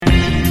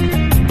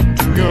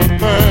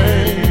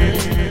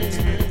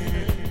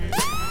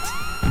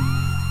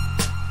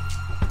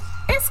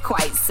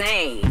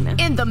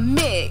the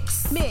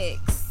mix.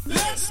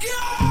 Let's go!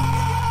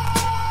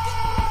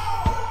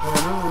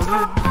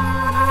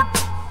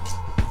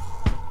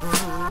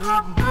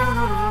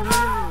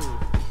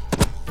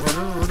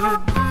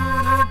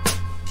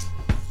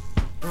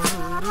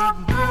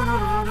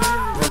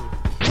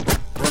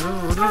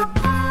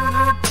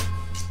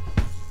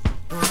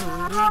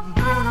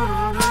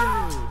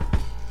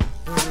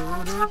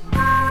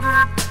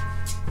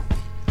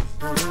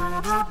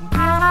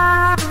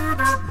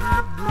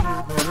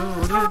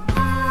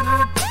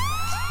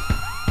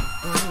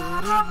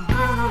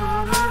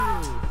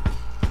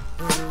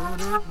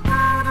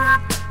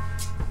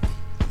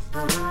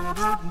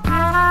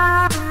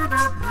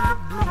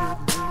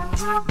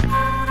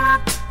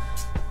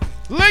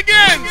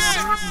 Liggins!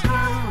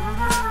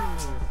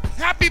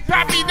 Happy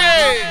Pappy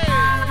Day!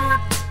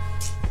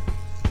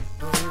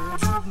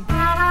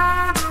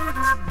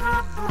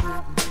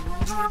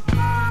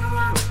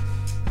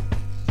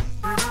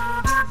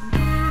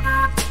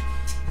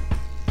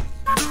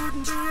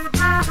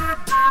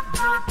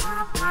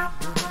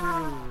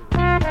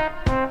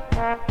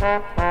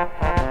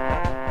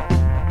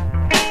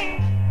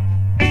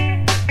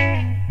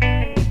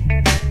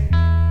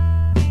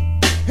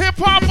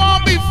 Hip-hop,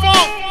 R&B,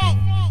 funk,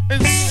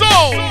 and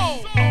soul.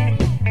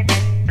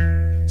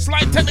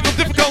 Slight technical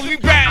difficulty, we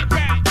back.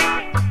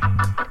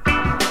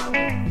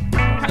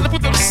 Had to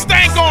put them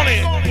stank on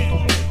it.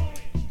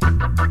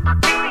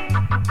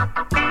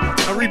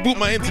 I reboot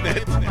my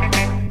internet.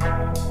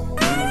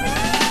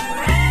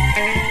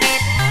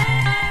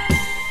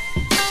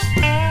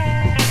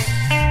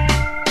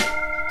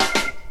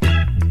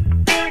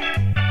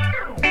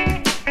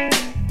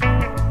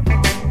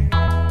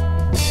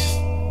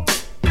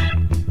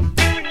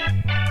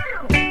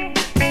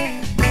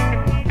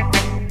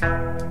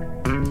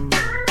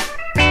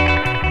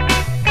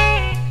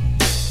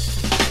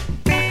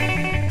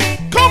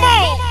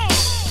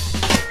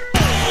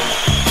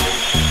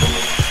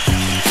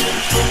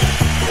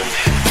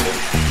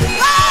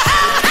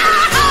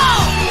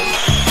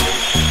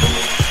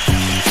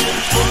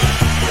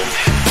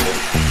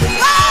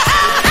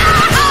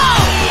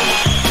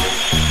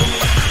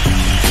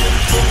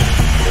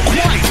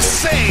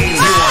 Sane. You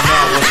are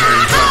now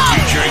listening to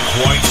DJ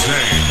Kwite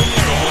Sane.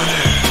 Going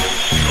in.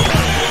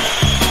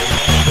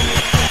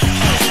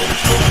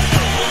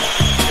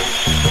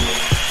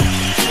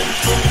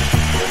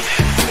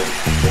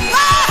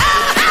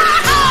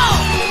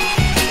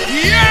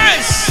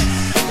 Yes!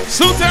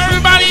 Salute to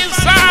everybody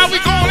inside. We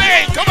going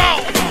in. Come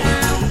on.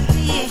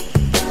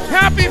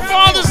 Happy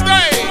Father's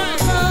Day.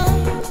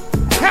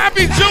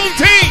 Happy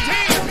Juneteenth.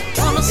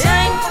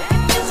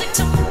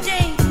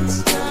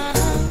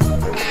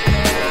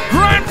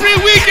 Grand Prix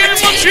weekend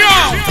in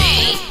Montreal.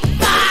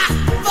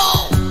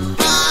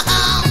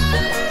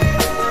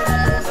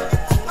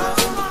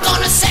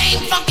 Gonna sing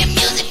funky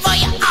music for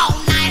you all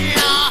night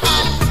long.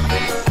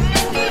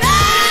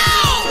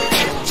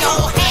 Let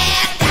your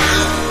hair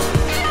down.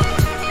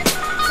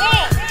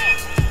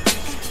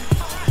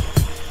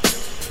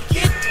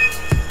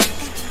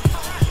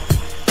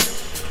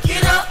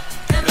 Get up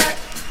and let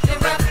the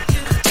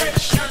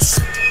reputations.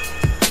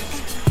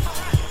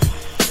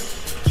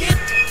 Get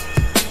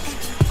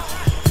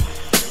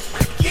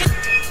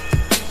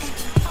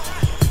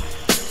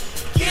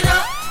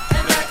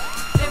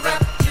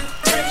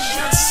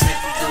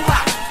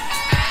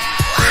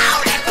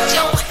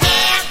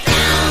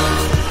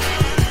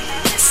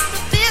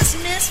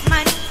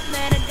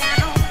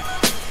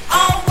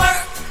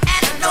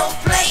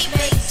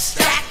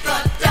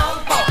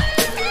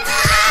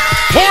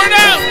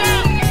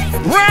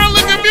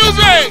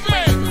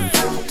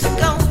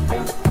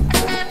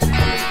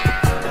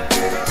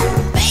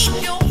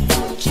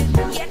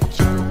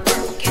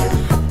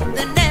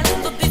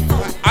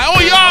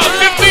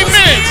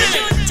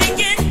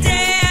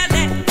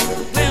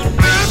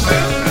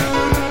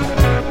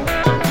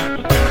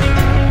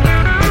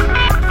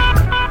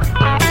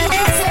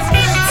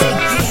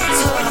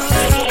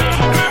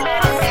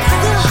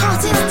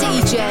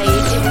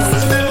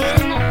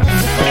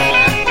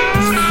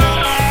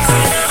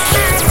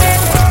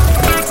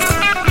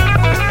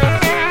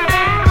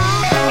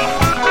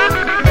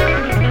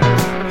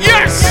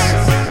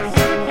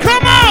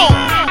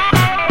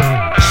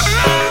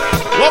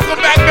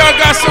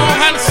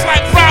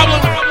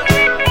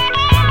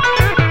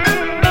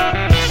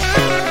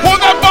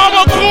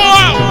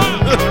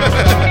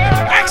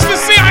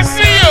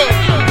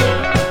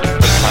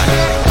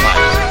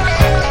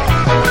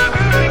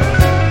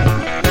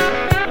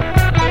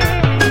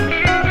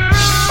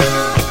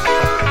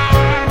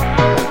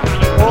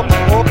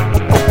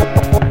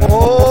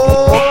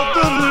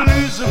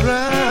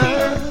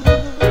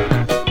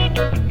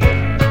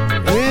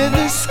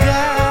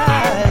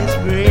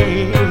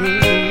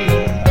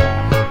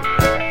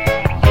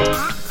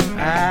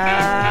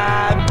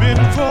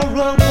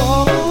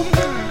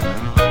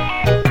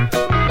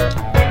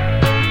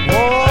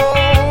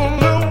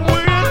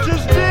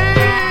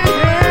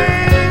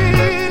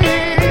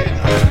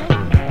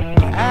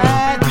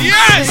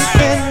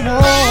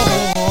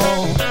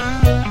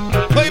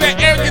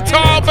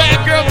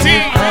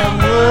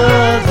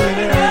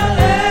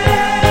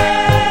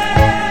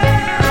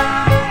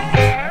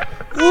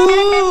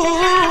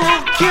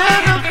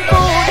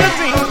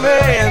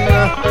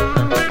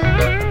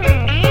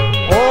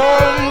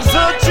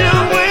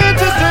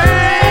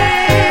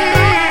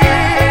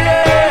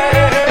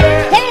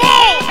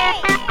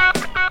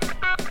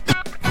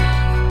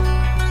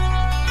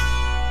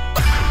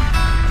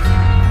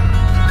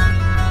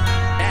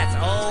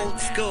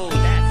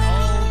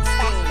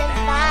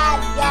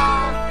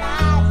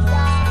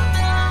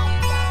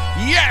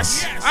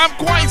I'm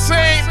Kwite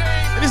Sane,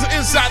 and this is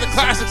Inside the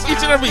Classics.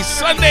 Each and every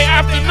Sunday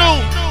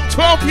afternoon,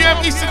 12 p.m.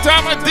 Eastern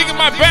Time, I dig in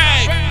my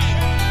bag.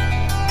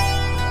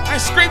 I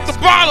scrape the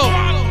bottle.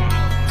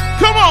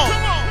 Come on.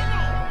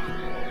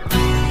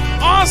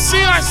 RC,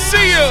 I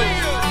see you.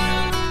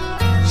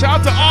 Shout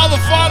out to all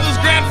the fathers,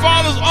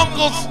 grandfathers,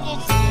 uncles,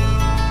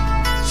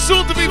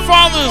 soon-to-be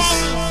fathers.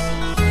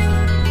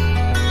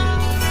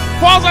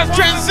 Pause our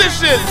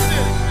transition.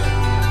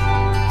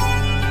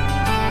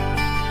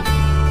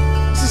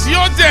 This is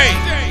your day.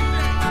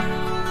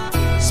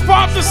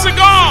 Spark the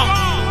cigar.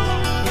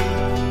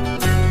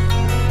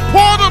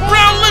 Pour the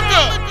brown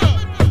liquor.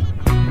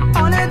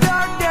 On a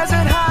dark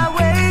desert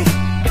highway,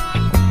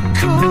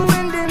 cool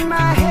wind in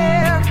my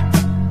hair,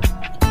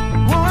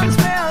 warm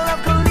smell of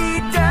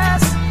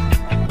colitas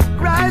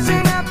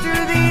rising up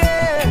through the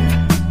air.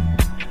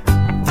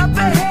 Up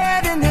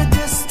ahead in the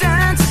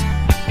distance,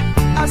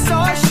 I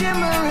saw a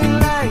shimmering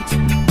light.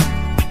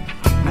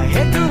 My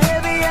head grew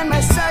heavy and my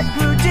sight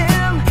grew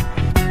dim.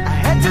 I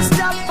had to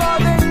stop for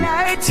the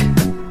night.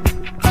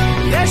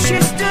 There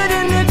she stood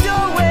in the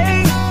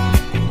doorway.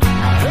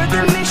 I heard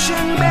the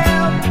mission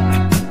bell.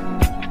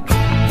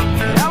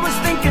 And I was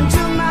thinking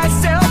to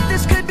myself,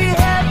 this could be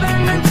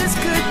heaven and this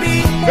could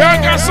be There I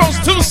hell. got souls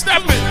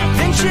two-stepping.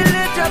 Then she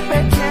lit up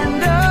a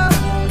candle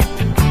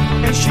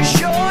and she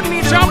showed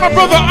me the Shout out my way.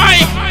 brother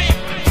Ike.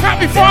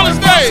 Happy Father's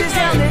Day. Voices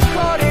down the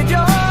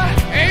corridor.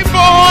 Hey,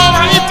 Bob,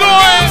 how you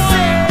doing?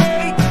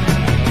 Say,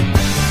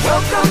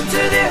 welcome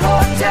to the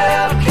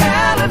Hotel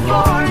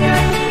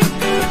California.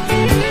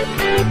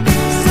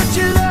 Such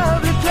a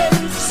lovely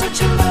place,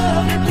 such a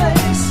lovely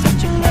place,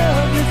 such a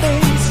lovely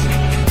place.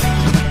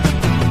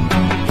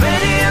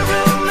 Plenty of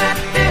room at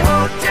the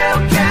Hotel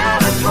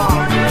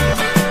California.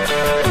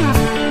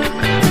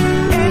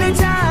 Any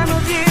time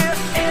of year,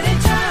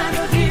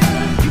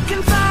 you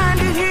can find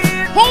it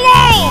here. Hold on.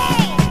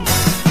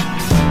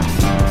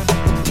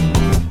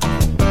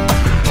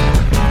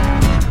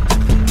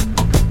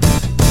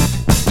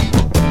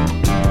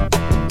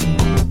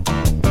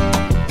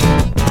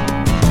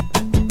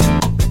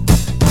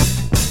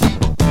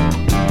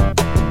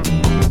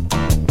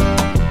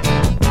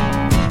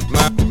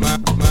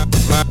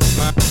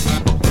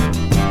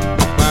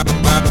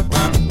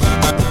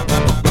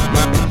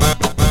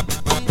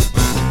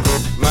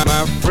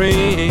 My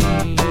friends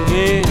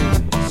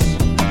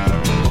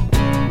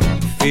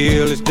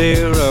feel it's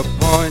their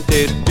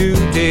appointed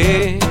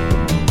duty.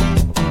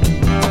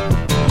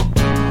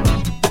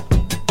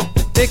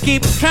 They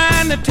keep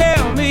trying to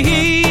tell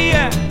me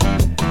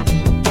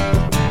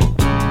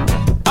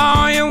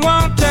all you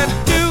want to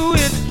do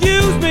is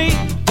use me.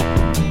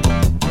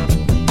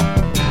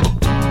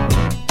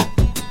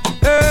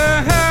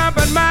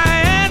 But my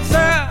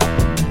answer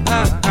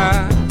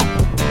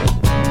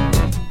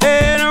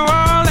ain't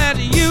all that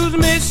use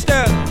me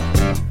stuff.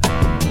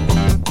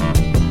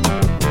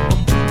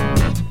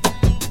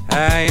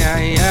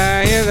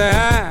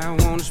 I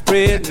want to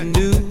spread the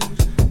news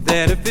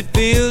that if it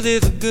feels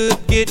it's good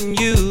getting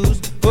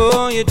used,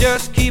 oh, you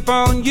just keep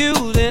on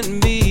using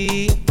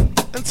me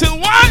Until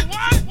what?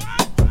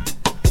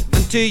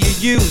 until you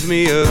use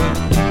me up.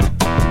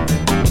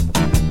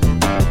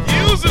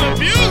 Use and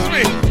abuse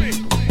me.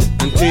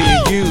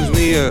 Until you use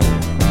me up.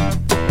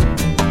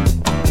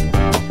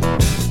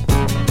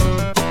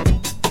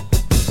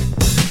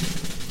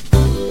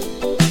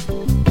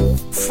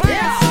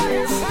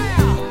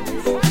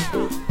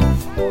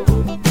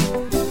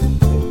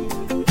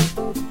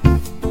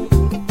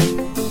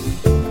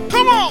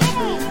 Come on.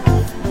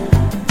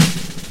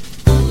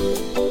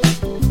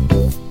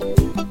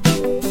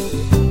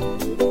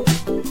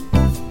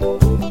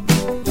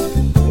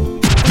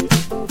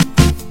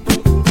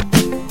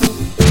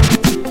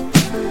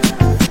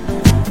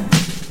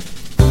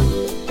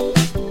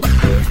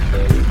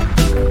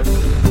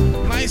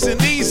 Nice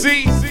and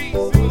easy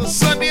on a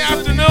Sunday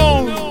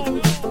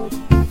afternoon.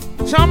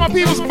 Shout out my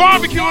people's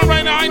barbecuing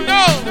right now. I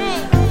know.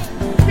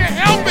 Can't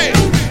help it.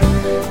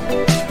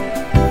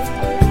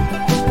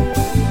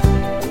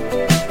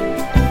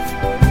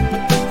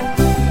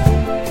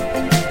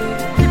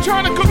 You're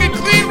trying to cook it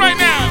clean right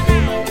now.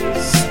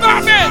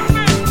 Stop it.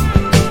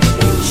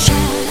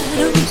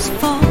 Shadows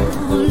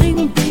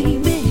falling,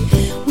 baby.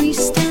 We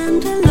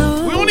stand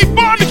alone. We only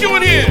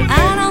barbecuing here.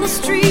 Out on the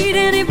street,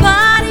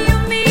 anybody you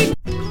meet.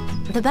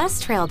 The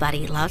best trail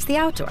buddy loves the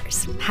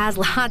outdoors, has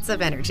lots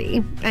of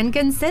energy, and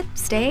can sit,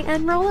 stay,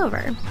 and roll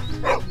over.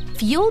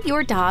 Fuel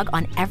your dog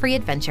on every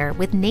adventure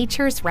with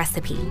Nature's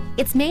Recipe.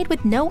 It's made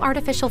with no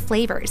artificial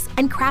flavors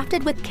and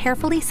crafted with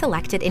carefully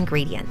selected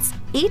ingredients.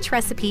 Each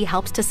recipe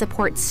helps to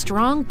support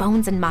strong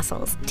bones and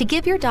muscles to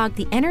give your dog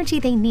the energy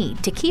they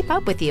need to keep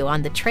up with you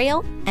on the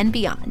trail and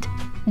beyond.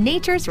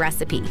 Nature's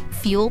Recipe.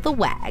 Fuel the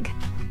wag.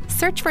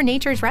 Search for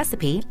Nature's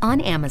Recipe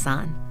on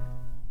Amazon.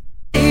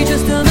 It's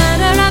just a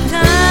matter of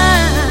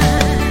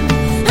time,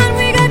 and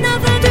we got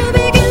nothing to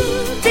be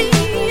guilty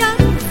of.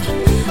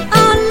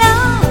 Our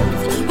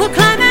love will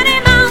climb any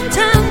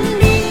mountain,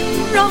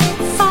 near or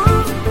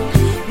far.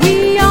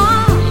 We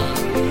are,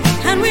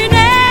 and we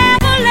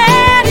never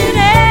let it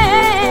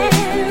end.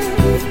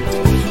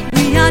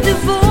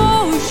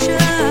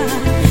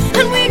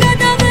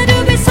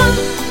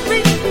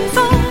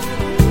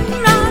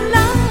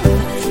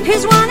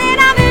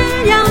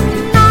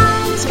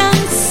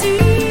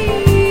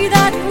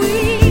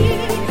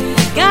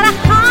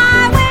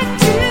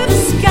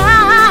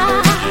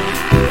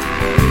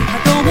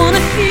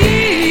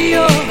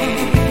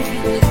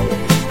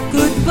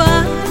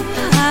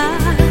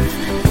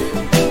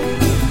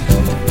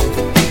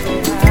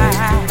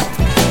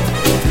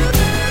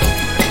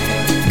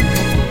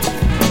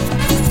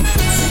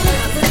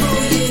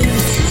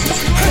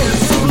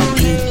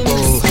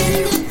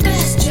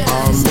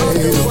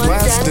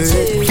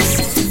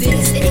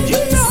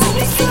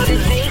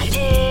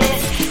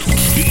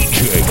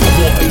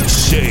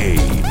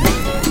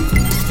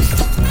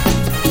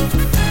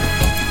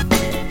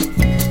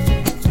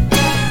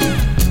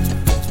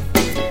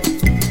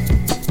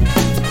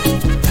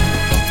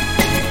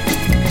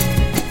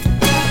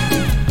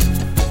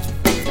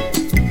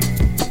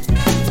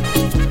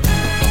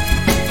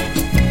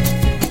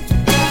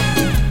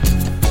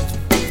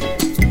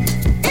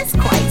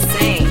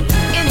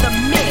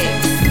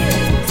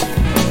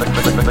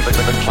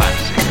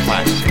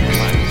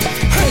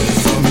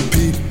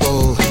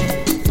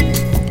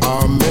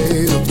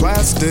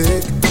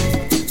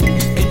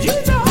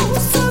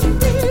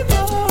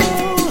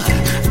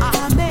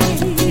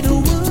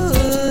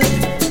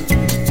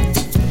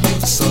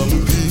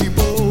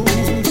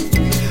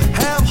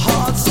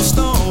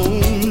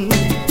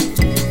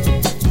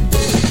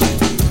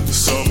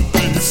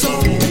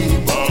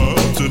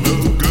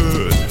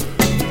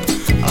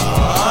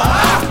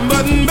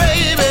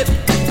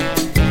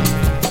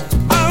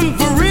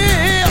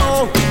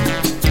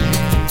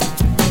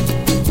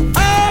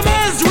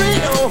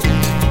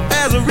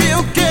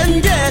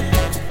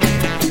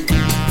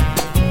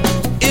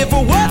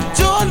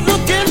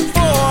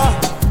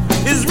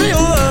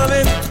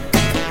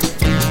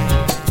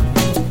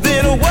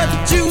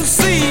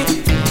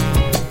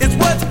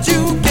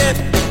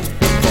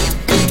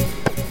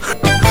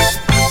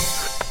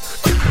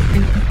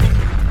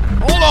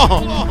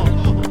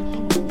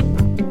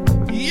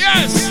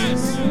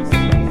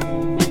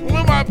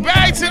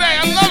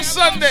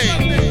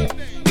 Sunday.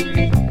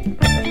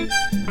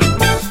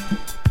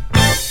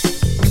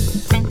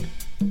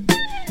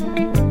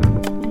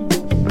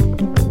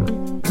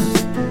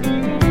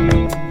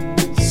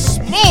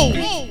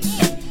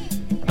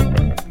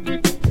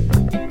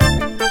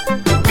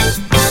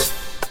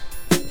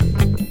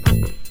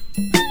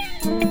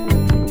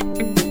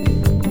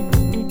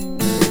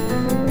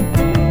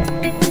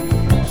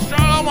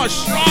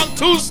 Strong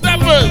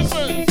two-steppers.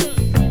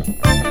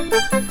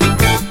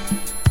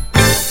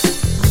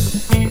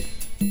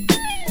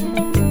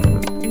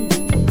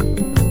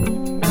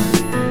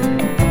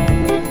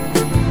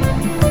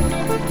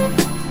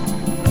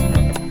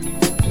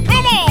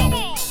 Come on.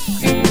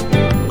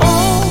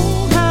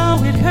 Oh,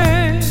 how it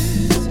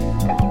hurts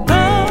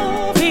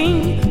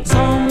loving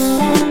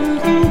someone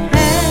who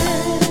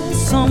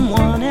has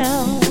someone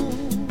else.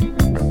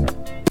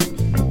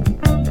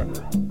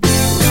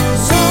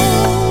 So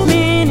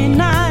many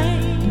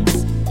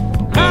nights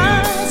I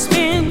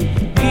spend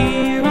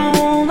here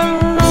all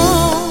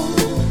alone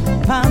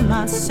by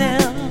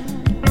myself.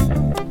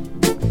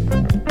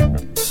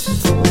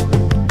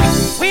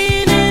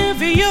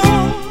 Whenever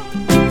you're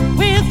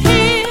with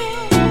him,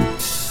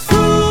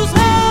 who's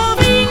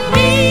loving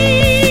me?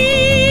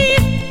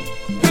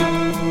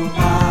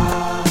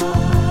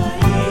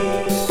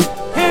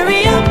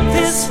 Hurry up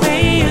this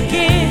way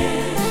again.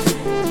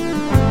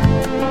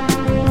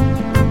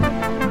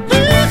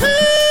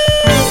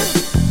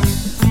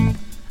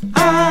 I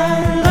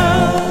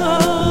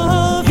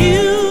love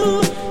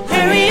you.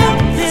 Hurry up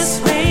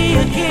this way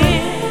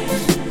again.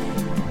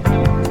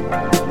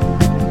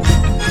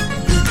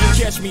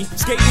 Catch me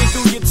skating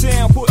through your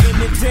town,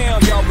 putting it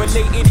down. Y'all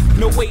relating,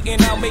 no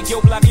waiting. I'll make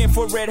your block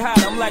infrared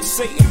hot. I'm like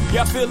Satan.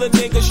 Y'all feel a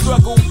nigga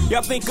struggle.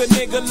 Y'all think a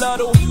nigga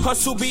luddle.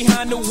 Hustle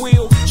behind the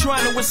wheel,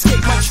 trying to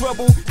escape my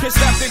trouble. Can't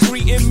stop the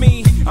greeting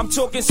me. I'm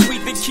talking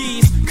sweet the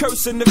keys,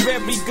 cursing the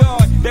very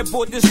God that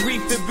brought this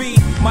reef to be.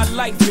 My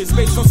life is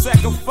based on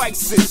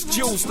sacrifices.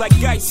 Jews like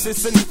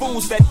ISIS and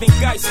fools that think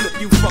I slip.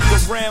 You fuck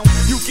around,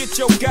 you get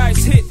your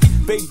guys hit.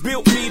 They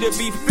built me to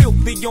be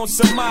filthy on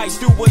some I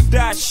do or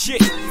die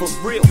shit. For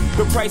real,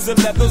 the price of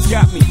leather's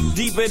got me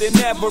deeper than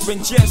ever.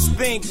 And just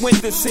think,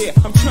 winter's here.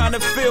 I'm trying to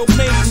feel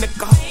me,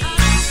 nigga.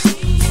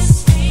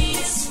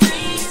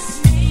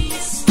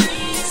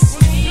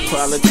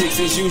 Politics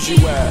as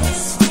usual.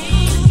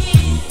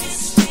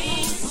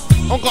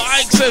 Uncle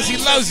Ike says he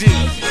loves you.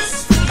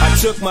 I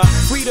took my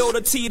Frito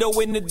to Tito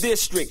in the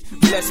district.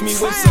 Bless me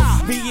with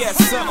some BS,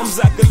 somethings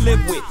I could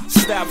live with.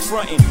 Stop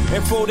fronting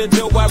and for the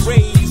dough I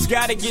raise.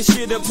 Gotta get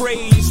shit of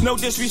praise. No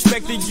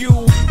disrespect to you.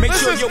 Make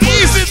sure your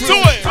words is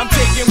true. I'm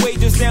taking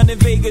wages down in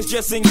Vegas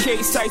just in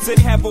case Tyson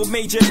have a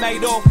major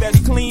night off. That's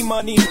clean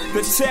money.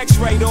 The tax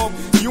write off.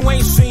 You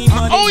ain't seen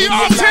money. Oh, you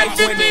all 10,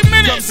 15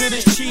 minutes. Comes to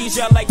this cheese,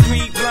 y'all like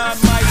 3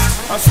 blind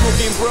mice. I'm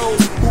smoking bros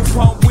who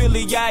pump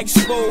Willie. I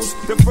expose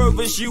the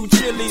furthest you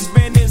chilies.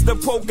 Ben is the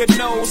poker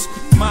nose.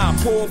 My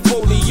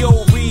portfolio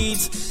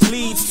leads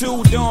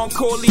to Don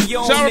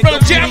Corleone. Sorry, brother,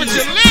 jam it,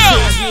 you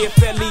live. Yeah,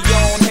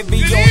 Felion,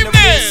 heavy on the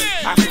wrist.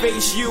 I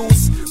face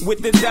use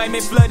with the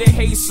diamond flooded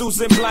Jesus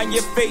and blind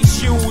your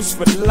face shoes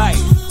for life.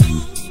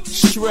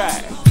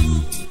 Strap,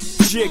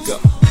 jigger,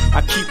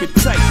 I keep it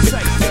tight.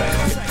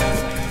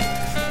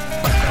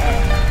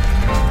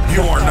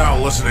 You are now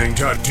listening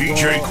to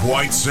DJ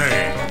Kwite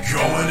Sane.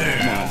 Going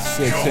in.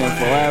 16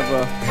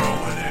 forever.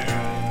 Going in.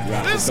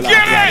 Let's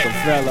get it!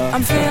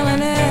 I'm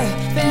feeling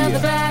it. Feel the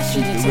glass,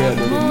 you just have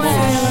more.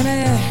 Feeling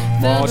it.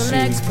 Feel the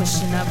legs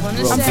pushing up on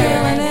the set. I'm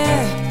feeling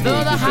it.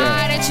 Feel the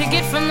high that you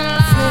get from the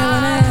line.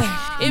 Feeling it.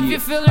 If you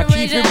feel I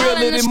keep it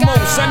realer than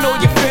most, I know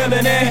you're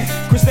feeling it.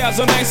 Crystals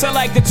are nice, I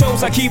like the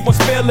toes, I keep on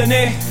spilling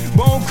it.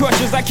 Bone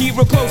crushers, I keep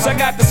real close, I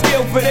got the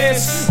skill for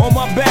this. On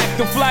my back,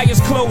 the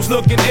flyers closed,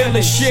 looking ill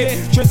as shit.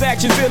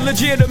 Transactions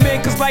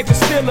illegitimate, cause life is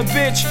still a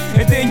bitch.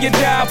 And then you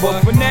die,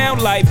 but for now,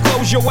 life,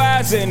 close your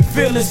eyes and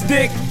feel his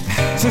dick.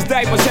 Since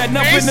diapers had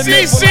nothing to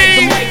live for like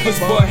the lifers,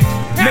 but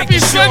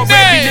making sure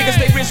every nigga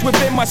stay rich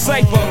within my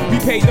cipher. We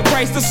paid the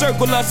price to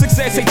circle of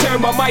success, they turn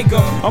my mic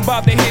up. I'm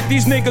about to hit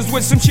these niggas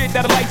with some shit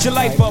that'll light your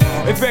life up.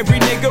 If every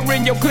nigga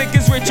in your clique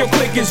is rich, your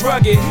clique is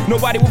rugged.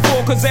 Nobody will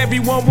fall cause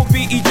everyone will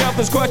be each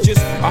other's crutches.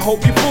 I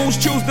hope you fools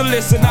choose to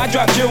listen, I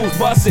drop jewels,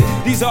 bust it.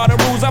 These are the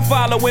rules I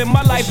follow in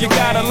my life, you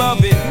gotta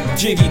love it.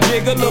 Jiggy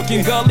jigger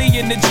looking gully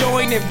in the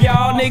joint. If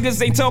y'all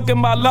niggas ain't talking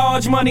about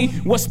large money,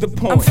 what's the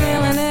point? I'm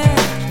feeling it.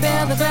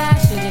 Feel the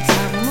glass, you just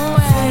have them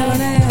away.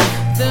 Feeling it.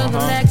 Feel the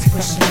legs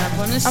pushing up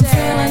on the set. I'm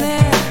feeling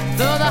it.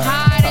 Feel the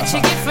high that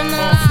you get from the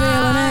line.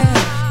 Feeling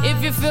it.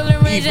 If you feel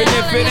it raging, even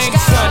if it ain't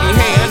sunny,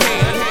 hey.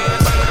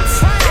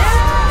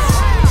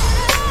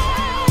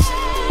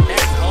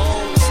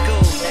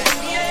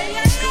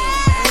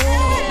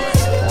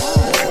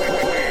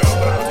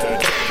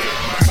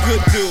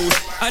 Good dude,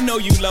 I know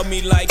you love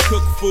me like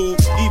cook food,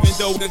 even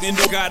though the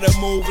gotta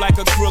move like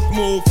a crook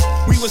move.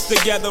 We was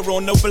together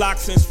on the block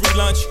since free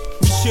lunch.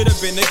 We should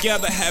have been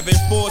together having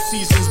Four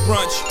Seasons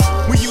brunch.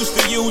 We used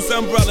to use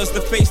umbrellas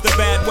to face the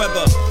bad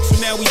weather. So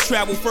now we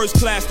travel first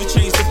class to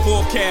change the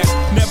forecast.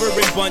 Never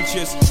in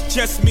bunches,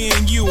 just me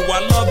and you. I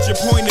loved your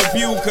point of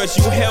view cause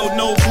you held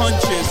no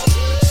punches.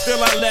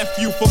 Still I left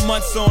you for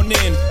months on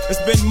end.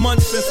 It's been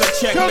months since I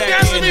checked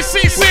back in. We're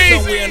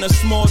somewhere in a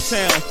small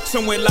town,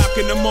 somewhere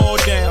locking them all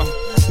down.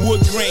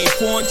 Wood grain,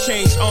 foreign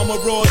change, armor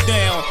raw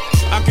down.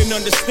 I can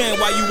understand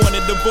why you want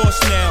a divorce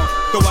now,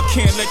 though I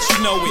can't let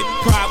you know it.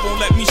 Pride won't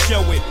let me show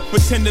it.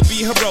 Pretend to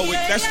be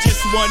heroic, that's just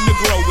one to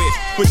grow it.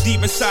 But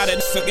deep inside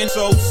it's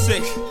so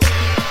sick.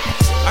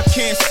 I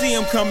can't see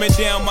him coming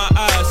down my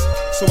eyes,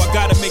 so I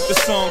gotta make the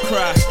song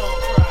cry.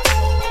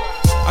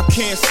 I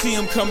can't see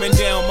him coming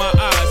down my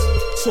eyes,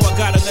 so I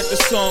gotta let the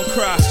song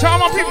cry. Tell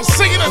my people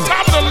singing on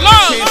top of the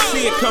lungs. I can't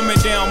see it coming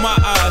down my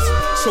eyes,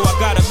 so I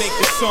gotta make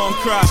the song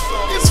cry.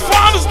 It's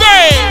Father's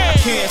Day. I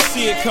can't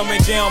see it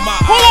coming down my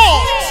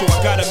eyes, so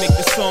I gotta make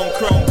the song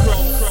cry.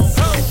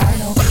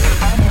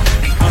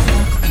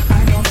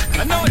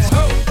 I know it's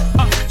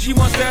hope. She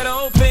wants that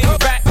old thing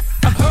back.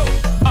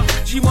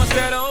 She wants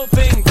that old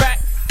thing back.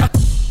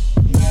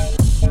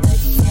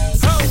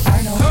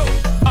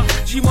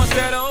 She wants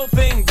that old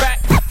thing back.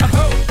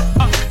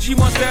 She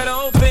wants that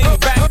old thing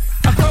back.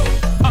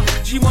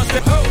 She wants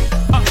that.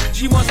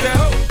 She wants that.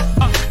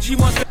 She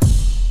wants that.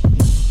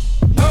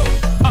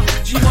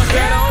 She wants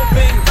that old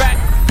thing back.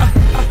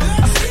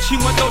 She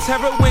want those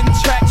heroin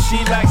tracks. She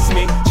likes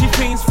me. She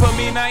fiends for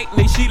me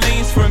nightly. She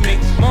leans for me.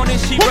 Morning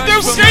she put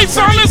them skates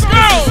on. Let's go.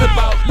 It's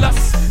about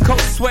lust.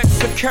 Cold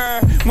sweats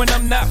occur when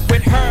I'm not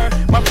with her.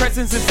 My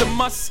presence is a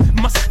must.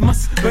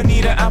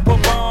 Bonita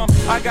Applebaum,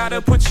 I gotta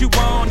put you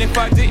on. If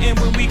I didn't,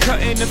 when we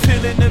cutting, the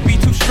feeling to be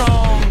too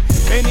strong.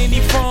 In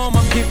any form,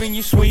 I'm giving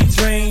you sweet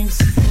dreams.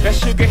 That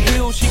Sugar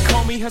Hill, she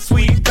call me her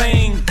sweet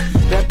thing.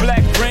 That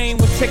black rain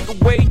will take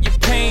away your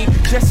pain.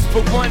 Just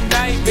for one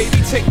night,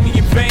 baby, take me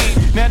in vain.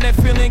 Now that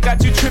feeling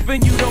got you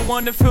tripping, you don't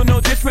wanna feel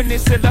no different.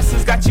 This lust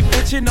has got you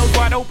itching, nose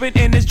wide open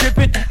and it's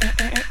dripping.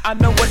 I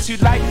know what you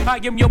like, I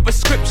am your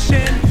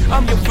prescription.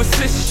 I'm your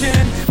physician,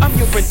 I'm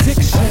your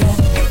addiction.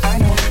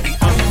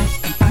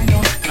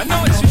 I know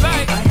what you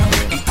like.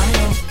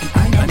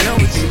 I know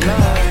what you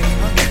like.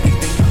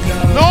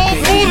 No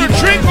food or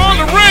drink on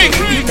the ring.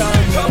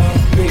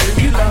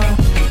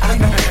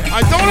 I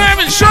don't have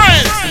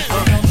insurance.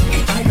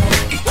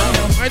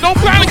 I don't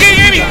plan to get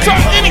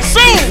any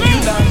soon.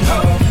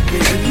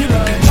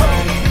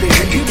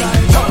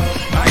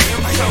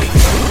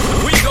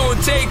 We gon'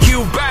 take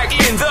you back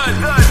in the.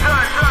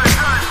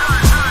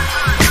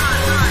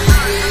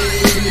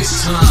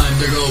 It's time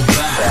to go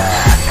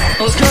back.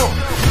 Let's go.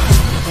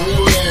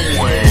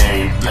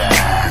 Way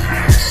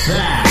back.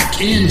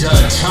 Back into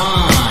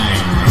time.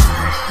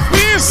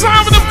 We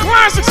inside with them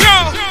classics,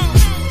 y'all.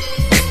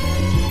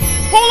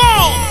 Hold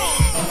on.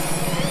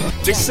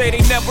 They say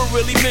they never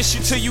really miss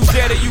you till you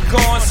dead or you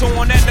gone. So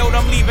on that note,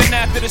 I'm leaving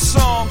after the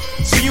song.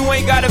 So you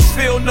ain't gotta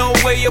feel no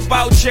way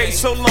about Jay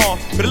so long.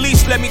 But at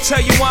least let me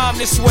tell you why I'm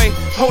this way.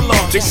 Hold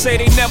on. They say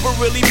they never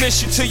really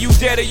miss you till you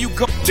dead or you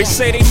gone. They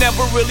say they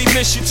never really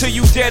miss you till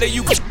you dead or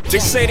you gone. They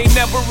say they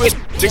never really.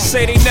 They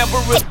say they never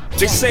really.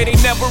 They say they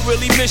never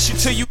really miss you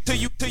till you.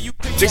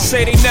 They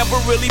say they never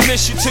really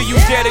miss you till you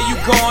dead or you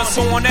gone.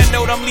 So on that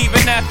note, I'm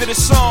leaving after the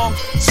song.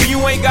 So you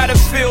ain't gotta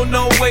feel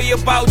no way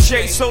about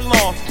Jay so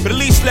long. But at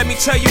least let me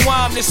tell you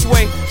why I'm this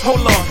way.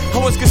 Hold on. I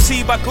was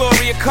conceived by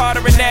Gloria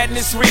Carter and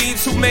Agnes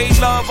Reeves, who made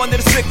love under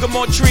the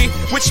sycamore tree,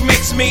 which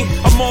makes me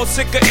a more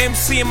sicker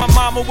MC. And my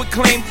mama would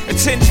claim at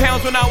 10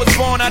 pounds when I was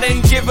born, I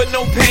didn't give her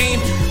no pain.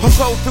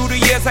 Although through the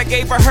years I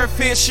gave her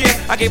fair share.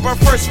 I gave her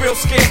first real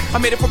scare. I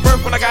made it for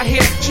birth when I got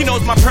here. She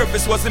knows my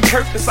purpose wasn't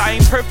purpose. I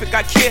ain't perfect,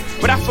 I care,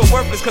 but I feel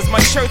worthless cause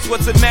my shirts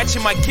wasn't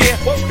matching my gear.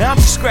 Now I'm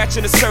just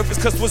scratching the surface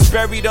cause what's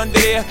buried under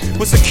there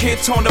was a kid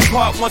torn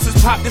apart once his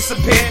pop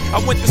disappeared. I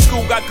went to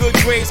school, got good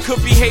grades,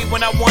 could behave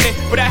when I wanted,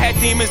 but I had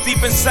demons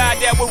deep inside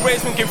that were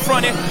raised when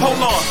confronted.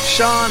 Hold on.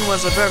 Sean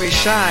was a very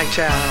shy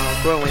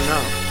child growing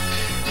up.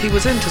 He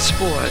was into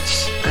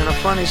sports, and a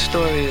funny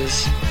story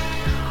is,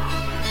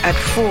 at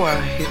 4,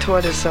 he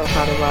taught himself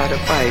how to ride a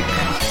bike,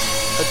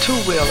 a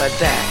two-wheel at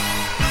that.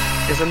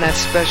 Isn't that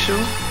special?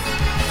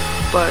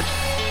 But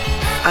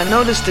I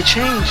noticed a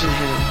change in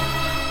him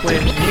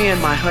when me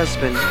and my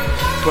husband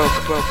broke.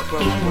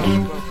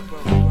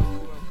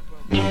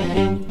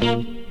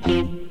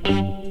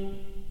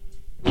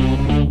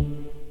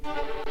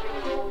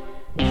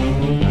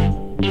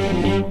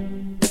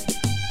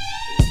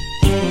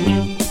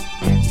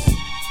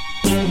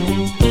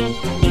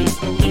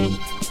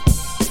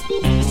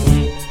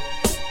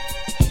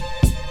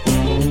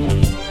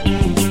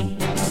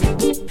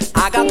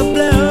 I got the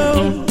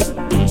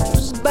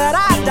blues, but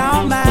I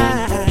don't mind.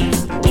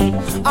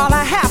 All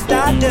I have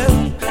to do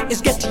is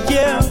get to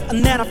you,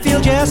 and then I feel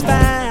just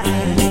fine.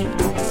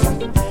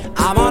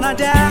 I'm on a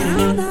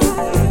down,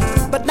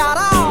 but not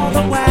all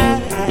the way.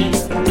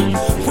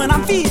 When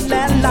I'm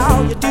feeling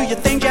low, you do your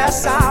thing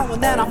just so,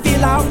 and then I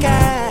feel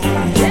okay.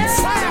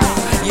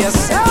 You're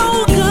so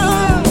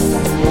good,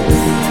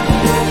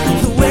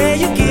 the way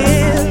you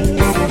give.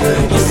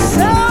 You're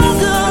so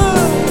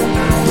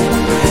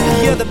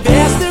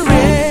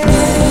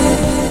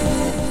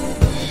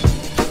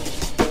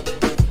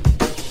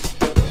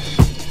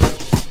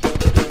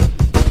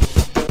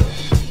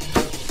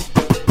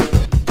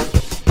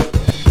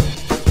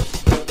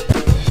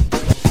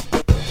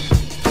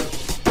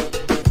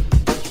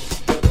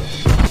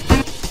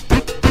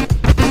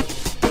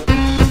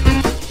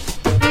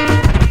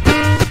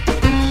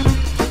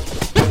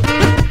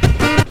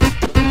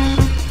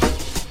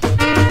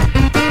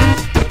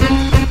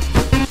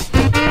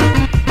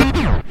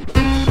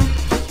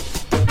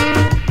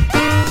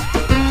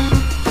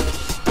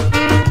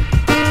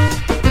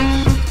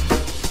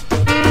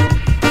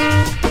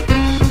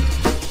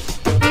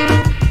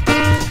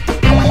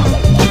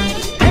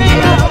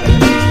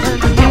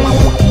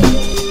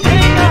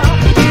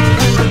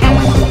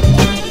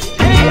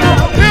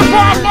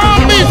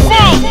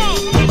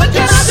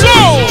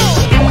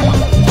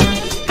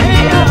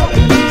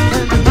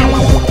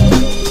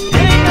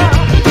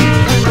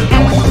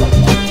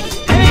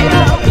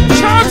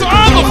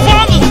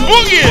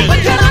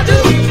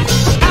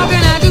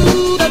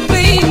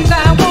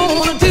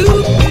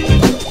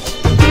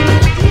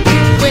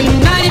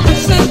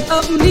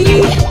of me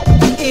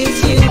is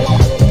you.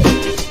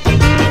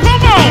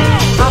 Come on.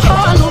 My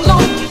heart no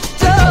longer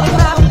does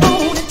what I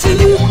want it to.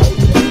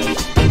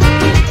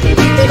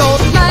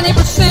 Because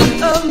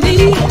 90% of me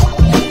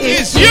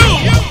It's you.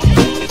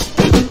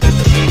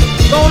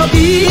 gonna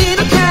be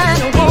the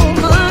kind of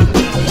woman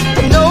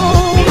that no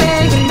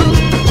man can move.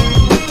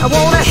 I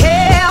wanna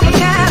have a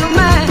kind of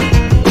mind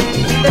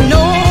that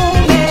no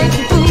man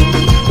can fool.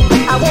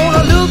 I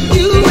wanna look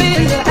you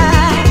in the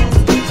eyes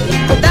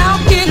without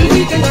getting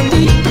weak in the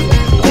knee.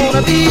 I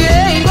wanna be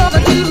able to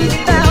do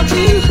without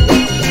you.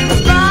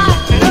 That's right,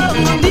 love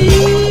me.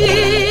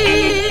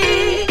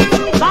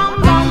 Bum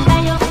bum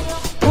bayo,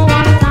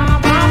 one time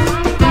bum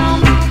bum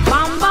bum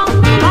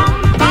bum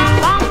bum bum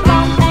bum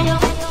bum bayo,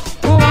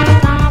 one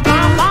time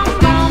bum bum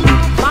bum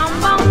bum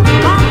bum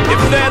bum.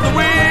 If there's a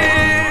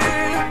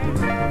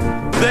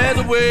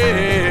way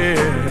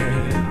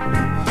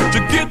to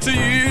get to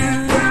you.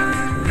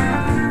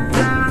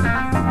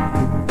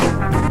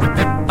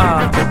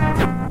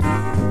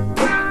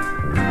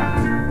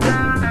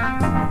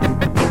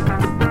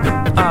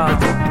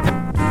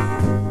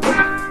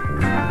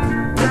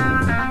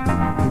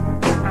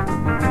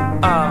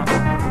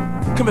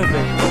 Come here,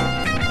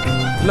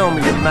 baby. Loan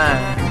me your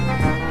mind.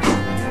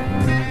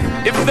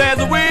 If there's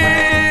a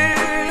way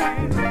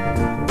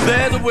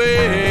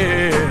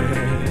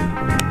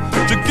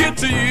to get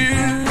to you.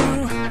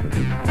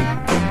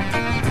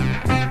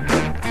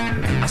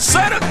 I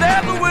said if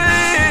there's a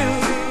way,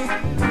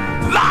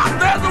 Lord,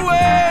 there's a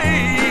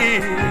way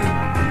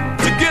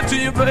to get to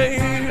you,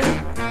 baby.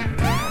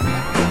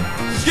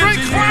 Straight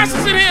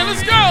classes in here.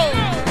 Let's go.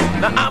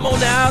 Now I'm on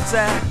the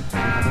outside,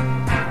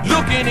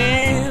 looking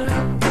in.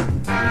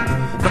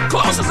 The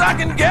closest I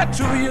can get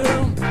to you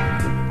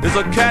is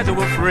a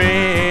casual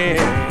friend.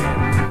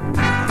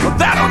 But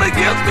that only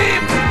gives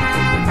me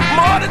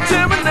more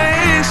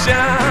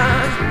determination.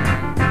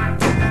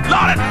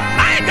 Lord,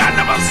 I ain't got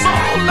never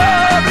soul,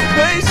 love, and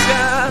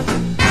patience.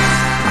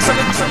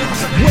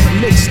 What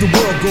makes the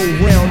world go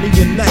round in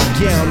your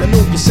nightgown? I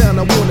know your sound,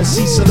 I wanna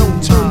see, so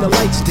don't turn the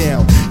lights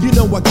down. You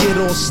know I get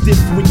all stiff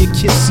when you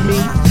kiss me.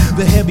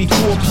 The heavy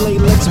foreplay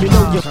lets me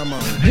know you.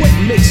 What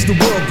makes the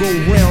world go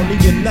round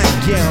in your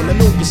nightgown? I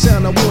know your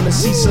sound, I wanna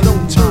see, so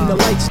don't turn the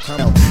lights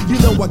down. You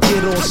know I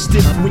get all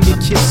stiff when you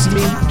kiss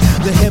me.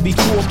 The heavy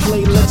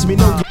foreplay lets me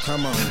know you.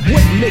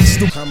 What makes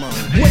the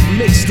what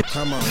makes the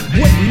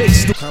what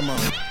makes the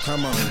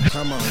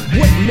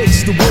what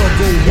makes the world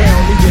go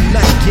round in your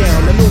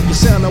nightgown? I know your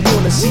sound, I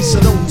wanna see, so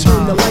don't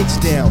turn the lights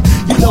down.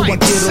 You know I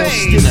get all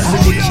stiff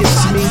when you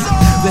kiss me.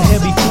 The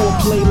heavy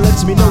foreplay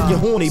lets me know you're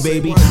horny,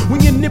 baby.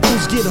 When your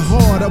nipples get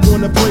hard, I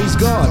wanna praise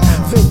God.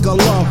 Thank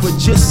Allah for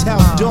just how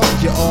dark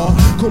you are.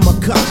 Call my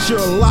cock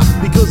Sherlock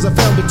because I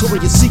found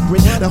Victoria's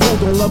Secret. Now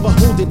hold on, lover,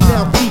 hold it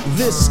now, keep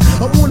this.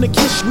 I want a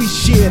kiss we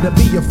share to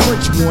be a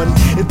French one.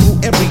 And through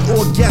every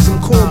orgasm,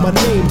 call my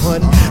name,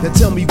 hun. Now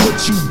tell me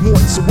what you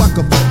want so I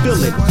can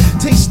fulfill it.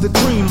 Taste the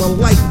cream of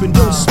life and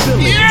don't spill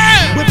it.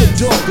 Yeah! Whether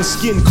darker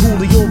skin,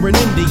 coolie, or an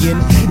Indian.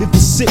 If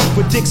you're sick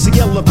for Dixie,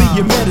 I'll be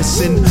your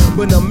medicine.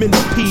 But I'm in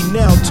the P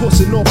now,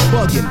 tossing off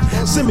bugging.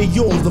 Send me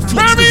all the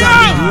flicks, cause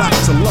I need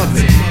lots of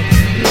loving.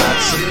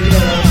 Lots of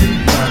loving,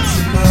 lots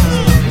of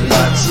loving,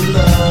 lots of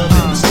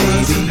loving,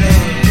 baby.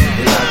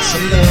 Lots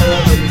of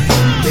loving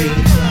from me.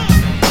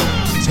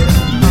 Tell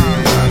me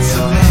lots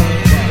of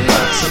loving,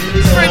 lots of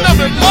loving. Straight up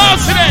in love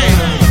today.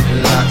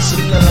 Lots of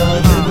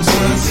loving,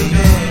 baby.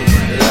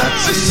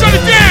 Lots Let's of shut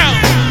it down.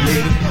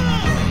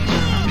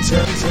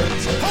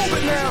 Hold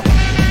it now.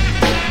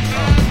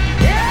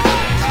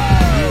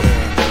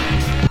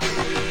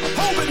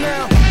 Hold it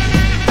now.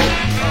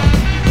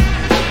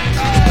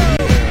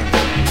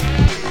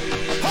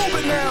 Hold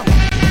it now.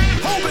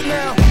 Hold it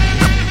now.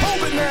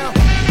 Hold it now.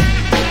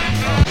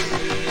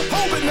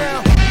 Hold it now.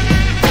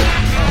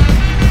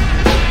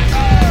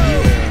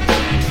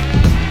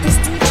 This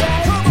DJ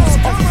is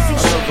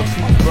official.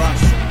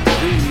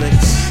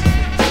 Remix.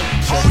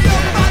 Check it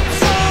out.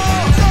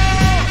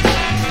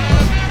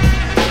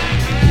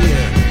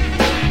 Yeah.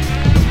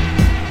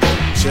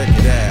 Check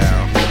it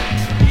out.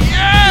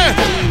 Yeah.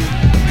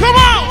 Come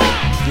on.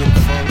 Get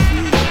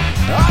funky.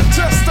 I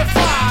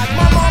testified,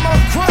 my mama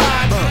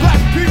cried.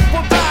 Black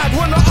people died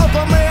when the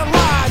other man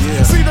lied.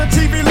 Yeah. See the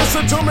TV,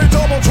 listen to me,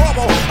 double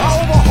trouble. I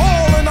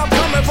overhaul and I'm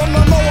coming from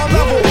the lower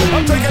level.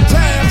 I'm taking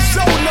tabs,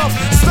 show enough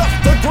stuff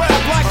to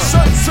grab like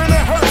shirts and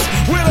it hurts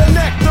with a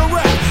neck to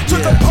wreck.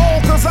 Took a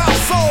poll cause our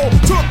soul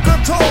took a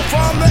toll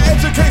from the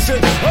education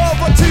of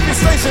a TV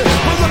station.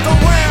 But look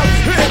around,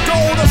 here go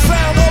the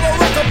sound of a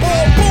record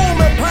ball,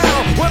 boom and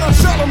pound. When I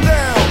shut them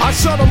down, I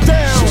shut them down.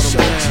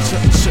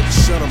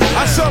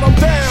 I shut them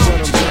down.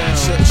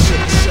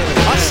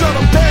 I shut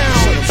them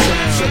down.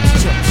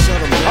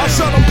 I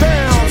shut them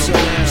down.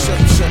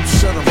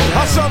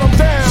 I shut them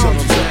down.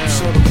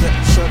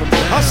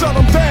 I shut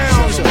them down.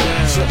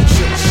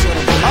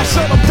 I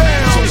shut them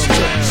down.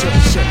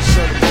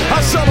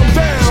 I shut them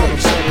down.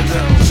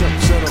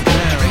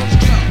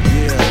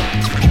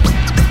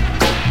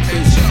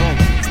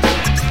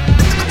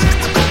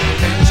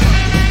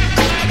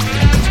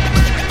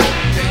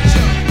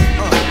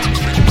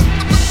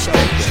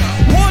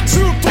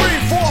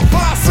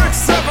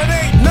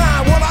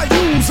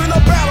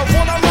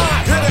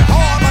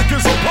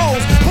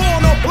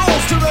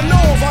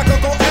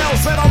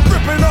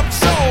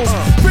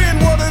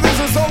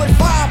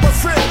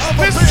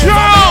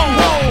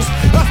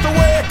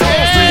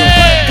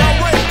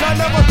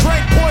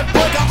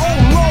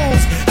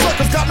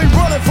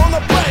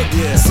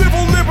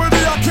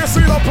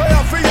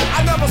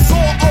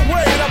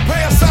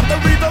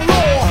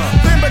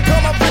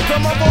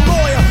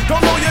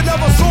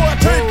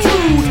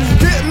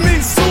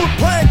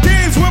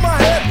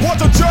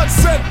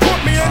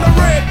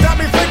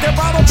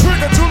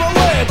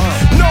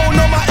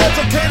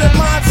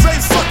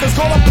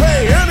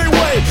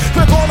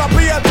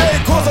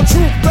 the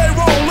truth, they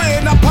roll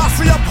in. I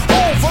posse up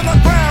home from the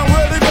ground,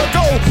 ready to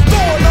go.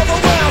 Throw another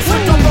round,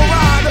 stick up the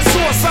ride. The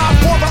suicide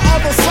for the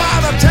other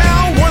side of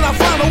town. When I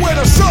find a way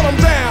to shut them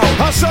down,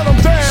 I shut them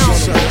down.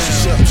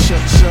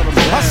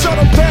 I shut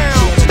them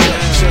down.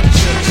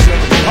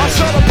 I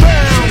shut them down. I shut them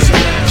down.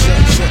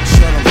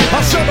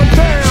 I shut them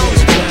down.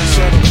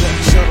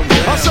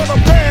 I shut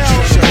them down.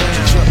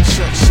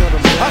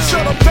 I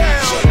shut them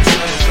down.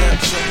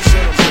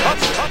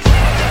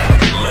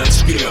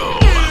 Let's go.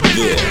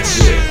 This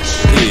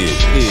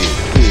is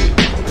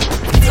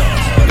the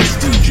hottest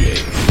DJ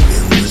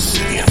in the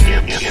city.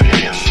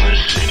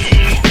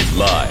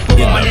 Live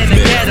born in the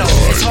ghetto,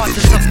 it's hard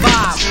to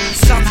survive.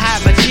 Some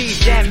have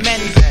achieved and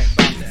many.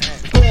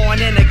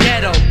 Born in the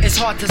ghetto, it's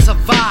hard to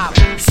survive.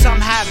 Some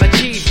have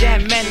achieved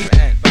and many.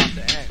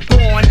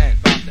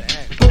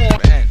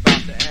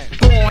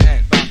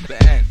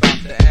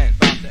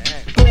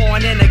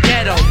 Born in the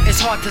ghetto,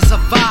 it's hard to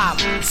survive.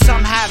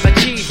 Some have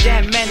achieved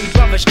and many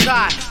brothers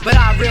try. But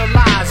I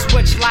realize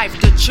which life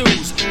to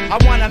choose. I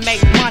wanna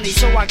make money,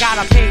 so I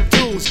gotta pay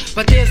dues.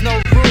 But there's no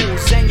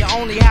rules, and you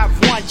only have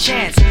one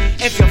chance.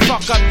 If you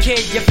fuck up,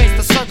 kid, you face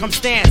the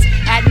circumstance.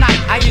 At night,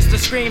 I used to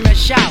scream and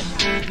shout.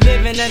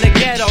 Living in the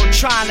ghetto,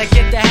 trying to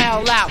get the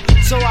hell out.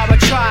 So I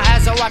would try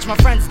as I watch my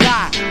friends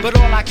die. But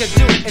all I could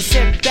do is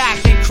sit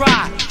back and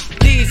cry.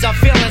 These are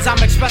feelings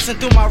I'm expressing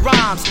through my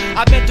rhymes.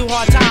 I've been through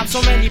hard times,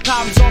 so many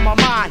problems on my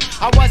mind.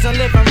 I wasn't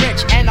living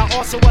rich, and I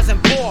also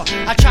wasn't poor.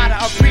 I try to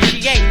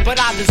appreciate, but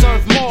I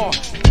deserve more.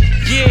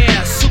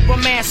 Yeah,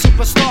 Superman,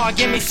 superstar,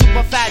 give me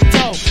super fat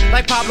dough,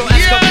 like Pablo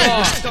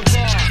Escobar.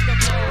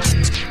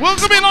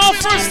 Welcome in all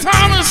first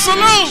timers,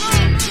 salute.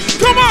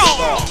 Come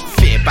on.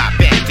 Feared by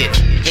bandits,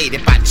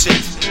 hated by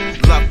chicks,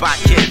 loved by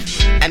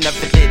kids, and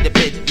never did a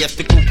bit. Yes,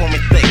 the group on me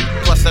thick.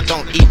 Plus I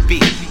don't eat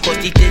beef. Cause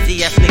these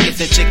dizzy ass niggas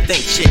and chicks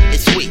think shit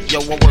is sweet.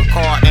 Yo, I work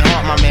hard and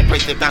hard, my man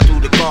breaks it down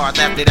through the cards.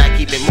 After that,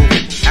 keep it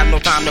moving. Have no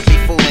time to be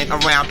fooling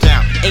around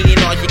town. Ain't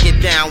it all you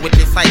get down with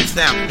this hype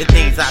sound? The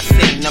things I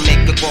seen, I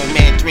make a grown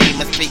man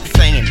dream and speak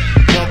saying.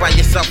 Born by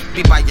yourself,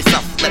 be by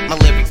yourself. Let my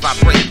lyrics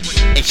vibrate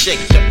and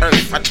shake the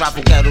earth. I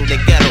travel ghetto to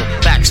ghetto,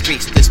 back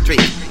streets to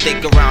street.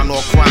 Think around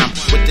all crime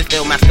with this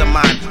ill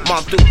mastermind.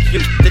 Mom Duke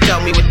used to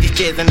tell me with these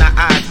tears in her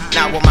eyes.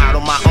 Now I'm out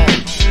on my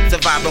own,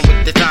 surviving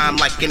with the time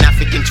like an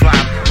African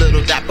tribe.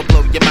 Little that will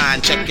blow your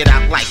mind. Check it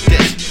out like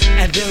this,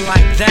 and then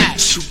like that.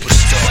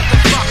 Superstar. What the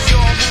fuck,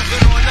 y'all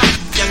moving on up?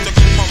 Get the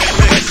group on the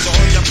way, so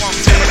you pump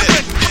to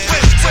it.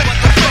 So what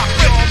the fuck,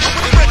 y'all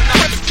moving on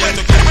up? Get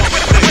the group on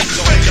the way,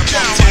 so you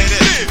pump to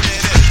it.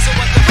 So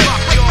what the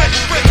fuck, y'all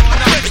moving on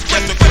up?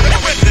 Get the group on the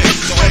way,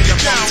 so you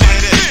pump to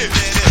it.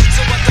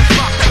 So what the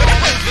fuck, y'all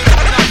moving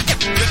on up?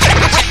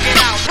 Check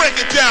it out. Break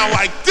it down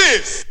like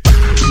this.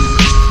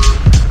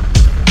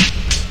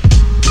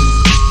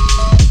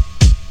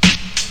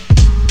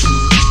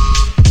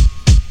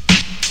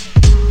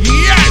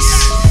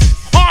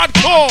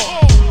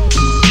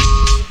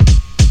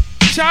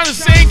 Shout out to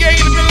Sane gang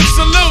in the middle,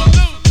 salute.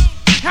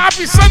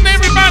 Happy Sunday,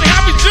 everybody.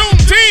 Happy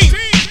Juneteenth.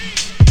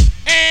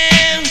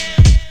 And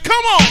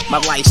come on. My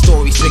life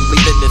story, strictly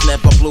business,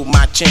 never blew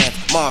my chance.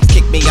 Moms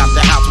kicked me out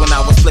the house when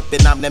I was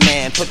flipping, I'm the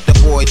man. Put the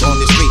boys on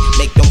the street,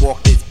 make them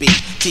walk this beat.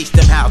 Teach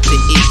them how to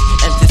eat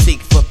and to seek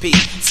for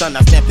peace. Son,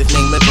 I stamped this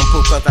name, live and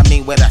proof, cause I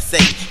mean what I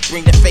say.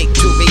 Bring the fake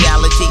to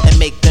reality and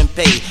make them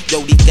pay.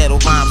 Yo, these ghetto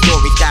rhyme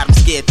stories got them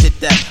scared to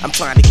death. I'm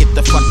trying to get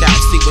the fuck out,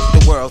 see what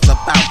the world's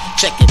about.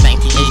 Check it,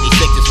 1986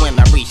 is when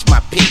I reached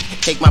my peak.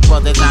 Take my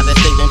brothers out of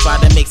state and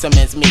try to make some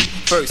ends meet.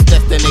 First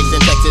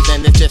destination Texas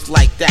and it's just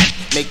like that.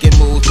 Making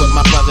moves with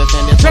my brothers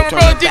and it's no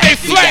turning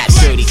back. We got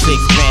 36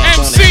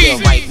 grams on the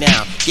field right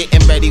now.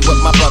 Getting ready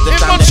with my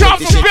brothers, time to make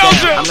this shit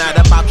down. I'm not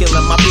about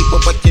killing my people,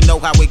 but you know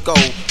how it go.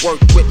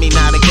 Work with me,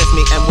 not against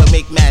me, and we'll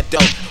make mad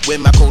dough. With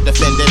my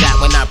co-defender that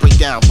when I break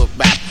down with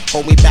rap.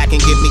 Hold me back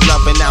and give me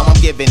love, and now I'm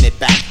giving it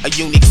back. A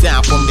unique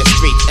sound from the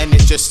streets, and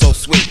it's just so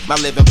sweet. My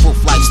living proof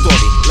life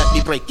story, let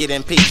me break it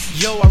in peace.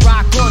 Yo, I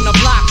rock on the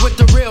block with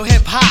the real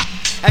hip-hop.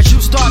 As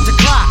you start to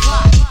clock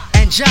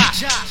and jock.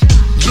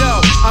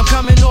 Yo, I'm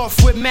coming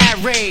off with mad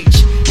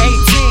rage. 18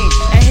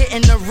 and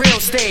hitting the real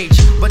stage.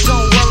 But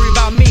don't worry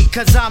about me,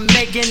 cause I'm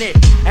making it.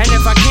 And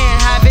if I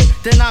can't have it,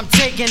 then I'm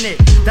taking it.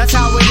 That's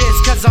how it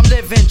is, cause I'm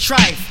living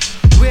trife.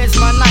 Where's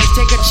my knife?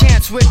 Take a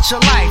chance with your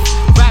life.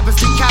 Rappers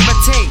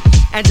decapitate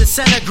and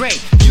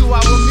disintegrate. You I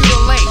will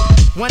mutilate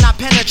when I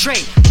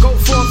penetrate. Go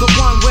for the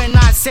one when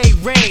I say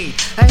raid.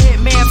 A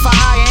hitman for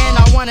hire and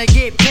I wanna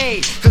get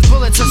paid. Cause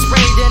bullets are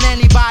sprayed and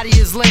anybody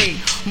is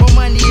laid. More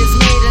money is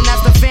made and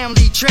that's the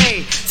family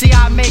trade. See,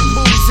 I make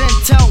moves and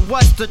tell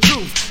what's the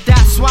truth.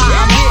 That's why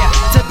I'm here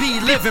to be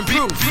living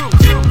proof.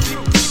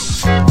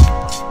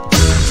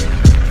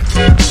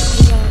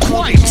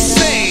 Quite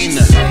sane.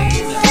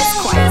 It's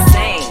quite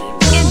sane.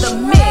 In the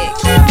mix.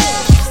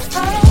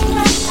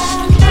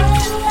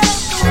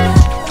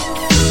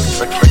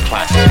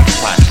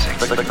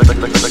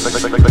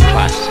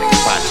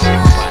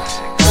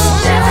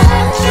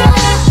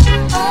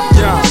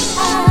 Yeah,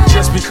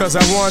 just because because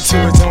I want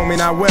to, it don't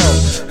mean I will.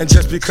 And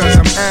just because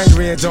I'm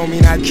angry, it don't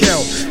mean I'd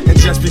kill. And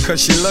just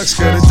because she looks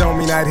good, it don't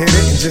mean I'd hit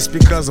it. And just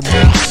because I'm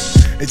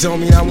it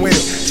don't mean I'm with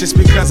it. Just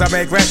because I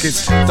make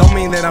records, don't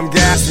mean that I'm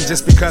gassing.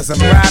 Just because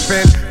I'm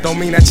rapping, don't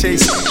mean I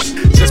chase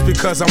it. Just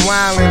because I'm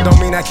wildin', don't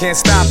mean I can't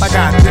stop. I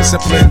got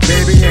discipline,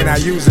 baby, and I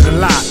use it a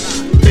lot.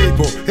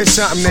 People, it's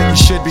something that you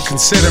should be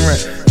considering.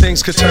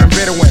 Things could turn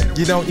bitter when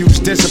you don't use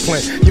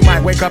discipline. You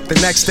might wake up the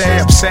next day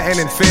upset and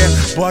in fear,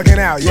 bugging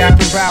out,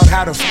 yapping about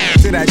how the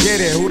did I get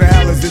here? Who the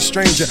hell is this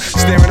stranger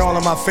staring all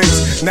in my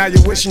face? Now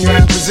you're wishing you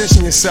had to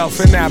position yourself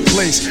in that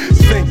place.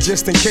 Think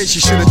just in case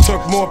you should have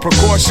took more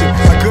precaution.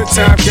 A good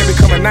time can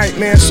become a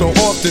nightmare so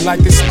often. Like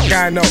this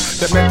guy I know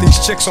that met these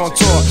chicks on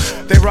tour.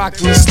 They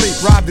rocked him to sleep,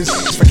 robbed his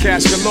for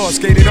cash galore,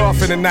 skated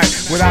off in the night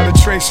without a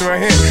trace or a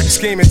hint.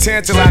 Scheming,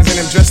 tantalizing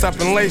him, dressed up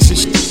in lace and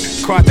shit.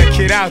 Caught that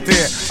kid out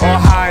there, all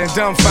high and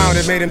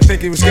dumbfounded. Made him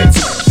think he was getting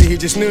he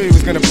just knew he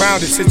was gonna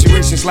pound it.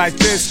 Situations like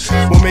this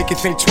will make you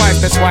think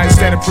twice. That's why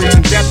instead of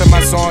preaching death in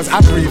my songs,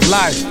 I breathe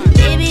life.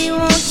 Baby,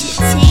 won't you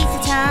take the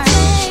time?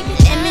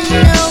 Let me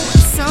know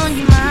what's on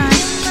your mind.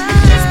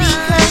 Just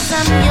because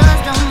I'm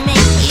yours don't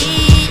make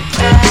it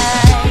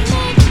right.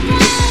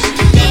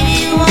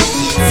 Baby, won't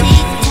you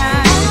take the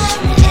time?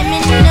 Let me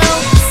know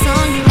what's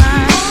on your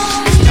mind.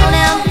 Slow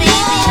down,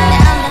 baby,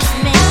 now let's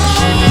make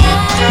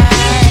it right.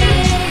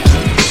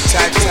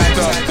 Type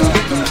up.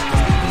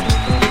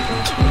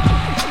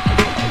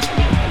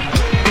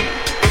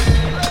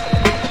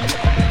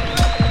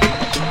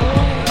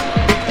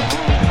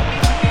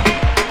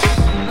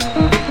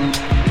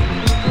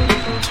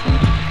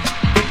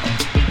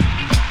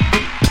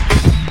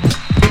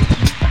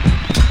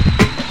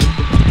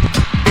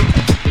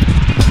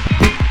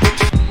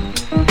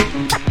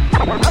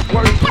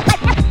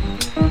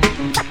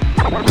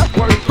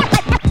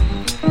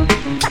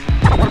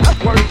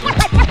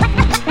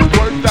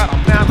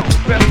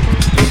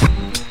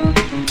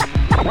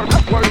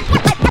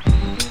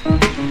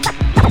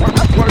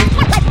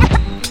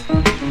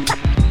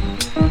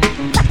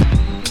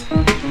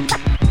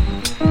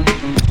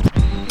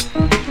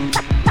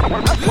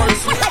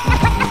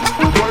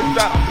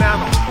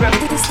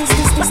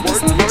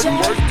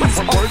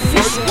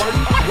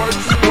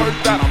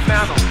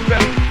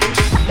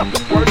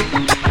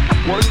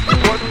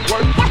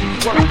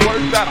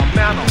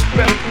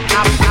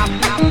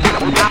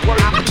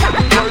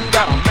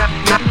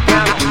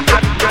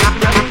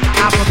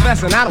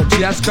 And I don't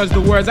jest, cause the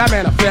words I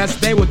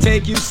manifest, they will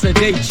take you,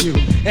 sedate you.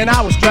 And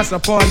I will stress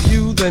upon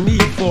you the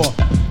need for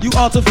you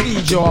all to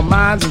feed your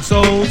minds and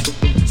souls,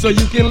 so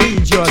you can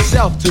lead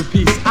yourself to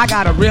peace. I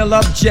got a real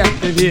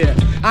objective here.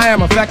 I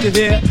am effective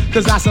here,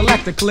 cause I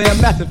select a clear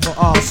method for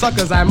all.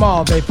 Suckers I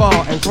maul, they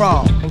fall and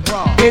crawl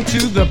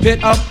into the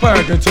pit of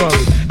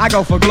purgatory. I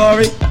go for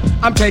glory,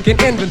 I'm taking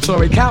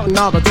inventory, counting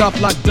all the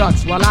tough luck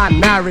ducks while I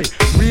narrate,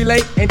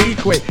 relate and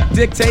equate,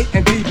 dictate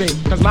and debate,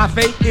 cause my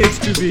fate is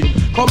to be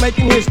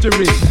co-making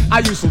history.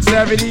 I use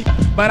sincerity,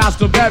 but I'll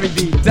still bury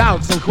the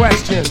doubts and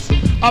questions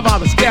of all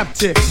the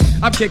skeptics.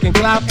 I'm kicking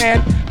clout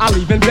and I'll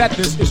even bet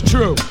this is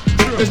true.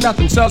 There's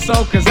nothing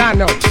so-so, cause I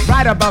know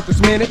right about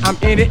this minute I'm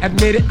in it,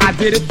 admit it, I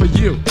did it for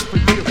you.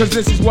 Cause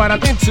this is what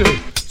I'm into.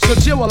 So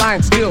chill while I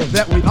instill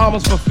that we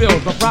almost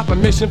fulfilled the proper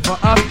mission for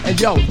us. And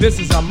yo, this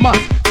is a must.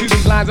 To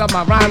these lines of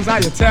my rhymes I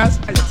attest.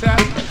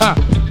 Huh,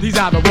 these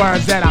are the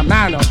words that I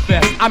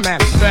manifest. I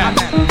manifest.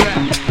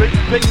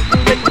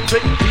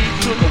 Take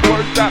heed to the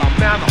words that I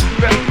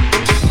manifest.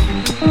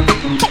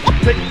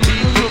 Take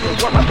heed to the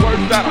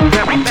words that I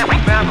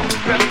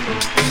manifest.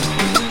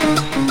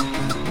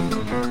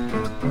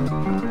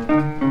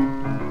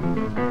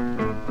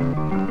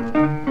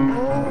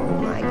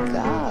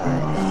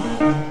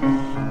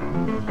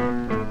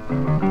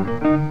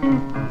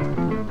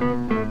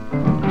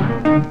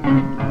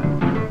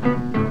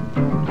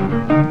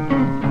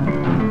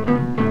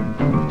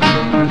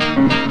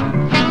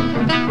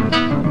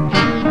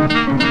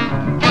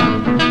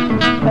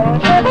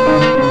 Oh,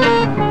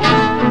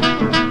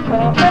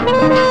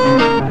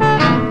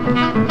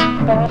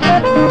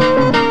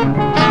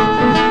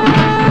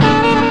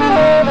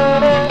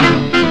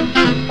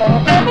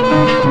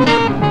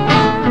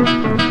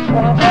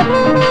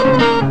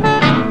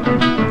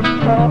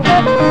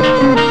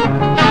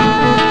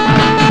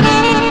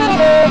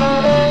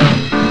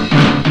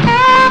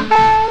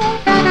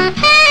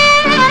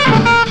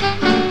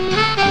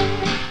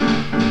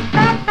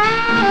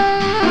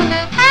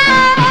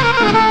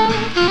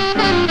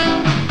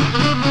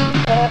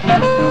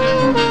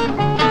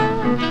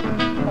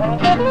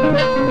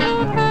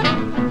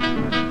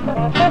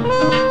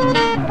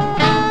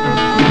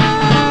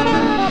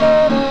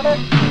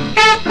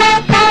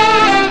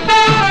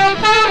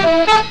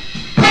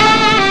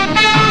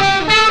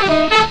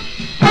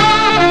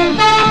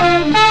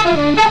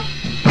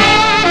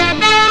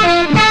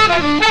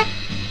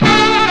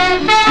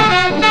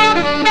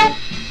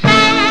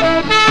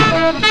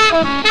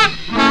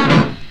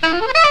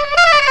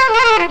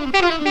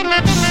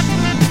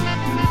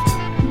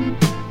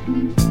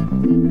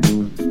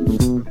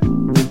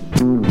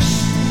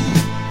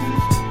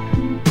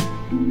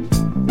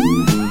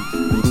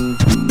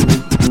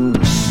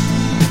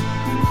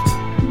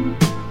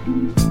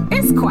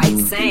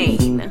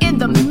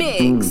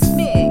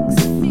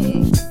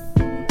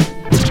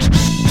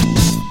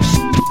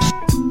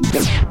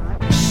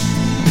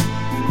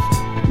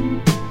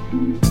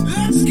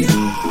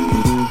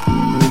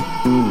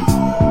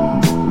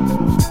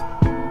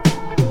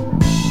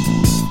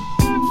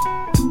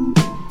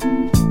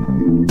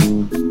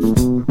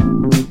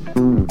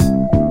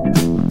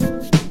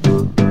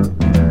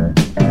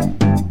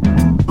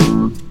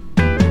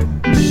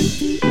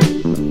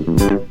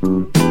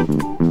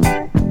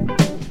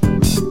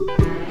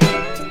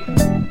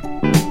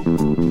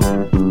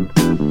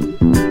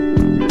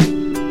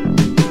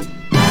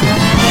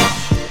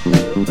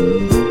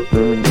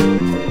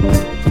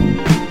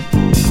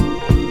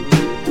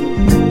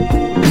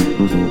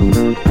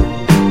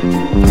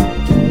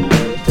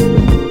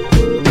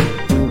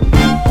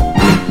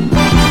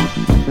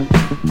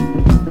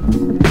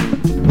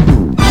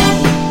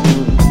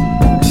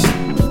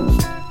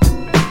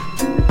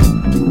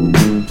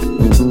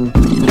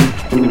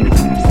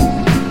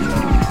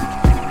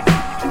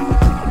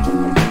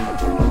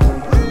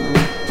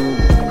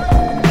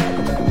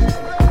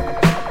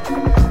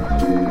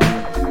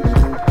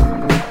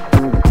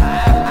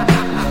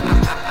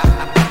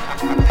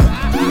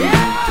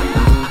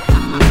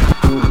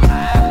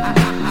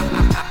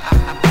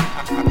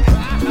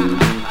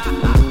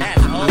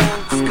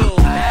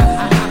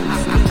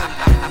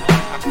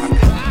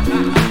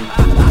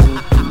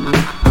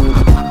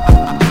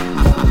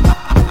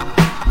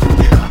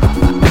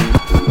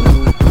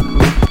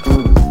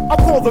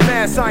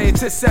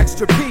 Scientist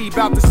Extra P,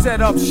 about to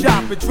set up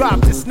shop and drop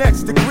this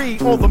next degree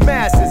on the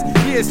masses.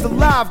 Here's the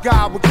live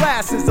guy with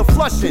glasses of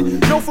flushing,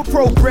 known for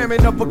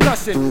programming of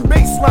percussion,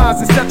 bass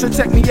lines, etc.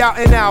 Check me out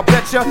and I'll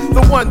betcha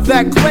the one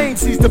that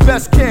claims he's the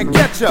best can't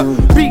catch ya.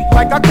 Beat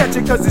like I catch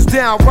it cause it's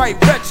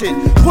downright wretched.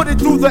 Put it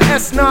through the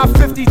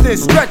S950 then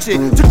stretch it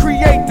to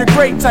create the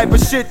great type of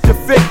shit to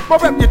fit. My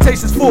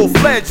reputation's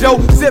full-fledged, yo.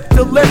 Zip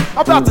the lip,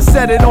 I'm about to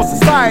set it on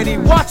society.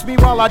 Watch me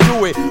while I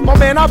do it. My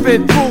man, I've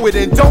been through it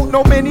and don't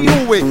know many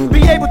who it.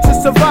 Be able to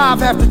survive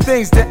half the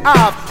things that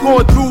I've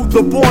gone through,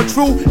 the born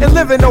true and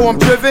living though I'm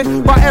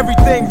driven by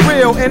everything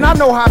real and I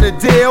know how to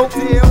deal.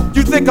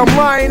 You think I'm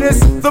lying? This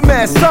the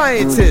mad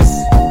scientist.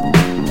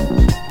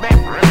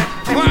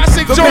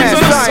 Classic joints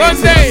on a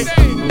Sunday.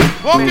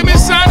 Welcome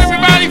inside,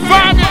 everybody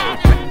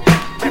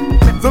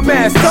vibing. The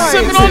mad scientist.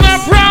 Sipping on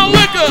that brown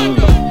liquor.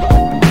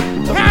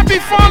 Happy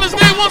Father's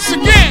Day once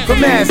again. The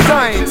mad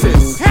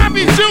scientist.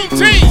 Happy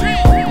Juneteenth.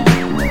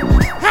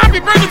 Happy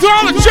birthday to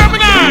all the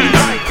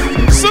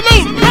Geminis.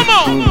 Salute, come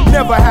on.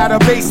 Never had a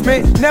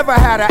basement, never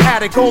had an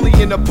attic, only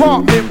an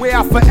apartment where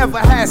I forever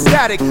had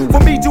static. For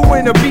me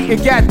doing a beat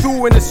and got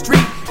through in the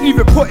street,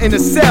 even put in a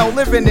cell,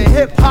 living in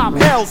hip-hop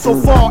hell so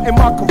far in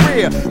my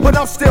career. But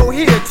I'm still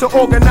here to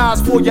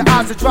organize for your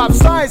eyes to drop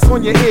science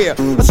on your ear.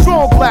 A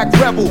strong black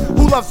rebel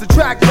who loves the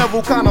track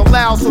level kinda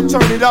loud, so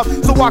turn it up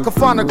so I can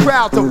find a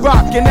crowd to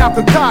rock and now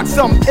concoct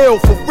something ill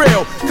for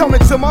real.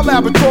 Coming to my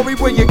laboratory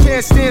where you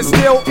can't stand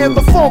still and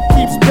the funk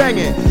keeps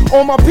banging.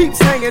 All my peeps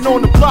hanging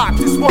on the block,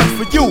 this one's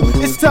for you.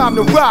 It's time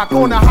to rock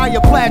on a higher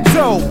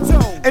plateau,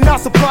 and I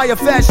supply a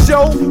fast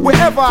show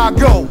wherever I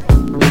go.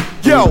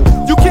 Yo,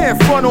 you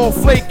can't front on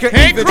flake or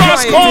either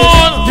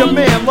scientist. Your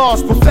man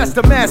lost,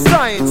 Professor Mad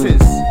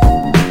Scientist.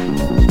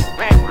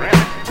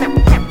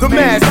 The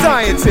Mad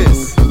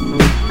Scientist.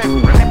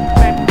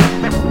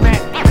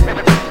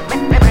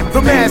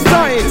 The Mad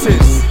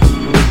Scientist.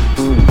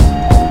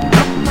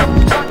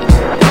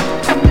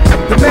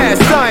 The Mad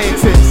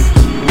Scientist.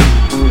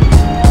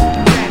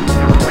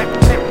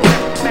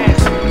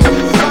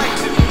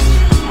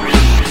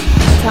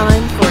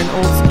 Time for an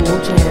old school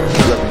jam.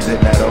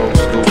 Represent that old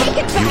school.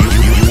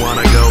 You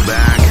wanna go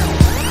back?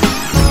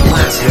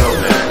 Let's go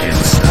back in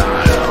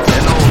style.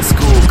 An old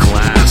school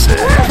classic.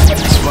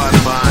 Spun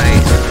by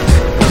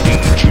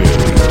DJ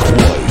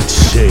Kwite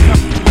Sane.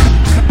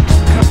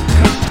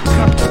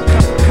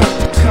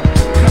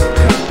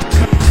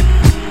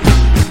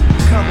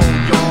 Come on,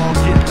 y'all,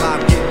 get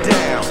live, get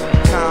down.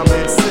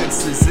 Common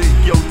sense is in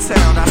your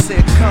town. I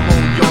said, come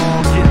on,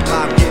 y'all, get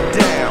live, get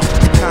down.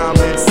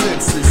 Common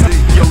sense is in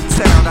your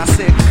town. I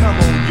said, come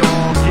on,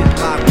 y'all, get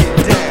live, get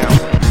down.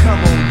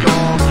 Come on,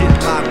 y'all, get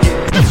live, get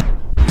down.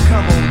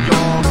 Come on,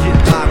 y'all, get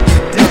live,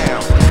 get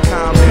down.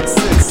 Common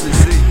sense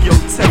is in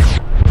your town.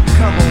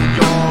 Come on,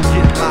 y'all,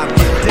 get live,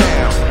 get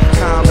down.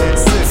 Common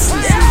sense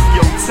is in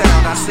your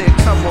town. I said,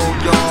 come on,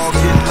 y'all,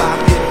 get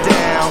live, get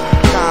down.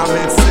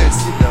 Common sense,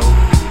 you know.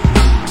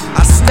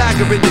 I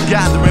stagger in the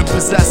gathering,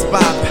 possessed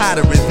by a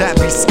pattern that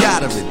be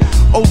scattering.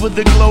 Over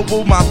the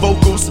global, my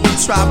vocals be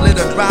traveling,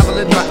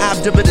 unraveling. My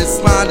abdomen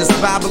is line is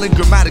babbling.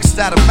 Grammatic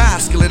stat of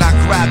masculine, I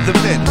grab the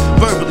pen.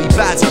 Verbally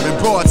badgering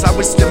broads, I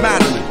wish them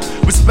Madeline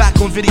was back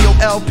on video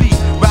LP.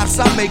 Raps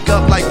I make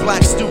up like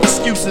black stew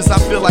excuses. I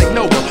feel like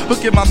Noah,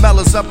 hooking my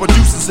mellows up on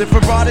juices. If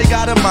Ferrari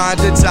got a mind,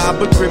 a job,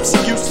 but grips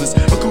are useless.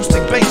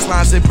 Acoustic bass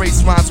lines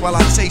embrace rhymes while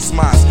I chase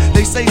mines.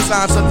 They say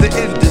signs of the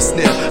end is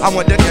near. I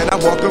wonder can I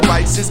walk a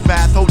righteous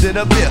path holding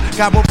a beer?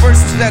 Got more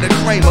verses than a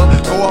Kramer.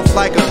 Go off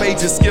like a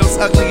page of skills,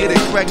 uglier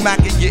than Craig Mack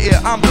in your ear.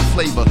 I'm the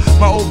flavor.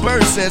 My old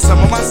bird said some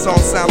of my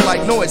songs sound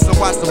like noise. So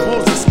watch the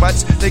bulls this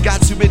much. They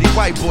got too many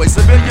white boys.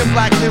 A million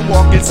black men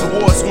walking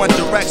towards one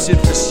direction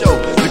for sure.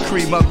 The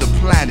cream of the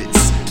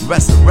planet's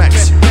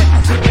resurrection.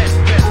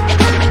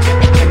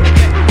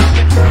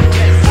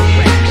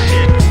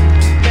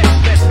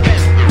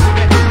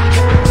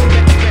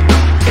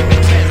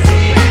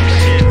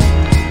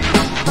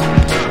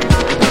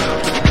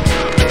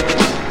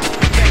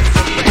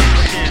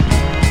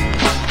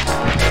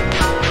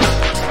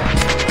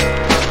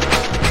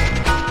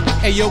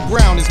 Ayo,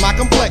 brown is my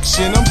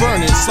complexion. I'm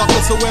burning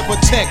sucker, so wear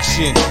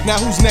protection. Now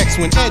who's next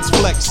when Ed's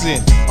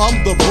flexing?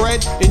 I'm the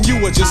bread and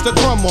you are just a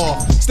crumb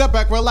off. Step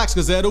back, relax,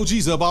 cause that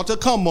OG's about to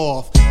come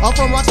off. I'm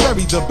from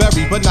Roxbury, the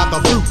berry, but not the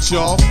fruit,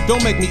 y'all.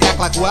 Don't make me act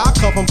like where I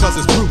come from, cause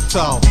it's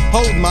brutal.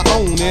 Hold my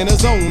own in a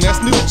zone that's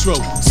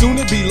neutral. Soon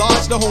it be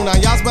large, the whole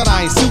 9 yards, but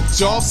I ain't suit,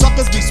 y'all.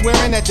 Suckers be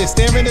swearing that their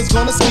staring is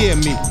gonna scare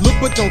me. Look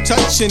but don't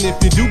touch, and if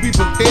you do, be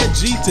prepared,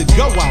 G, to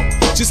go out.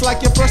 Just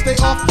like your first day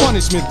off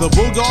punishment. The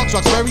Bulldogs,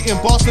 Roxbury, in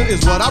Boston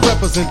is what I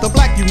represent. The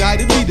Black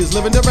United Leaders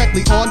living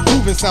directly on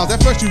grooving sounds.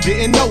 At first you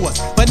didn't know us,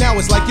 but now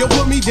it's like, yo,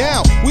 put me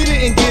down. We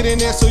didn't get in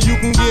there so you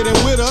can get in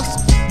with us.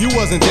 You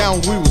wasn't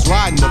down, we was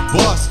riding the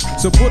bus.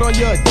 So put on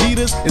your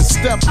Adidas and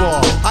step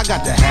off. I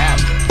got to have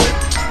it.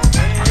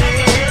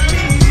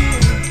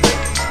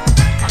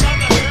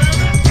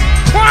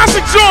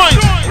 Classic joint.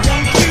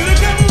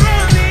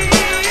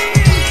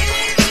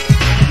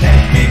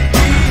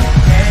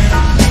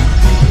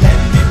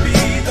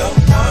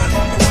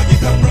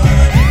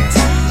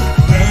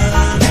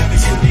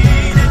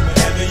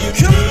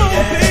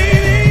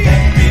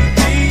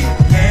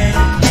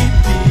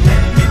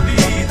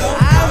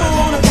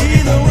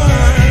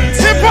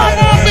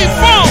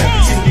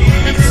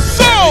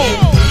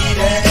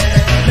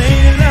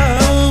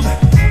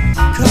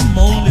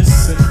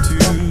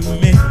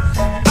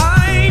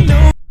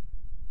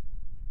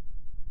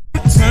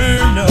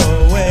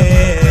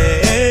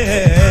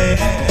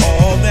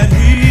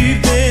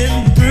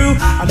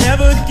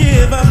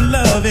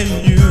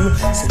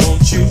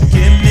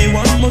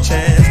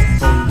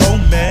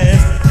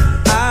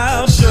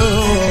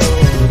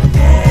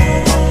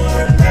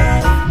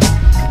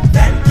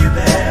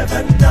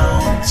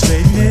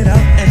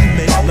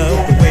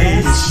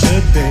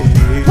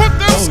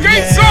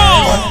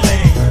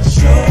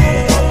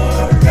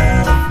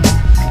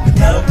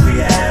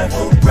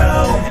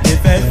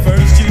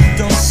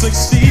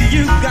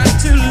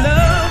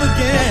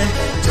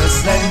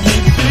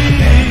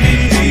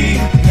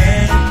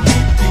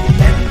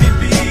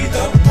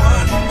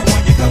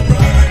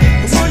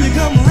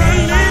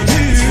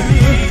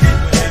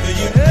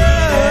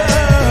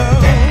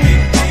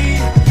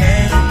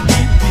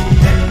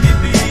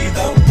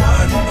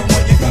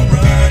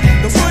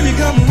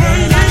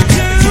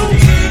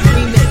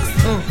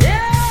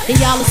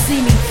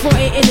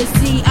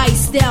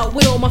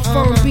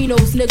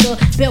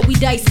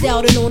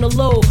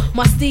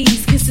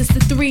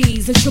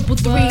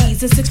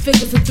 And 6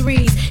 figures of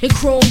threes and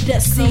chrome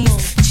death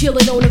seas.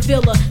 Chillin' on a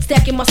villa,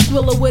 stacking my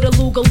squilla with a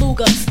Luga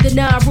Luga, the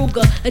 9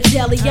 Ruga,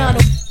 Italiano.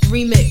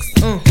 Remix,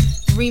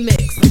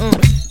 remix,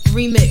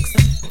 remix.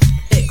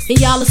 And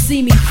y'all'll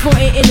see me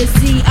frontin' in a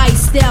Z,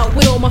 iced out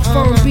with all my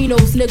firm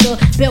Beanos, nigga.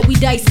 Bet we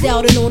diced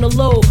out and on the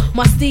low.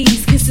 My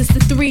steez consist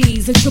of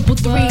 3s and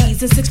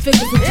 3s and 6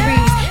 figures of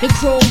threes and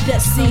chrome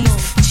death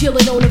seas.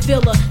 Chillin' on a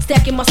villa,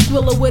 stacking my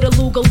squilla with a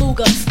Luga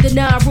Luga, the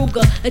 9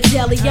 Ruga,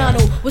 Italiano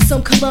with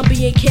some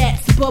Colombian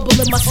cats, bubble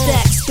in my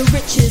stacks. The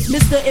riches,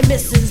 Mr. and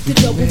Mrs. the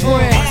double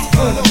brands.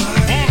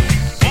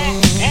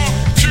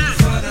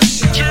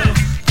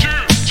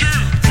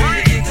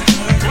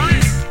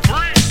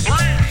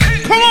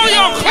 Come on,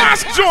 y'all,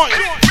 class joint.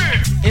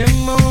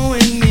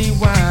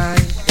 M-O-N-E-Y,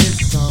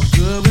 it's all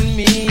good with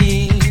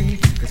me.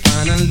 Cause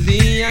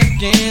finally I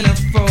can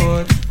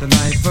afford the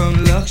life of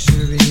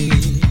luxury.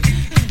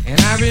 And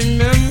I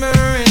remember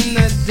in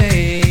the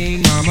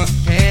day, mama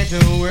had to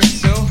work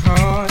so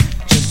hard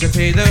just to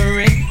pay the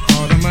rent.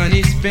 All the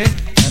money spent,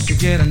 have to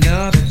get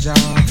another job.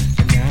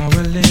 And now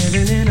we're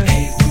living in a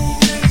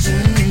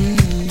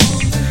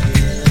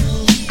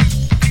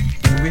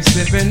and we're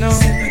sipping on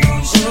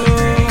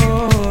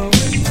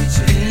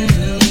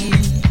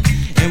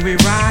and we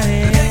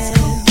riding,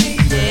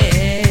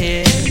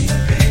 yeah,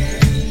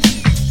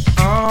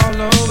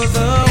 all over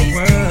the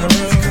world.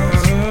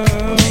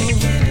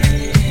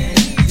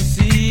 You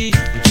see,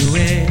 we do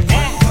it.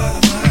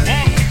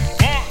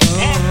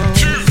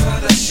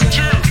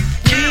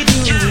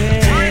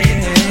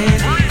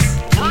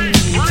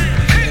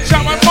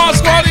 Shout my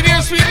boss, quality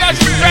there, sweet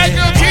legend, bad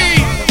girl T.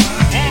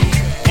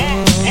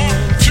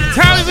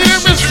 Tally's in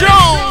there, Miss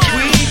Jones.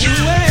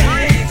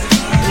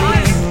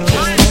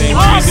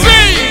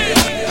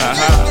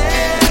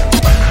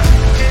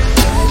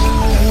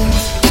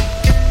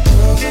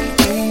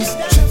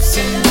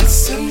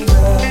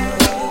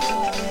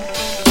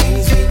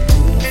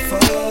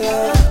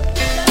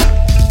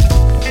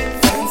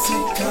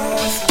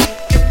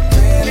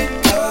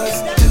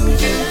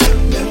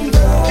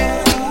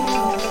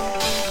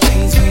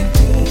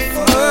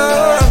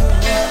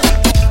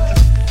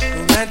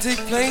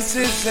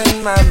 Places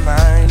in my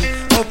mind,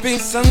 hoping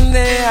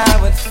someday I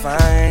would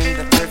find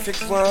the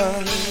perfect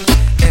one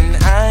and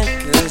I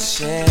could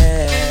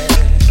share.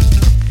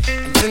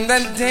 And then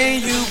that day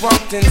you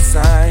walked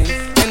inside,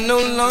 and no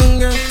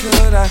longer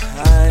could I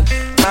hide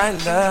my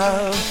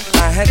love.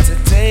 I had to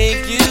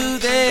take you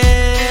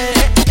there.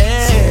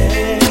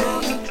 Sailing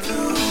on a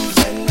cruise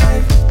at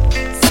night,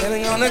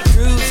 sailing on a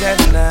cruise at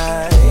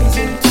night,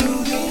 gazing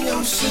through the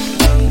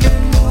ocean under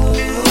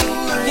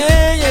moonlight.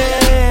 Yeah, yeah.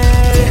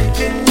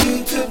 Taking you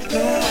to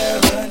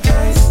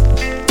paradise,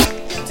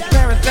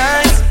 paradise.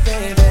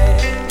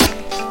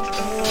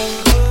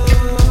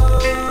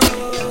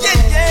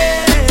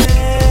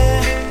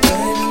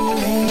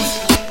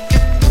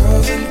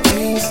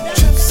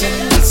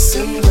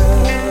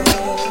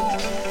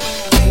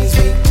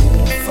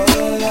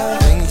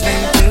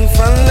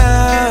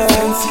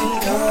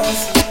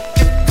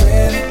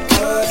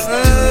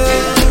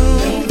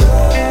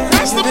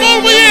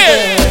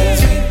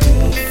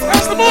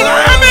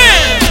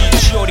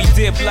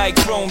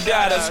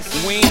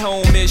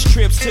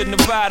 trips to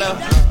Nevada.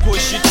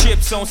 Push your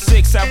chips on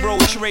 6, I roll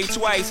trade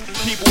twice.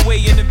 People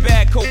way in the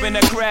back hoping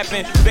they're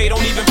crapping. They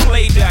don't even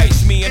play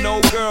dice. Me and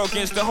old girl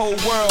against the whole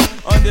world.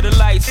 Under the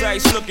lights,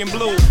 ice looking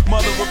blue.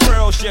 Mother of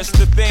pearls, just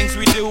the things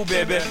we do,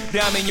 baby.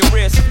 Down in your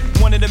wrist.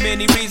 One of the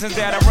many reasons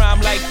that I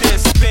rhyme like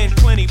this. Spend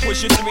plenty,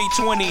 push your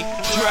 320.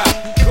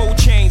 Drop, gold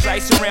chains,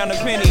 ice around a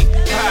penny.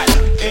 Hot,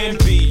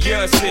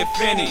 envious if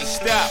any.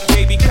 Stop,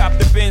 baby, cop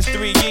the Benz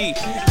 3E.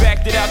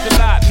 Backed it out the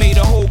lot, made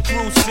a whole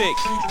crew sick.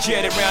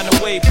 Jet around the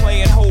way,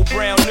 playing whole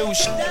brown new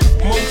shit.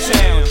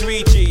 Motown,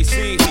 3G,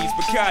 CDs,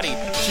 Bacardi.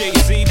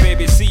 Jay-Z,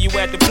 baby, see you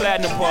at the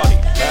platinum party.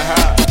 Yeah.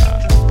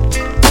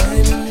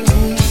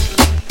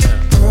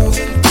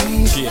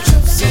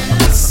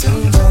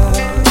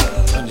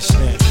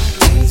 Understand.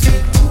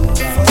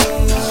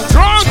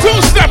 Strong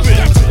two-stepping.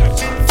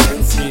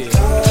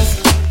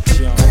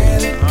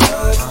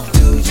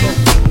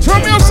 Turn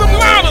me up some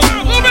louder, a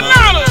little bit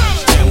louder.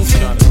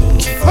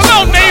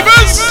 Hello,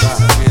 neighbors.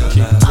 Keep it real,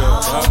 yeah.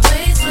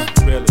 Always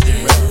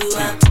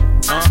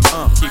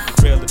keep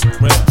it real,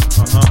 right.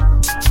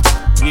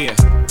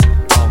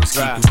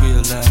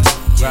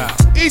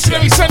 Each and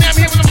every Sunday I'm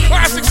here with them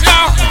classics,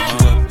 y'all.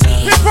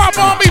 Hip-hop,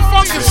 R&B,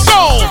 funk, and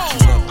soul.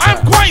 I'm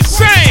quite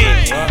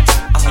sane.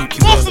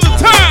 Most of the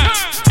time.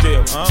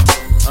 Still,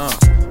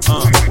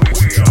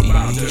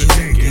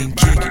 Been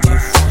kicking it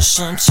for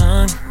some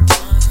time.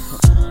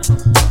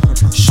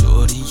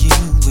 Shorty, you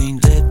ain't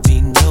let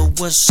me know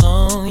what's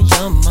on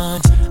your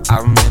mind. I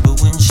remember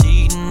when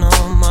cheating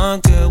on my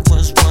girl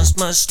was once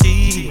my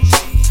steed.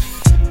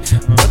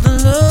 But the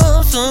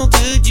love so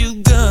good, you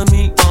got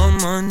me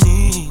on my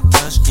knees.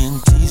 Asking,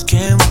 please,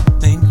 can we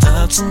make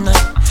love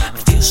tonight? I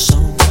feel so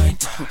right,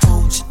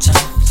 hold you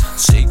tight.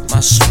 Take my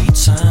sweet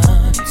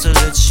time to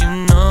let you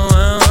know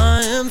how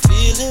I am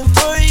feeling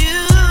for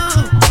you.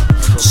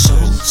 So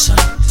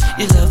tight,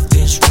 your love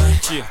is right.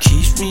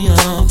 Keeps me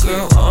on,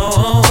 girl,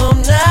 all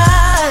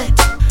night.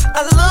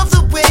 I love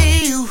the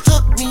way you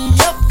hook me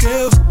up,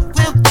 girl.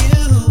 Will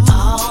you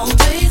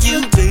always you,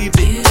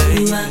 baby,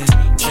 baby.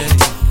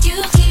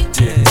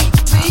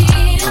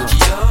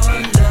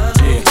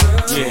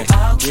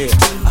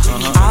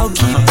 I'll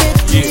keep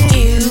it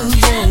real,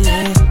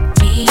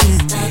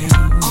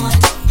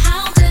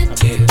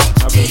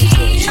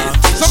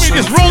 Somebody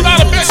just rolled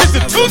out of bed, just a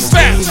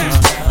two-step.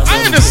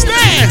 I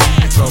understand.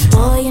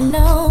 Boy, you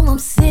know I'm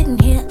sitting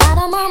here out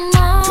of my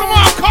mind. Come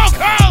on,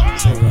 Coco.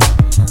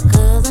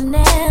 'Cause I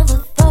never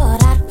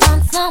thought I'd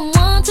find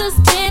someone to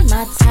spend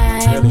my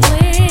time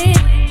with.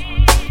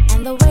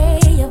 And the way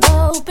you've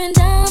opened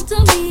up to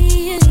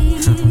me,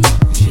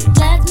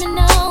 let me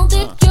know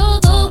that you're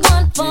the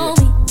one for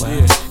me.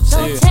 So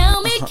tell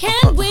me,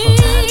 can we?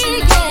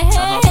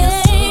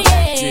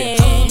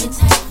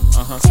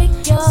 Take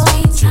your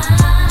sweet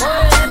time.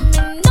 Boy, let me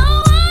know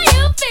how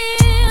you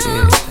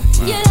feel.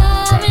 You're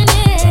loving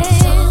it.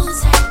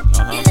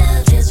 Your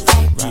love is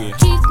right.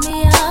 Keeps me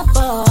up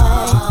all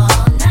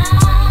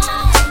night.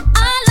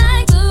 I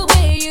like the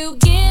way you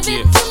give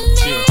it to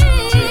me.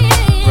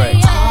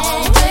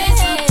 Always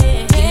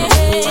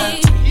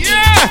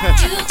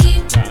you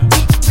keep it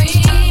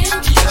real.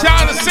 Shout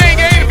out to Sane,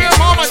 Aintville,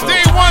 Mama,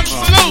 day one,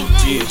 salute.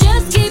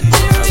 Just keep it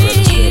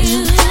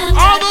real.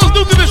 All those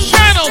new to the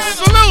channel,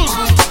 salute.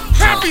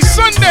 Happy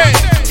Sunday.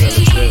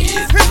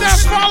 Hit that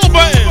follow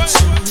button.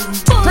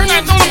 Turn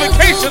that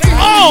notification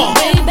on.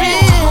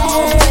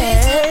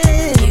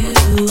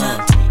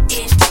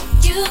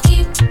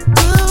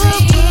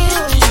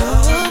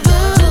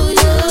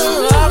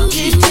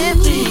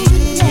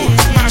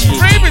 My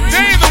favorite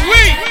day of the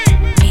week.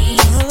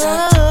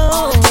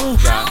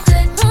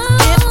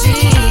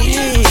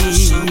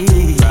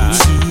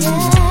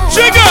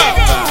 Jigga.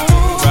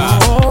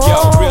 Yo,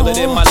 realer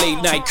than my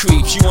late night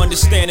creeps. You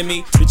understanding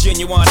me? The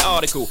genuine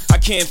article. I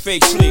can't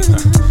fake sleep.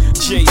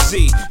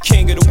 Jay-Z,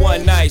 king of the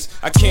one nights.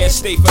 I can't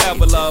stay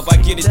forever, love. I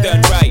get it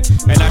done right.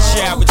 And I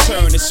shall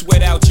return and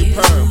sweat out your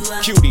perm.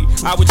 Cutie,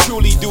 I would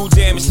truly do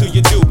damage to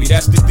your doobie.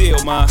 That's the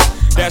deal, ma.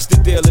 That's the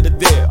deal of the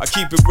deal. I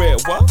keep it real.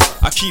 What?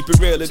 I keep it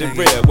realer than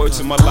real. Words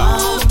of my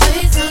life.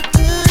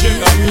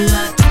 Jigga.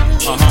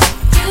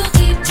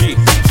 G.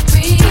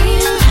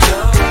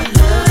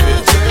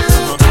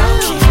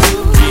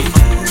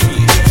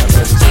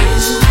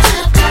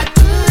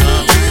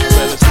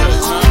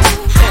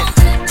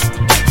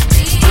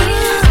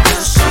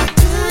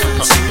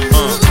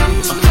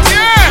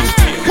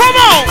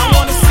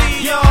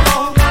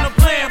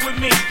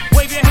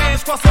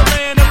 Across the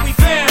land if we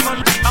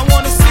family. I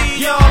wanna see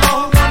y'all who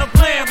wanna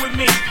plan with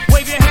me.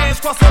 Wave your hands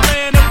across the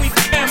land if we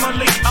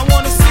family. I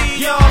wanna see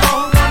y'all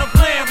who wanna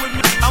plan with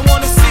me. I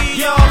wanna see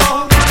y'all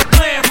who wanna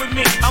plan with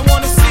me. I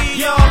wanna see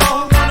y'all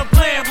who wanna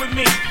plan with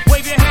me.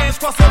 Wave your hands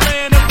across the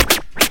land if we.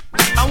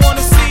 I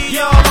wanna see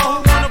y'all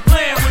who wanna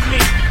plan with me.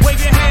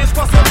 Wave your hands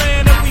across the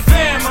land if we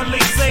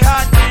family. Say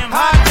hot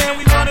damn,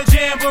 we want a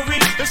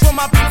jamboree. That's for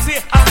my peeps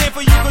here. I stand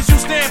for you 'cause you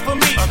stand for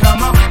me.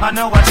 Come on, I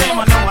know I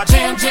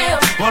jam, jam.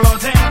 Well, oh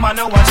damn, I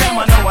know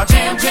I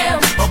jam, jam.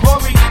 Oh,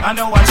 glory, I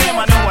know I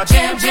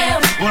jam,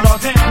 jam. Well, all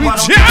damn, why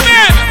don't you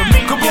jam for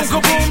me? Kaboom,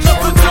 kaboom,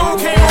 number two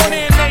came on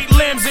in 8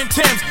 limbs and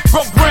Timbs.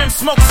 Broke brims,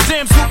 smoked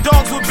stems, hoop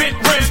dogs with bent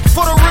rims.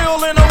 For the real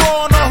and the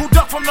raw, know who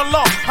duck from the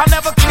law. I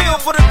never kill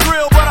for the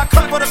thrill, but I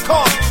cut for the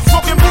cause.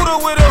 Smoking Buddha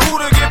with a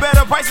hooter, get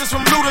better prices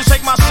from looters.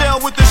 Shake my shell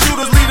with the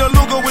shooters, lead a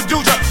Luger with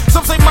Duja.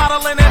 Some say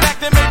modeling and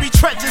acting, maybe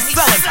treacherous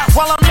selling.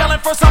 While I'm yelling,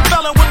 first I'm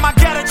felling with my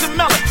gadget and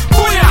melon.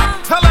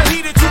 Booyah! Hella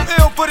heated, too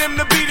ill for them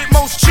to beat it.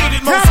 Most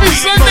cheated, most Happy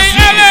cheated, Sunday, most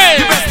cheated.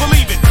 LA! You best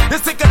believe it.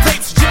 This ticker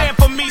tapes jam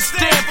for me,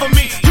 stand for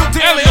me. You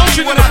damn LA, me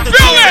Ocean in without the the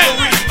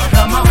building!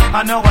 Come on,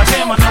 I know I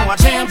jam,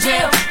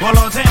 jam. Well,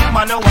 oh damn,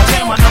 I know I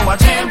jam.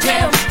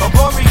 Oh,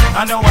 Bori,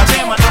 I know I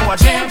jam.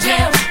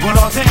 Well,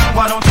 oh damn,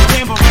 why don't you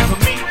tambourine for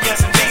me? Yes,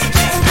 and yes, and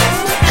yes.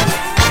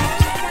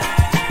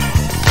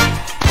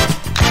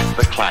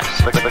 The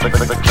classic.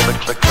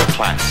 The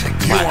classic.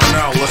 You are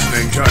now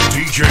listening to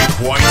DJ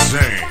Kwite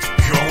Sane.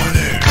 Going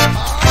in.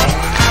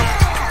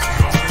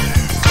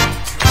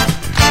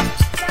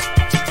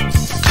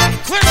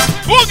 Let's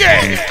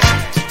boogie!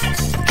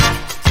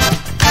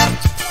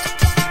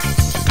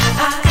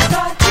 I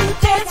start to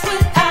dance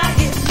when I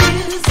hear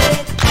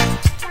music.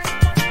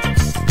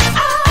 I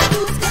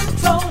lose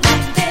control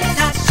and then I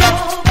show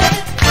it.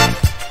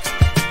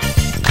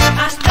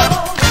 I know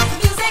it's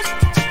music,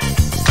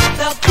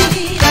 the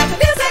beat of the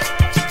music.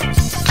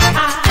 I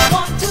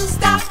want to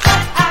stop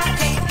but I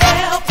can't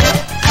help it.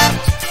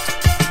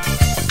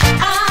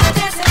 I'm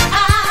dancing,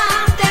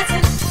 I'm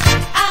dancing,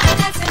 I'm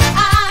dancing,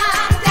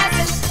 I'm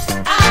dancing.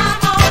 I'm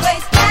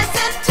always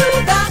dancing to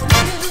the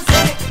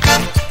music.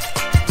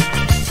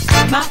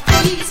 My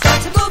feet start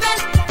to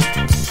moving,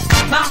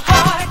 my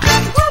heart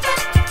gets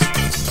moving.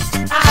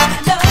 I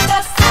love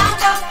the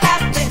sound of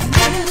happy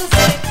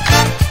music.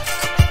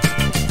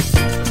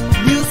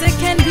 Music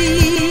can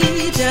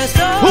be just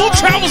so. Who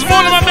travels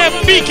more than my man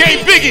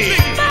BK Biggie?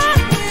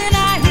 When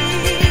I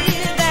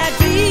hear that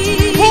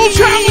beat, Who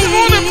travels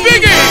more than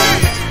Biggie?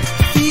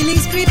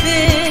 feelings creep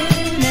in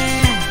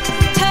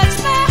and touch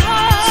my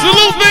heart.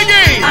 Salute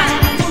Biggie! I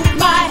move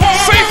my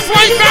head. Safe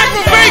flight back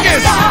from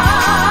Vegas!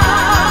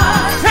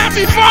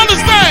 Happy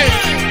Father's Day!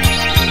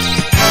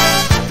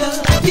 The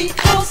beat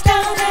goes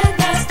down and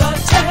I start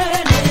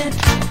turning.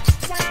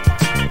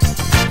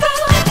 The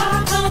car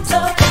comes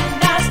up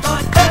and I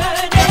start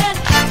burning.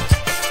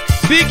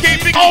 BK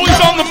Biggie always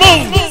on the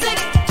move! Music,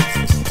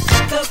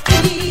 the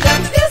beat of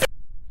music.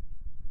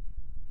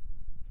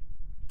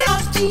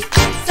 I'll be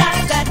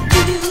inside that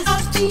music.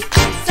 I'll be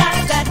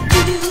inside that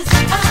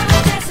music. I'm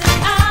dancing,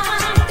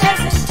 I'm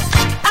dancing,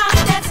 I'm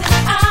dancing,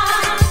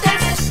 I'm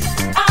dancing.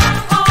 I'm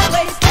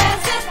always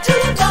dancing to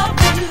the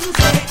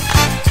music.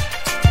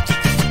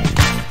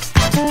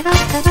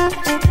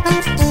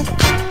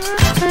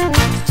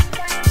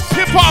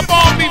 Hip hop,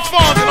 R&B,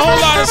 funk, and a whole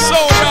lot of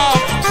soul, y'all.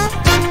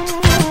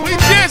 We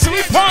dancing,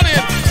 we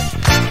partying.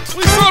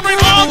 We celebrate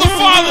all the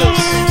fathers.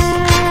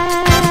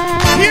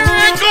 Here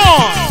and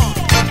gone.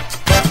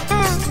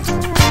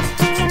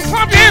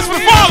 Clap your hands for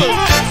the fathers.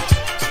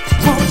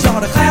 Want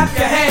y'all to clap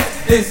your hands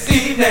this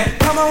evening.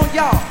 Come on,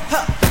 y'all.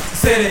 Huh.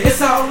 Said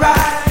it's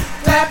alright.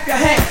 Clap your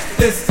hands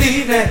this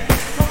evening.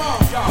 Come on,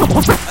 y'all.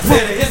 I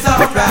said it's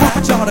alright.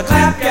 Want y'all to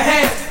clap your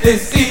hands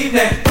this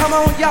evening. Come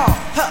on, y'all.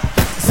 Huh.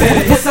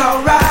 Said it's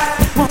alright.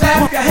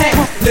 Clap your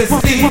hands this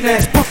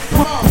evening.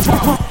 Come on,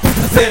 y'all.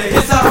 I said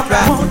it's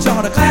alright. Want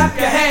y'all to clap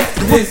your hands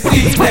this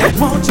evening.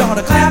 Want y'all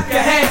to clap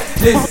your hands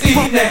this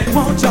evening.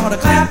 Want y'all to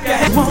clap your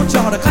hands. Want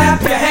y'all to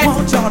clap your hands.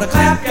 Want y'all to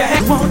clap your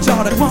hands. Want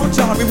y'all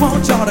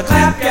to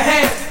clap your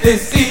hands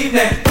this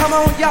evening. Come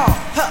on, y'all.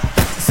 Huh.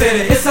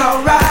 Said it's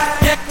alright.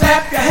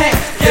 Clap your hands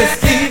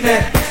this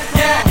evening.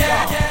 I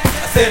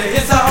said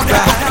it's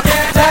alright.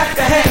 Clap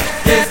your hands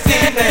this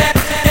evening.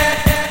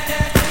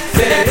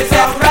 Said it's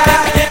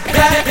alright.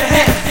 Clap your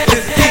hands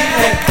this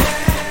evening.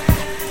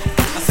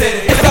 I said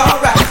it's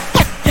alright.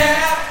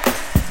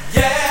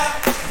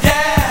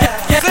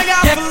 Sing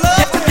out for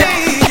love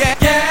today.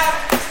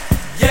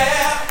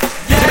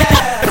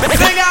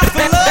 Sing out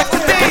for love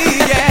today.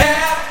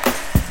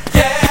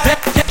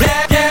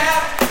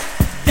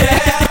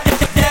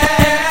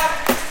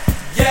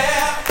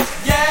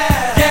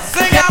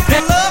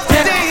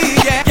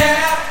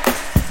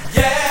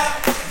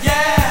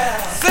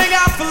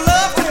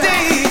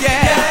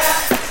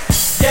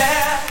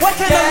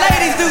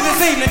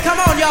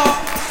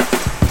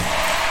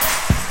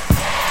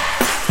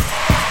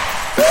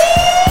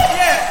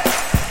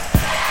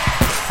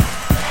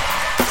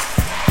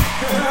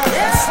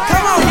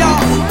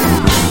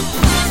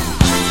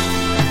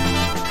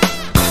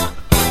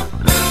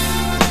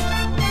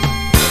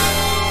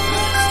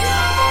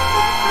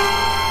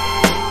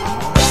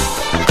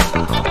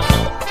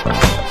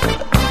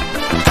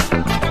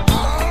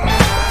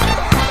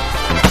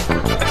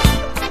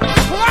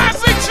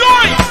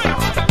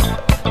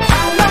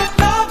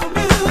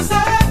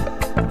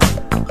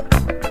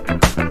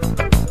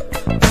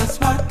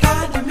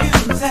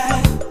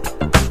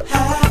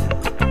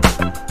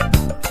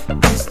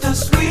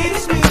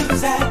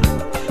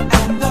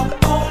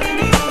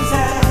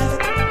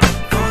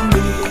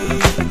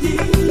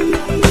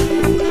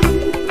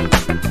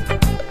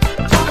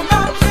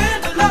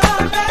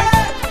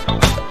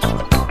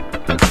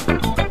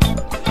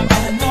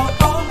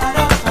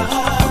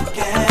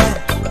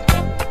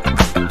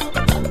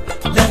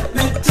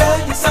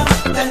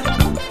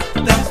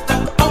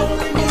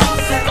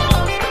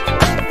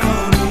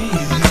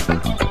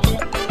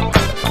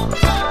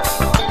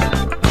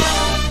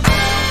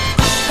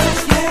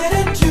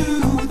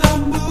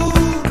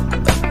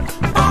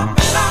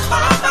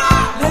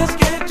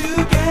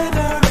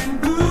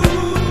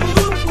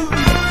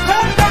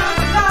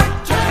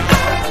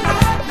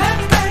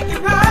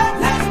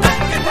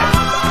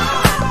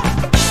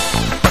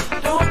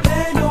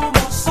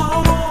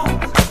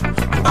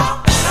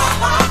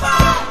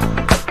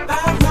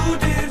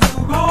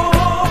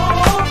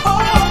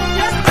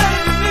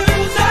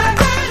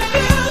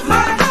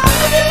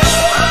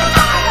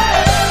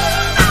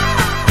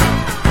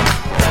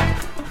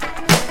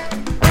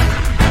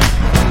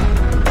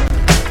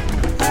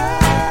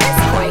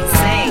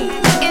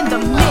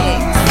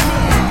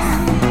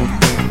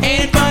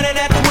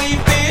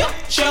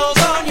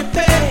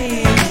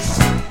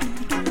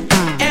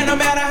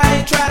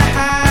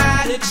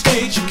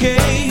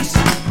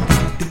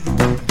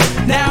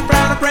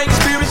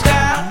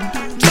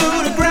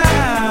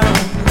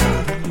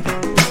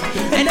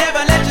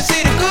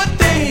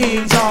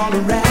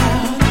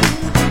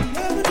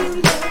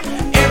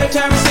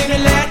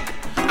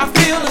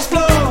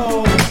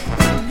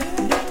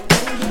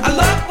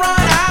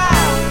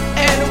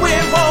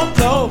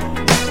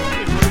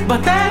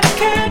 but that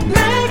can't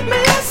make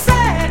me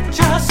sad,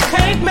 just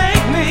can't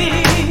make me.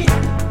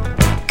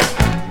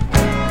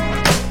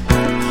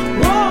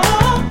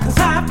 Whoa, 'cause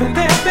I've been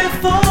there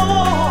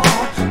before,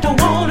 don't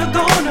wanna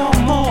go no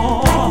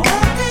more.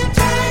 Won't it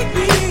take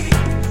me,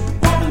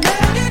 won't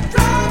let it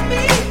drive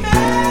me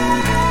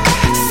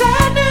mad.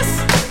 Sadness,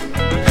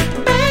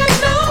 there's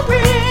no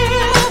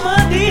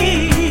remedy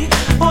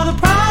for the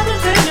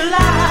problems in your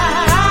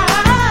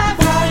life.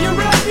 While you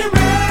run your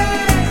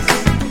race,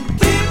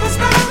 keep a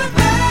smiling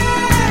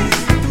face,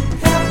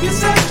 help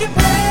yourself get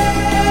paid.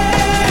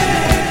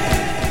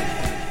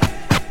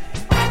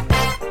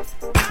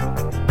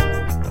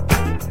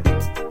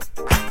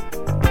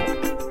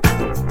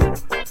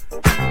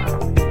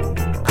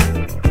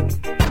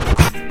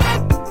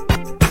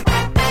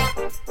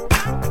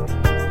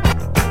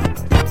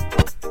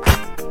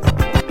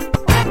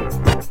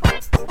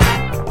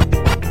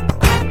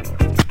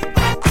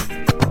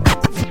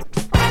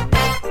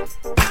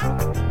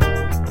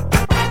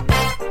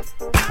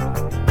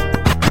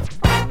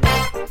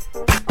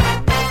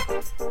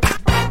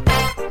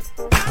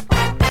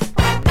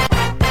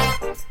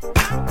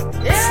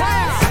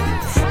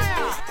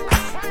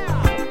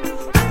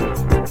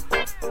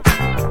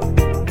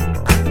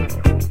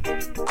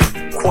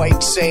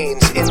 Kwite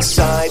Sane's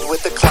Inside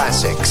with the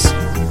Classics.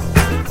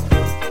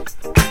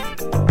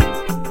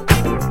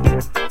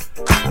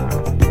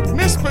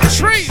 Miss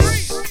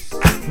Patrice,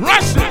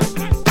 Russia.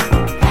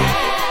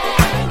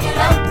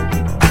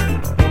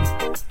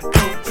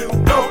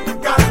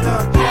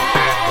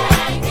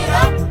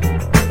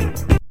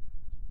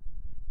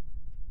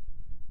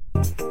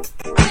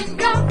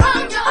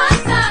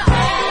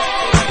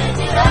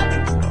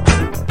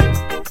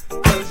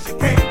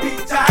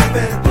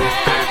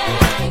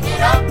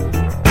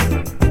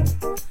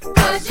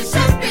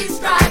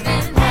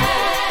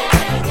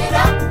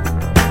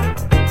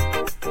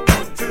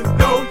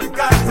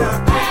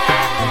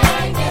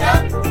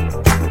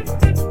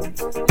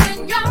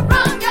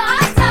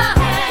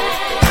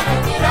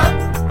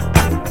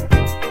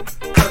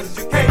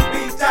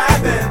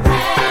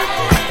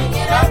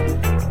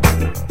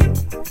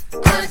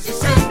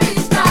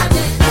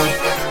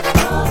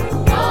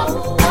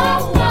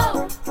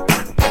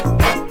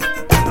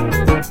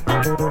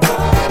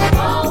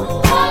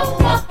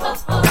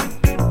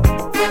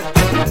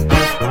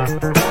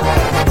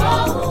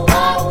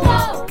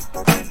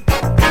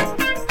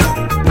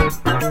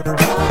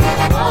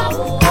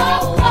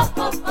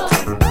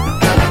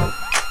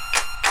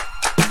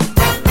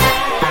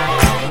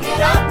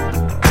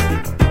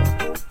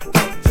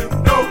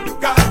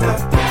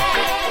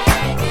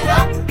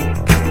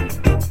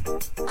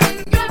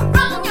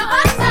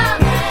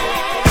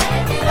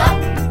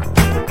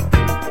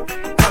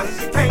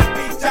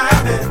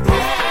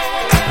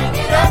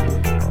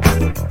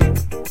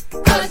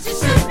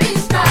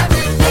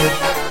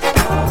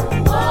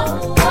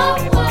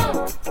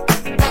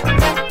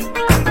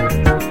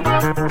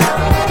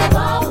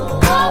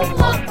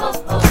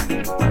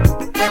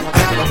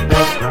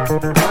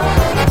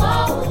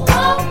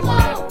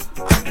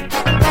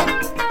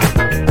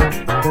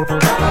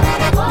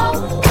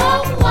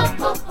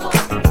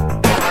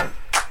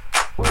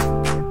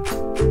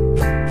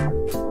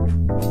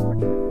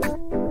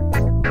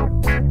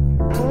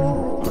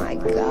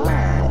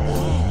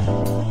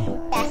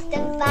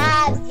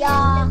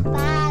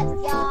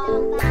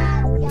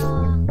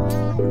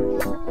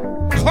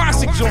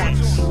 Classic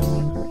joints.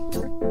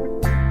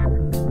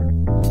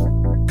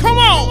 Come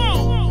on.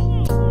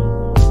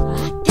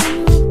 I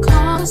can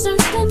recall a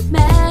certain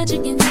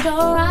magic in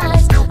your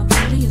eyes. I'm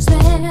under your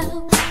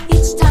spell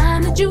each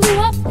time that you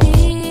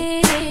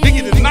appear.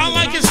 Nigga did not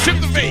like his trip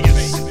to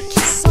Vegas.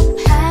 Kiss so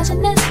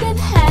passionate that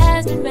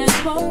has me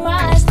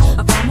mesmerized.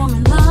 I fall more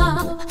in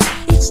love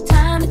each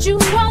time that you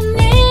are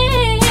near.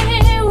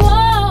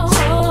 Whoa,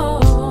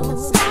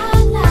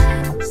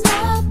 starlight,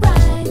 star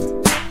bright.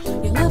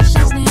 Your love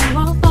shines near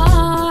or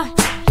far,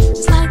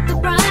 just like the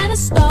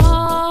brightest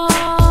star.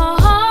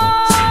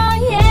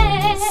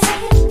 Yeah,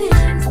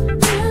 things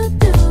you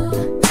do,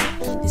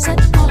 you set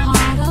my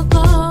heart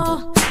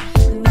aglow,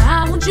 and I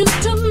want you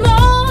to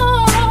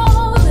know.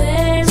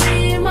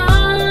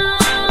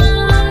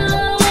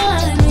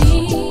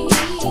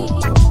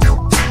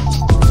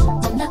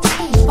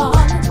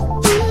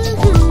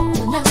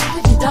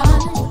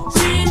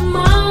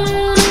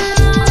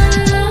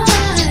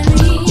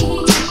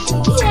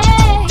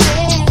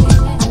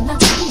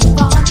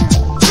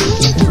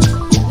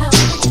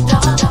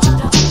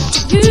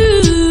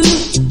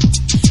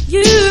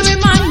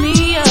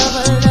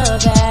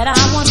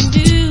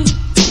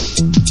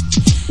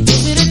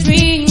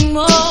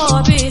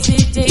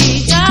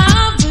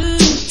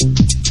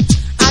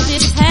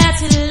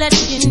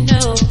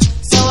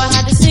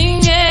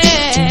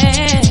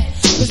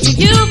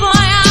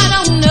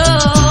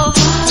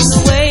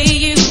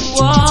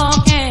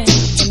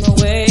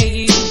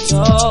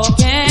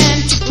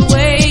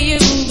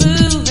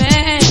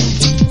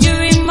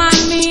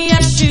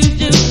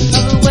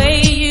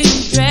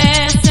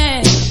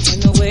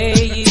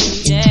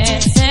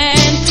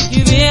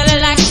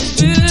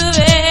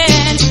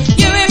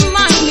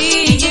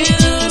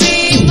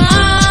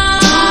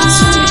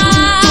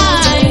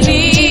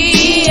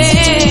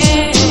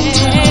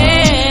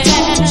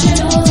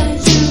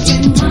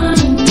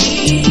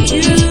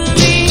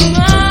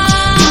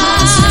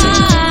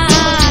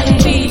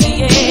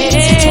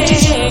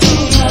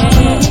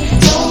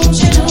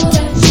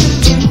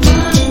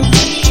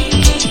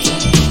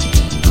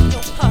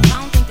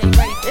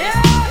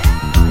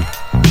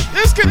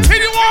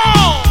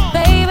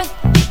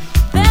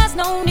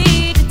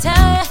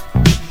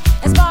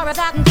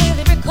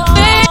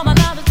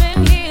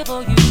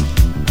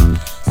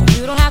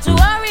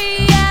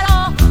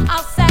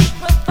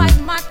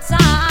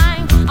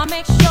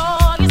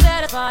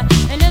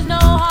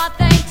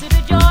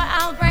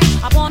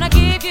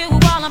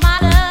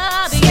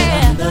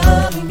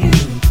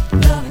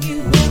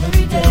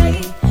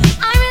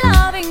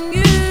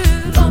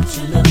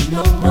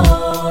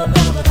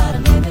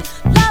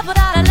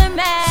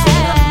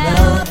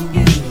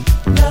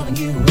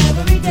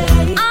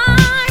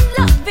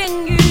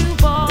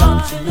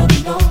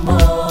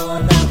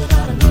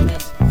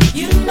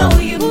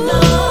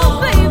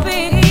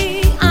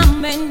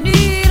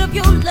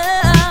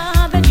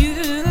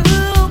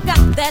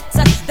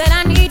 that touch that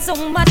I need so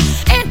much,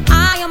 and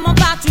I am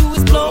about to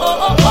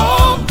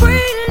explore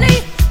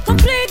freely,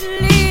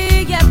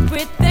 completely.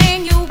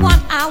 Everything you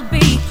want, I'll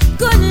be.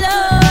 Good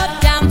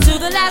love down to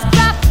the last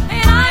drop,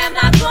 and I am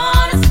not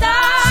gonna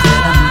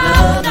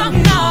stop. No,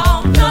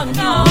 no, no,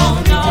 no,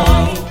 no.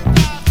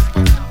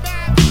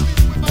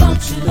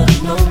 Don't you look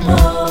no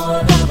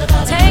more.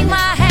 Take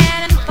my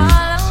hand and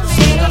follow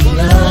me.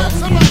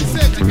 Somebody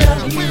said you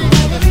gotta win.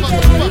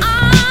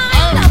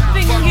 I'm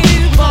loving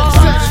you, boy.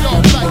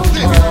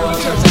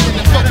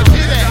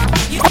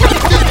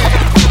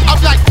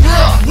 I'm like,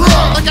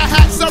 like I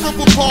had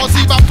cerebral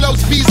palsy. My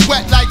flows be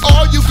sweat like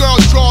all you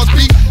girls draws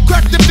be.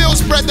 Crack the bill,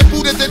 spread the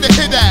Buddha, then the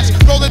hit ass.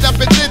 Roll it up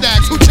and thin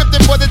ass. Who chipped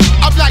it for the?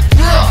 I'm like,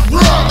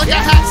 like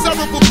I had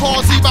cerebral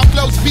palsy. My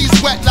flows be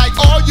sweat like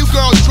all you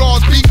girls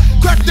draws be.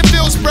 Crack the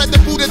bill, spread the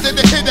Buddha, then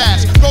the hit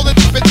ass. Roll it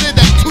up and thin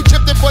ass. Who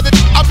chipped it for the?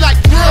 I'm like,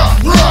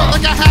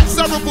 like I had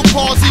cerebral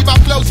palsy. My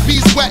flows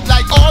be sweat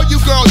like all you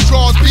girls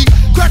draws be.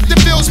 Crack the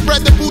bill,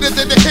 spread the Buddha,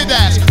 then the hit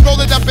ass.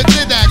 Roll it up and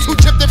thin ass. Who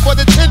chipped it for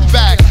the tin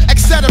bag,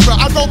 etc.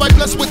 I roll my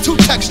blunts with two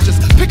textures.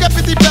 Pick up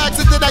 50 bags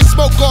and then I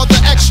smoke all the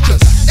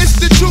extras. It's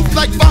the truth,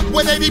 like fuck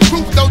with 80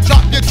 proof. Don't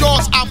drop your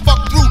jaws, I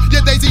fuck through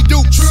your Daisy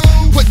Dukes.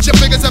 Put your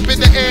fingers up in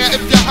the air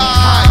if you're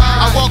high.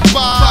 I walk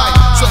by,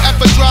 so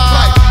F a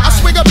drive. I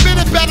swing a bit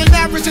and better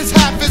average is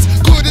half as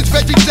good as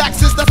Reggie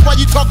Jackson's. That's why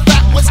you talk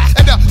backwards.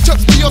 And the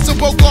Chucks be on some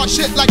Bogart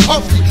shit like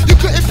Humphrey. You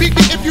couldn't beat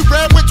me if you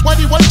ran with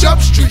 21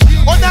 Jump Street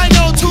or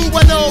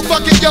 90210.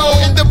 Fucking yo,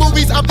 in the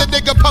movies I'm the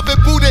nigga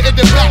pumping Buddha in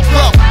the back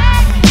row.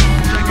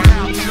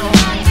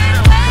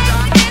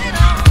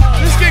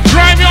 Let's get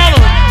grimy on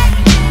them.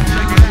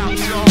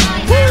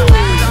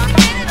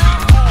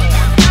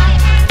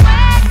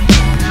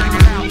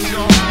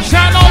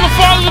 Shout all the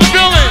fathers in the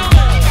building.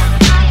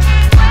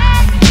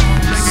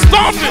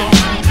 Stop it.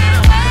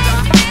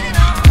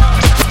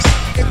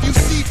 If you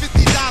see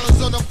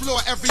 $50 on the floor,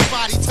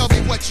 everybody tell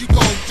me what you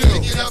gon' do.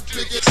 Pick it up,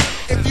 pick it.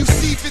 If you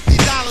see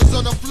 $50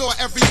 on the floor,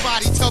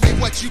 everybody tell me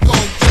what you gon'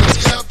 do. Pick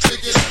it up,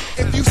 pick it.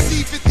 If you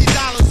see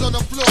 $50 on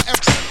the floor,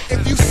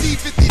 if you see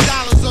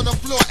 $50 on the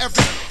floor,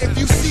 if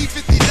you see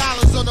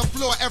 $50 on the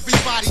floor,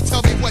 everybody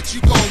tell me what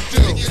you gon'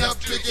 do. Pick it up,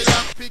 pick it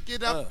up, pick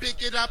it up,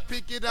 pick it up,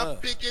 pick it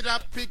up, pick it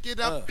up, pick it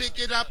up, pick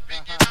it up,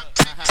 pick it up.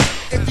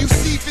 If you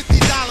see $50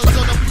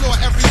 on the floor,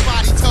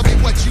 everybody tell me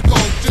what you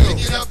gon' do.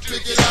 Pick it up,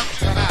 pick it up,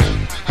 pick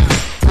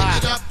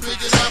it up,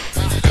 pick it up.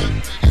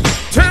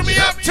 Turn me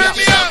up, turn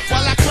me up.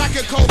 While I crack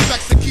a cold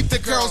flex and keep the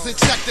girls in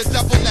check. The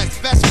double X,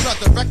 best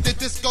brother, wreck the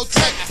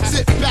discotheque.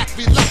 Sit back,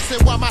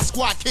 relaxing while my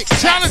squad kicks.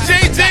 Challenge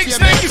J Diggs,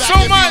 thank you so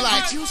much.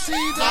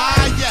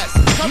 Yes.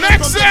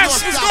 Nexus,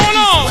 what's going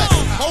on?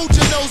 Hold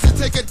your nose and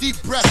take a deep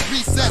breath.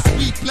 Recess,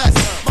 we bless.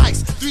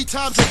 Mics 3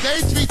 times a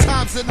day, 3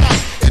 times a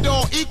night. It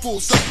all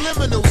equals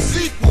subliminal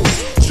sequels.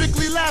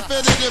 Strictly laughing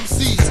at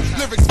MCs.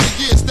 Lyrics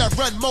for years that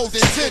run more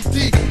than 10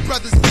 deep.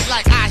 Brothers be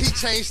like, he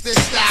changed this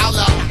style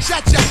up.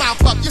 Shut your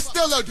mouth up, you're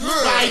still a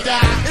rider.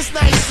 It's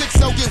 96,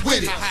 so get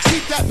with it.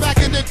 Keep that back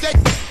in the day.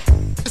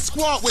 The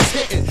squad was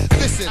hitting.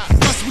 Listen,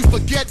 must we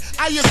forget?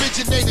 I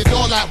originated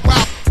all that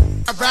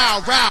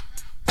round.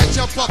 I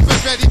jump up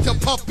and ready to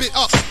pump it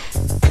up.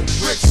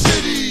 Brick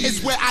City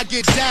is where I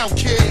get down,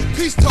 kid.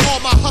 Peace to all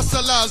my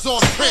hustlers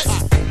on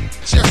Prince.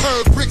 You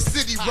heard Brick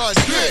City run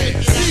good.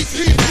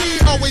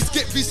 CPP always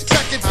get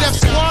respect and Def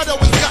Squad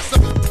always got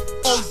some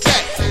on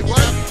deck. Say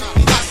what?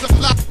 Got some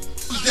fly on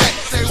deck.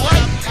 Say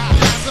what?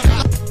 Got some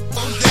fly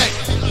on deck.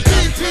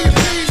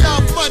 CPP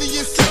love money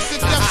and sex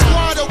and Def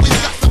Squad always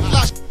got some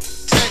fly.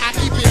 I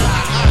keep it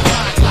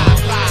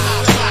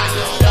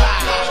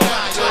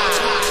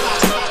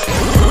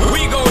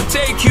We gon'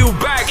 take you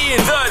back in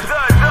the.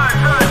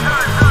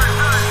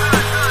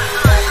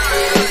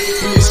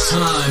 It's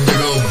time to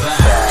go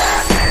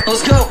back.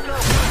 Let's go.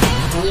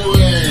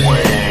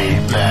 Way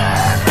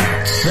back.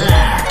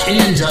 Back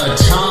into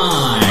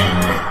time.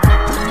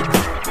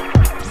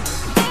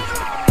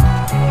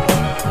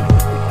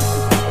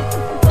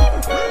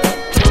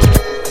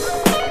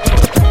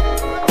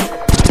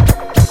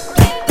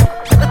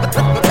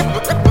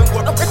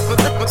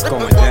 What's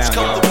going down,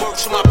 y'all? The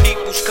worst, my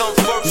peoples come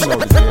first. When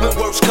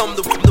worst come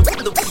the worst.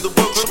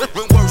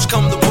 When worst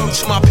come the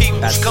worst, my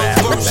peoples come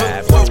first.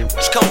 When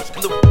worst come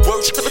the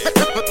worst.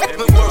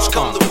 When worst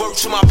come the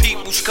worst, my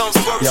peoples come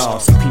first. Yo,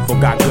 some people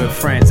got good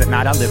friends. At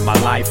night I live my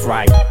life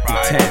right.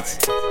 Intense.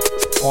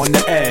 On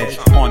the edge,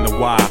 on the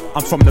wire.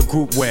 I'm from the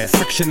group where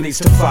friction leads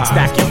to fire.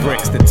 Stack your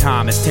bricks, the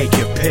time is take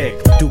your pick.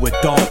 Do it,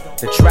 don't.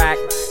 The track,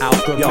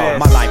 alchemist. Yo,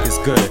 my life is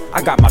good.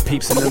 I got my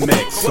peeps in the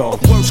mix, so.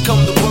 Worst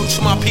come the worst,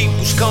 my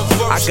peoples come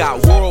first. I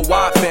got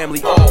worldwide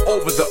family all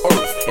over the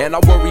earth, and I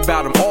worry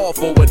about them all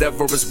for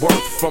whatever it's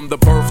worth. From the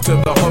birth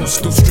to the hearse,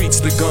 through streets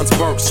the guns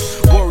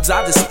burst. Words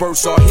I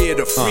disperse are here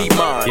to free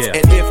minds,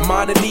 and if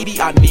mine are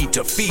needy, I need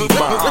to feed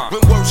mine.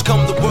 When worst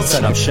come the worst.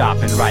 Set up shop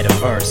and write a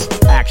verse.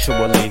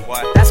 Actually,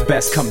 that's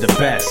best come the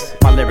best.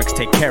 My lyrics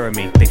take care of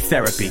me, they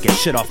therapy, get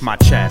shit off my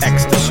chest.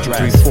 Extra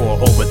stress,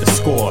 3-4 over the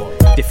score.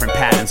 Different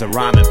patterns of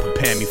rhyming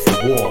prepare me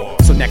for war.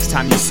 So next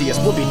time you see us,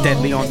 we'll be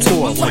deadly on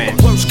tour. When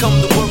worst come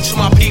to worst,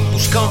 my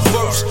peoples come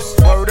first.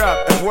 Word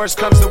up, if worst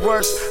comes to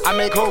worst, I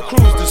make whole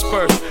crews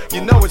disperse.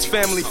 You know it's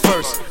family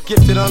first.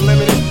 Gifted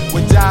unlimited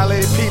with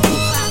dilated people.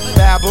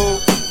 Babu,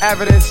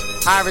 evidence,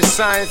 Irish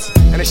science,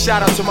 and a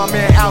shout out to my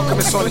man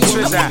Alchemist on the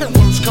Triz app.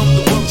 Worst come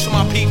to worst,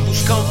 my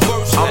peoples come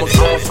first.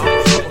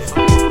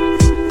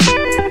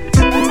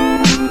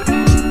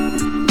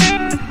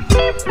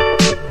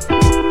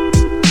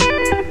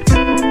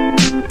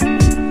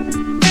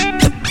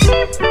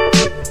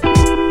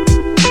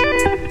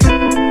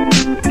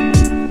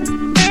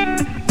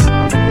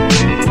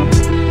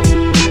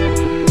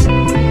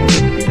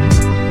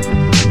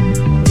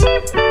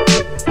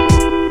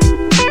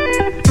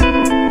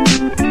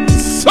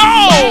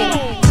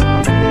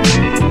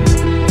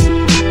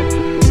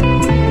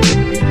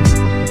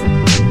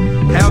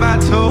 Have I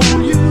told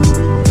you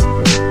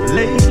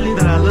lately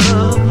that I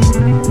love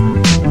you?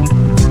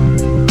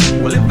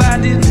 Well, if I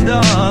didn't,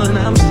 darling,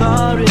 I'm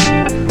sorry.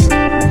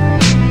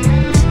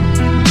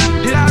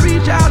 Did I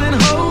reach out and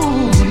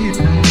hold you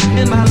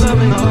in my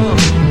loving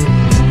arms?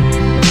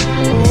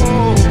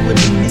 Oh, when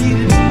you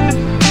needed me.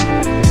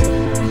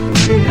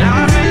 Now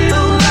I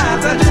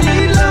realize that you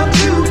need love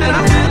too, and I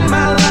spend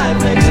my life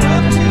making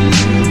up to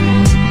you.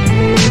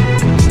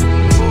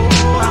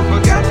 Oh, I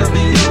forgot to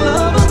be your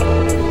lover.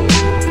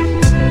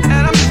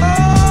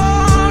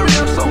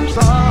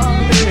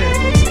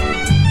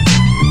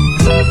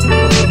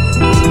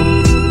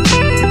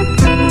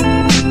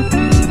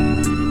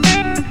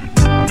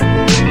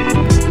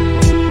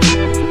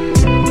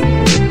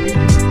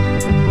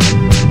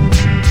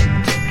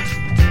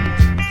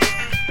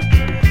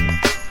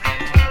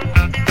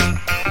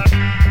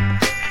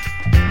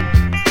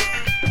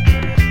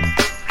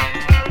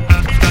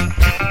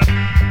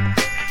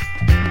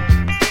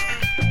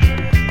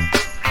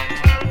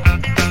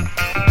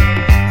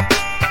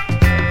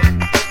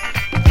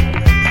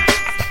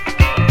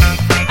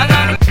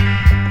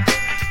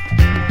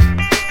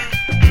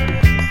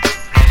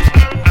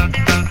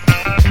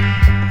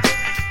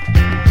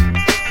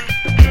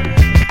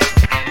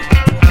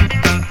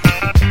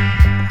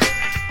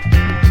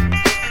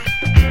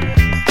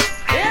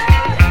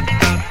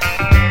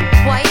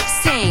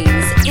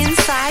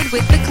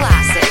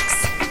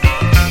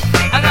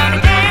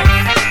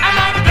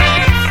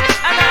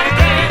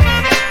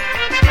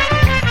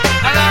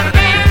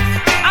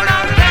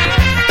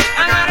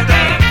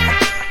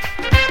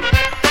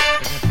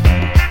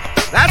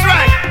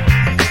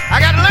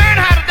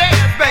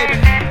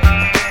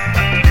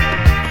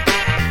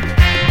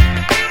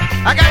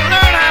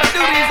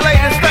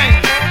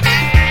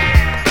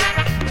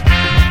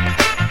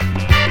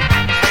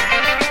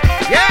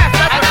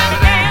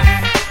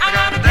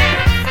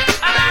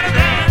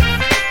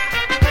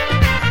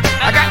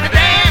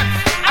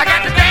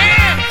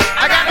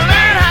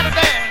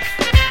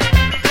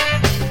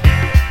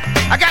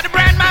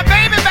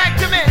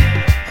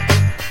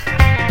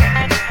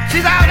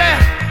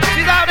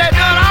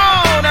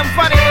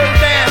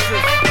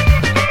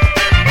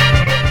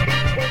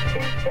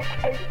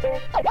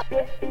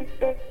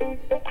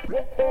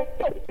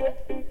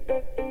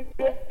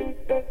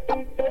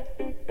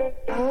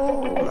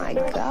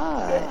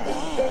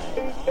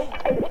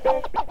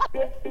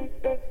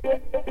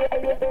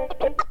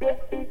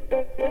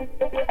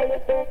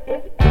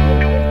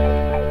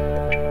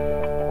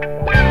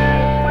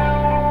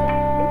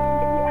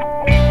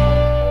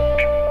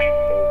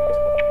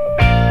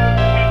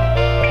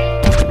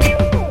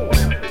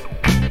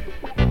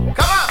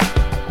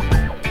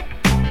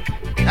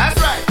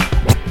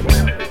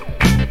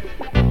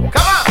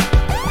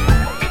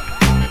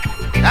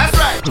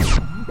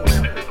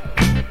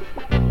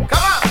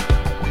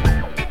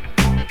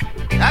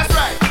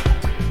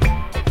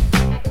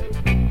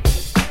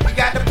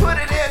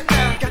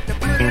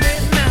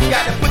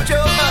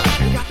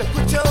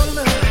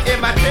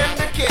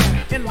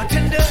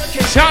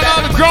 Shout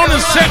out to grown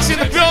and sexy in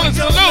the building.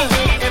 Salute.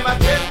 In my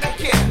tender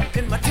care,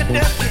 in my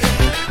tender care.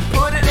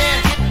 Put it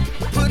in,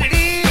 put it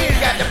in.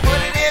 Got to put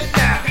it in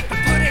now.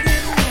 Put it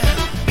in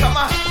now. Come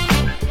on,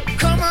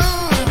 come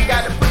on. You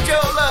got to put your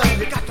love.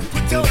 You got to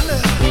put your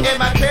love in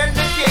my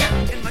tender care,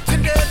 in my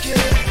tender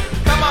care.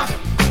 Come on,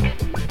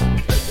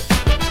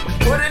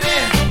 put it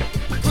in,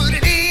 put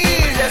it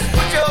in. Just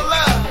put your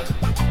love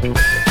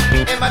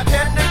in my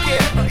tender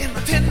care, in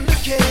my tender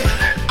care.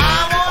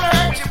 I wanna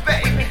hurt you,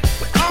 baby.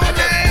 I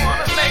just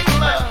wanna make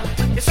love.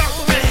 It's all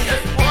right.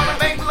 Just wanna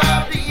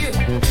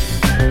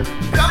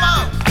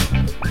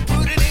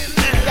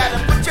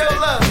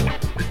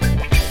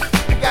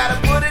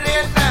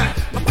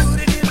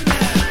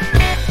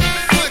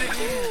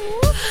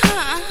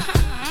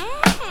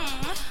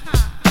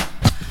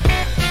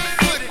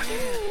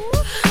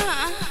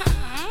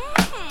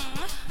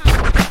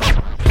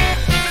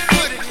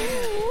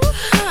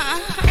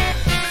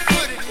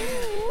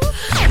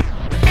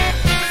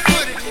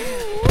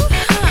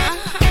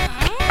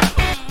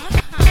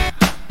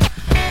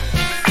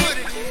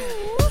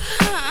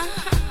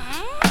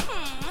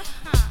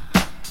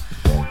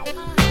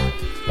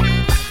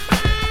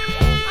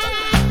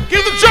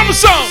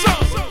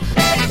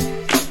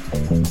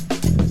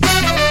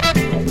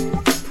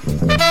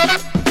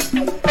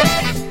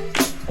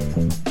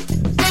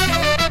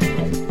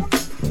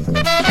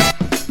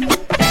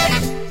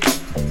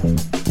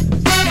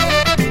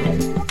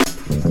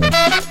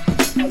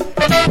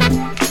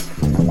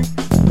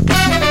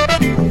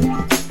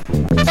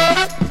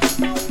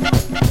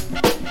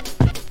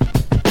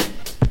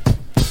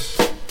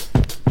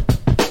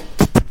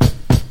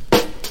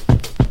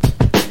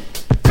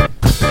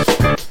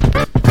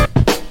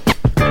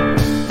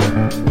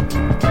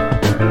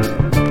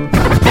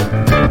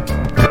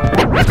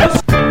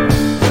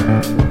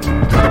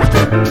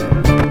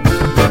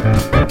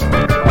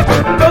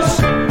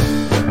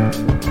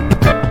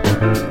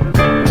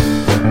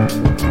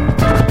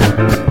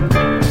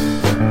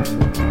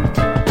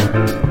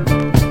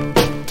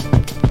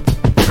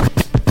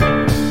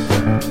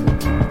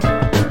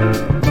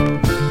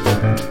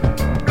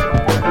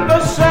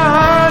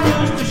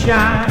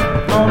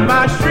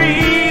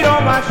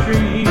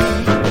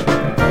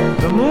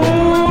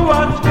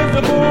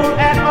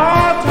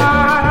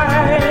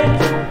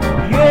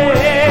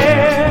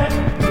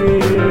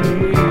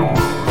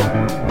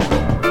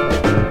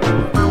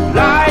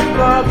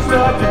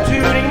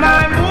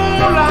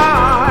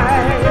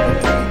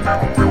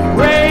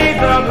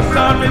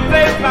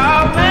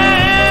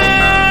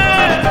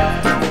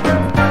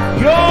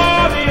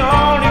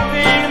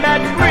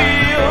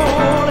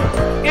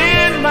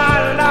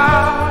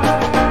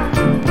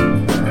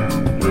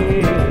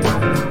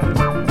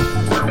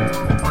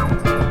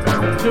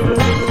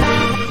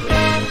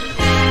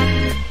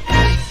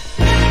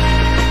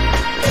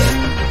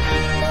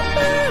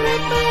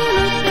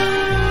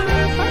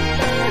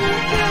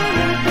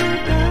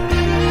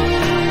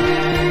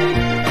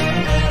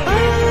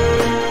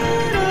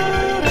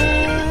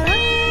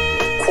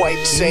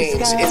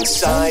Sanes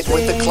inside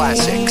with the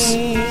classics.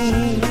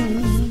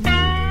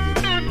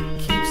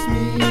 Keeps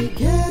me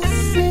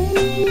guessing,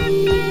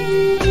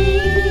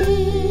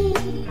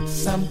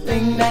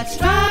 something that's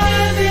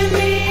driving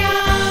me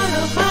out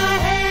of my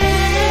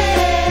head.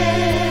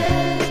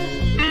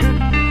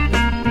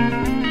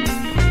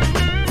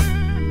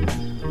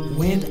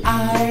 When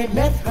I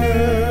met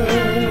her,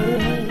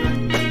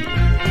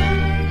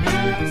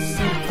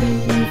 something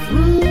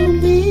through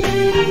me,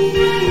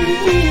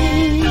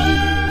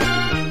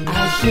 I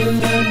should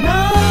have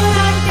known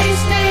I'd be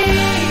staying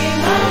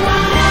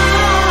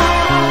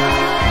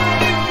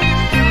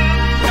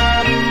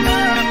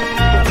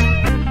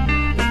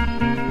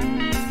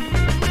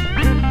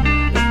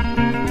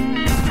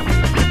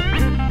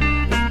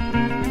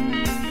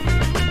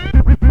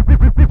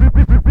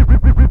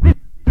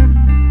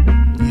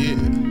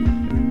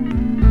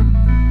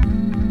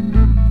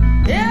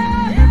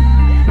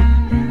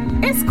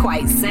It's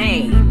quite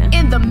sane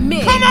in the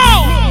mix. Come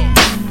on!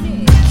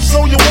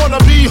 So you wanna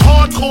be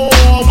hardcore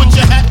with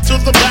your hat to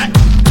the back,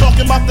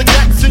 talking about the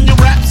gats in your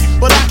raps,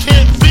 but I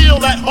can't feel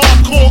that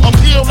hardcore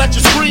appeal that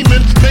you're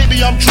screaming.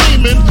 Maybe I'm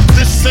dreaming.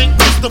 This ain't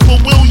Christopher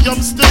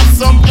Williams, still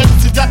some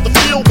empty. Got the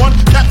feel one,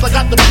 cats I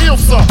got the feel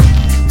some.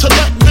 To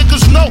let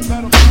niggas know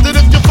that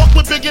if you fuck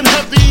with big and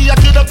heavy, I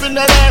get up in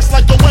that ass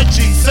like a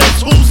wedgie.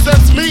 Says who?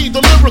 Says me,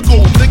 the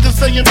lyrical.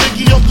 Niggas saying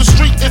Biggie off the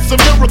street, it's a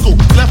miracle.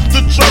 Left the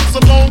drugs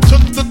alone,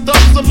 took the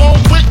thugs along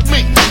with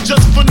me.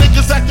 Just for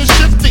niggas acting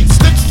shifty.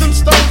 Sticks and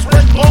stones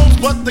break bones,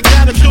 but they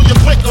gotta kill you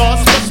quicker.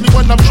 Especially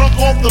when I'm drunk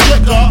off the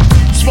liquor.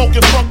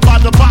 Smoking funk by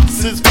the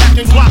boxes,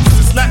 packing glocks.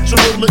 It's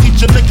natural to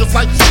eat your niggas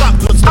like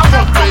chocolates. The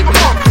funk, baby.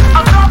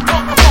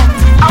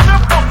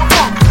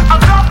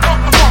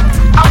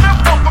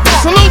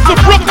 Salute to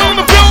Brooklyn in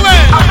the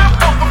building.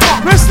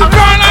 Mr.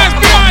 Barnes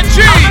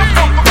B.I.G.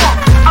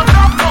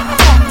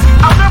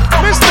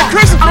 Mr.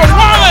 Christopher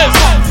Wallace.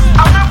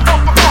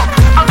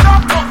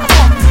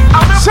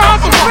 Shout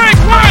out to Frank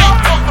White.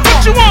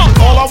 What you want?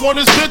 All I want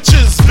is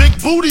bitches, big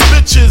booty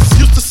bitches.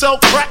 Used to sell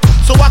crack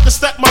so I could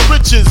stack my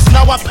riches.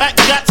 Now I pack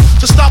gats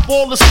to stop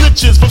all the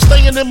snitches from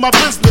staying in my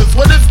business.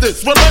 What is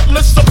this?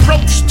 Relentless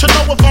approach to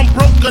know if I'm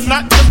broke or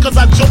not. Just cause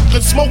I joke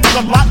and smoke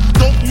a lot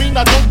don't mean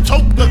I don't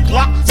tote the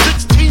Glock.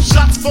 16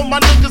 shots for my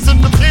niggas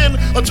in the pen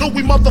until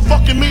we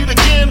motherfucking meet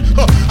again.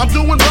 I'm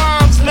doing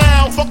rhymes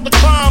now, fuck the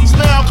crimes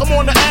now. Come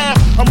on the app,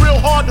 I'm real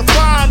hard to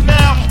find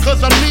now.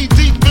 Cause I'm knee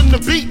deep in the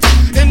beats.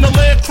 In the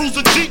Land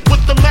Cruiser Jeep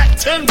with the Mac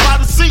 10 by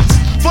the seats.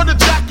 For the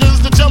jackers,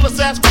 the jealous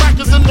ass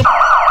crackers in the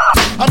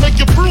I make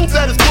you prove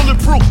that it's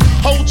bulletproof.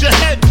 Hold your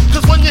head,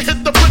 cause when you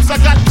hit the bricks, I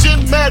got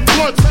gin, mad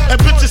blunts, and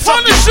bitches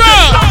suck your dick.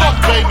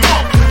 Fuck, baby.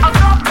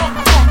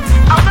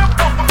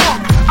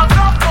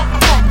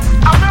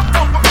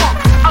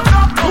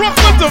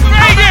 Brooklyn to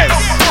Vegas.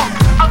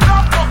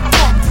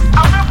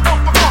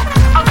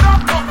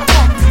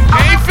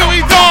 Hey,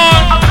 Philly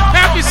Dawn.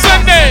 Happy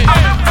Sunday.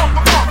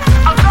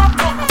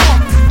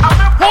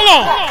 Hold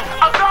on.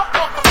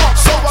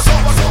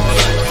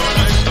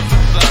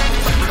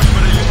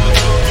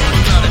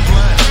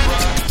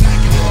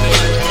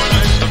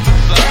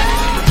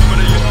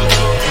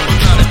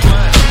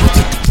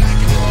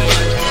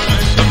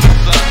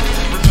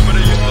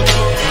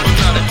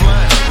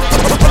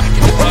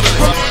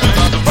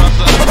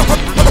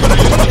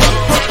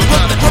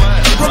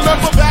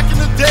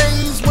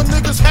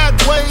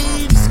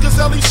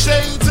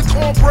 Shades and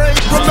cornbread.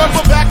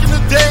 Remember back in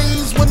the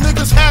days when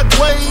niggas had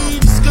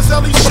waves,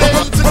 Gazelle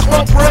shades and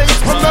cornbread.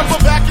 Remember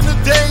back in the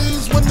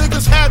days when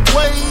niggas had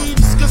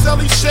waves, Gazelle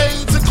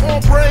shades and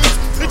cornbread.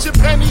 Pitching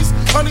pennies,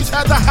 honeys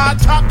had the high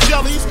top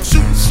jellies,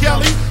 shooting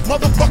skelly.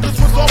 Motherfuckers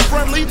was all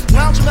friendly,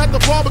 lounging at the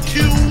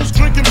barbecues,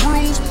 drinking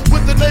brews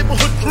with the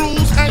neighborhood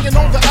crews, hanging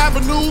on the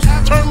avenues.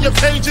 Turn your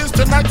pages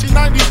to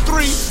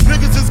 1993.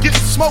 Niggas is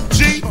getting smoked,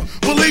 G.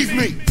 Believe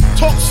me.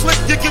 Talk slick,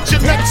 you get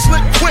your neck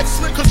slick quick.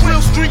 Cause real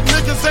street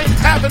niggas ain't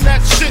having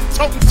that shit.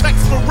 Toting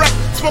text for rep,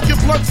 smoking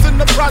blunts in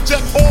the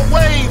project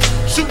always.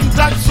 Shooting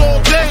dice all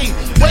day,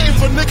 waiting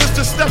for niggas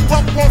to step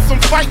up on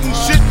some fighting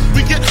shit.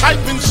 We get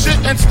hype and shit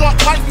and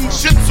start lighting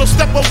shit. So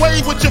step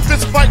away with your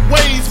fist fight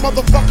ways.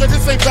 Motherfucker,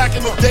 this ain't back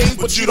in the days,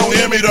 but you don't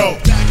hear me though.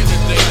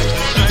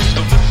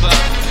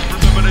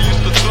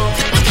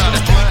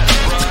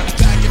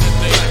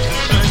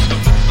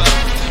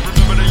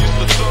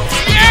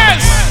 Yes!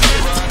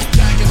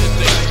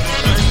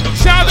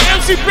 Shout out to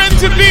MC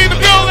Brenton B in the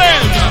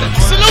building.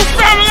 Salute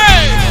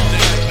family.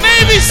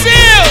 Navy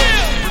SEAL.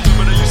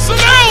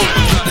 Salute.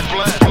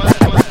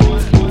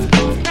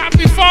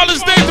 Happy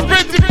Father's Day to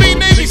Brenton B,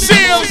 Navy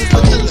SEALs.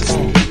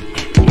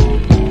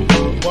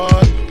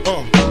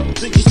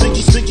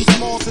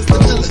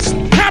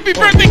 Happy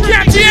birthday,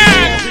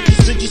 Catian.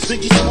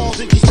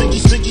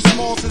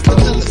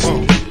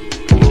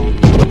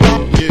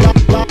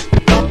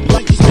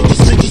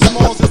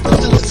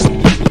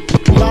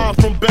 Live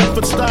from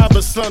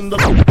Bedford-Stuyvesant, son.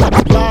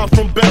 Live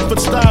from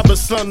Bedford-Stuyvesant,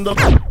 son.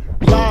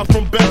 Live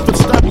from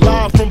Bedford-Stuyvesant,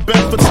 live from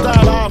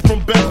Bedford-Stuyvesant, live from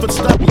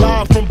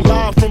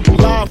Bedford-Stuyvesant,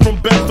 live from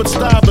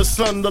Bedford-Stuyvesant,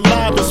 son, the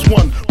livest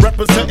one.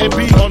 Representing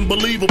B,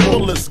 unbelievable.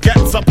 Bullets,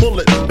 gats, I pull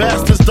it.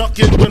 Bastards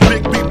ducking when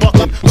Big B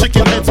bucking.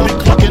 Chicken heads be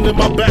clucking in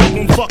my back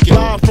room fucking.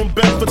 Live from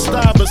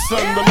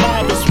Bedford-Stuyvesant, the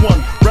livest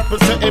one.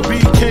 Representing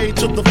BK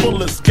to the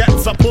fullest.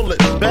 Gats, I pull it.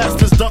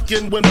 Bastards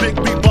ducking when Big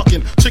B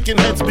bucking. Chicken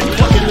heads be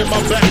clucking in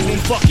my back room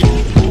fucking.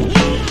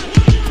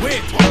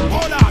 Wait,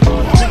 hold on.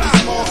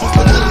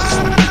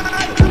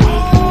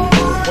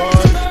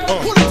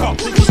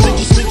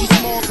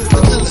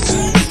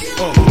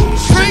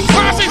 Street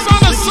classics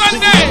on a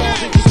Sunday.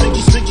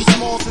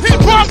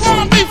 Hip hop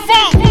on me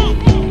funk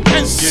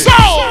and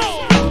soul.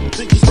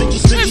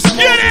 Let's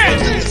get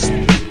it.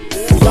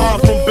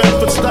 Live from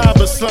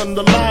Bedford-Stuyvesant,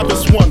 the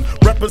livest one.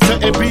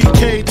 Representing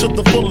BK to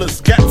the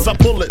fullest. Gats, I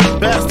pull it.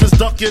 Bastards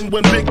ducking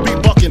when Big B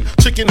bucking.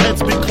 Chicken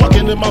heads be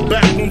clucking in my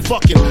back room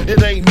fucking.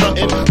 It ain't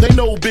nothing. They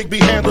know Big B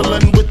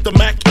handling with the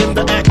Mac in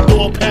the act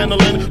door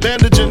paneling.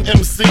 Bandaging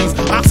MCs.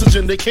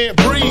 Oxygen, they can't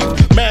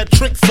breathe. Mad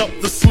tricks up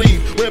the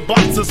sleeve. Wear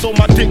boxes so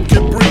my dick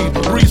can breathe.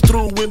 Breeze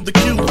through in the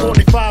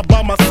Q45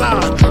 by my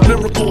side.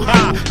 Lyrical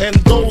high. And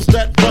those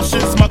that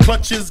brushes my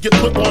clutches get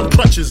put on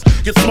crutches.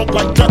 Get smoked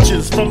like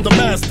Dutches from the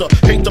master.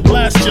 Hate to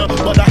blast ya,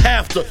 but I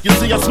have to. You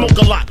see, I smoke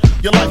a lot.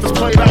 Your life is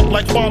played out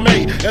like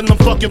Kwame and them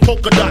fucking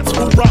polka dots.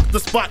 Who rock the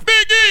spot?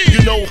 Biggie!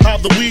 You know how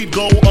the weed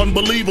go,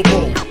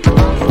 unbelievable.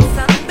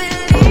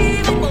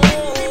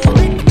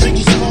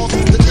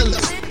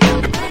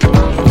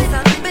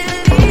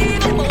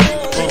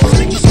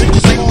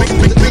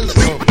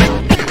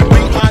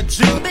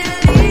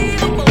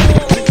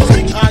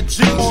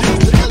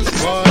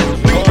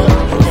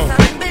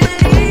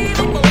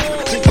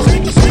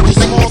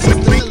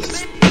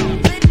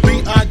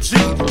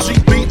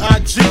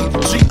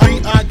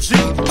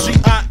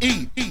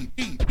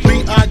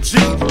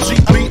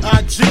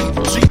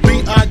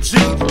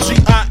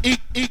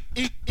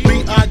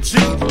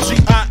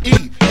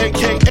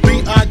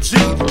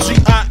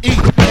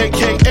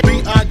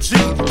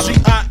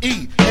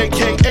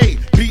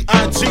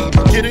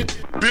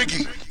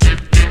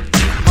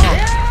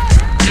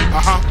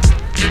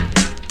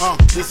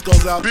 This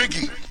goes out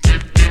Biggie.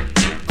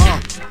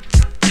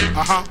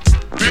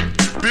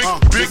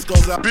 This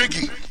goes out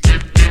Biggie.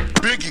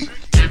 Biggie.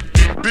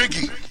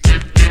 Biggie.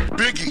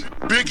 Biggie.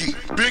 Biggie.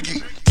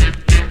 Biggie.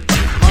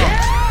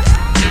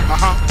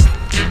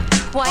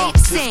 Kwite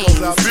sings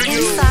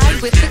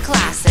Inside with the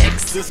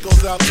Classics. This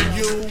goes out to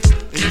you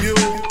and you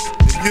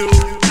and you,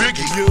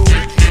 Biggie, you.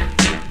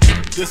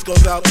 This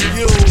goes out to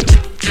you.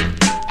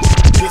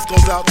 This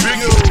goes out to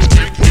you.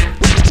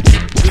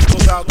 This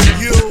goes out to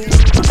you,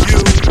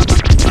 you.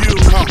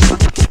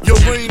 Your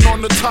reign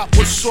on the top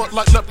was short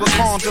like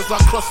leprechauns as I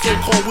crush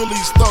so-called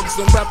willies, thugs,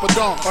 and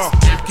rapadons.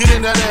 Get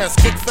in that ass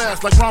quick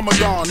fast like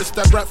Ramadan. It's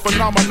that rap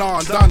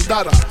phenomenon, Don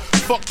Dada.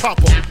 Fuck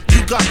Papa,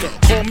 you got to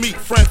call me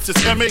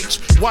Francis M.H.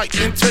 White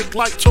intake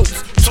like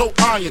toast, toe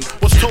iron.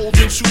 Was told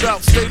in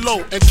shootout, stay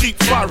low and keep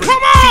firing.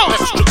 Come on!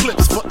 Keep extra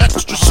clips for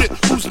extra shit.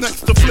 Who's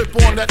next to flip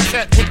on that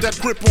cat with that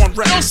grip on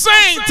rap? Yo,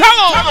 Sane,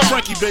 tell him!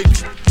 Frankie, baby.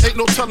 Ain't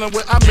no telling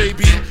where I may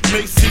be.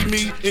 May see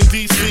me in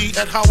D.C.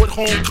 at Howard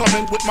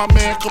Homecoming with my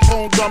man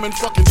Capone drumming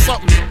fucking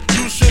something.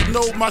 You should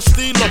know my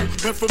stilo.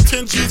 Went from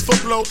 10 G's for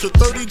blow to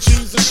 30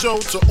 G's a show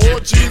to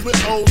orgies with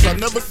O's I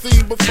never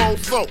seen before.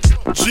 So,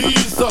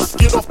 Jesus,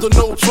 get off the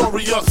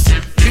notorious.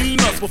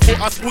 Mean us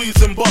before I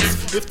squeeze and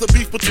bust. If the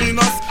beef between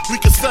us, we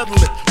can settle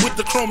it with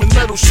the chrome and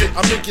metal shit.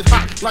 I make it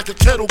hot like a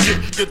kettle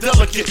get. You're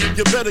delicate,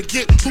 you better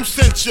get who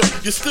sent you.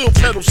 You still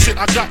pedal shit.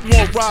 I got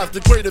more rides, the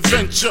great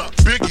adventure.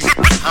 Biggie.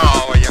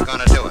 How are you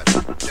gonna do it?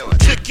 Do it.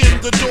 Kick in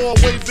the door,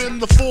 waving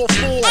the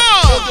 4-4.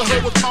 All you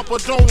heard was Papa,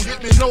 don't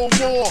hit me no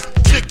more.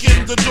 Kick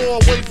in the door,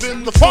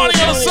 waving the 4-4. Party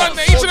on a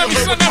Sunday, each and every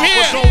Sunday I'm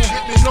here. Don't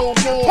hit me no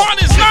more.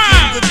 Party's live.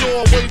 live. Kick in the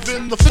door,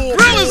 waving the 4-4.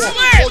 Grill is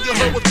lit. All you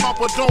heard was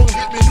Papa, don't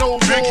hit me no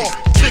more.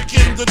 Kick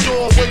in the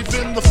door,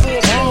 waving the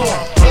 4-4.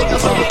 All you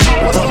heard was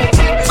Papa, don't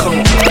hit me no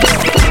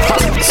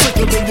more.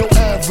 Sicker than your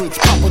average.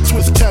 Papa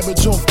twist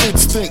cabbage off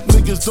instinct.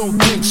 Niggas don't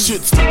think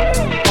shit's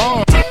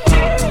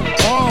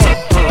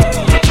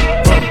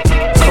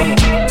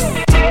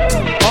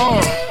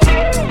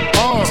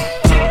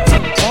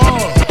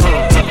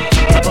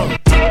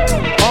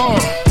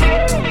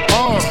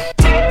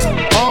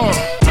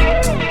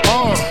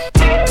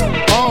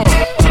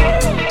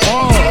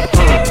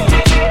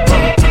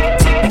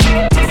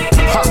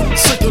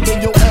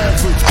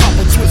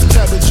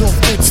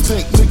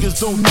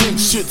don't think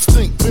shit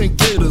stink, pink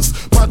gators.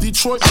 My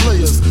Detroit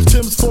players,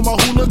 Tim's for my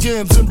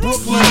hooligans in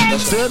Brooklyn.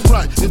 That's dead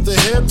right, if the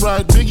head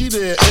right, Biggie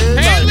there, air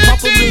night.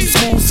 Papa been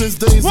school since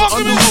days of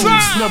under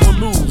rules. Never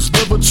lose,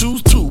 never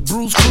choose to.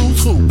 Bruise,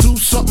 cruise, who? Do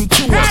something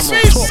to us.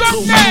 Talk to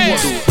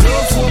us.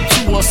 Girls want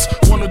to us,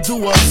 wanna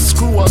do us,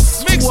 screw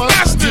us. Mix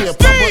masters, yeah,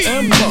 Papa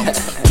and Pump.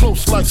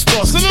 Close like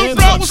Starsky and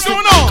Hutch. What's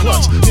going on?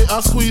 Yeah,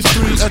 I squeeze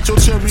 3 at your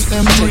cherry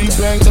M3.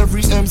 Bang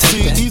every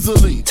MC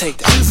easily. Take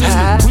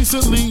that.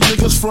 Recently,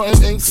 niggas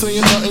frontin' ain't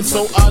saying nothing,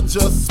 so I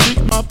just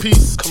speak my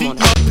peace. Keep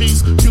my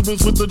peace.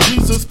 Cubans with the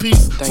Jesus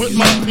peace. With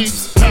my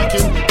peace.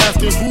 Packing,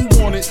 asking who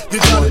want it. You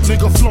got it,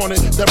 nigga, flaunt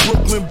it. That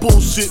Brooklyn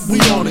bullshit, we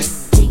on it.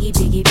 Biggie,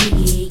 Biggie, biggie,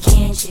 biggie,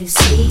 can't you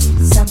see?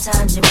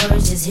 Sometimes your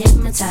words just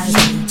hypnotize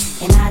me,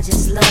 and I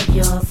just love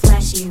your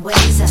flashy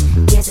ways.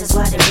 Guess that's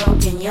why they're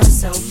broken, you're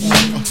so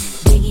fake.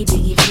 Biggie,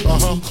 biggie,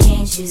 biggie,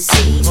 can't you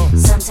see?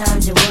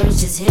 Sometimes your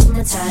words just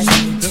hypnotize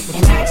me,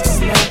 and I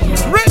just love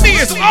your Brittany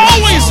is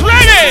always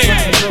ready.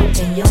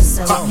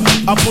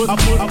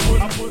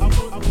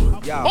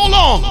 Hold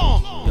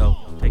on. Yo,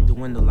 take the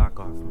window lock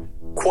off me.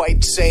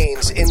 Kwite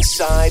Sane's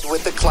Inside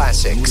with the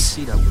Classics. Move the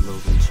seat up a little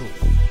bit too.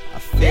 I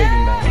feel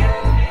you,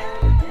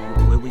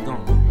 man. Where we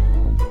going?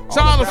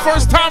 Shout out to the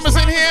first timers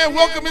in here.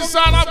 Welcome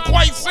inside. I'm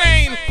Kwite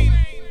Sane.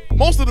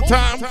 Most of the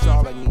time. That's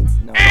all I need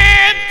to know.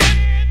 And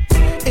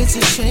it's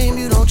a shame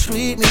you don't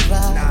treat me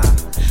right.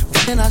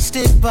 When I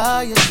stick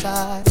by your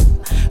side,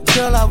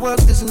 girl, I work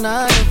this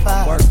 9 to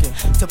 5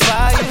 to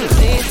buy you the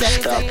things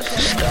that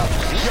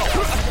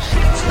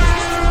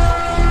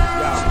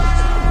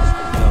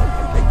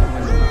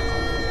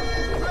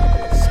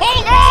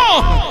hold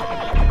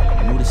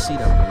on. Move the seat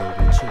up a little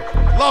bit too.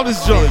 Love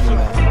this joint.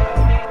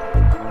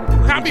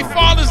 Happy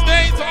Father's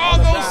Day to all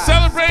those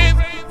celebrating,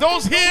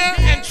 those here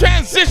and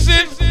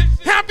transition.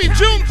 Happy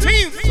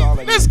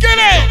Juneteenth. Let's get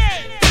it.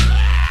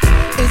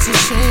 It's a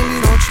shame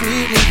you don't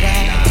treat me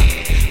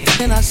right.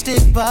 When I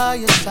stick by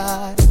your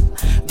side,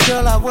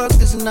 girl, I work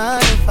this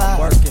 9 to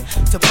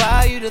 5 to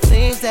buy you the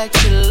things that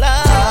you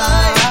like.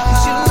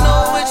 'Cause you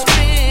know it's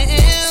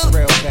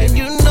real, and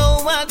you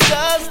know I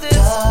does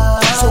this.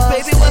 So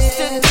baby, what's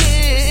the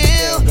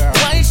deal?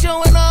 Why you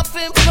showing off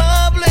in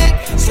public?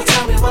 So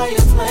tell me why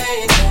you're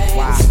playing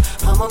games.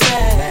 I'm a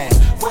man,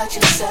 what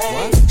you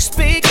say?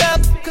 Speak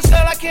up, 'cause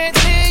girl, I can't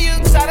hear you.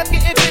 Tired of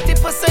getting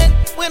 50%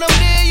 when I'm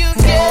near you.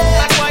 Yeah,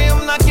 like why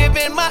I'm not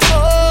giving my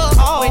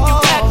all when you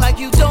act like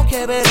you don't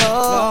care at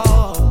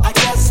all. I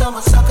guess I'm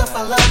a sucker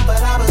for love,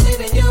 but I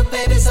believe in you,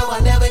 baby, so I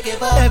never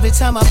give up. Every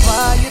time I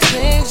buy you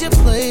things, you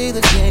play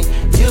the game.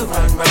 You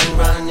run, run,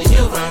 run, and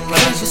you run, run.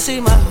 Can't you see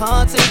my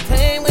heart's in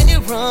pain when you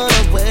run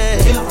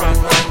away? You run,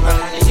 run,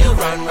 run, and you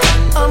run,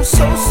 run. I'm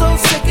so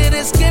sick of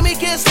this. Give me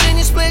kiss, then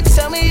you split.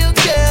 Tell me you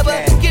care,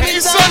 but give me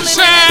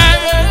sunshine.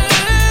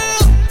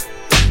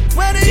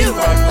 Where do you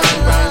run,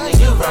 run, run, and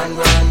you run,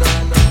 run, run.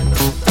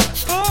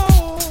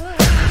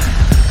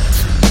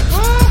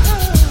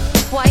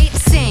 Kwite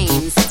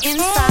Sane's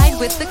Inside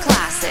with the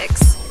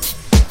Classics.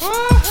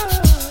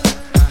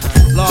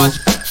 Large,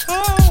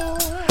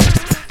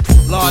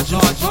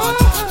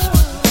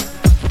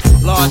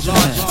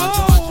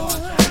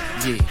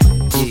 yeah.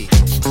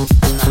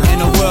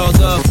 In a world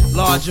of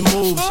larger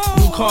moves,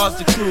 new cars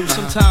to cruise.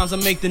 Sometimes I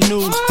make the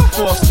news,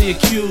 falsely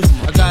accused.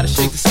 I gotta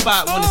shake the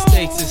spot when the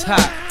stakes is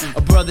hot.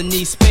 A brother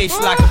needs space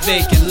like a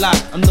vacant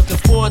lot. I'm looking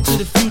forward to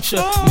the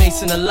future,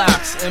 Mason the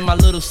locks, and my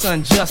little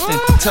son Justin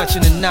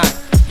touching the knot.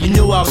 You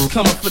knew I was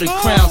coming for the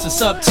crown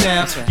since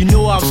uptown. You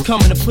knew I was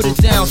coming to put it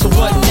down. So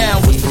what now?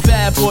 With the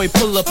bad boy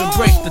pull up and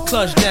break the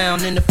clutch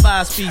down. In the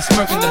 5-speed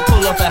smirking to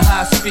pull up at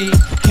high speed.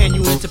 Can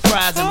you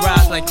enterprise and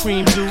rise like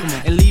cream do?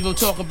 And leave them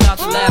talking about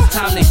the last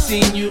time they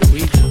seen you?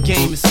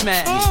 Game is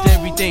smashed,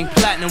 everything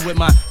platinum with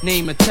my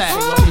name attached.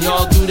 Can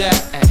y'all do that?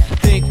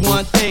 Think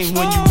one thing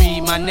when you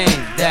read my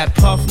name. That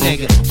puff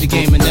nigga, the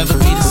game will never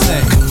be the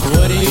same.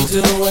 What do you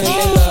do when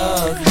they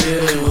love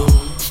you?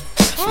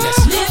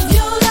 Let's live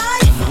your life.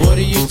 What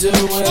do you do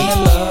when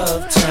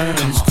love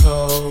turns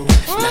cold?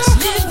 Let's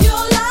live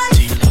your life.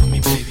 Do you love me,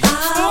 baby?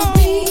 I'll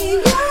be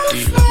your Do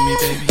you love me,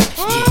 baby?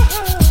 Yeah.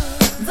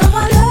 Though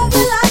I love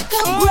you like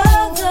a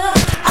brother,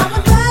 I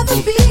would rather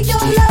be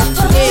your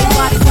lover.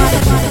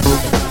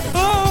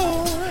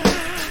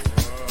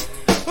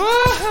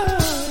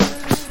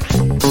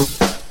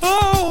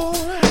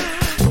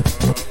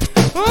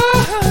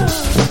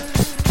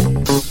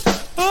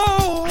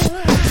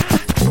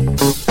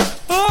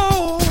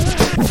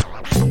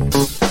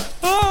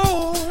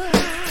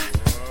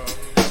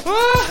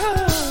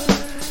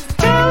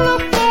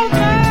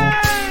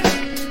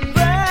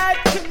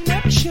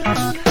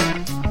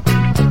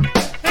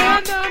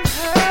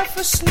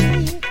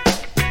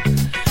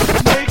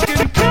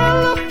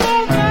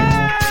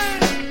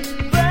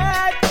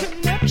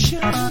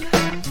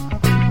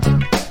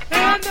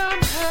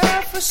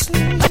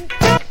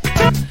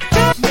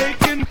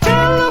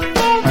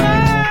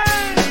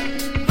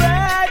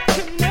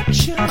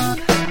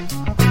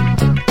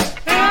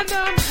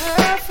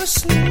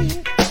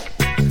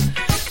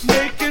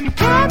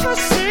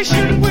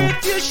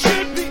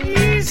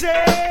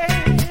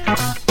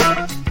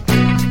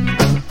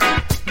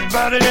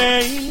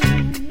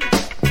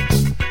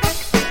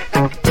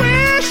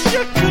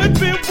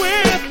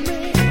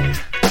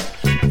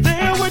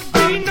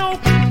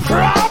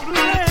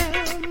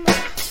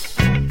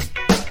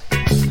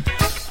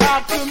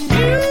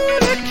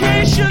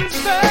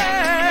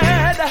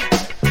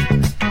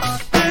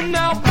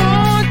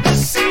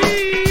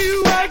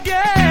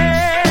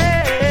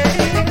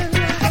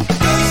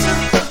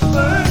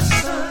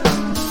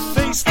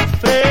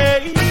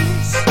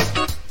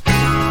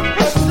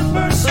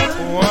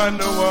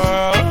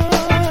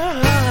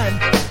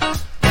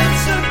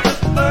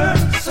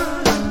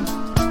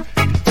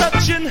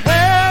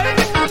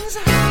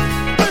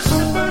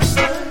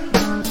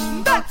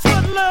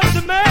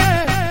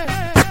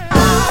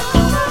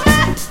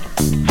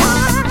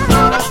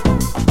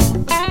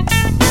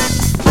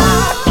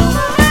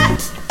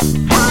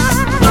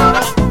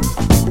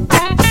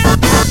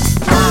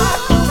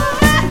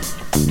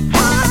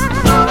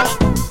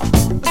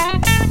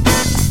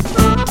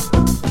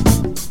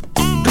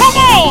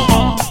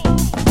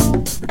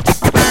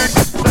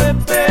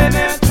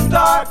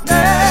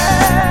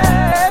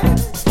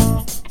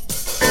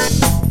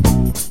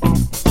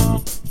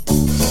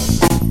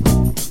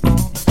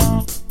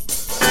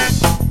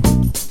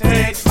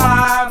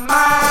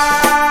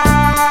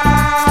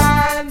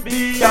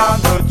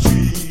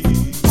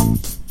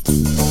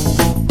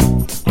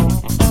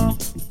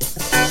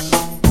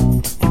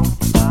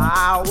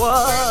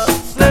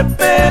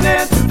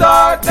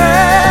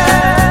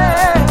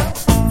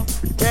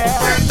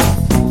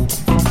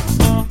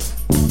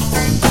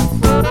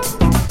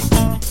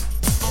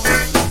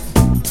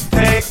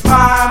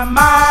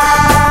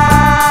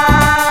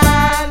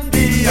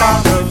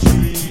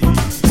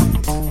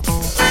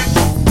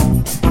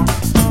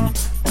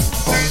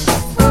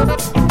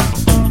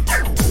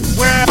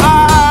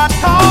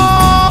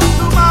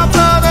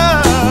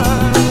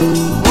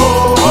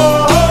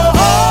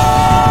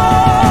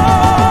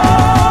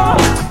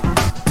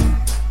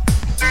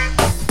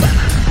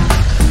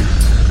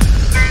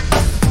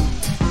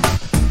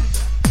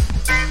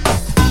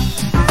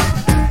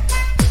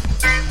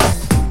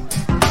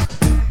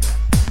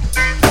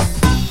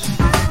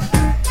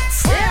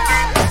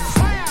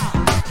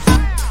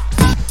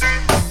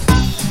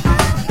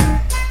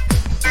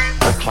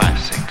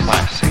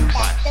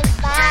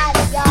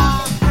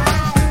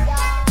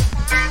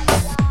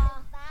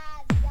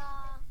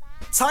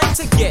 Time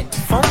to get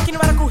funky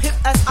and radical hip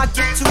as I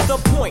get to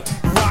the point.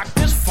 Rock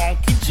this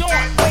funky joint.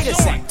 Wait a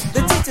sec,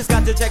 the teacher's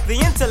got to check the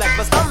intellect.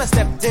 But I'm a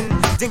stepped in,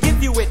 didn't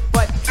give you it,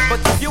 but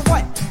give you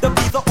what? The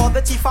B, the or,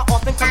 the T, I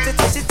often come to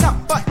taste it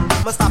tough. But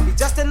must I be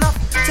just enough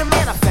to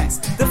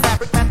manifest the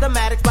fabric,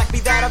 mathematics, black be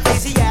that of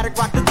Asiatic.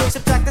 Rock the doing,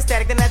 subtract the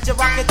static, then that you're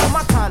rocking to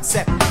my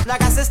concept. Now I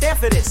got to stand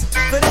for this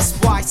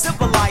why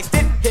civilized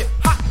it, hip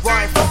hop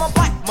rhyme from a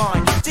black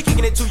mind. She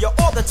kicking it to you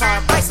all the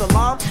time. Ice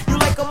alarm, you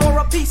like a more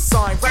a peace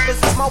sign.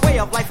 Represents my way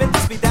of life and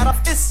this be that of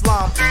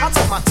Islam. I'll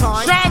take my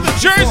time. Shout out to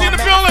Jersey in the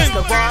building.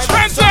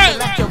 Spencer!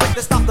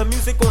 To stop the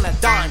music on a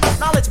dime.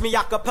 Knowledge me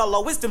a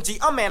cappella, wisdom G,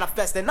 I'm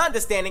manifesting,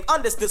 understanding,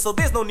 understood. So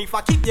there's no need for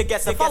I keep you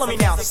guessing. Follow me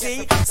now,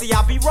 see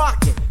I be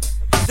rocking.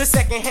 The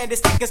second hand is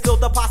ticking, still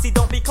the posse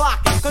don't be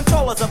clocking.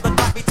 Controllers of the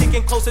clock be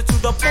ticking closer to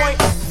the point.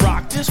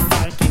 Rock this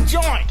funky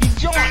joint,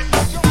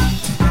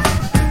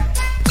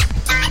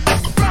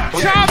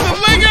 Shout out to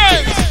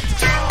Liggins!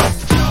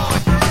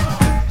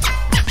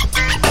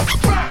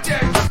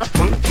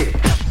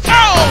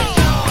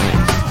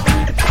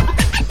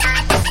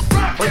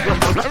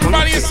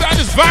 Everybody inside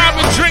this vibe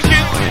and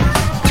drinking.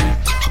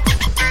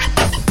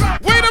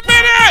 Wait a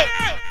minute!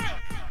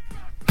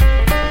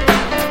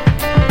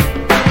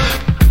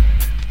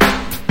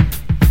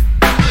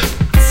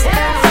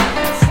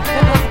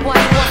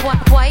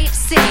 Kwite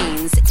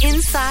Sane's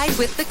Inside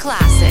with the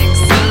Classics.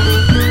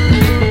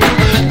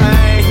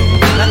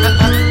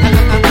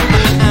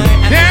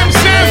 Damn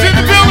Sam's in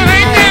the building,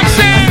 hey Damn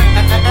Sam!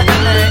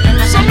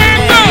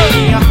 Samantha!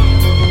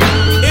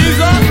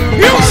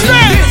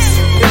 Houston!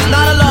 It's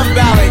not a love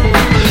ballad.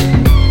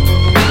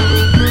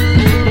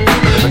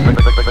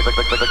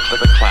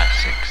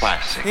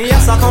 Classic.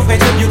 Yes, I come pay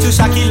tribute to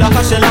Shakila,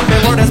 cause she love me.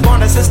 Word is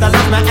born, a sister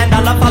love me, and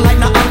I love her like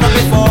no other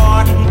before.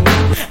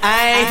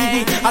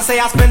 I say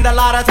I spend a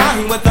lot of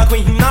time with the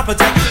queen, I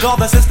protect. Draw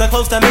the sister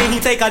close to me, he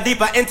take her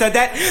deeper into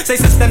that. Say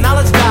sister,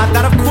 knowledge God,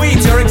 that of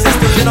Quite, your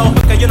existence. You know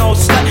hooker, you know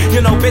slut,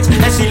 you know bitch,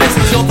 and she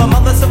listens. You're the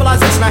mother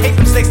civilization, I hate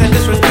mistakes that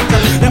disrespect her.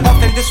 They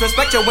often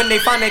disrespect you when they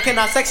find they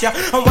cannot sex you.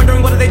 I'm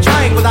wondering what are they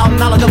trying without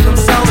knowledge of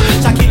themselves.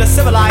 Shakila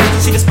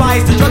civilized, she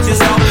despised the drugs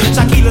herself.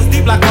 Shakila's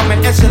the black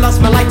woman, and she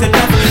loves me like to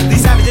death.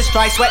 These savages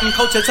try sweating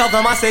culture, tell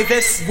them I say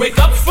this. Wake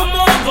up from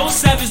all those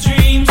savage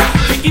dreams,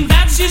 thinking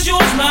that she's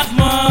yours, not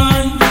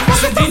mine.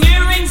 Sending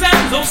earrings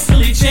and those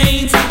silly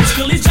chains, it's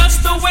really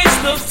just a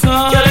waste of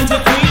time. The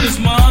queen is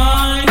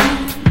mine.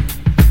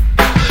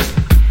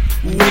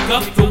 Wake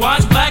up, the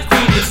wise black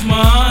queen is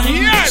mine.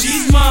 Yes.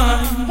 She's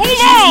mine. Hold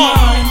She's on.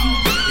 mine.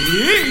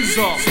 Ease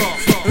off.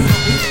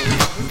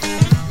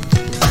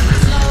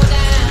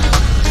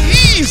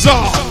 Ease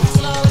off.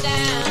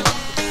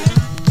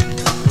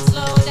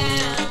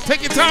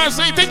 Take your time,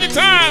 say, take your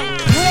time.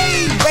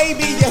 Hey,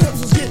 baby, your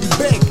hips was getting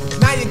big.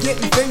 Now you're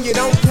getting thin, you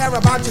don't care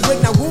about your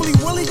wig. Now Wooly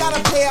Willie got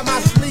a pair of my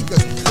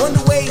sneakers. Wonder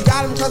where he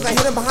got him, cause I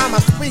hit him behind my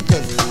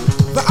speakers.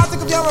 The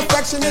object of your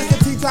affection is the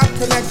T-top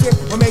connection.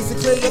 What makes it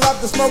clear you love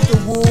to smoke the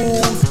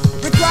wools.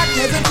 The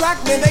crackheads and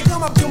crackmen, they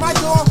come up to my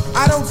door.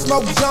 I don't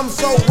smoke jump,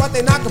 so what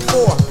they knocking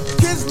for?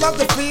 Kids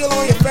love to feel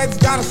on your feds,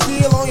 got a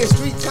seal on your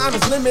street time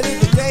is limited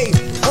to days.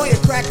 On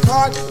your crack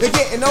card, they're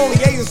getting only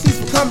A's and C's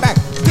for comeback.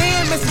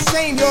 Damn, Mrs.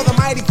 Sane, you're the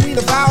mighty queen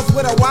of vows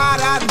with a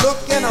wide-eyed look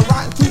and a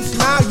rotten tooth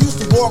smile.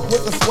 Used to walk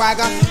with a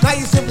swagger, now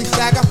you simply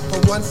stagger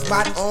from one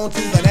spot on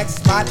to the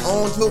next spot,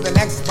 on to the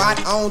next spot,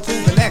 on to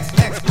the next.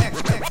 Back to back.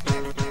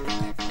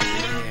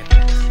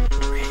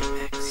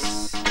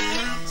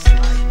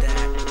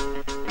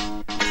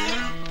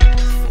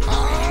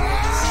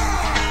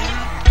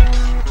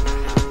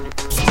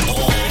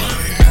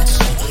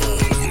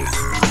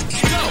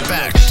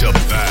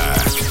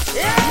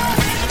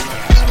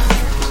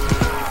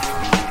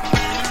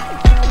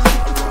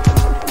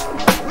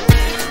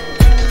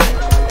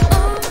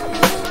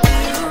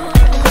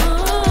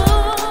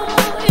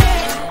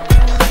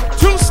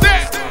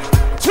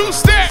 Two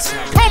steps,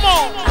 come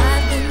on.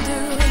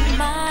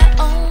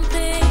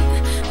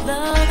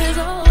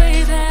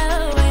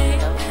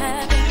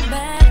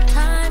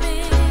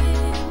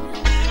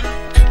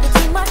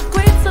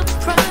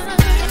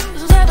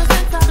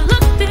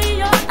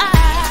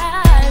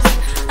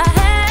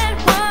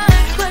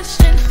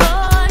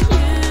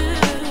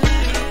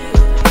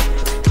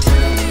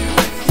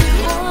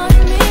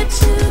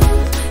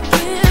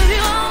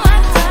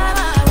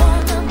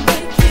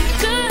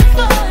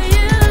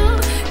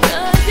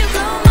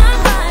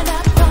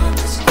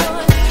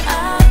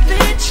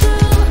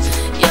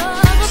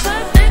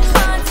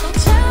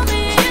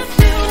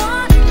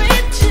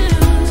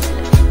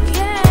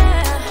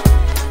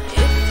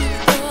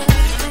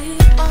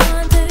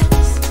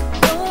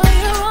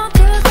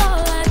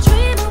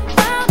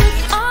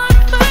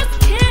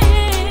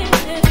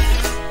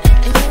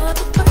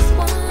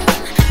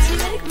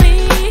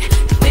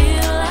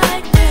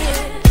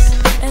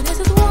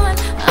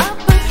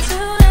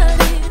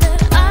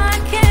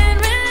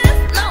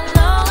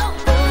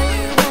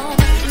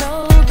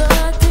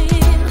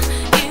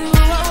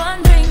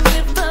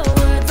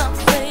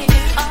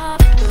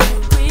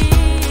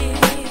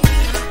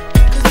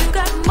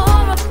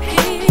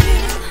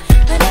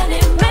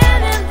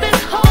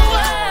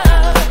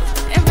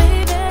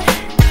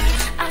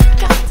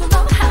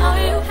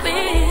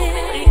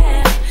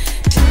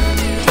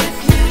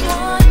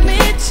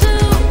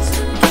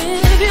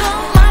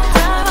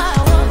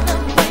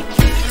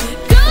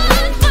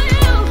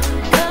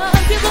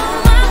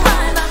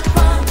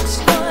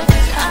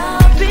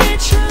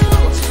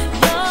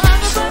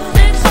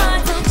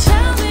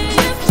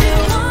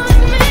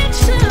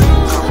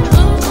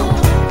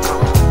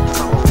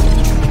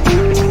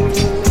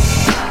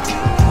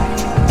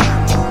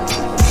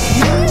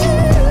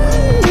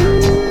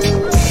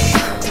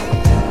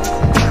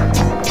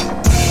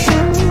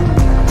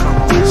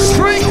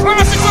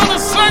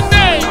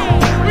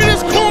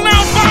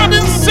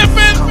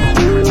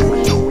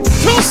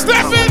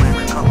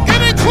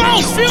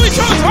 close, feel each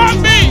other's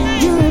heartbeat.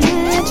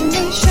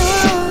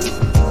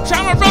 Shout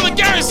out my brother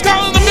Gary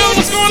Scott in the middle.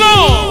 What's going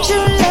on?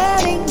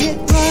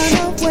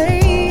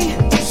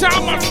 Shout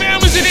out my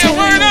families in here.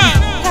 Word up.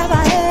 Have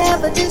I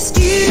ever dissed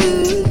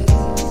you?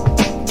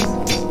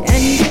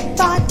 And if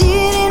I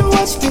did, it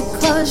was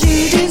because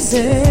you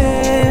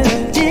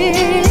deserved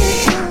it.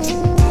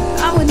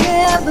 I would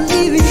never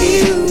leave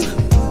you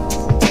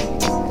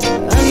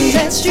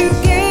unless you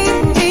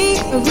gave me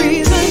a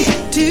reason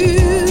to.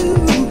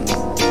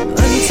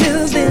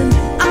 Until then,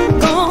 I'm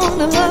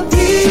gonna love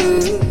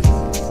you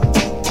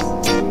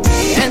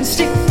and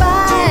stick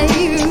by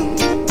you.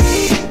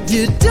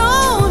 You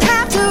don't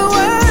have to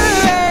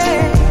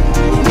worry.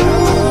 I'm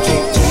gonna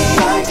treat you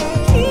right.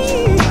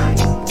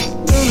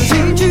 Gonna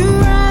treat you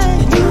right.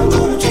 I'm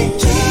gonna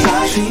treat you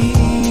right.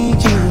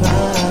 Treat you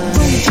right.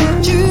 Gonna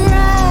treat you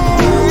right.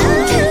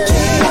 Gonna treat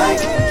you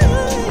right.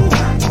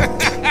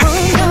 Oh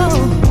no.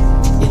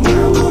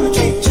 I'm gonna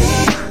treat you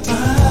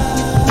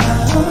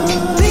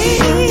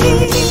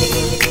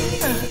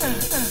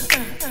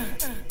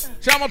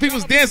Shout out my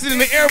people's dancing in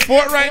the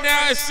airport right now.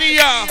 I see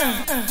y'all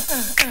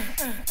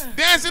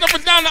dancing up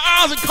and down the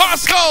aisles at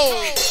Costco,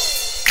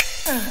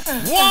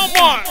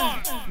 Walmart,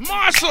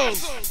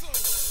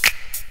 Marshalls.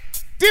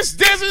 This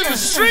dancing in the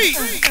street.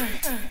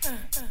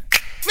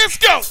 Let's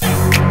go.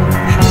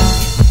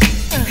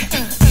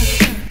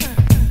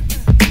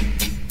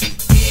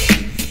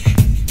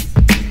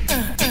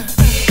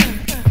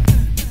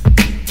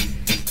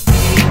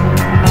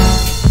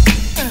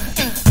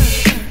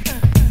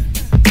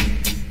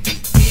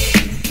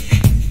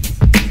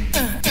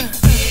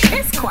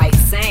 It's quite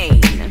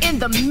sane in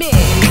the mix.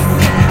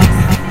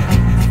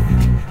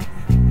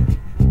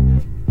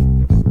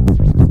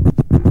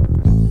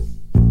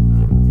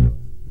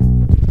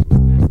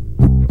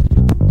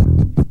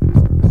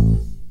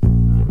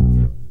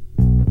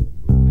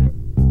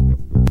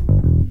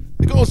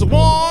 It goes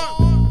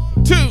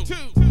 1, 2,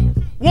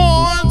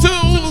 1, 2,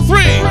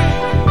 3.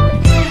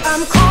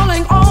 I'm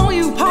calling all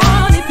you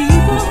party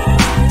people.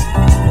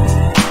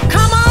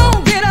 Come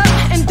on, get up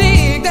and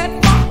dig that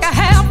funk I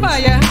have for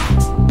you.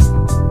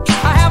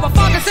 I have a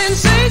funky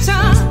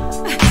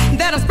sensation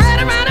that'll spread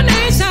around the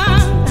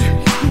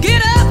nation.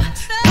 Get up,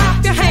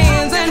 clap your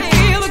hands and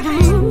feel the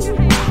groove.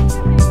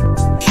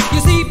 You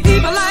see,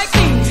 people like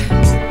me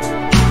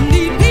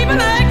need people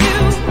like you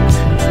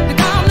to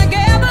come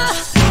together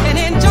and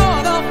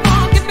enjoy the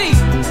funky beat.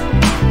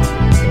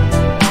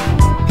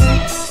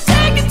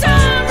 Take your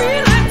time,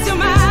 relax your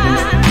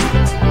mind.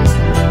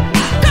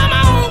 Come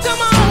on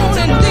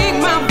and dig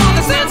my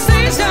funky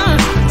sensation.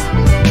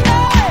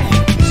 Hey.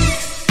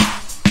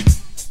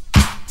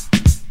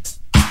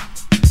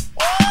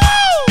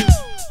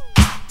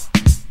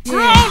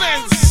 Grown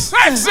and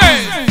sexy.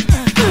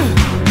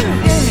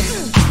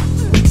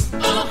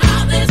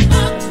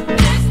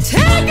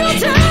 Take your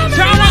time.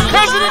 Shout out my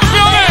cousin in the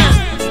building,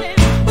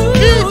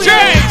 DJ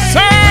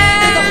Sane.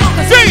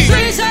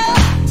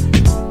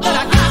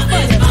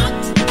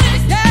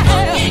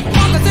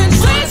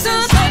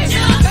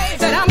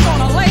 That I'm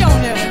gonna lay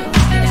on you.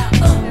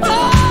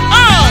 Oh,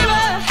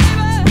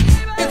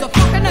 baby, it's a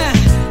funky night,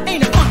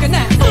 ain't a funky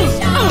night.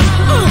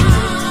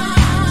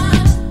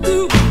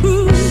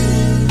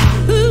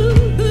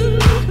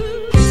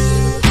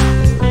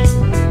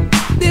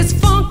 This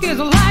funk is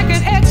like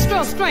an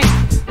extra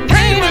strength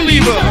pain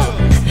reliever.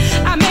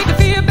 I make you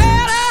feel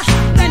better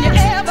than you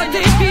ever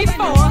did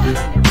before.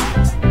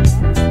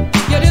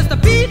 It is the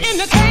beat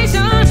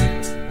indication.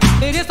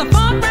 It is the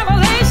funk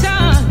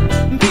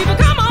revelation. People,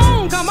 come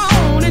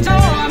on, enjoy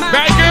my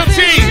Bad Girl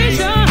T.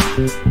 sensation.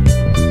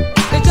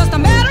 It's just a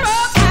matter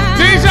of time.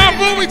 Deja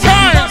Vu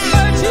returns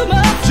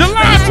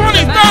July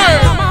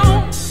 23rd. Come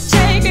on,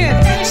 shake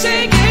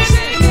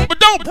it, But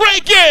don't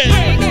break it.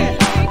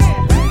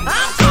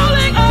 I'm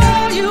calling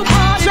all you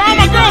party Shout out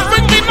my girl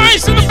Think Me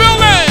Nice in the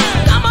building.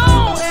 Come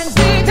on and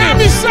dig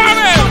Happy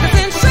Saturday.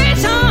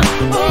 sensation.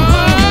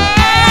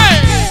 Hey.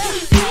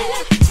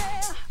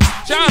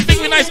 Shout out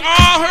Think Me Nice,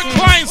 all her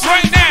clients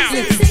right now.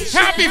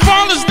 Happy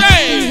Father's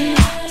Day.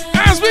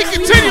 As we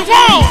continue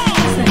on.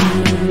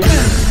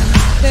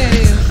 There it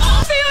is.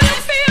 Feel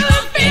it.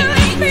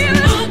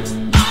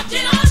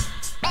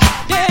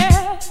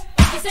 Yeah.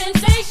 It's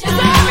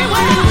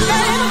everywhere,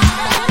 baby.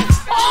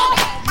 Oh,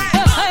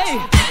 hey.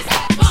 That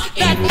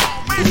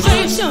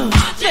sensation.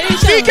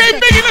 DK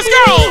Biggie, let's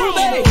go.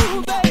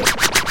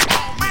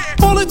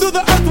 Falling through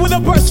the earth with a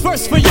burst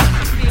first for ya.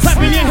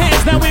 Clapping your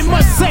hands, now we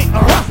must say,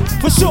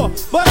 for sure.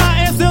 But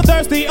I am still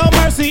thirsty. Oh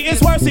mercy,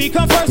 it's worthy.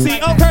 Come firstly,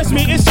 oh curse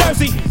me, it's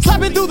Jersey.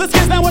 Slapping through the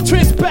skins, now we're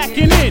trench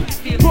backing in.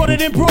 Brought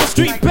it in Broad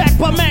Street, back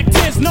by Mac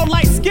 10s. No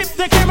lights, skip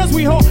the cameras,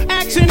 we hold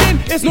action in.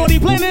 It's naughty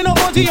planning an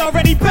orgy,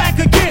 already back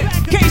again.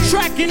 Case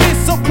tracking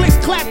this, so click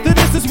clap to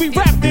this as we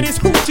rap to this.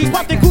 Hoochies,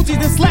 pop their coochies,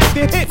 then slap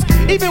their hits.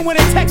 Even when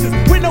in Texas,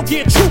 with no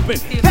gear trooping.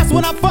 That's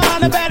when I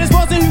find the baddest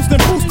boys in Houston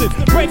boosted.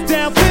 Break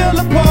down, feel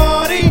the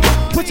party.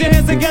 Put your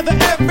hands together,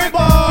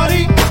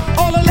 everybody.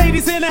 All the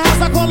ladies in the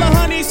house, I call the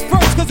honeys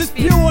first. Cause it's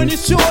pure and you're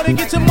sure to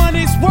get your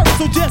money's worth.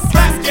 So just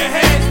clap your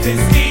hands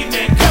this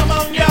evening. Come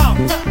on, y'all.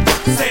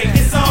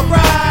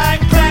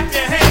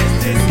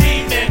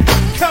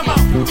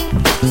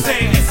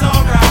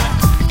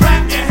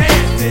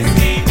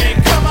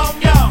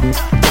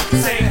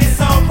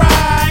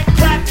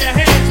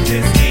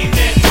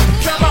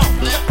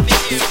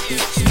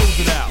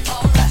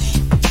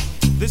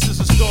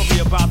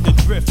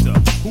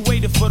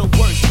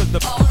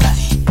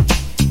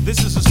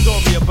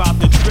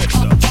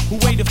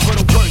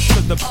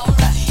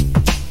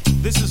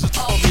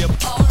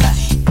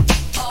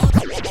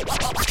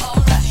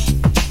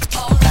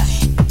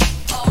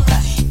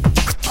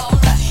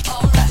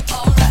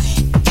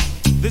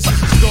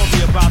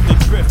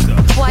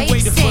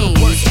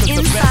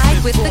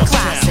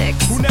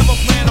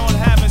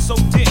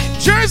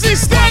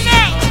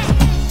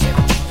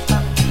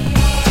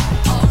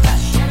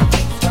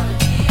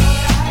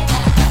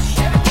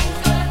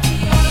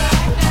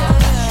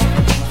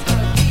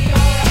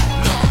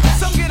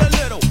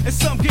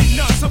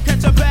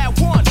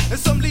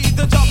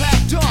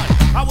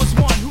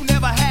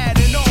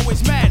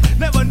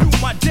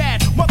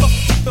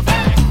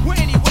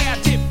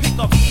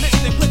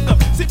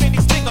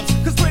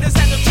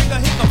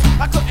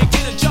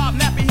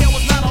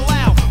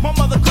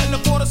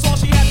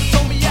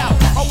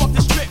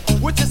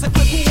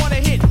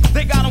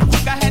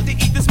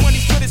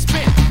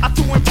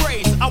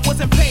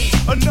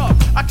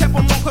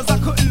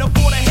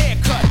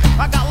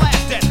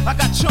 I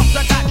got chumped,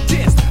 I got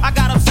dissed. I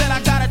got upset, I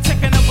got a tick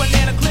and a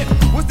banana clip.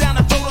 Was down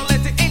the throat, I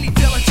led to any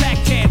deal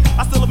attack can.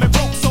 I still have been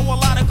broke, so a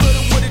lot of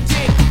coulda, woulda,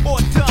 did or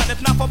done.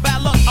 If not for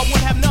bad luck, I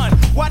wouldn't have none.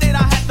 Why did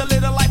I have to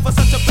live a life for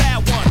such a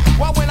bad one?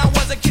 Why when I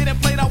was a kid and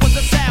played, I was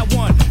a sad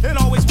one and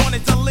always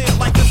wanted to live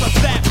like this or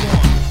that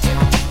one.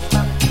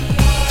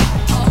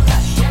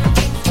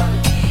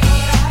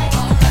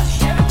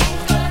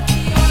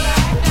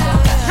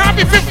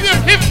 Copy 50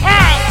 of hip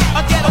hop.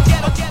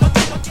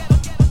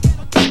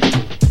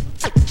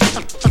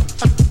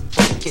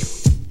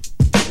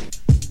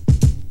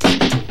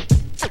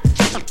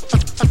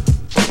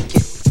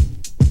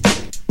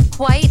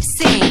 Kwite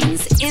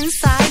sings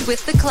Inside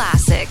with the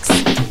Classics.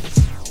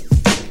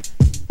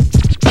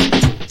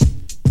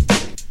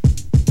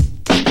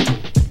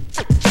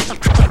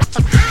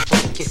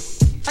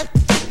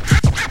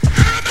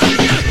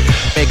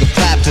 Make a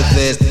clap to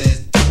this.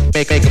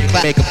 Make a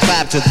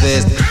clap to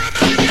this.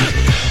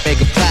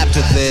 Make a clap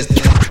to this.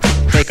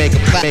 Make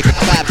a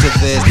clap to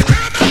this.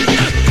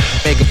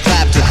 Make a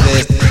clap to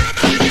this.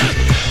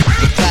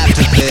 Make a clap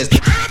to this.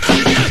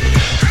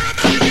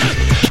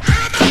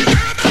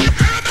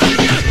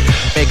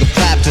 Make a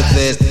clap to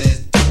this.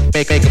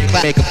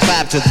 Make a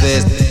clap to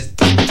this.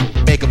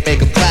 Make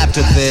a clap to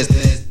this.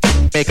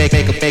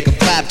 Make a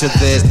clap to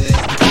this.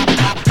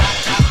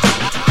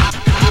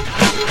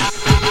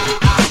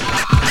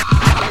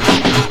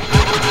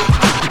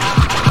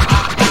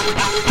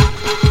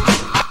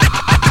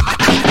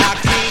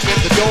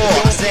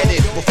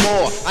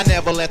 I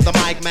never let the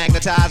mic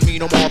magnetize me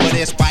no more, but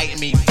it's biting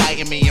me,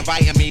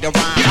 inviting me to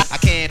rhyme. I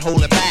can't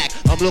hold it back,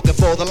 I'm looking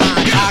for the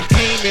line. I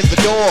came in the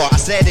door, I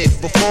said it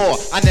before.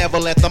 I never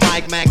let the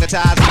mic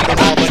magnetize me no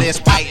more, but it's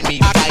biting me,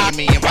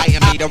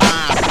 inviting me to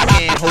rhyme. I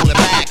can't hold it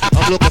back,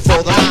 I'm looking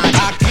for the line.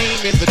 I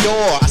came in the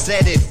door, I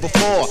said it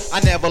before.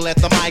 I never let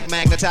the mic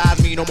magnetize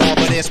me no more,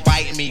 but it's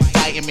biting me,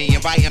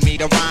 inviting me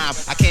to rhyme.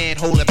 I can't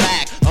hold it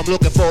back, I'm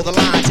looking for the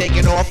line.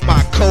 Taking off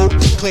my coat,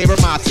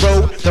 clearing my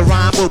throat. The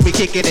rhyme will be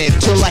kicking in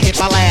till I hit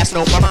my last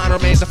note. My mind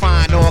remains to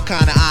find all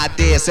kind of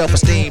ideas.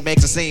 Self-esteem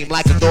makes it seem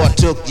like the thought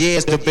took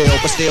years to build,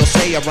 but still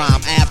say a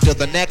rhyme after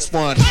the next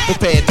one.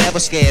 Prepared, never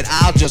scared,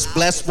 I'll just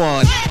bless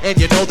one. And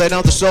you know that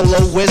I'm the solo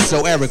whiz,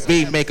 so Eric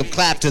B, make him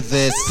clap to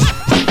this.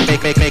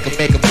 Make him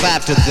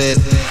clap to this.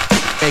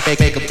 Make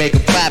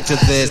him clap to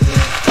this.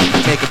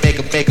 Make him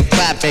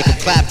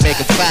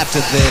clap to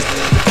this.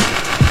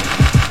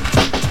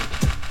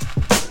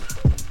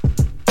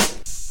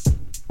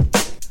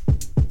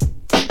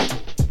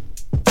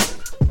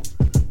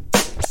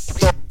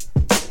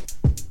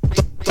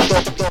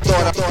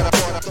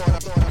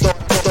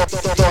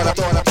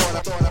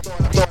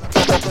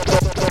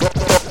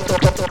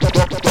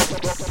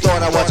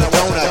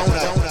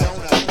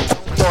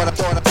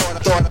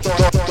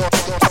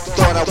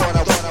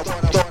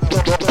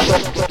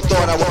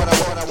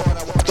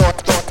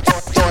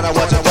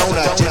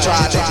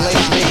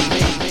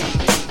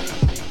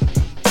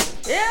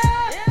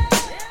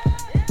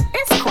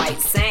 It's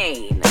Kwite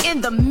Sane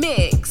in the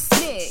mix.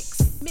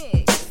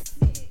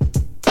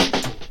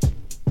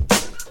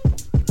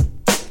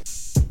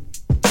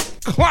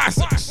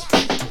 Classics.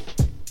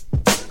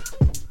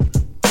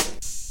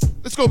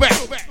 Let's go back.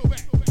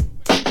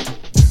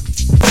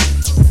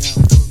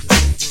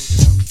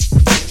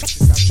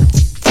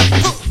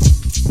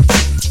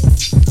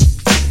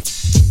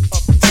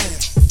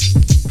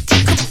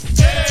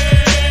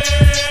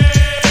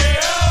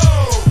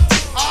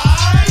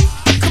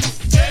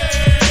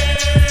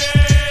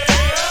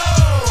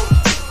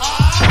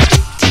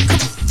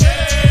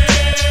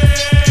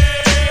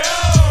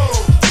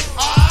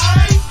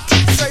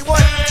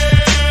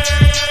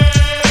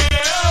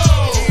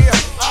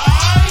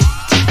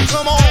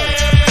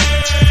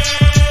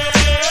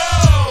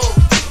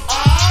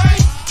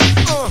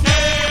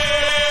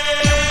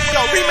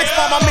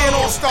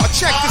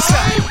 Check this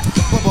out.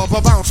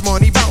 Bounce,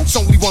 money, bounce.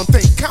 Only one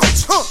thing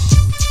counts, huh?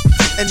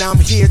 And I'm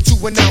here to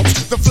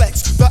announce the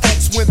flex, the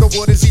X when the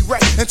wood is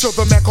erect. Until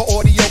the Mecca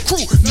audio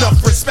crew,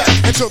 enough respect.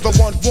 Until the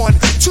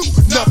 112,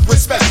 enough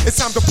respect. It's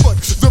time to put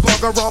the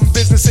bugger rum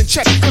business in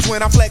check. Cause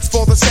when I flex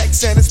for the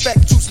sex and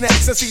inspect two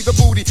snacks and see the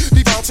booty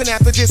be bouncing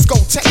at the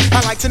discotheque,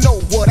 I like to know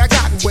what I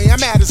got and where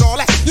I'm at is all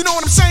that. You know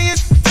what I'm saying?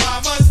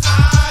 Why must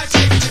I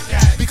take the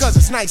cat? Because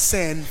it's nice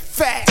and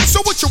fat.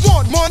 So what you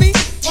want, money?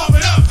 Pump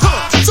it up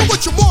high. So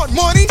what you want,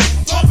 money?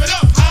 Pump it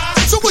up high.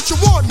 So what you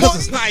want, money?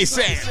 This is nice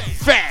and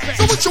fat.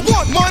 So what you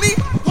want, money?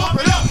 Pump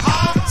it up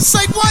high.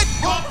 Say what?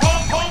 Pump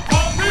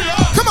me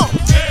up. Come on.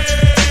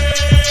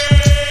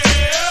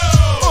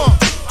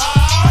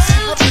 See,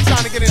 Brooklyn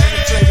trying to get into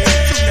the flavor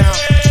too now.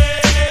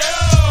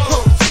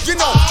 You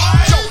know,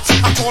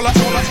 I call her.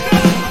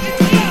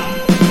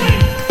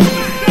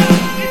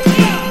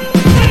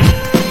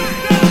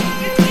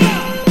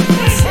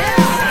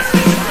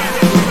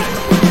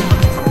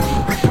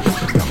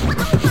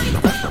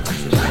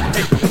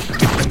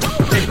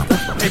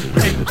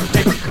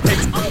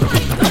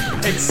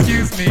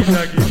 Excuse me,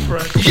 Dougie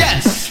friend.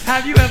 Yes!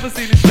 Have you ever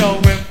seen a show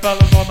when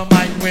fellas on the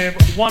mic with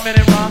 1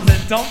 minute rhymes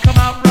and don't come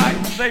out right?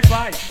 They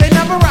bite. They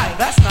never write.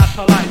 That's not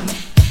polite.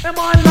 Am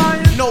I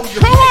lying? No,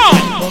 you're Come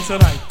right. on! Well,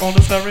 tonight, on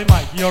the Stereo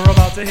Mic, you're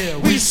about to hear.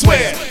 We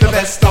swear the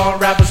best star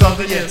rappers of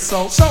the year.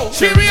 So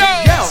Cheerio!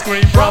 yell,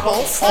 Scream bravo.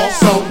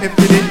 Also, if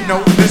you didn't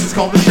know, this is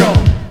called the show.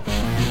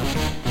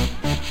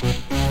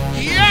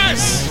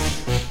 Yes!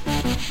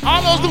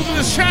 All those new to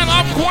this channel,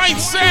 I'm Kwite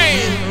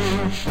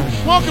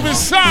Sane. Welcome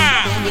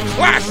inside the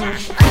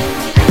classic.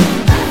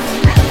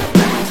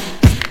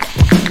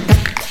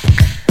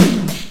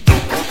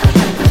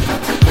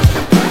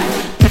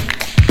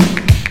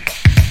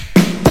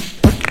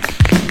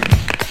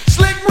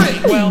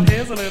 Well,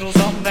 here's a little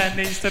something that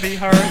needs to be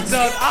heard.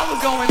 Doug, I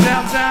was going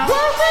downtown.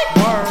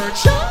 Word.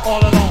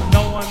 All alone,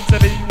 no one to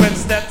be with.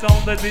 Stepped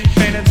on the deep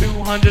chain at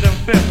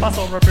 205th. I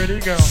saw a pretty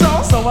girl. So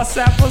I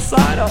sat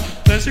beside her.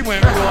 Then she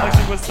went real like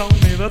she was Tony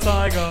the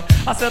Tiger.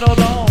 I said, hold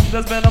on,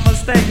 there's been a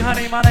mistake.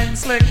 Honey, my name's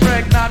Slick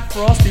Rick, not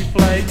Frosty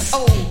Flakes.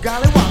 Oh,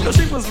 golly, wow.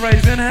 She was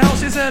raised in hell.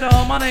 She said,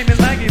 oh, my name is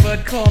Maggie,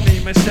 but call me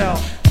Michelle.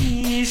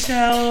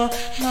 Michelle,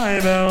 my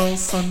bell,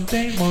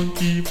 Sunday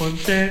monkey, fun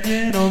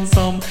getting on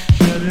some,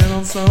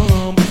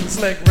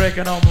 Slick Rick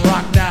and I'm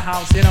rock that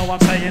house, you know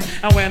what I'm saying?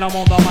 And when I'm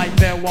on the mic,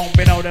 there won't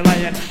be no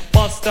delaying.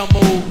 Bust a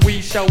move,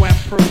 we show and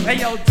prove. Hey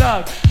yo,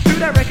 Doug, do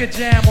that record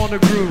jam on the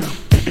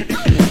groove.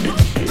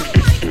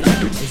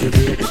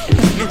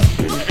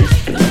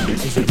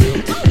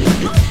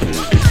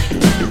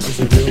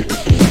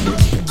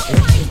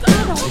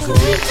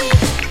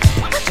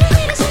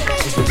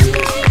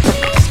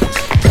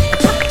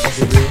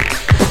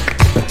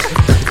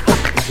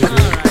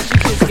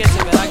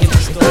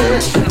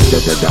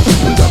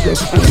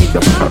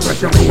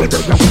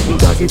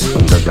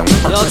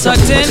 Y'all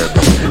tucked in?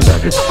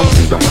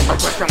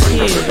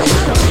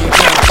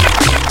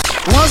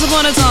 Once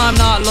upon a time,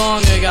 not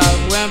long ago,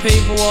 when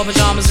people wore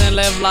pajamas and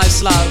lived life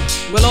slow,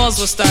 where laws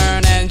were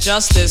stern and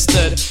justice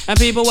stood, and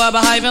people were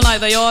behaving like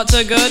they ought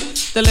to good,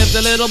 there lived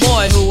a little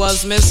boy who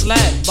was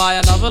misled by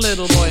another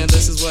little boy, and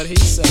this is what he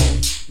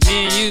said.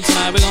 Me and you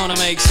tonight, we're gonna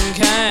make some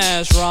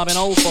cash, robbing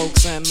old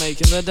folks and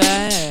making the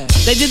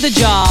dash. They did the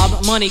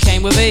job, money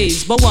came with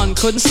ease, but one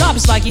couldn't stop,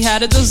 it's like he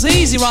had a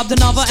disease. He robbed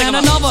another and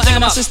another,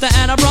 and a sister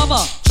and a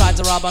brother. Tried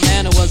to rob a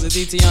man who was a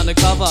DT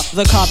undercover.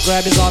 The cop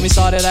grabbed his arm, he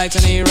started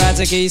acting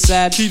erratic. He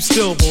said, keep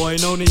still boy,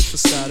 no need for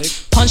static.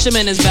 Punched him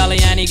in his belly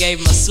and he gave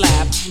him a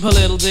slap, but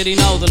little did he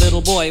know the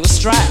little boy was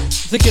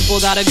strapped. The kid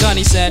pulled out a gun,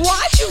 he said,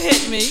 why'd you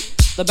hit me?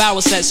 The barrel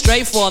was set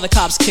straight for the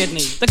cop's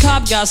kidney. The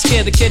cop got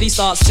scared, the kid he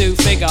starts to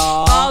figure,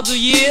 I'll do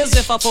years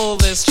if I pull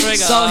this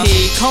trigger. So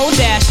he cold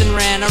dashed and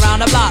ran around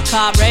the block.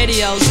 Cop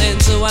radios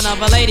into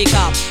another lady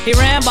cop. He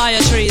ran by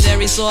a tree, there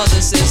he saw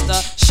the sister.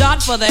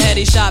 Shot for the head,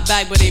 he shot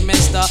back but he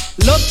missed her.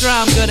 Looked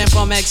round good and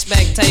from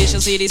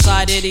expectations, he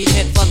decided he'd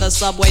hit for the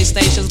subway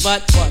stations.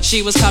 But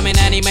she was coming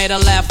and he made a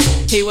left.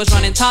 He was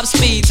running top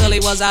speed till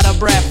he was out of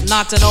breath.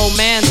 Knocked an old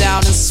man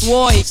down and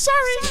swore he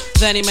sorry.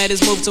 Then he made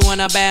his move to an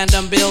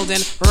abandoned building.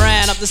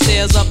 Ran up the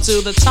stairs up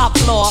to the top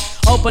floor.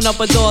 Opened up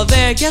a door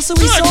there, guess who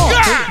he saw?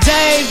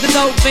 Dave the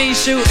dope fiend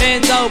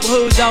shooting dope.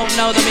 Who don't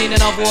know the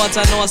meaning of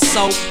water nor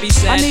soap? He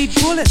said, I need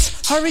bullets,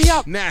 hurry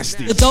up.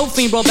 Nasty. The dope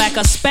fiend brought back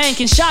a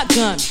spanking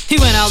shotgun. He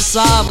went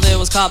outside, but there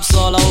was cops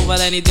all over.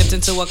 Then he dipped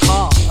into a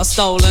car, a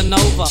stolen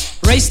Nova.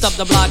 Raced up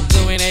the block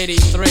doing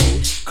 83.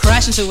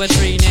 Crashed into a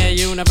tree near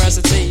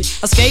University.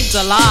 Escaped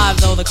alive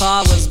though the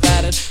car was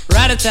battered.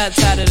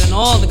 Rat-a-tat-tatted and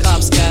all the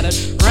cops scattered.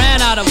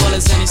 Ran out of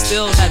bullets and he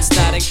still had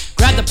static.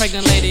 Grabbed the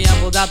pregnant lady and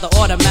pulled out the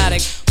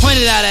automatic.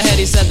 Pointed at her head,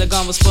 he said the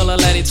gun was full of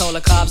lead. He told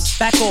the cops,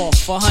 back off,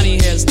 for honey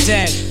here's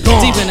dead.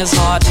 Deep in his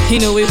heart, he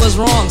knew he was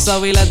wrong,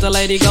 so he let the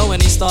lady go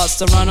and he starts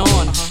to run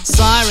on.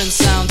 Sirens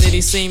sounded, he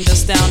seemed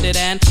astounded,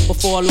 and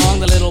before long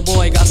the little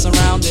boy got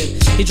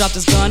surrounded. He dropped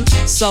his gun,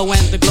 so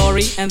went the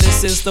glory, and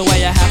this is the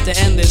way I have to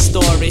end this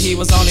story. He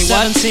was only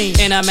 17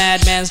 in a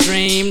madman's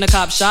dream. The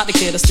cop shot the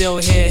kid, I still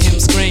hear him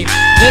scream.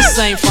 This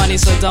ain't funny,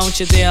 so don't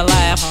you dare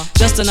laugh.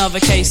 Just another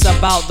case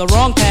about the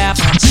wrong path.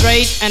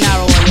 Straight and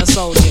narrow where your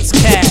soul gets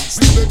cast.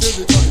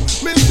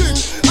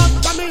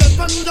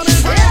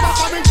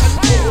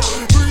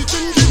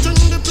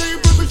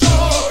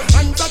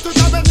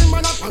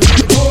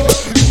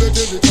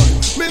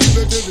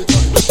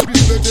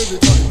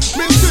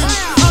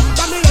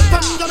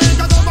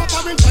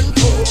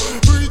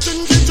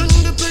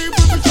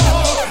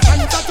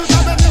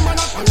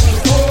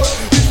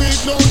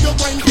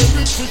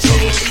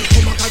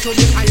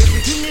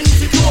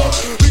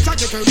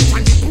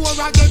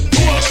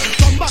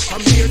 Come back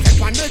from here, take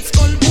one next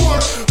skull poor.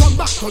 Come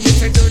back from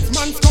this dirt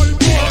man skull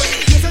poor.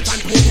 Yes, it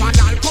and poor and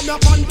I'll come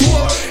up on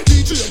tour.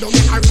 DJ don't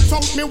make a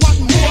result me what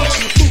more.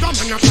 Sugar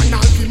man up and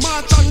I'll be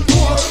march on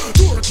tour.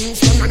 Tour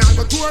Kingston and I'll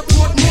go tour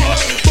Portmore.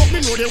 But me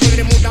know the way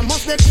the mother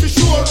must get for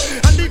sure.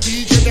 And the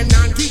DJ them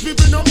not teach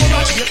people no more.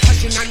 I get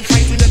passion and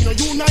fighting them no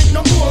unite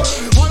no more.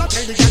 All I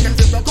tell the gang them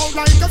to broke out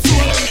like a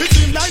sword. It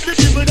seems like the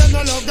people them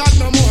no love God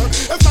no more.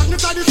 If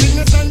sadness are the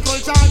sickness and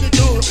culture the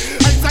cure.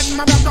 I said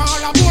my brother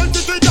all I want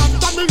to take up.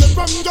 Family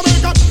from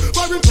Jamaica,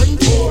 foreign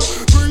control.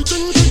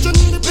 Preaching, teaching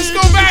the people. Let's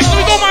go back, let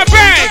me go my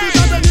bag.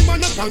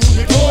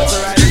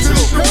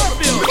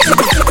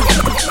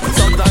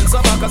 Sometimes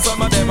some back and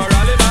some of them are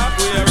rally back.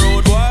 We a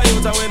road boy.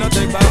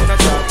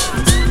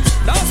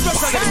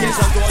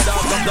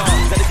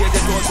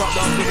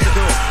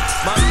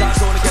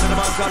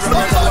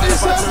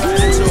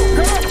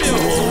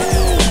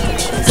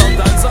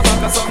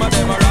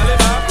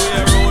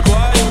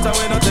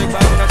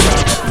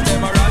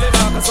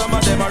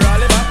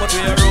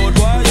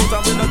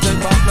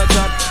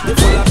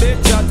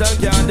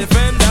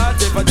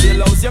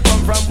 place you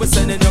come from, we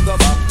sending you go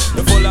back.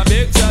 You full of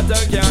big chatter,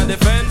 can't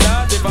defend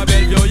that. If I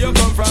bell you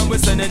come from, we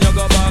sending you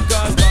go back.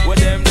 Cause with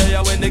them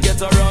there when they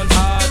get around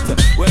hot.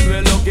 When we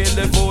look in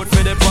the food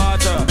for the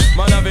potter.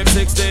 Man have him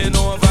 16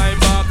 over him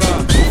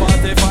backer.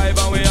 45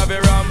 and we have a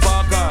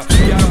rampacker.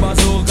 Can't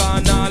bazooka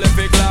and all if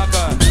it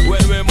clacker.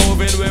 When we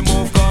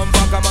move come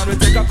back. Man we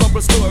take a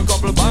couple store,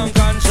 couple bank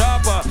and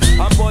shopper.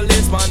 And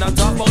policeman and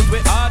top out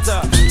with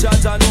hotter.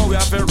 Judge know we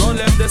have to run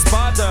left the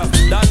spotter.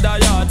 Dan the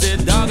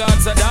yachted, dog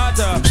and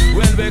sedata.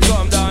 When we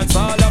come dance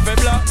all of it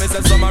black. Me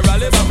say some a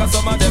rally back and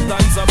some of them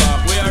dance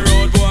back. We a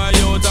road boy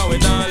out and we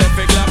not left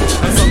it clap.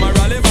 And some a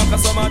rally back and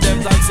some of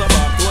them dance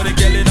back. Tony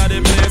Kelly na the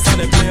place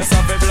and the place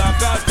of a black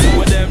cat.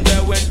 With them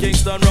there when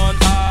Kingston run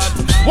hard.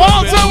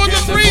 Walter with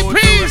the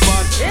 3-piece.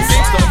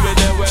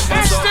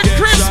 Aston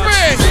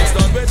Christmas.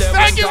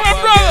 Thank you, my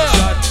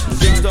brother.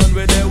 Kingston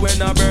with it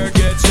when a bird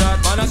get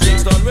shot. Man a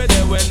Kingston with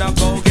it when a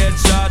cow get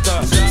shot.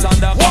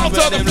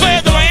 Walter the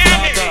player to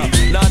Miami.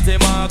 Natty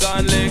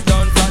Morgan, Lake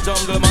Down, Flat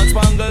Jungle Man,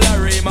 Spangle,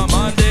 Arima,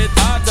 man did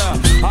hotter.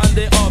 And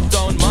the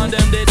Uptown, man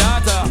them did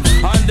hotter.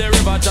 And the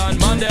Riverton,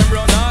 man them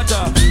run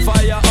hotter.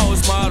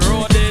 Firehouse, man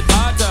road did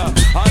hotter.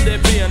 And the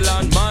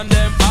Plainland, man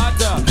them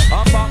hotter.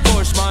 And Back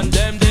Bush, man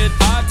them did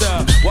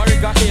hotter.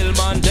 Warwick Hill,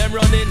 man them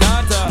running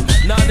hotter.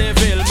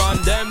 Nannyville, man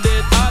them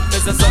did hot.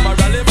 Me say some a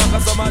rally back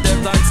and some of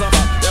them dance back.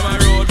 Them a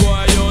road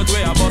boy out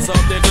way a bust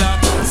up the clock.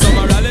 Some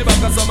a rally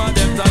back and some of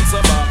them dance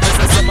back. Me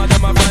say some of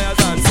them a fire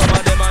dance, some of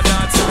them a dance.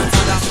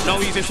 No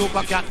easy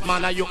super cat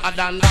man, you a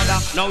dan dada.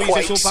 No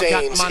easy super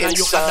cat man,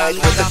 you a dan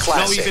dada.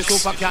 No easy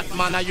super cat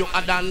man, you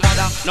a dan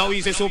dada. No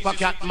easy super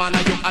cat man,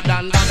 you a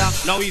dan dada.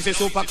 No easy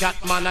super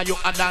cat man, you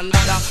a dan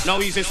dada.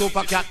 No easy super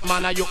cat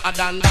man, you a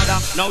dan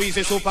dada. No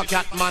easy super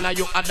cat man, you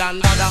a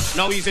dan dada.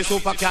 No easy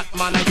super cat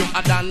man, you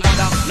a dan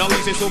dada. No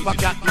easy super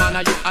cat man,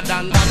 you a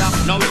dan dada.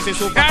 No easy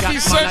super cat man, you a dan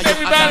dada. No easy super cat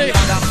man, you a dan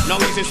dada. No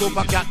easy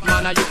super cat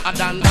man, you a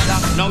dan dada.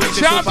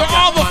 Shout out to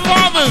all the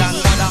fathers.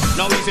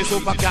 No easy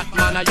super cat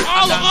man, you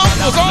a all the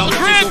uncles, all the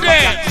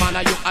granddads,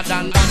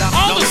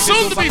 all the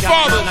soon-to-be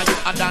fathers,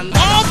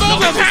 all those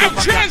that have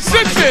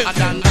transitioned.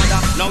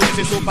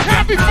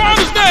 Happy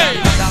Father's Day.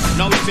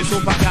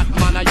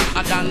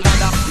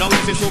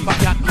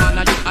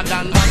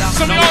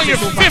 Some of y'all in your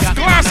 5th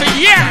glass of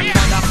yak.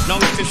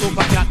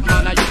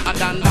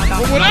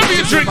 Or whatever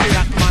you're drinking.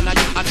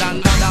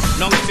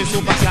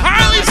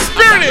 Highly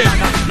spirited.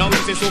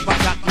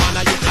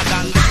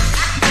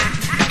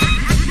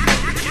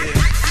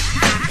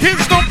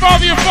 Kids don't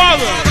bother your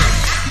father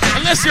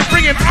unless you're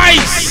bringing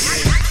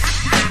ice.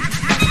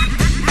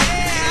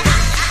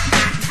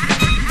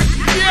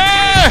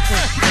 Yeah.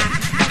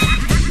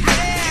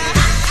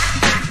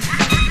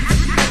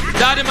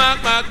 Daddy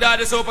Mac,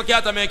 Daddy Super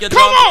Cat, I make it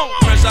come on.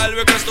 Special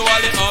request to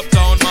all the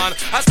uptown man.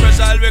 A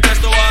special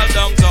request to all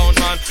downtown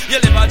man. You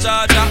live a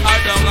Georgia or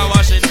down a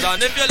Washington.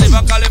 If you live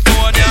a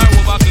California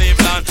or over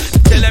Cleveland,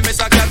 tell them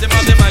Mr. Cat him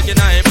have the mic in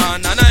a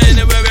hand. And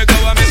anywhere we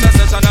go, I Mr.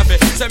 Session of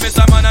it. Say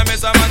Mr. Man,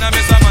 Mr. Man,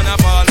 Mr. Man,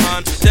 Paul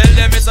man. Tell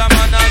them Mr.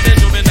 Man and the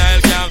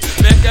juvenile gang.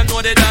 Make them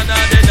know the Dan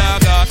and the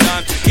dog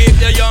after. Keep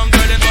the young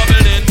girl in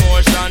bubble in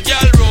motion.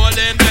 Girl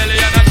rolling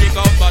belly and a kick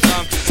out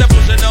bottom. Say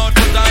pushing out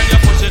foot and you're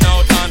pushing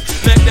out hand.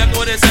 Make them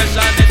know the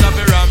session is a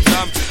ram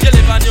jam. You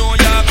live in New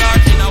York or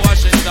in a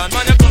Washington.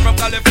 Man, you come from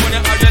California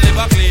or you live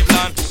in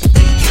Cleveland.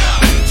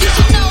 You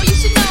should know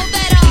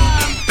that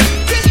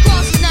Chris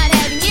Cross is not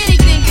having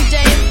anything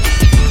today.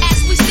 As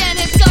we stand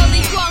here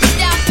totally crossed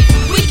out,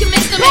 we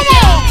commence to make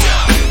ya.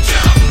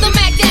 The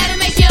Mac Dad'll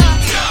make ya.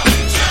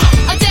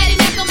 A Daddy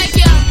Mac will make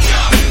ya.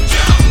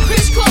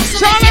 Chris Cross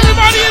will make ya.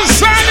 Everybody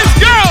inside, let's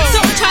go.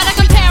 Don't try to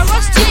compare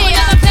us to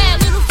another bad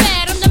little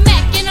fad. I'm the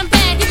Mac and I'm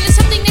bad. Give you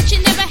something that you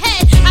never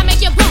had. I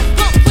make you bump,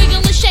 bump,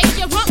 wiggle and shake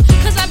your rump.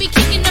 Cause I be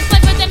kicking the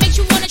flavor that makes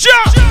you wanna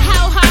jump.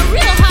 How high,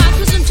 real high,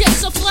 cause I'm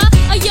just so fly.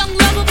 A young,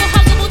 lovable,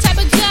 huggable type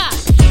of guy.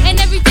 And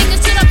everything is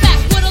to the back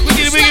with a little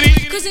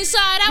slap. Cause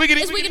inside out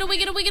is wiggity,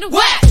 wiggity, wiggity,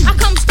 whack. I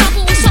come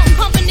stomping with something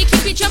pumping to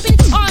keep you jumping.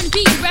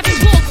 R&B, rapping,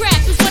 bull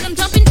crap is what I'm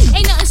dumping.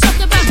 Ain't nothing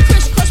soft about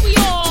Chris Cross, we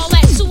all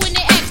at. So when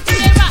they ask, do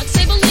they rock,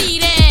 say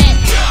believe it.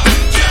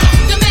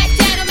 The Mac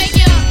Dad'll make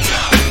ya.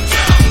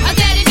 A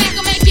Daddy Mac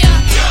will make ya.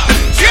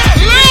 Get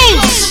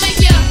loose. Will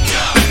make ya.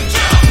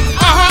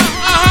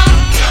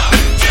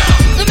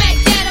 The Mac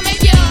Dad'll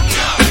make ya.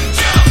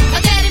 A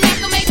Daddy Mac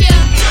will make ya.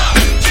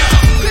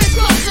 Chris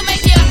Cross will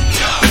make ya.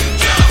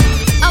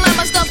 I like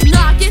my stuff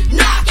knocking.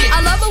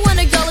 I love it when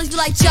the girls be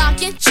like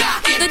jocking.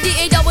 The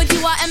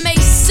DAWDYMAC.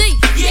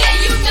 Yeah,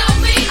 you know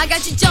me. I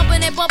got you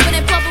jumping and bumping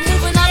and pumping,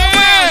 moving all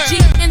around. G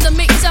in the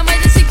mix, I'm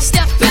ready to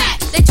 6-step back.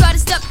 They try to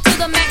step to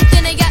the Mac,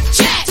 then they got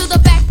jack. To the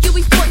back, you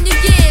be pointing the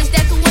gears.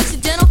 That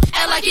coincidental.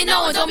 Act like you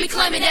know it, don't be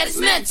claiming that it's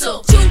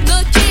mental. Two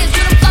good kids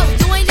with a flow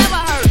you ain't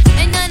never heard.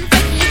 Ain't nothing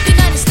fake, you can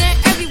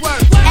understand every word.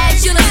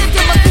 As you listen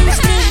to my cool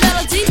smooth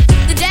melody,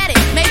 the daddy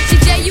makes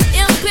you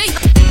JUMP.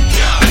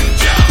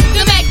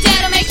 The Mac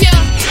Dad'll make ya.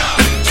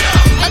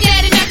 A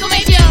Daddy Mac will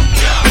make ya.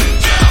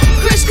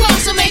 Chris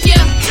Cross will make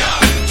ya.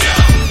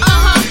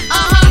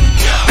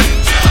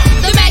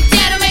 The Mac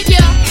Dad'll make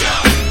ya.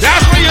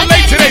 That's where you're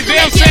late today,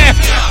 damn Sam.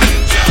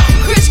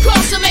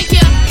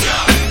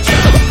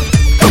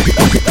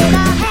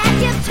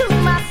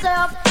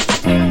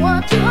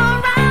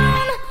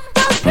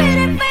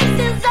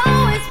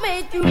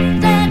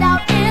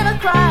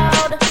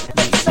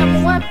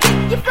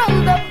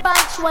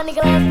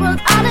 was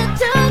all it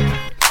took.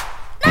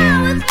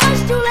 Now it's much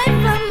too late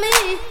for me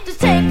to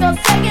take a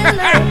second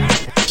look.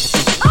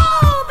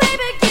 Oh,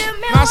 baby, give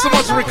me not so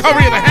much a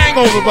recovery of the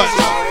hangover, but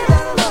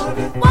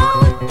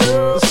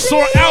the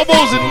sore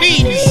elbows and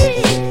knees,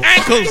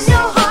 ankles.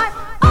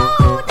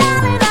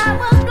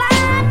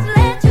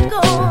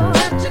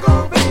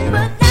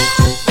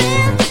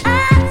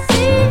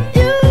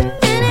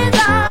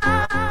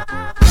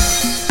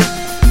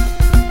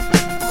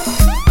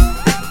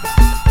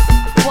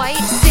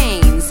 Kwite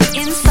Sane's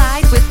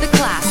Inside with the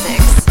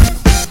Classics.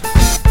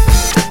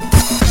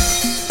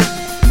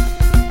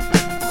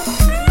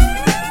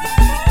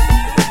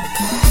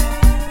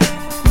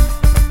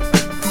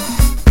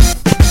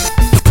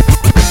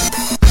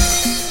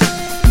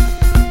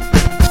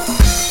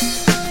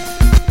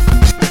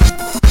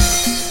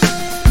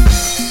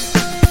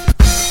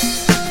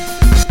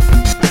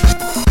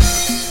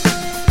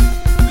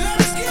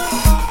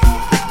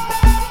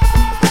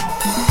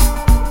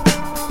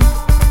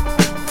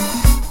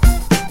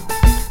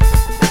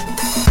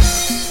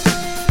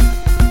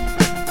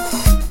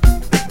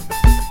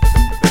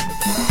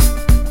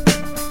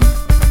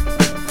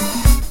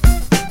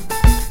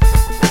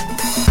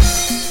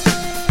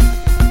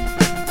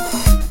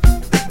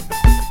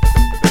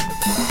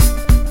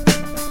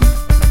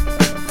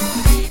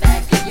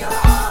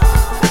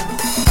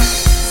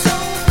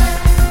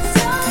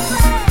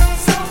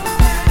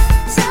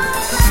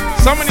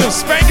 Some of you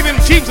spanking them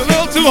cheeks a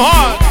little too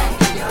hard.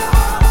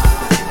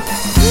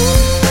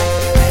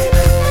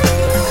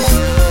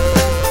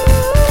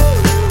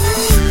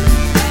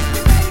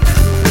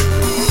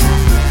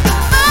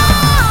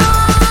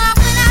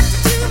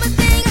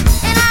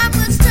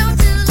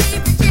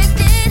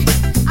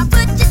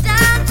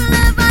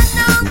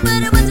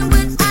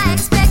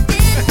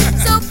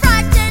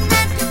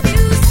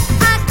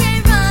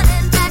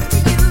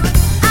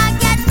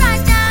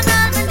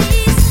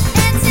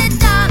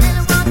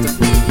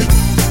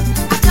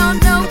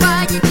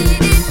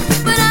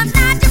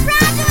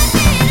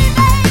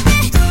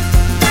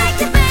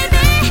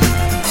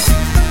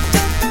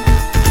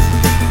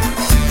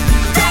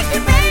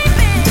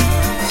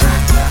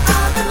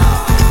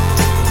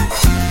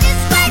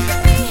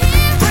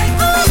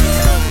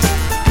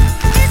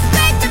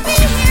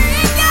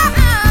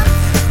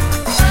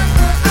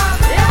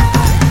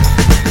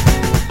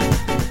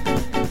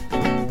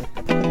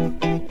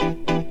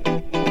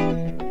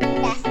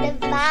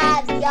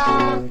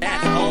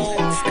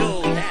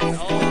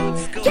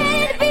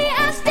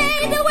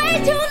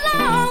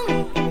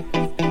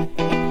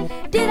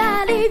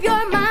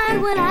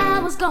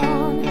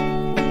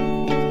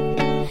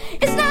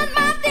 It's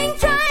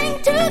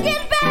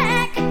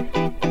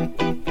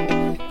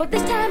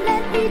time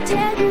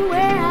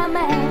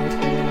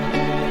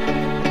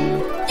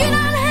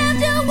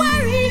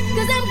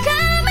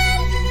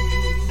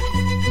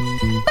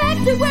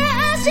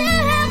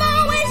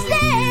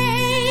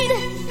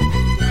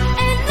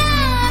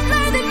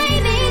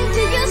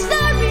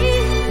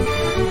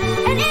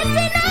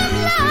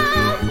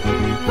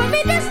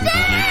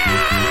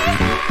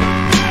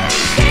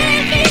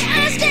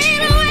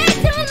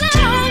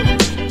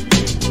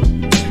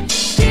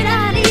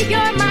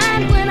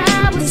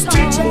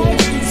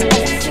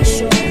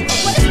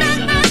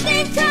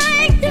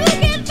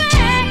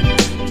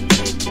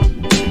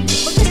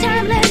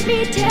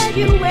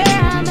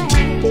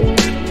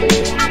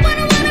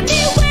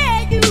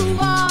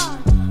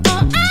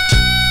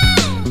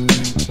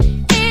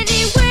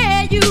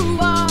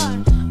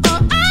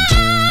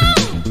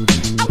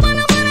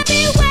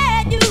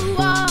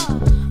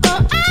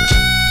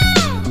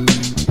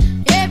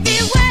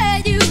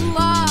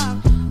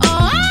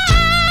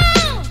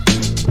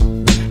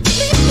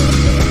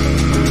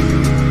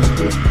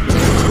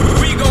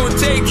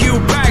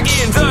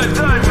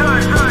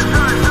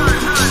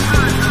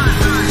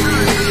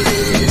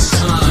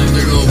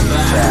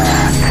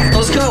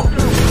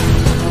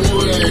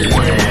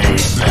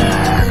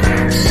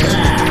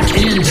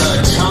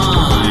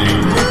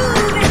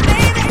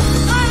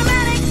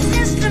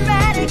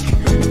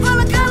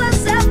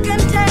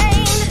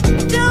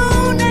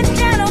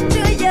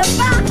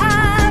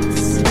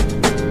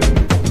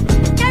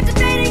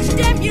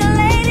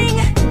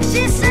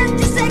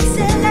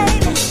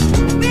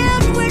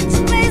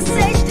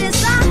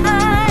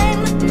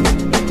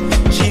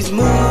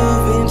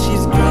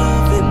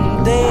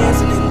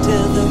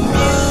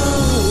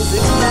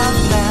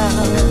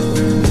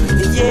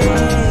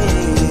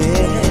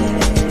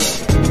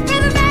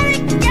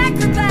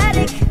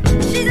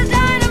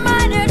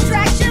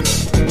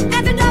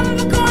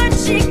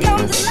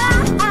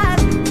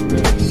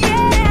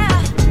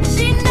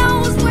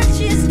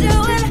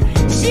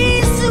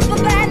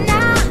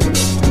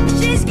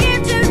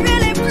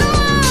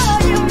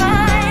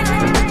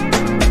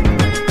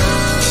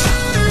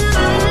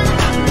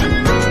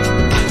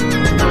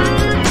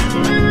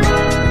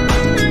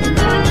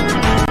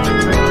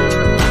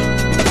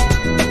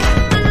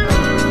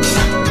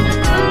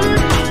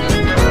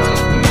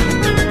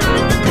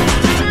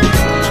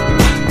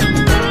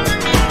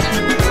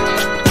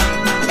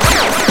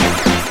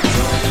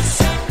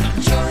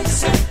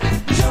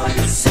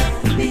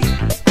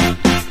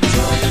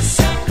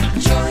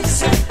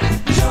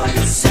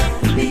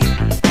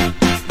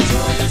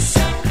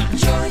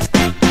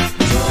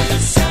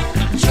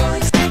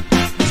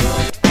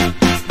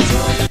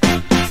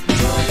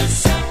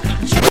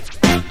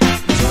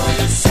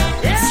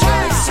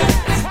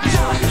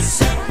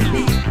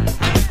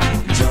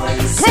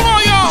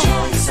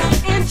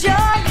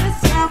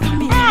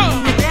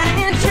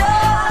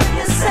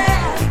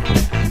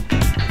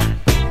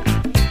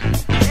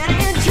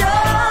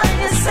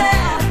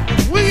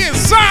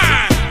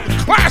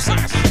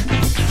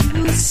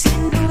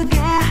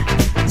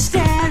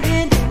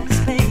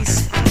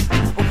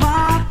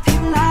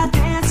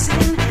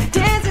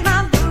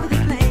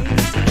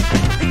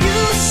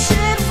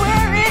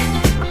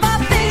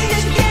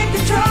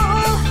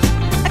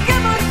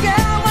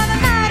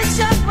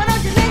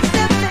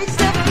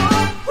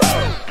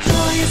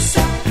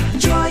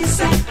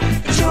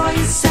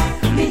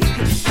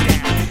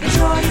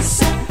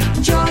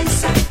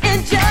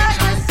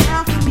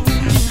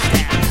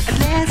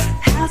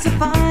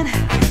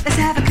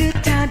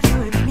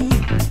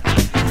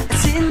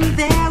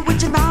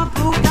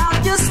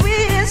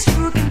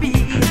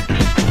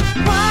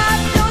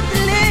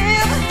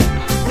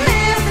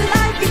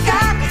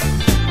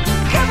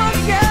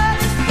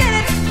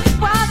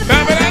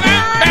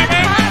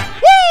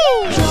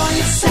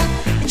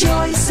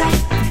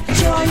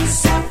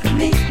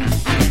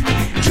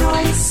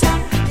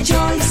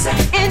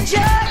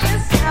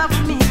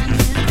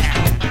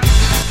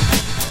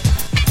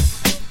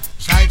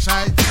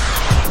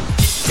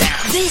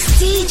This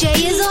DJ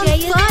is on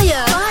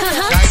fire.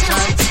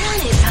 Turn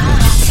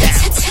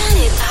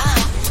it up.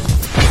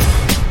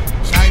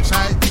 Side,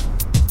 side.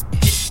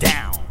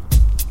 Down.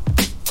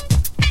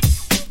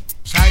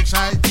 Side,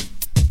 side.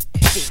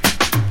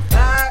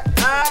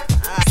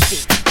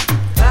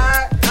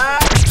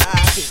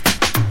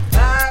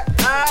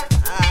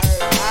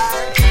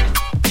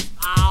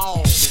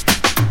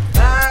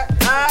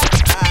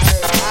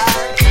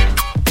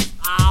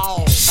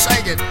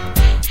 Sing it.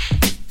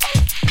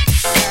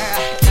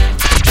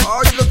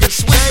 Oh, you looking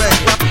sweet,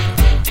 baby.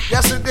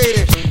 Yes,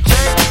 indeed.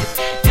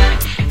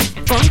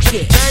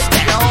 Funky. Shake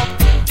your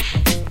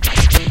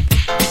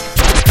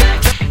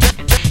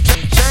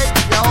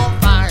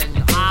thing.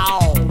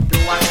 Oh, do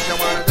what you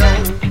wanna do.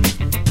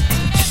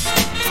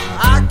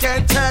 I can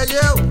tell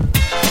you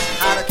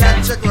how to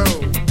catch a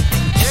groove.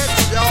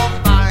 It's your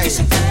thing.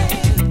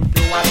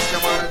 Do what you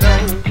wanna do.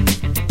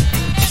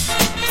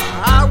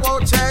 I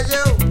won't tell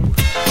you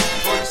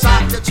when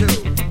sock you chew.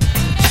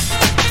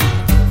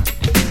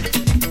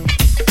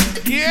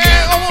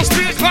 Yeah, almost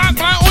 3 o'clock,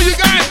 man. Oh, you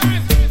guys,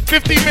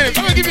 15 minutes.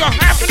 I'm gonna give you a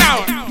half an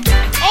hour.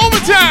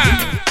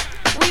 Overtime.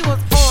 We was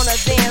on a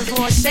dance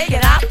floor,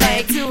 shaking our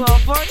thing to a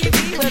funky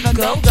beat with a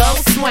go-go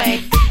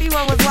swing.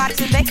 Everyone was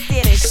watching, they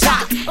did it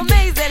shocked.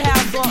 Amazed at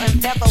how salt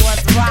and pepper was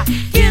rock.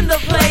 In the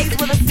place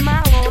with a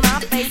smile on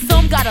our face.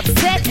 Some got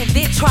upset and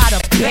then tried to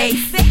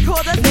base. They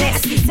called us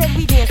nasty, said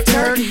we danced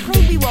dirty.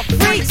 Claimed we were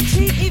freaks,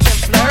 cheap, even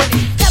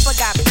flirty. Pepper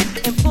got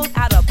picked and pulled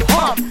out a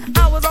pump.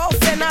 I was all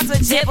set not to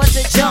jib but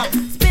to jump.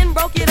 Spin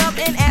broke it up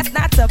and asked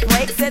not to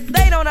break. Said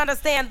they don't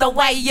understand the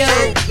way you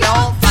Shake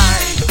your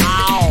thing.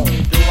 Oh,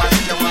 do what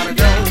you wanna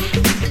do.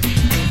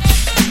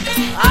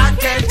 I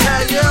can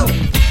tell you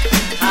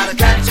how to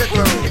catch a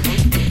groove.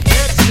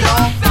 It's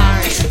your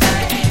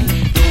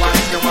thing. Do what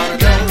you wanna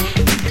do.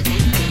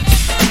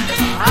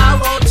 I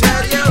won't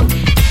tell you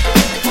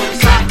when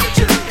sock you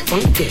chew.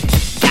 Funky.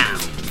 Down.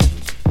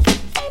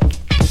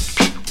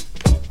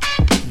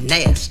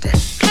 Nasty.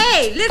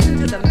 Hey, listen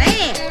to the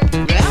man.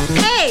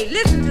 Hey,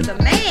 listen to the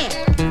man.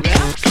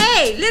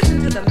 Hey, listen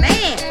to the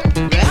man.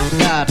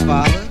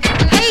 Godfather.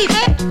 Hey,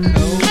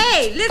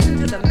 hey, listen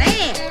to the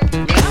man.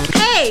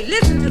 Hey,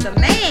 listen to the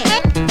man.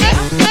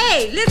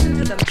 Hey, listen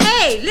to the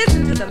hey,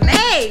 listen to the man.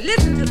 Hey,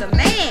 listen to the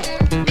man.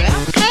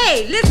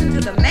 Hey, listen to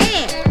the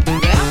man.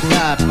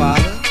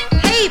 Godfather.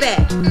 Hey,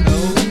 back.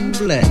 Cold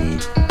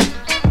blooded.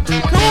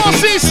 Come on,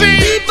 CC.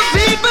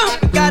 People,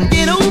 gotta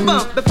get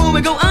over before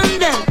we go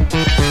under.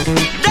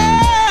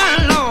 Down,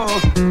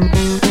 Lord.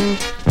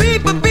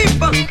 People,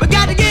 we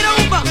gotta get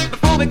over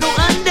before we go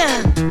under.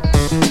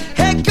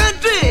 Hey,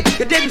 country,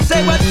 you didn't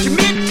say what you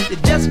meant. You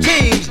just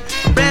changed.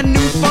 Brand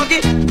new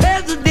funky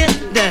president.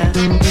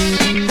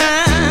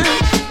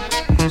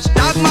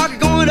 Stock market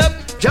going up,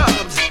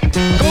 jobs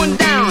going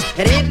down.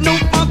 It ain't no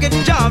funky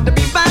job to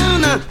be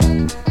found.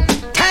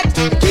 Tax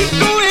keep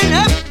going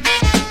up.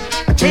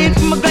 I changed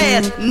from my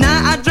glass,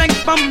 now I drink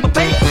from my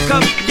paper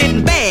cup,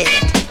 getting bad.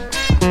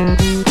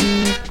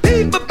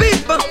 People,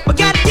 we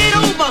gotta get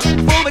over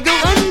before we go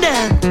under.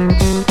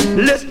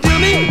 Listen to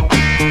me.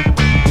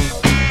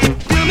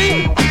 Do me.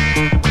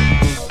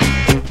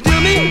 Do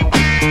me.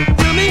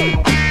 Do me.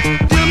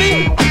 Do me.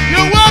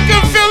 You're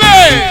welcome,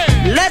 Philly.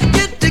 Let's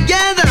get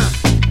together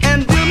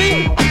and do me.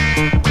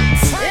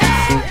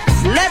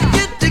 Let's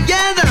get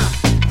together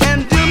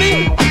and do me.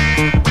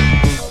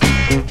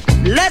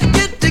 Let's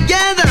get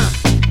together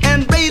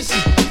and race.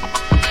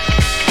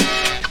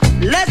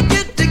 Let's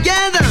get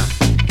together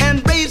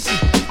and race.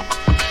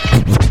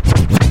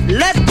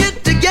 Let's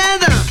get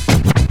together.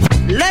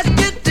 Let's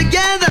get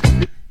together.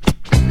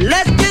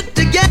 Let's get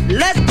together.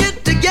 Let's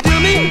get together. Do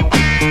me.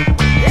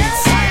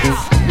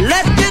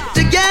 Let's get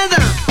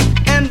together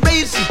and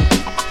race.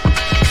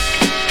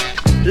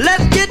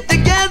 Let's get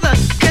together,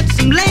 get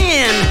some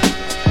land.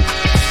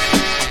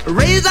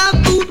 Raise our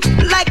food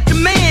like the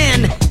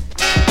man.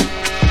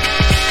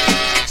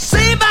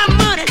 Save our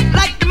money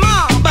like the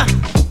mob.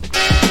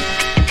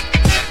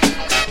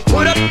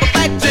 Put up a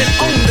factory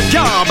on the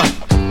job.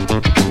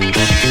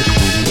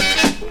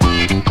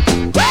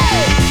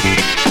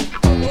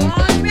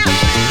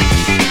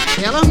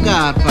 Hello,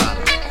 Godfather.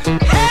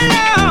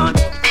 Hello.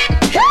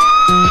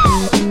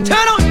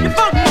 Turn on your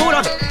funk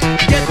motor.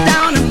 Get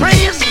down and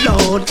praise the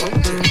Lord.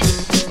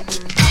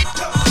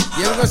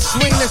 Yeah, we're gonna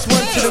swing this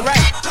one to the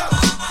right.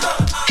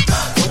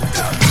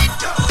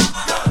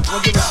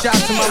 We'll give a shout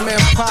to my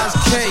man Paz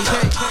K.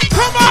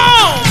 Come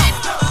on!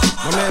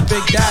 My man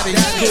Big Daddy,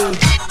 cool.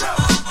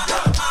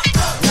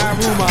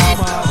 Naruma.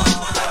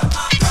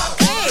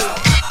 Hey,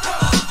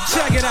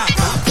 check it out.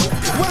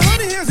 Well,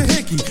 honey, here's a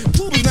hickey.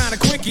 Pooba's not a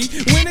quickie.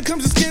 When it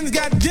comes to skins,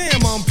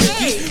 goddamn, I'm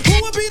picky.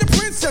 Who would be the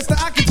princess to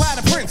occupy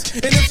the prince?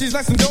 And if she's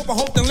less than dope, I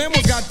hope the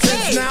limo's got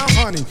tits. Now,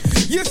 honey,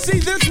 you see,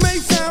 this may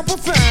sound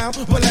profound,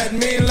 but let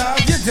me love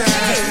you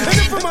down. And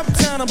if I'm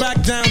uptown, I'm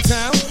back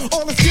downtown.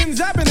 All the skins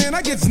happening,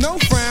 I get no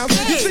frowns.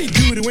 You see,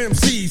 due to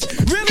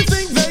MCs, really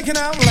think they can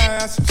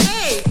outlast.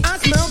 Hey, I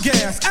smell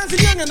gas. As a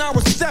youngin', I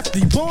was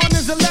hefty. Born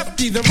as a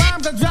lefty. The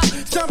rhymes I drop,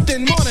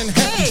 something more than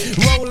hefty.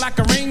 Roll like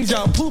a range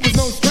danger. Poop is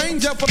no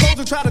stranger for those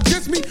who try to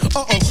diss me.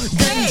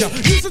 Danger.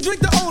 Used to drink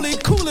the Oli,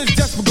 coolest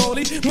just for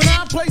goalie. When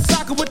I play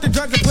soccer with the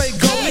judge and play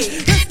goalie.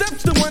 His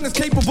steps the one that's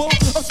capable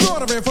of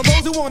slaughtering. For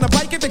those who wanna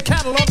bike it, the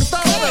catalog and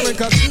start ordering.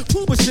 Cause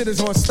Pooba shit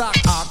is on stock.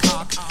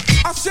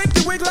 I shake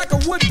the wig like a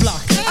wood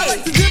block. I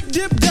like to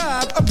dip,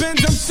 dive. A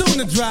Benz I'm soon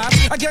to drive.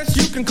 I guess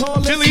you can call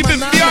it. Philly been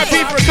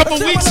VIP for a couple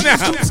weeks now.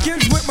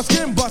 Skins with my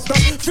skin buster.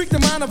 Freak the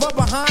mind of up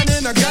behind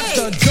in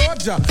Augusta,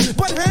 Georgia.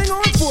 But hang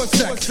on for a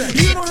sec.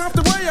 You don't have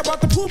to worry about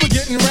the Pooba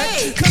getting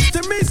wrecked. Cause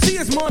to me, see,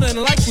 it's more than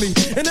likely.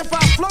 And if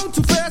I flow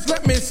too fast,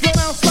 let me slow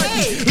down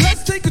slightly.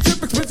 Let's take a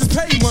trip, expenses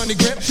pay money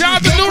grip. Shout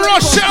out to New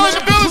Rochelle in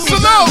the building,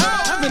 salute.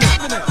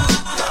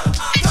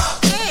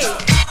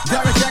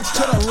 Derek X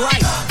to the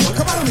right.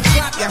 Come on and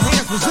clap your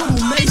hands for Zulu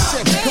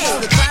Nation. Come on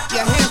and clap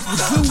your hands for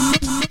Zulu.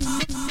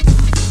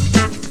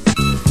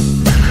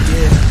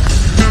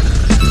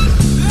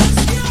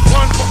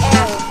 One for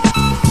all.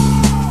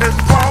 It's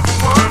all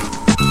for one.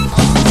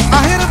 I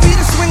hear the beat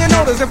of swinging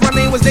notice if my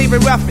name was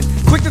David Ruffin.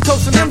 Quick to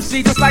toast an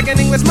MC just like an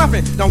English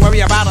muffin. Don't worry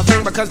about a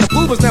thing because the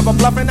fool was never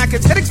bluffing. I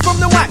get headaches from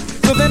the whack.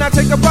 So then I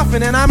take a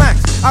buffin' and I max.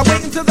 I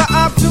wait until the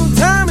opportune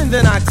time and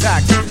then I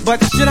tax.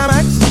 But shit, I'm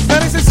max. Now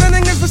they say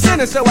sinning is for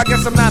sinners, so I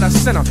guess I'm not a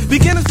sinner.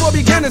 Beginners for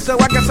beginners, so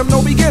I guess I'm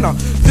no beginner.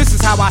 This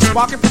is how I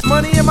spark it. Puts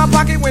money in my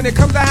pocket. When it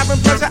comes to having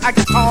pleasure, I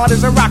get hard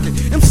as a rocket.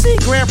 MC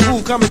Grand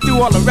Pool coming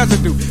through all the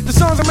residue. The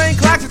songs are main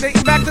classics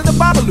dating back to the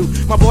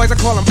Babalu. My boys, I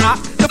call them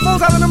hot. The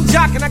phones out of them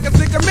jock, and I can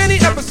think of many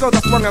episodes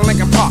I swung in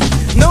Lincoln Park.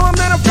 No, I'm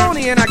not a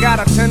phony, and I got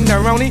a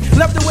tenderoni.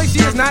 Love the way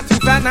she is, not too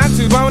fat, not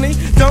too bony.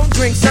 Don't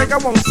drink, sink, I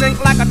won't sink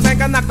like a tanker.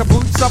 Knock the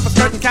boots off a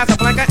skirt in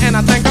Casablanca, and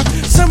I thank her.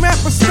 Some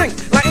rappers stink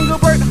like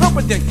Engelbert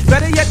Humperdinck.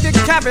 Better yet, Dick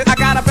Cavett. I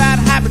got a bad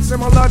habit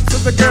similar to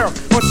the girl,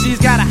 well, she's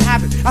got a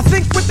habit. I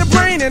think with the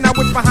brain, and I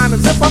wish behind the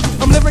zipper.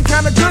 I'm living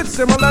kinda good,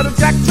 similar to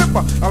Jack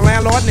Tripper. A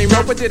landlord named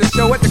Roper did a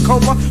show at the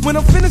Copa. When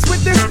I'm finished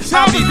with this,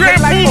 I'll be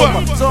great like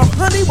Oprah. So if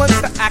honey wants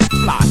to act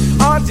fly,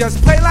 I'll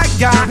just play like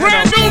God.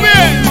 Brand new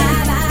man.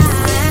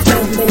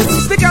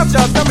 Stick out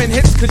your thumb and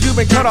hits, cause you've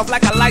been cut off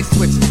like a light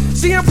switch.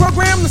 See, I'm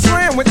programmed to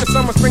slam with the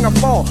summer, spring, or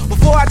fall.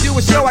 Before I do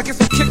a show, I get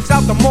some kicks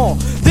out the mall.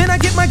 Then I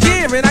get my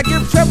gear and I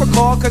give Trevor a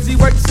call, cause he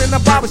works in the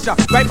barbershop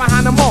right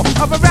behind the mall.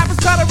 Other rappers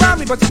try to rob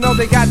me, but you know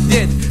they got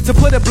dead. To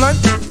put it blunt,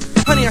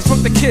 honey, I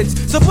shrunk the kids.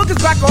 So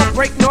boogers back off,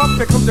 breaking off,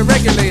 here comes the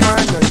regulator.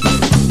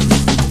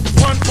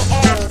 One for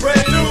all,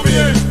 brand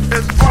Nubian.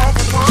 It's all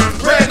for one,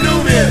 brand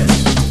Nubian.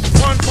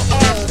 One for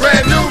all,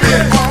 brand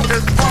Nubian.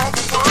 It's all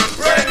for one,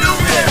 brand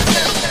Nubian.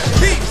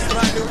 Peace,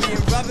 my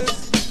Nubian brothers.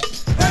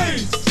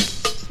 Peace.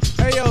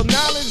 Hey yo,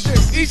 knowledge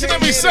this. Each and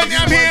every Sunday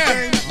I'm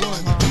here.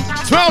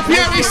 12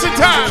 p.m. Eastern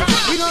Time.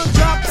 We gonna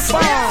drop the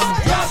bomb.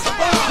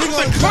 We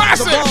gonna drop the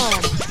bomb.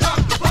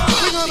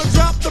 We gonna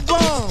drop the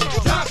bomb.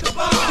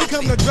 We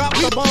come to drop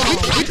the bomb.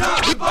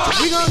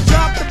 We gonna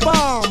drop the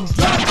bomb.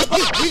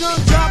 We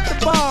gonna drop the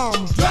bomb.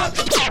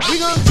 We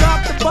gonna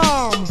drop the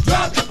bomb.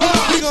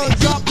 We gonna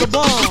drop the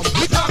bomb.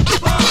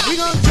 We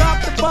gonna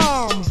drop the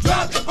bomb.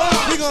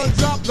 We gonna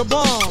drop the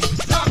bomb.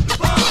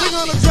 We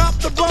gonna drop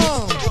the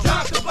bomb.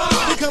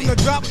 We come to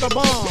drop the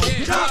bomb.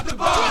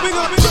 We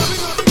gonna.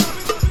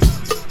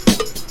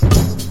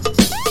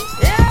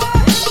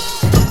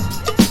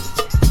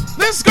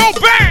 Let's go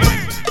back.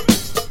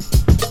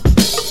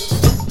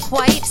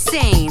 Kwite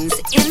Sane's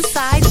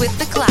Inside with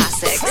the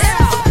Classics.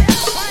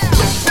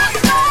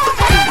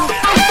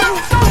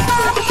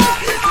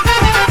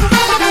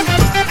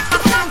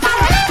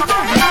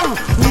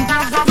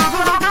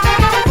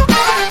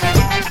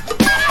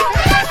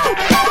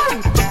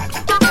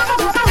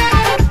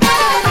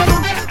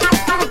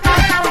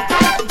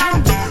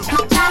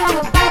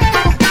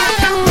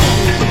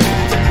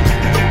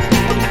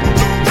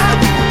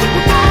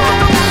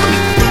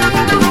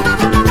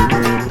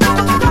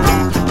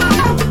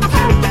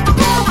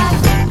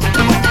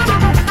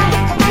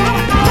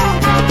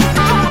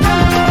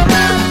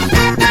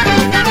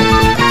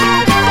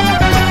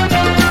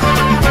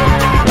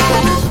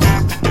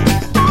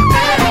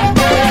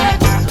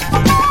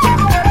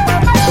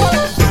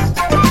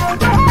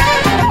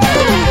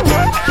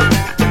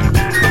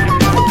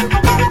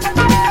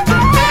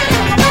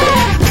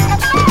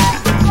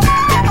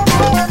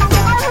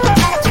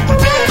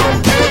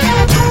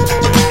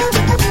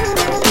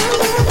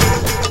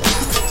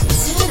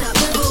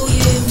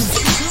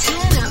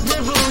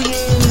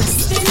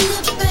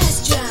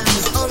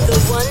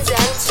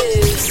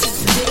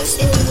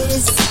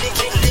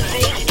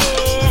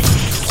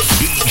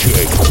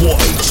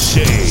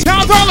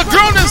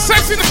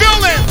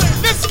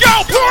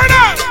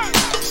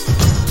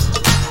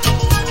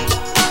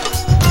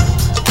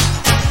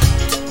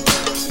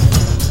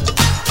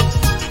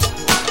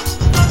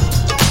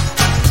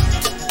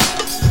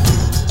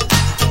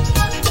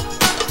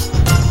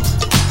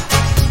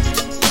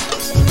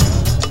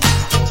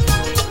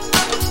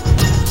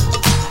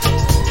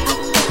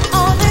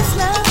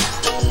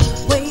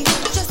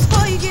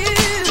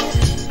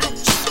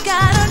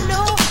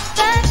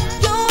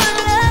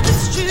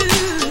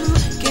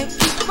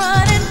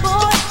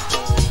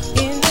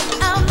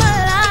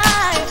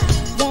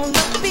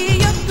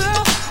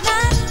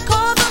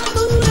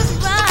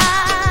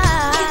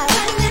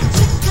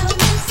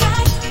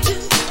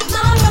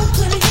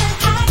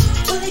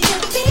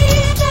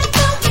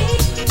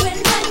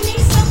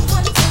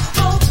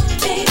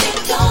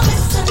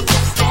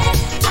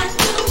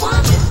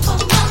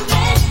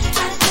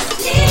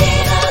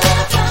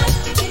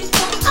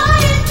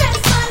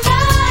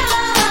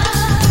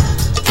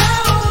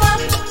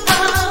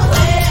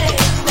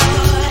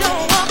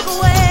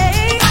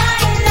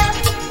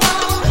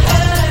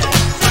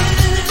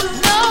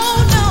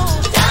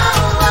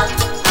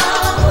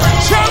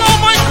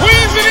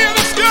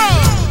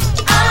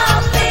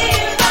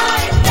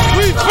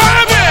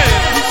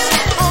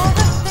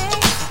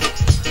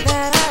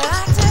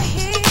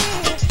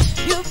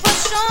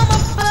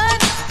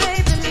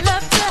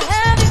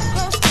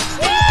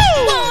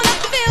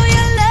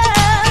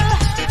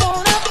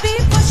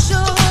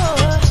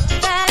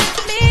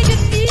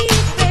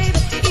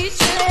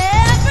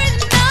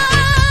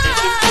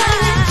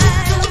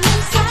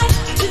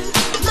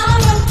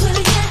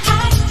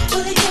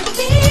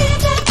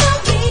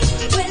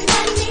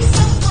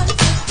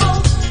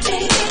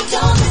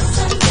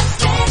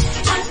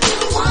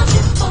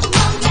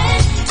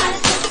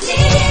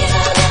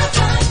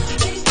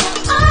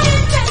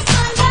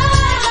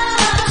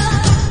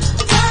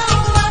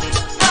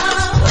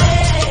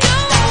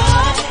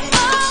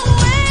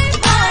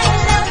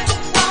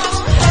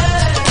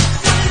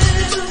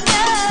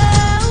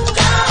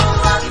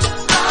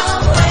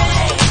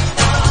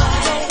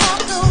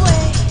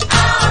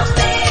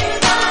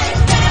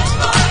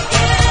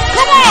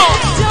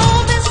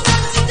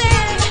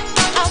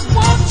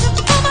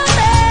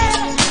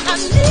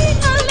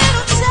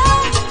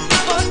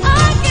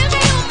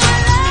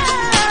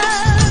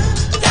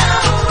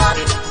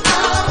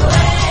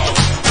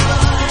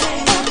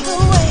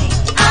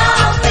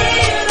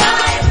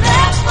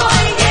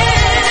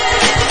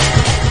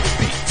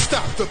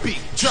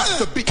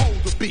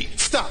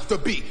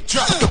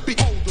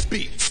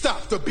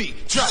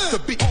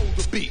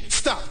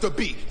 the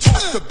beat,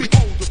 drop the beat,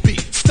 hold the beat,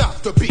 stop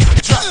the beat,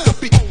 drop the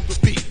beat, hold the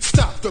beat,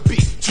 stop the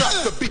beat, drop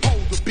the beat,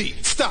 hold the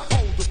beat, stop,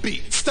 hold the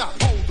beat,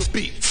 stop, hold the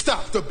beat,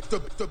 stop the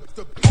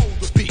hold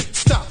the beat,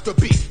 stop the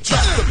beat,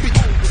 drop the beat,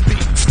 hold the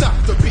beat, stop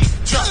the beat,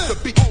 drop the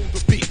beat, hold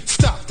the beat,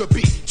 stop the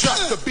beat, drop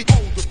the beat,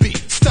 hold the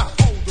beat, stop,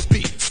 hold the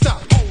beat,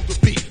 stop, hold the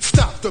beat,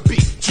 stop the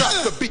beat, drop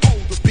the beat,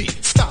 hold the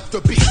beat, stop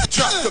the beat,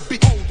 drop the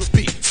beat, hold the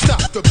beat,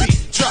 stop the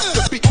beat, drop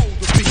the beat, hold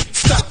the beat,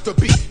 stop the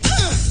beat.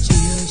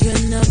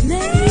 Children of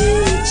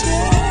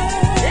nature,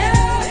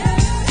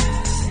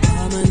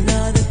 from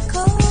another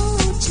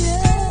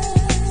culture,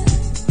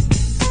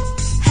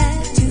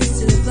 had to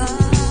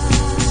survive.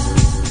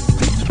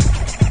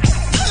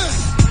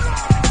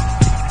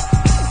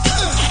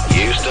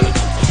 Houston,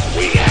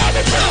 we have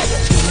a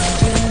problem.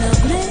 Children of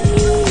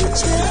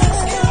nature,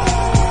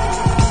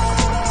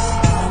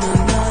 from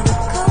another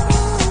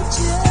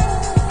culture,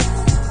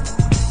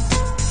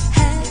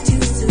 had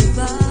to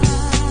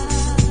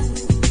survive.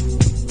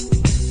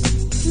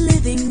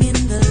 Living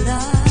in the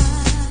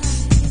light,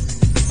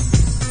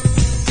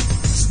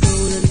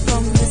 stolen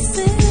from the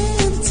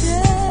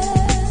center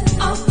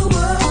of the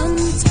world,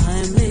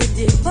 untimely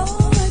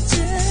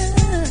departure,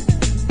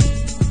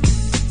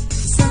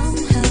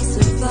 somehow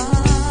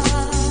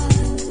survive.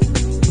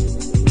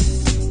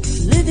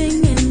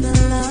 Living in the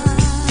light.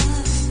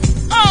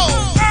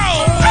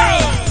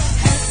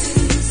 Have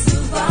to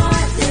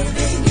survive,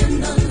 living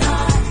in the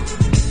light.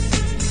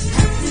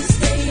 Have to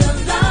stay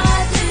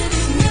alive,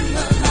 living in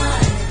the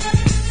light.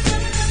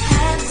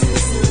 Have to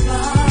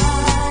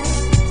survive,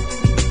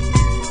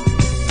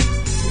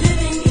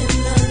 living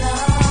in the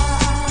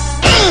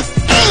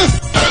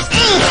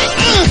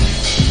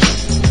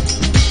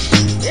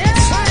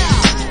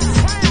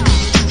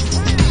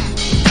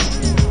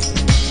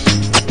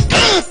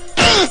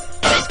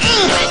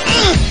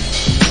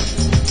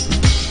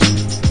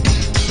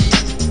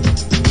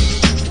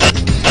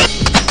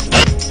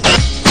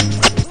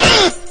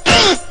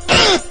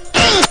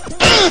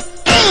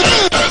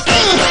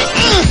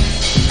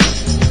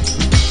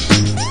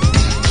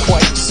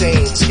Kwite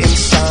Sane's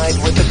Inside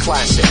with the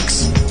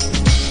Classics.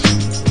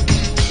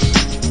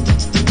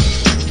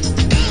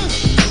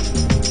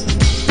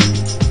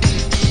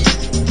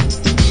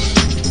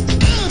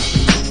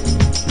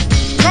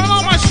 Come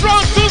on, my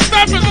strong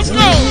two-steppers, let's go.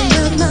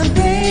 love my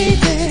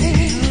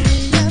baby.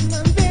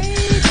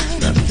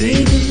 My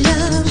baby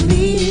loves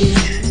me.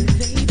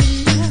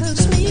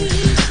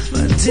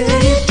 My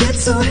day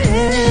gets so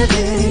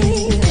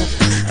heavy.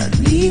 I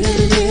need a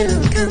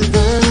little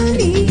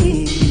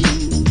company.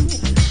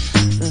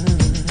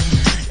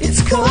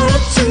 It's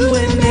 11:15.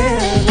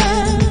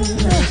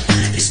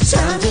 It's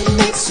time to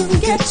make some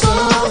ghetto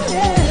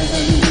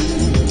heaven.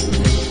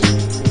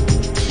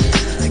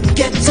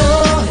 Ghetto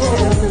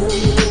heaven.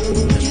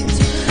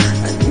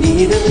 I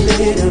need a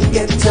little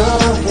ghetto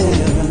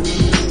heaven.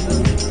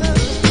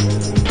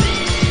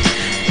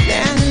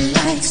 Nana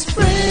likes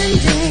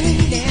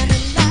brandy.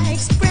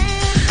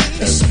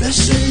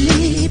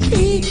 Especially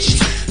peach.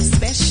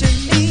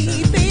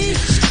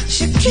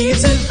 She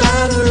keeps it by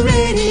the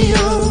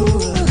radio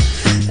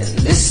and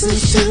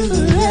listens to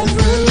the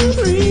Reverend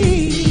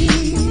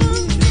preach.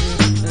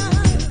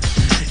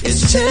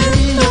 It's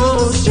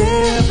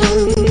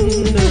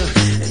 10:07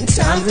 and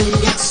time to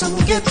get some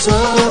ghetto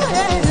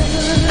heaven.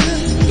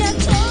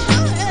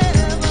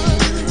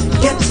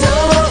 Ghetto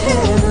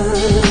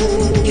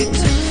heaven.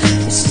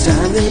 It's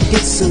time to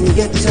get some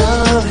ghetto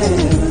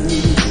heaven.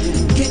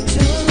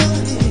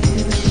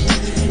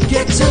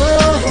 Ghetto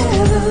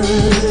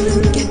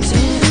heaven.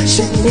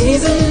 She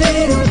needs a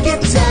little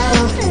ghetto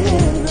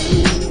heaven.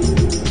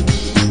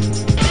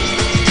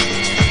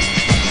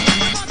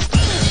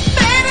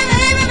 Baby,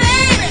 baby,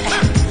 baby,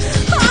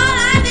 all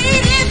I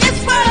need in this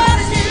world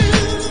is you.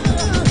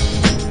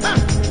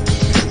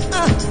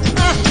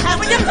 And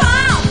when you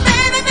call,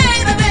 baby,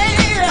 baby,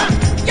 baby,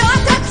 your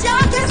touch,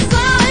 your kiss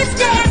always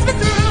gets me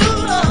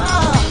through.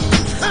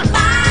 My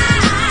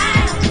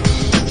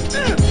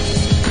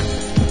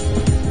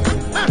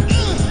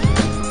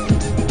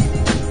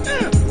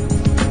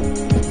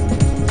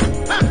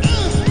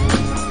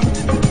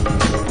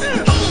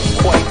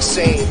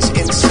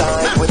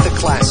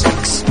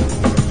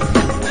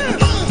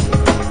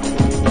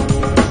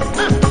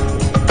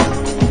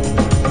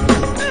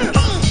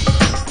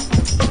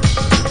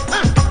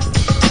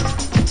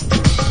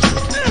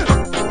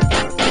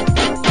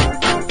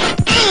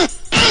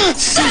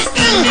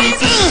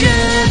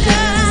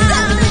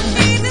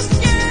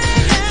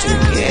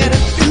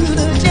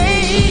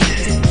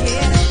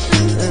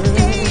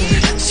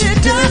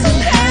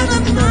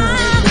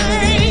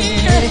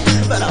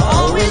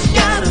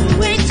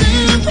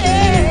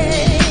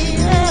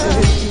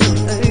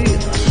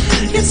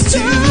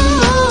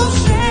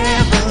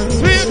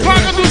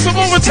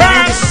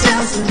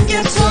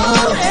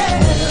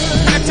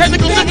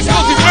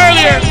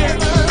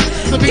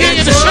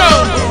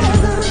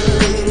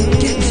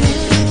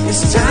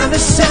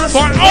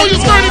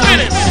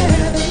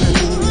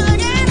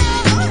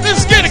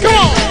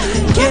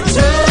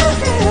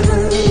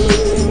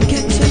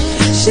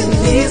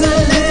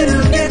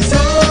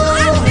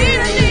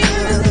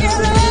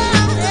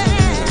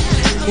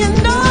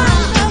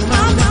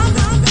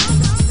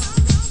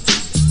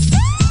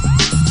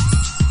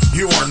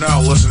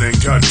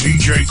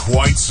DJ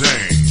Kwite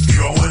Sane.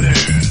 Going in.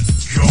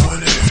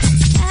 Going in.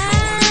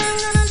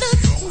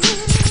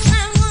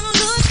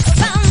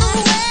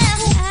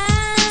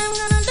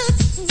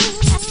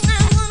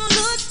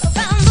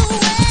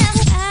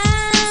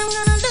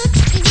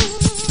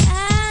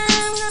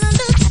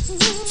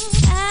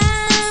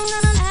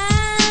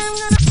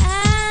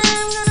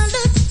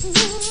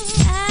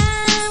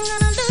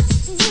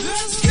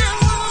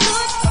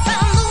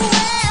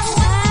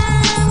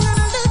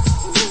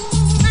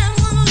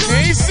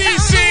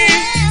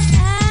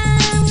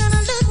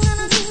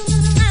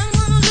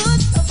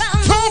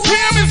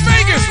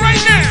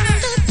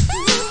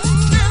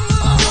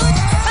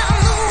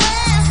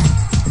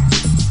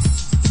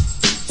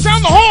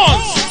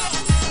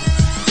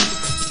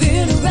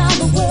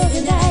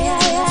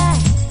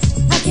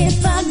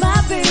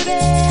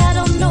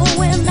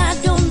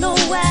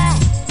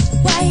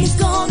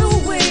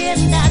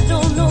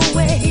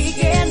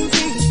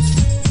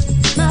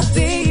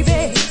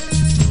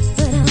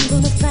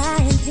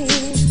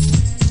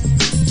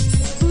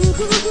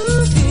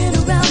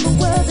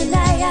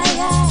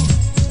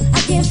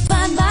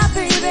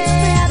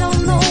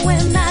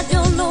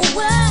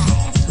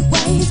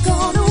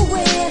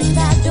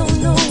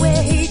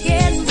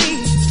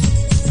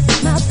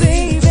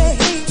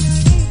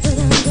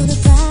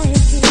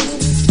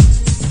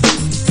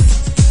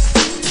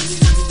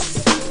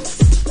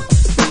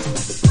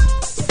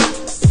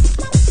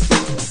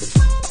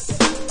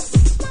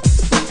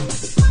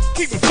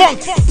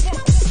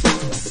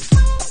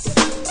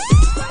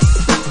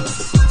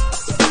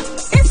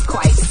 It's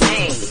Kwite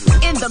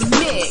Sane in the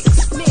mix.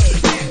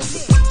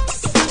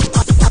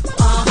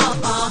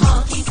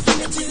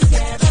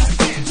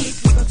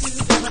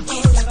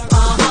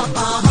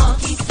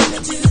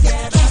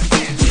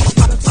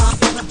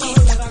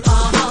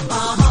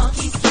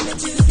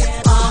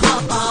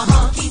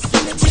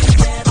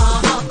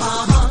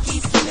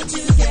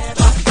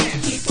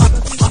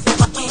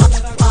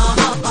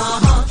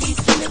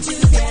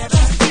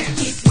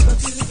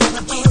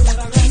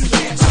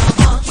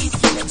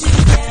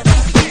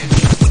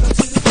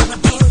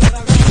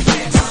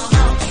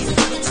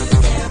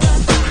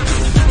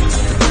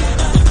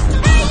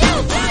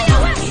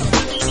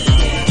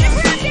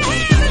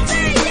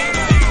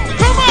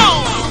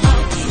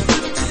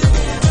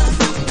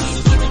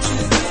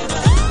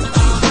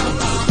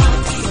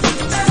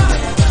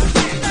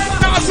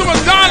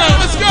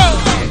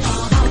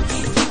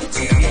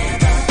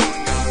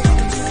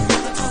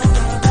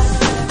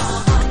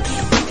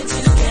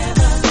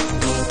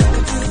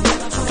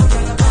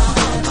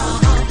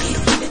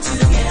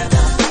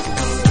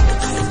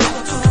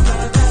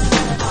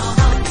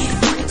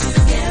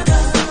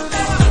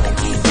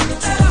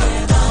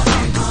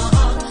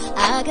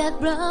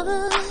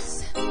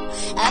 brothers,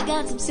 I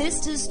got some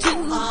sisters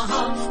too.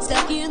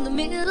 Stuck in the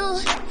middle,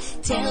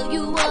 tell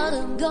you what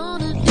I'm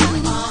gonna do.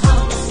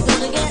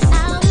 Gonna get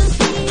out of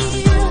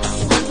here,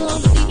 I'm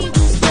gonna leave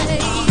this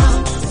place,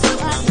 so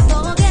I can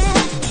forget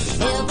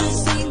every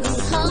single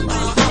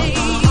hungry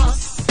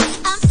face.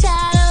 I'm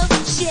tired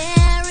of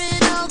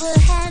sharing all the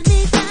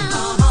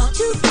hand-me-downs.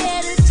 To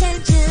get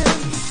attention,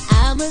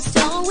 I must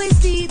always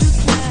be the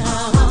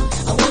crown.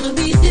 I wanna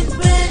be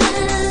different,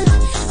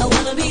 I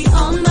wanna be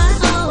on my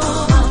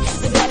own.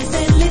 But daddy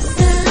said,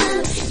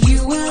 listen, you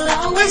will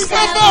always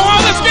have me.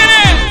 Let's get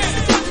it!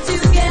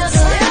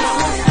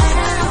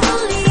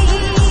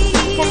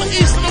 From the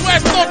east to the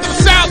west, north to the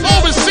south,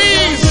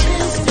 overseas,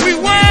 we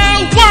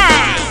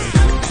worldwide.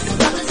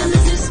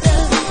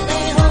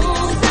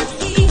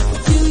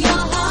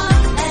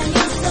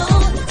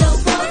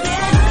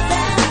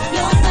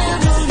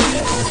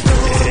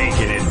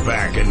 Taking it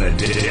back in the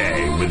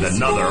day with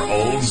another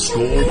old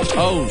school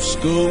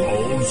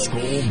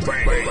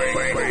banger.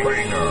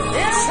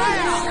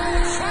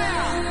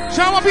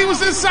 Shout out my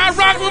people's inside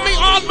rocking with me,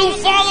 all new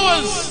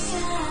followers,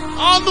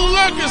 all new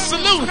lurkers,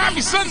 salute,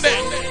 happy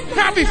Sunday,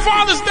 happy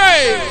Father's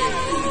Day.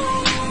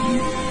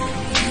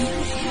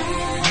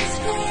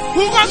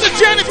 Who got the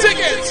journey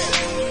tickets?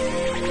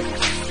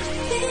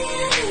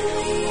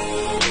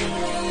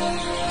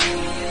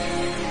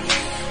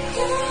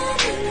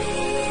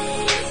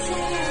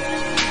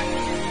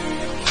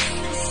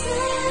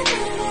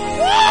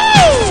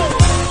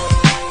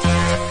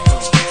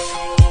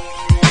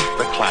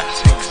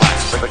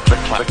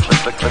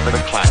 The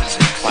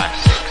classics.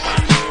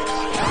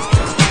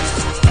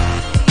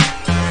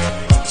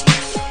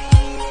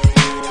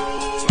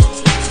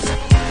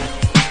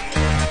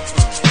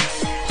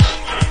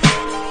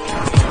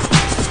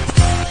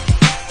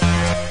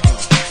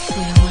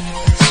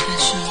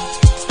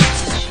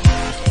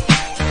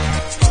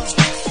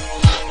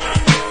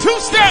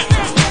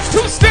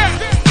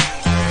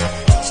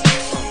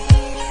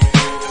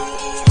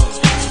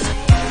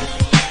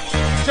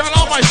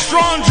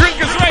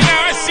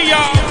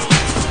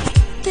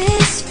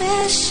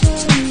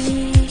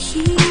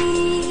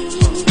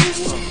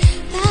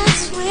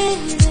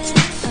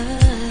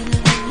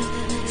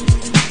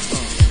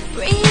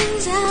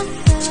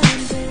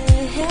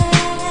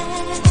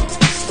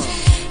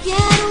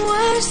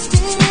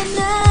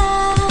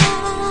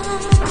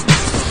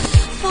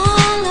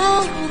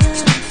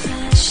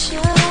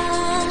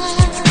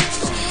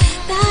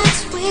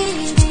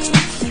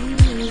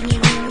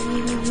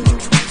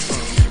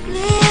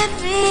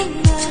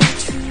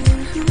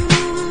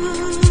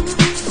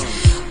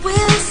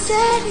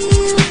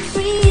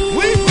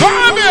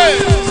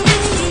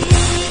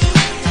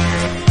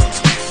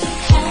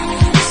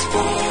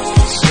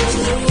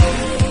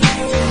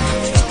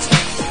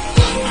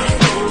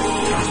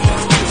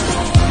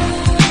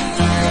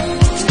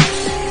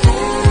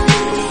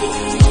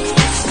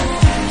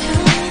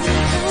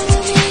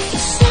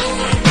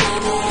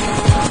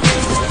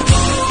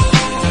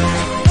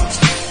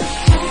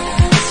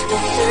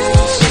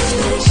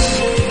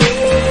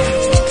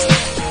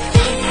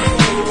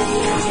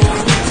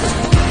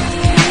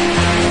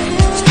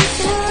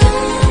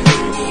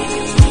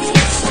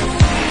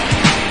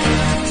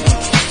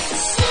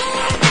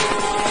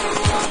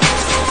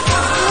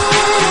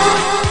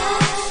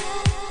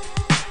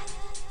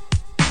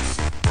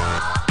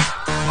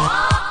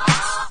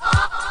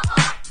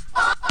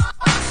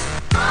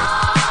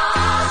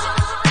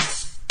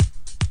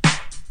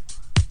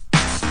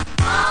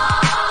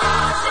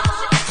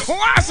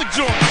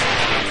 classic joint.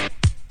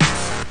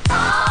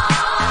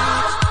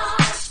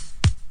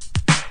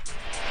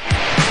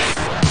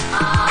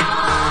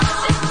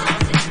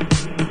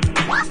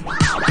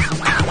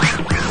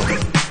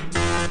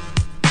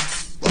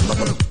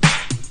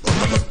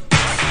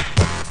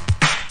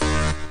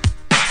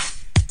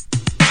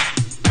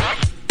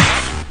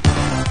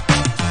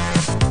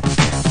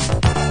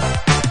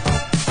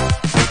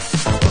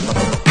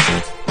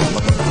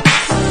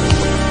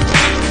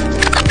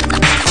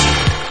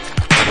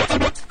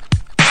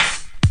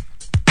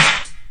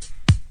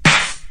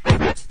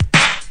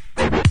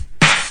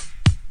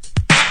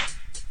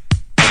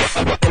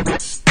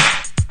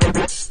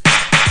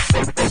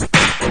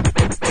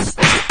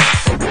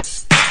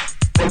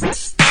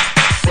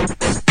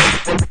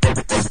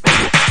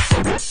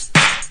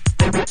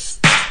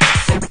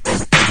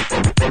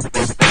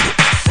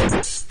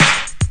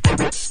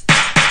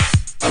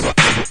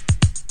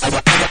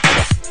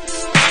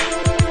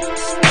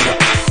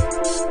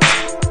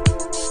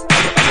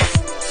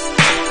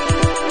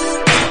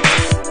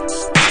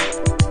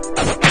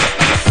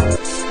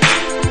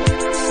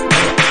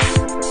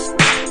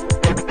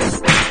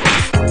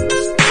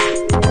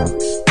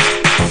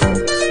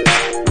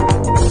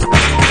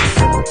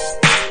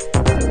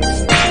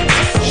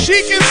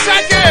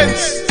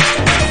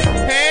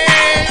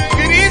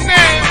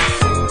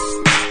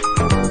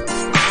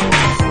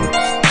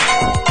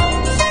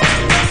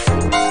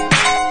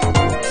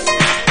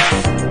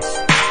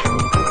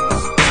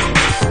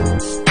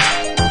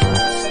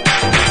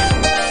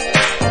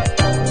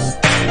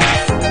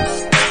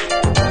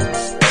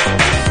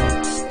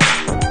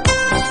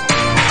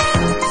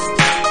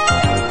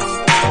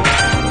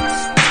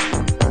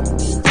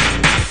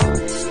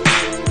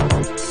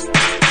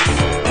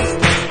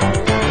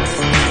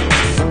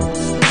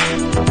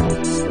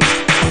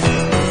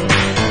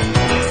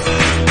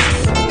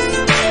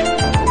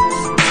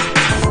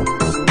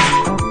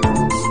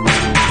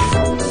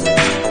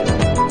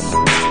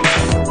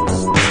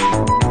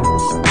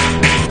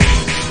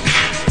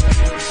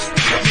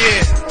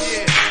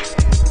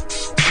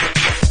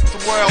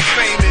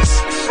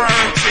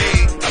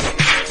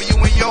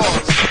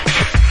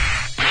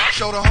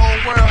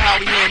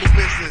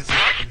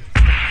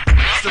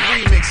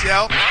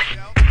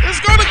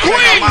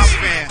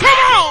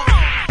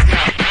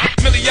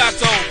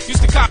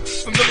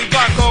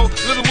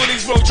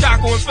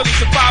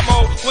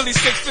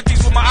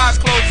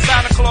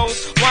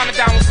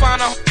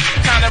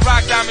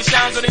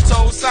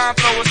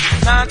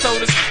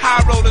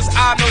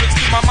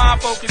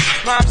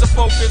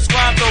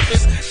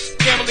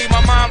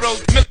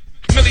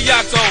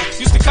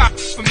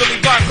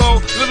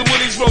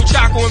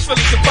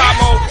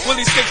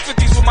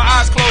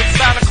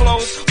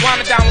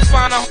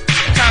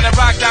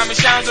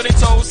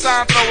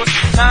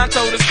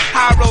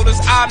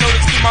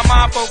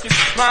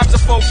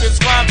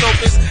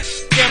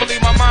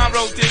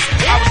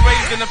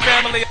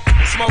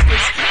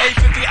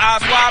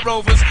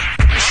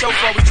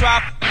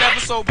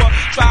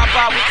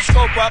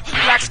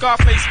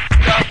 Scarface,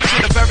 to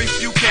the very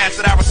few cats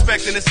that I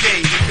respect in this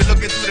game. If you're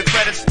looking through the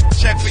credits,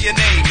 check for your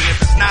name. And if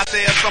it's not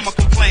there, someone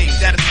complain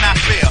that it's not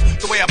fair.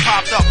 The way I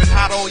popped up and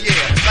hot all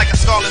year, like a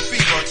scarlet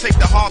fever.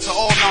 Take the heart to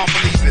all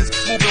non-believers.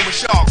 Moving with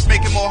sharks,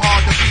 making more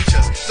hard to reach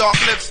us.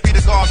 Dark lips be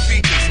the guard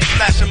features.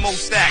 Flashing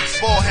most stacks,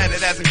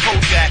 ball-headed as in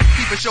Kojak.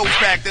 Keeping shows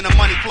packed in a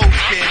money clothes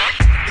kid.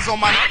 It's on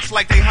my nuts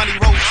like they honey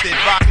roasted.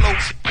 Rock low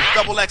shit,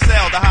 double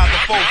XL to hide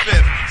the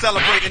 4/5.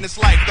 Celebrating this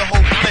life, the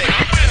whole clip.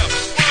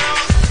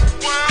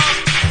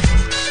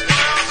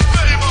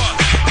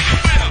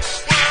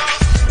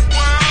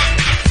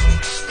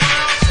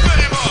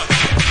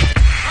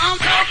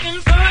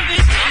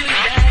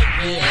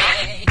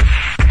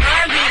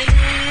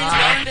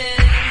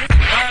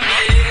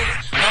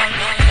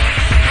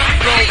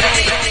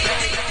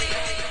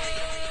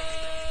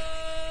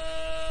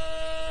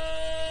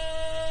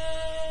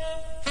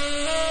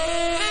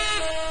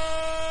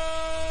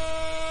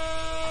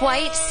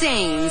 Kwite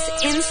Sane's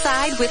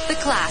Inside with the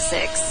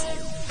Classics.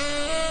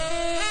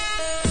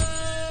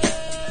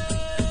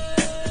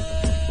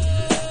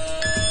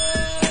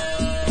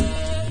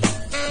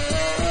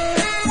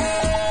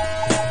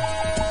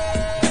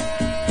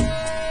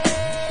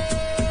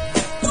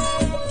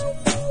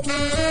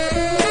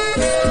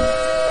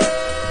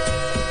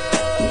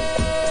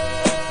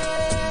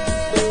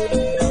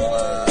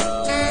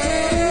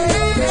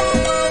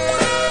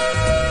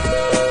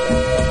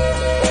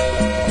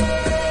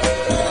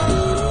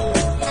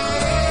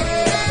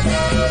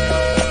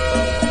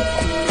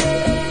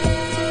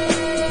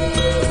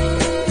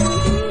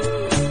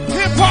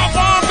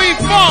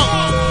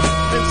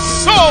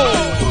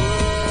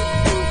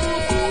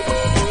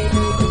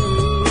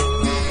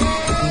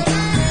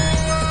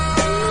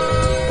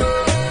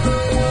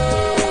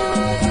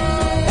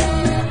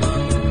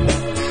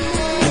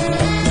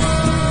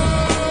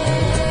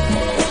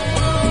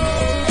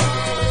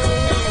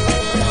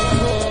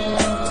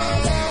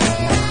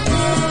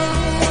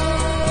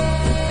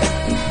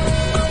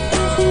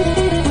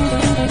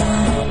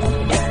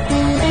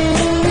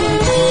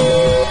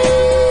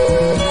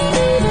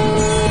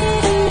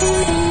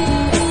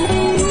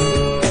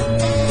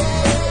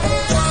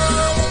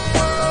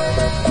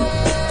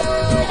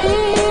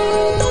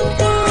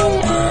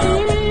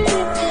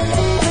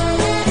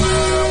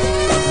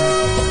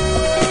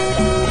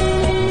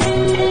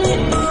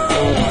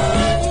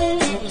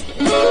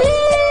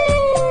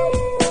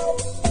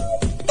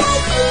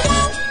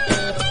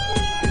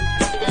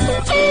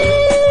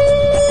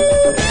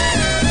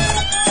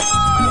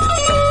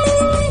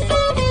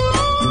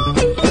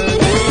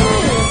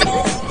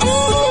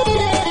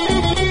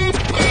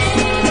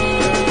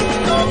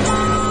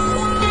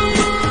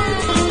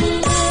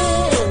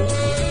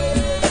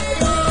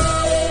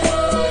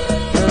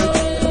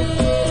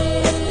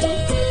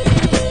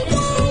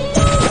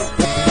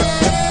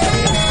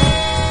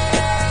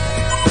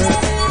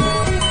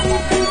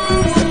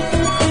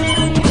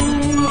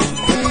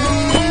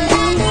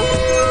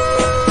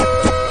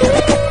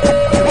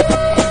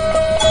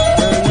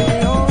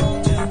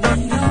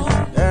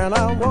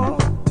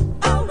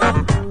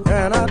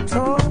 and I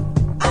talk,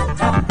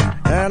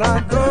 and I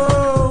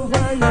go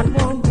where you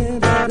want me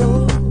to go.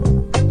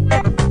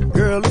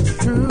 Girl, it's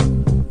true.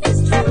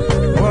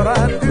 What I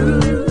do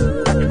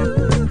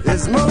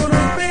is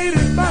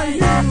motivated by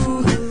you.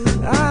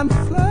 I'm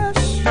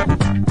flesh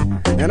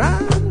and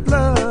I'm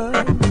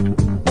blood.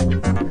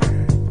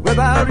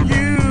 Without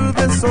you,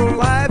 this whole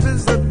life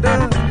is a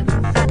dud.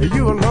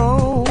 You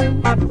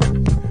alone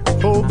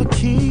hold the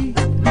key.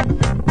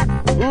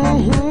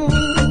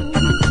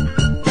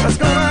 That's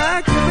gonna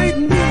activate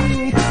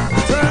me,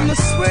 turn the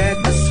sweat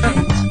to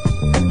sweet,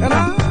 and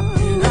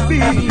I'll be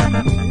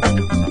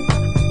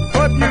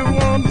what you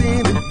want me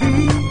to be.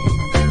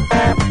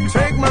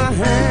 Take my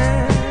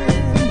hand,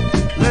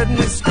 let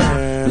me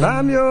stand.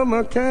 I'm your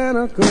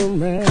mechanical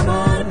man. Come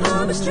on,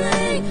 pull the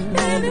string,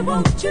 baby,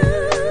 won't you?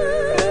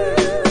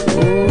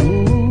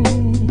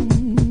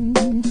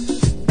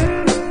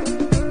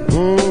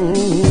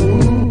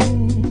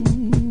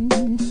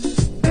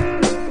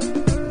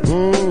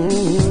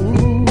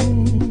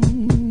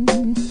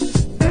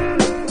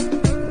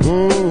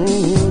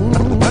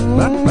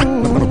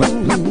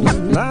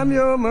 I'm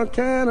your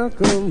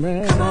mechanical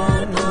man. Come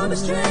on, pull the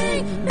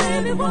string,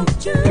 baby,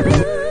 won't you?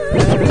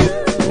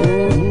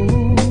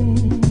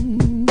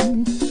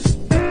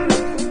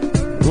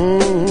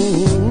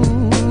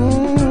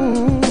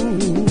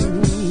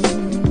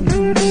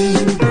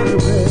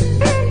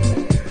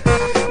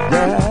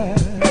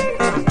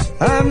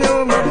 I'm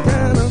your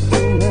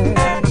mechanical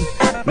man,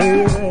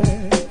 baby.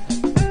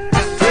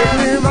 Take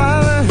me by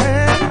the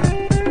hand,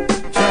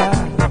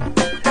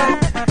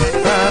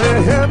 try to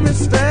help me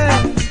stand.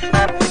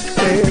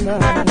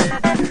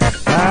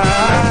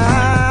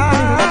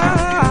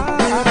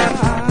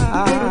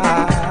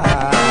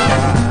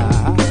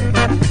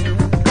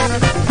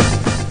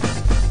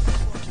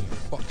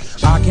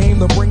 I came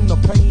to bring the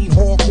pain,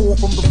 hardcore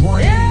from the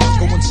brain. Let's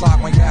go inside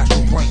my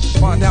astral plane,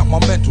 find out my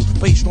mental,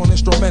 based on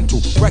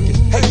instrumental record.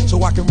 Hey,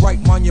 so I can write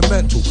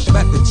monumental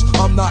methods.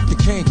 I'm not the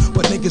king,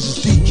 but niggas is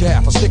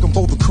decaf. I stick 'em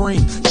for the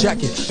cream.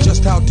 Check it,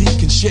 just how deep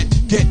can shit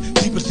get?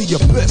 Deep as the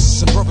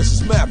abyss, and brothers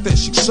is mad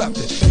fish, accept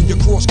it. In your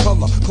cross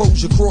color,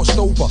 clothes you crossed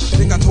over.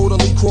 Think I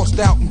totally crossed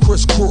out and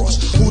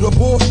crisscrossed. Who the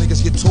boss?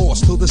 Niggas get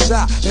tossed to the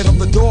side, and I'm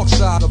the dark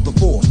side of the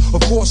force.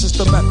 Of course it's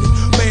the method,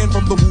 man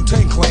from the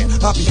Wu-Tang Clan.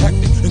 I be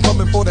hectic and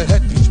coming for that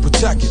headpiece,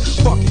 protect it.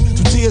 Fuck it,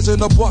 2 tears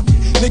in a bucket.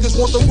 Niggas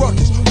want the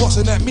ruckus,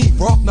 bustin' at me,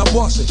 bro, now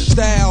bust it.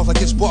 Styles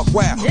like it's buck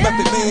wow,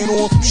 method man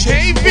on some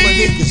shit. Full of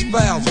niggas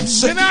fouls, I'm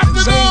sick,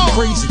 same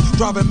crazy,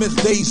 driving Miss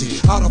Daisy.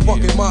 Out of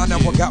fucking mind, now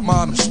I got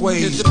mine, I'm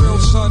swayed. Is it real,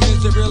 son?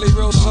 Is it really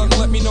real, son?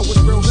 Let me know it's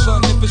real,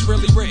 son, if it's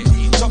really real.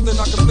 Something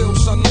I can feel,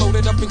 son,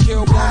 loaded up and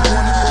kill. One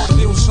morning for a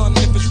deal, son,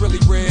 if it's really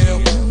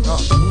real.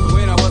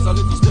 When I was a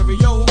little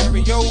stereo,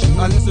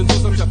 I listened to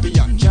some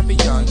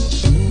champion.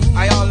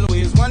 I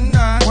always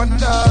wonder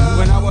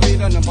when I will be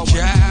the number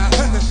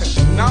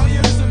one. Now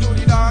you listen to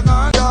the dog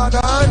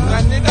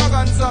and the dog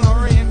on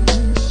sonoring.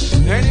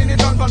 Any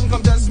dog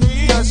come test me.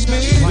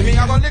 Me,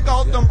 I gonna lick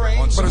out them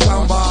brains. But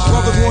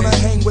brothers wanna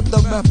hang with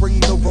the map, bring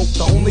the rope.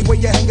 The only way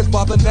you hang is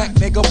by the neck,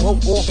 nigga,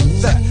 boat off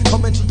set.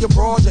 Come into your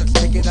projects,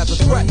 take it as a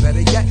threat.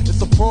 Better yet,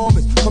 it's a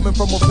promise. Coming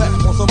from a vet,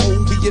 on some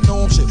movie, you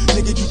know shit.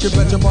 Nigga, you can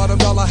bet your bottom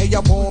dollar, hey,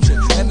 I bomb shit.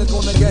 And it's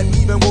gonna get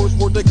even worse,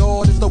 word to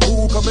God. It's the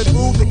woo coming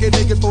through, thinking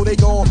niggas for they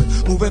garment.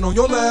 Moving on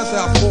your last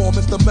half form,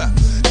 it's the map.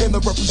 Came to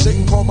represent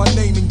and call my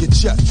name in your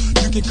chest.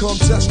 You can come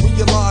test,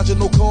 realize you're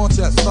no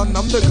contest. Son,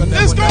 I'm nigga,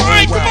 never,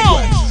 come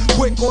on.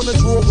 Quick on the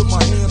draw with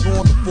my hands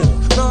on the floor.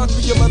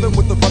 9-3-11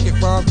 with the rugged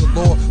rhymes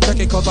galore. Check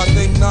it cause I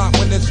think not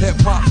when it's hip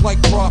hop like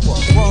proper.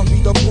 Rhymes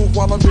be the proof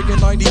while I'm drinking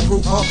 90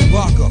 proof. I'm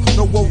vodka,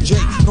 no OJ,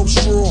 no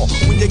straw.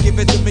 When you give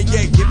it to me,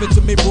 yeah, give it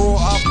to me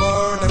raw. I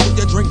burn, and when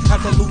you drink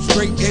absolute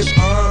straight, it's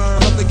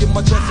earned. Nothing in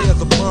my chest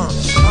has a burn.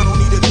 I don't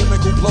need a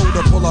chemical blow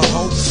to pull a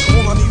hoe.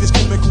 All I need is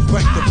chemical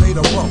bank to pay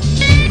the road.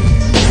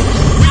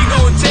 We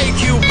gon' take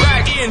you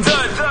back in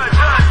the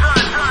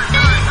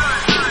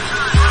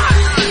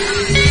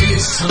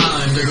It's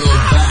time to go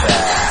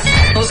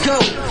back. Let's go.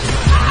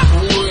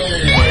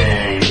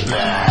 Way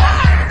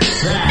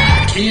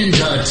back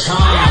into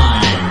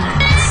time.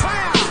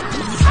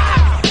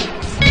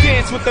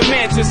 Dance with the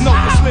mantis,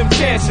 note the slim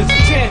chances.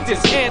 Chant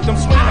this anthem,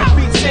 swing like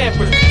beat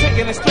samples.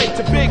 Taking it straight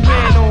to big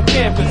man on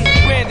campus.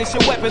 Brandish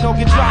your weapon or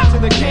get dropped to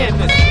the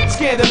canvas.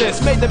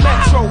 Scandalous, made the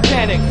metro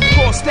panic.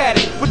 Core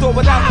static, with or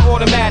without the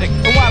automatic.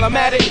 And while I'm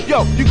at it,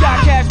 yo, you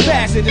got cash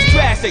pass it, it's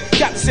drastic.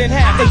 Got to send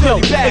half the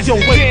dirty bastard.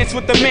 Dance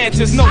with the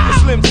mantis, note the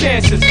slim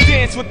chances.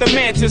 Dance with the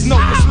mantis,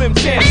 note the slim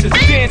chances.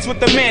 Dance with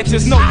the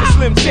mantis, note the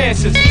slim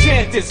chances.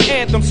 Chant this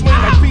anthem, swing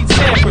like beat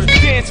samples.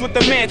 Dance with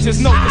the mantis,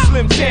 note the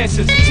slim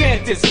chances.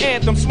 Chant this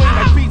anthem, swing like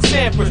like Pete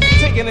Sampras.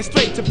 Taking it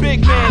straight to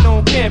big man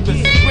on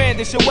campus.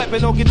 Brandish your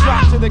weapon or get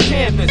dropped to the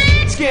canvas.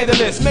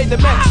 Scandalous, made the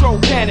metro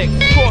panic.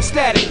 Call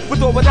static,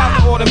 with or without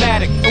the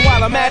automatic. And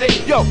while I'm at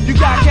it, yo, you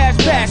got cash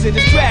passing,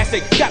 it's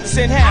drastic. Got to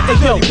send half,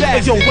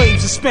 hey yo,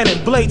 waves are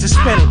spinning, blades are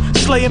spinning.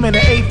 Slay him in the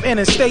 8th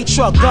inning, stay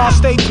truck, guard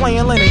stay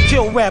playing linen.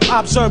 Kill rap,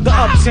 observe the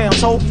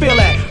uptowns, hold feel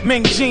at.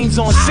 Ming jeans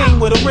on scene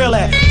with a real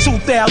at.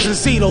 2000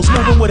 Zetos,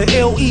 moving with an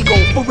ill ego.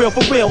 For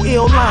real,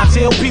 ill lines,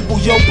 ill people,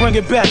 yo, bring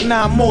it back,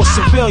 9 more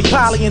civilians.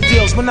 Poly and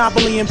deals,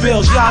 monopoly and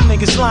bills, y'all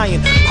niggas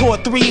lying.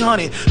 Court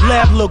 300,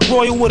 lab look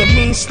royal with a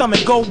mean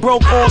stomach. Go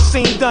broke, all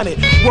seen, done it.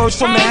 Words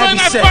from the heavy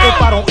set,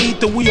 if I don't eat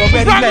the we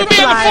already let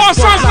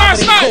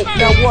flies.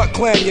 Now what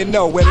clan you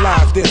know where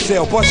lives this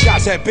sell? Bust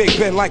shots at Big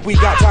Ben like we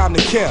got time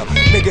to kill.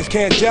 Niggas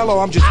can't jello,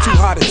 I'm just too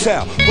hot to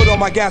tell. Put on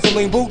my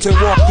gasoline boots and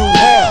walk through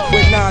hell.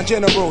 With 9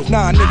 generals,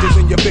 9 ninjas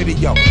in your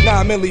video.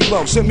 9 milli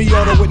low,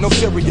 semi-auto with no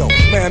cereal.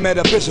 Man,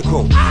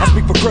 metaphysical. I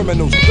speak for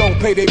criminals who don't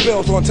pay their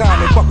bills on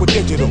time and fuck with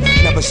digital.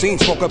 Never seen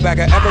smoke a bag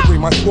of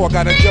evergreen. My squad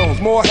got a Jones.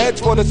 More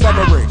heads for the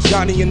submarine.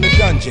 Johnny in the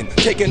dungeon,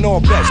 taking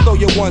all bets. Throw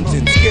your ones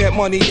in. Scared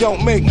money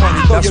don't make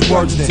money. Throw That's your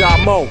ones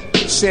in. Mo.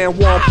 San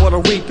Juan, Puerto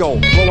Rico,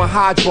 blowing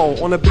hydro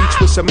on the beach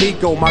with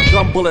Samico. My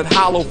gun bullet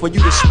hollow for you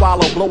to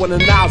swallow, blowing the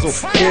nozzle.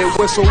 Air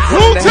whistle, in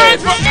the head.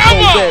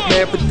 Cold dead,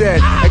 man for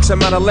dead. X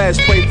amount of lead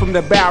sprayed from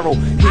the barrel.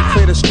 He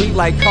cleared the street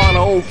like Connor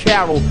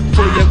O'Carroll.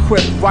 Fully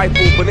equipped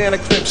rifle, banana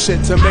clip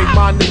shit to make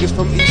my niggas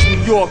from East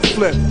New York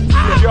flip.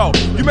 Yo,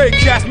 you may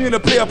catch me in a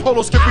pair of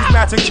polo skippies,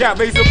 matching cap,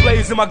 razor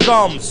blades in my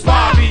gums.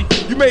 Bobby,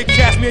 you may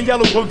catch me in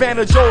yellow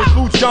Havana Joe's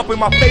boots, jumping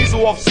my face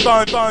off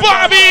stun.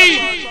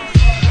 Bobby!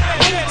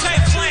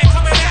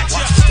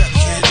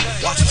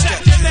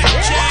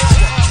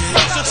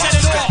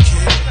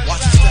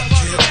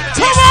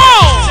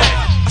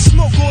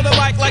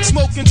 Like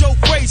smoking Joe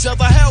Frazier,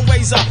 the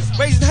Hellraiser,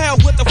 raising hell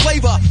with the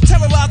flavor,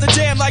 terrorize the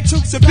jam like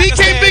troops in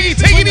Pakistan. BK Biggie,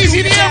 take it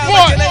easy in the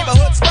airport. Like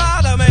neighborhood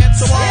Spider-Man,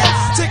 so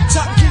tick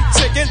tock, keep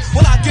ticking.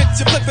 When I get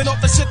you flipping off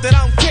the shit that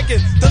I'm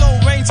kicking, the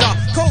Lone Ranger,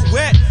 cold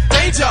wet,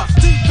 danger,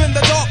 deep in the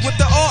dark with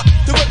the art,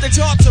 to rip the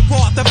charts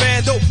apart. The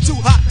vandal, too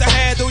hot to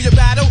handle your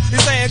battle.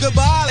 You're saying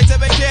goodbye, like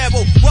to be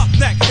careful.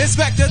 Roughneck,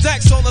 Inspector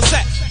Dex on the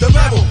set. The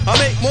rebel, I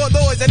make more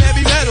noise than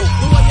heavy metal.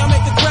 The way I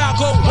make the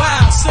crowd go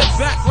wild, sit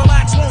back,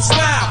 relax, won't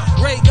smile.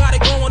 Ray got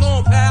it going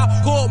on, pal.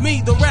 Call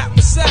me the rap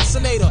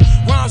assassinator.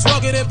 Rhymes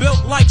rugged and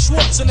built like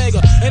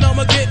Schwarzenegger. And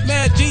I'ma get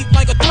mad deep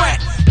like a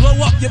threat. Blow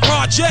up your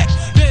project,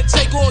 then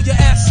take all your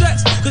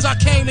assets. Cause I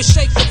came to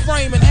shake the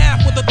frame in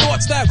half with the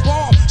thoughts that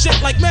bomb shit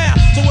like math.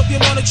 So if you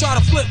wanna try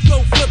to flip, yo,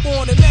 flip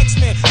on the next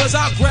man. Cause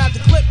I'll grab the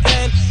clip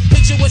and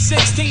hit you with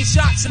 16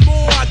 shots and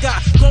more. I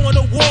got going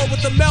to war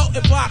with the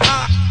melting pot.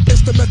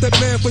 It's the Method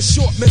Man for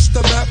short,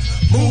 Mr. Map.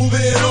 Move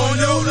it on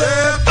your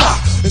left.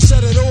 And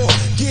set it off,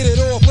 get it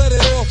off, let it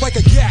off like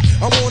a gat.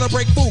 I wanna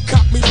break food,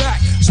 cop me back.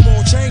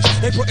 Small change,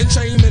 ain't putting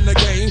shame in the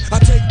game. I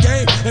take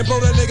game and blow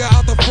that nigga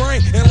out the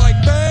frame. And like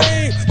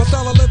bang, my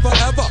style live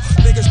forever.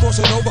 Niggas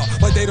crossing over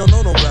like they don't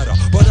know no better.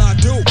 But I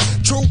do.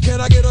 True,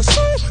 can I get a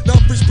sue?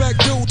 Enough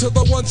respect due to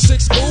the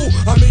 1-6 ooh.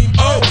 I mean,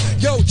 oh,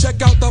 yo,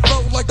 check out the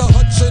flow like the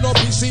Hudson or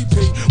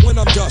PCP. When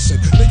I'm dusting,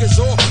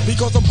 niggas off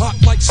because I'm hot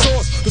like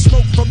sauce. The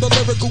smoke from the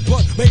lyrical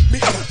blunt make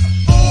me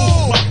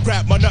ooh.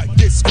 Grab my nut,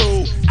 get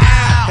screwed.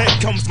 Ow. Here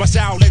comes my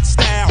Shaolin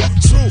style.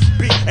 True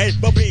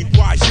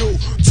B-A-B-B-Y-U.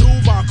 To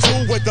my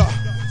crew with the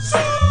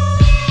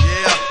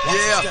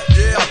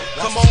yeah.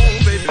 Come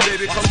on, baby,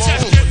 baby, come on.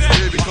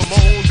 Baby, come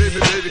on, baby,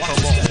 baby,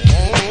 come on.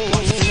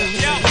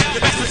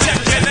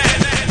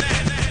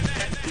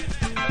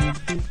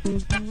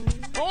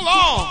 Hold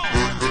on.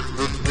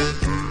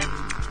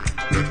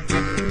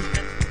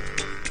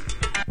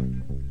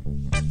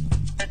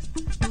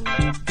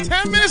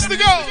 Ten minutes to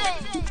go.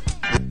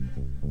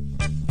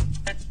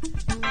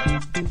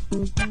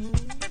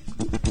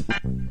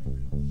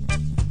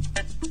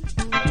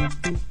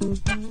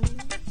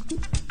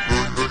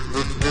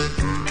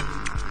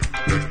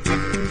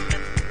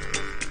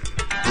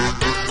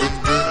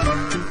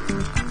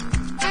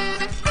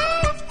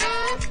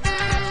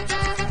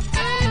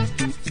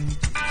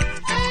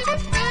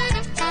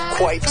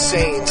 Kwite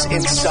Sane's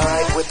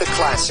Inside with the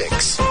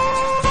Classics.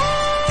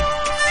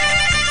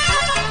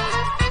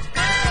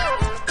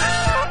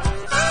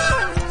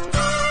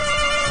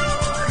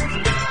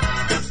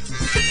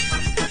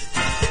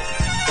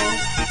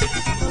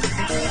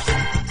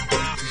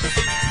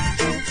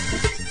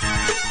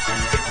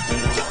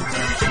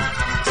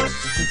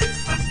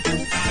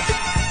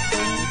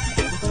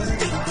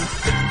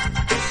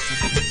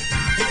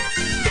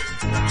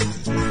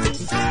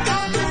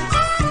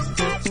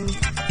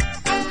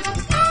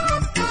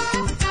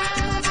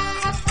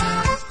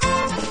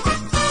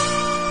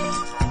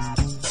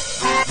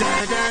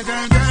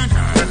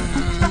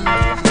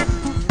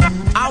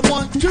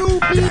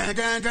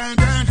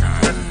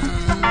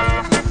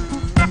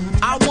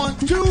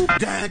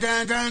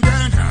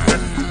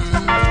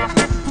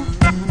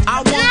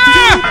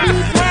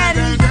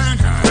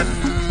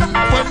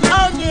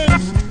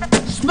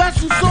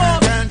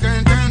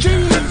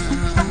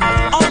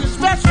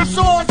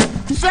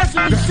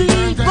 Sesame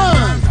seed bun.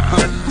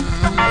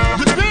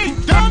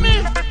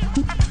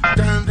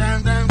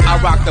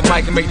 rock the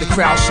mic and make the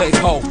crowd say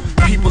ho.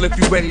 People, if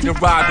you ready to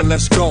ride, then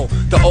let's go.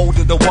 The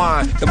older the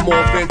wine, the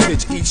more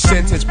vintage. Each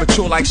sentence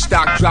mature like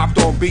stock dropped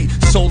on beat.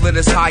 Soul at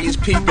its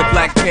highest peak, the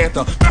Black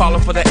Panther. Calling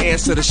for the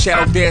answer, the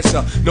shadow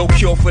dancer. No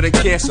cure for the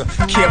cancer.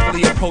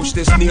 Carefully approach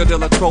this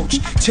Neil approach.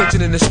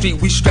 Tension in the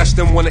street, we stress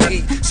them wanna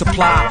eat.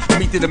 Supply,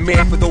 meet the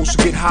demand for those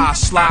who get high.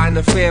 Sly in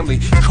the family.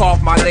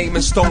 Carve my name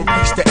in stone,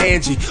 piece to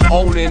Angie.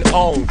 Own and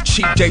own.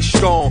 Cheap J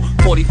Strong,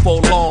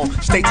 44 long.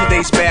 State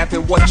today's math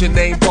and what's your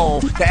name on.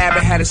 The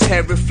abbot had his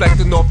head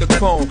reflecting off the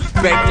chrome.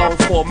 Bank loan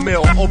for a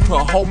mill.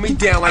 Oprah, hold me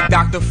down like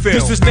Dr. Phil.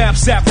 This is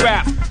knapsack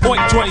rap.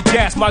 Point joint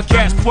gas. My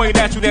gas point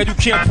at you that you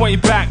can't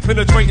point back.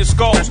 Penetrating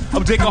skulls.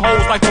 I'm digging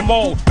holes like a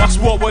mole. I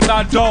swore would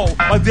not dull.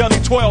 My daily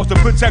toils to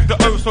protect the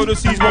earth so the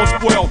seas won't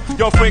spoil.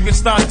 Yo,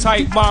 Frankenstein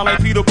tight mind like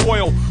Peter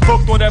Boyle.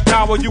 Hooked on that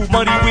power, you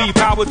money weed.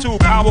 Power too,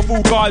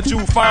 powerful guard you.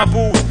 Fine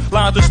booze,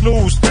 lines to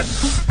snooze.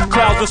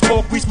 Clouds of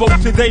smoke, we smoke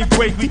till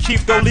daybreak. We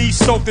keep the leaves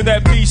soaked in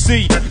that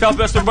BC. Y'all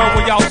best to run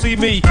when y'all see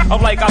me.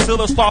 I'm like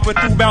Godzilla stomping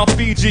through Mount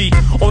Fiji.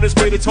 On this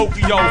way to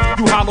Tokyo,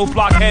 you hollow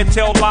blockhead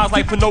tell lies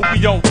like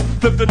Pinocchio.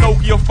 Flip the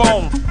Nokia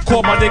phone,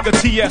 call my nigga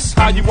TS.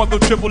 How you want the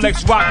triple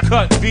X rock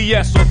cut,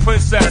 BS or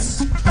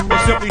princess? Or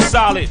simply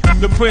solid,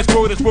 the prince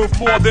word is worth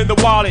more than the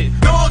wallet.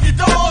 Doggy,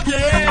 doggy,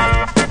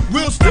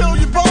 we'll steal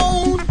your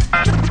bone.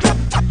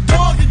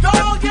 Doggy,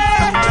 doggy,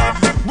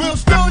 we'll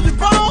steal your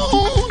bone.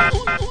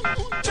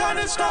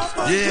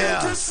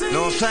 Yeah,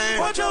 know what I'm saying?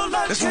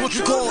 This is what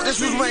you call, this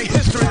is make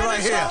history right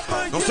here. Know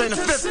what I'm saying? The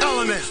fifth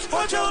element.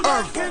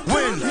 Earth,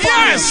 wind,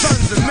 fire,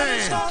 sons and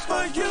man. Know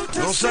what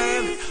I'm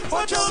saying?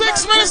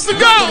 6 minutes to go.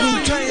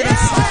 Know what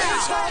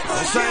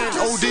I'm saying?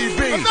 ODB.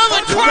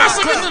 Another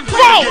classic in the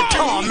throat.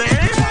 Guitar,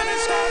 man.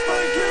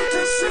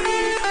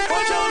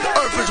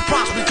 Earth is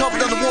approximately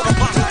covered underwater,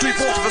 approximately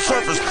 3/4 of the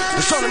surface.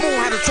 The sun and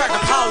moon had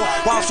attractive power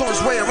while it's on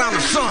its way around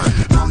the sun.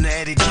 I'm the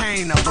Eddie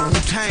Kane of the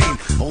Wu-Tang.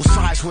 Old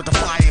sides with the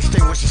fire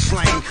extinguisher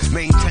slain.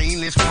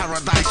 Maintain this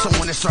paradise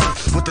on this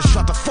earth with the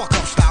shut the fuck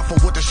up style for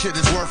what the shit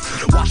is worth.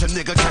 Watch a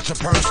nigga catch a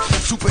purse.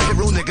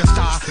 Superhero niggas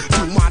die.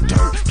 Do my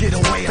dirt. Get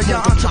away and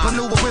young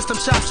entrepreneur, wisdom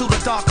shots to the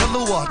dark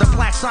allure. The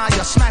black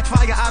sire, smack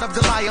fire out of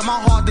the liar. My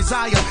heart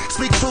desire,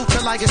 speak truth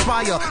till I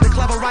inspire. The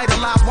clever writer,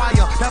 live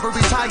wire, never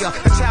retire.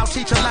 The child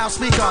teacher,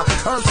 loudspeaker,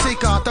 earth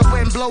seeker, the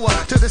wind blower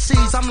to the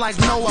seas. I'm like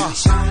Noah.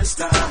 Shine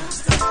star,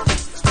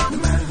 no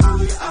matter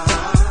who you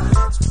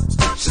are,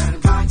 shine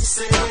bright to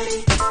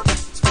say,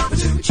 but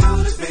you be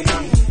true to me.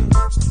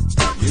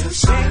 You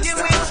shine star,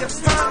 with your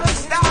star,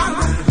 no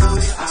matter who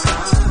you are,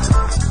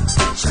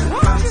 shine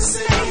bright to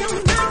say,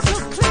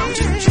 but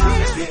you be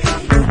true to me.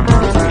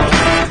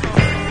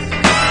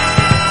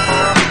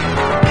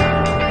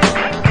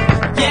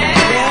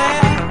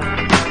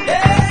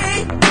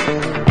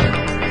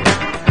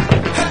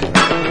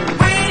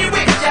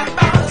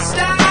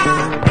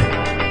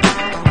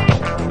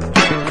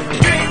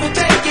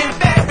 Take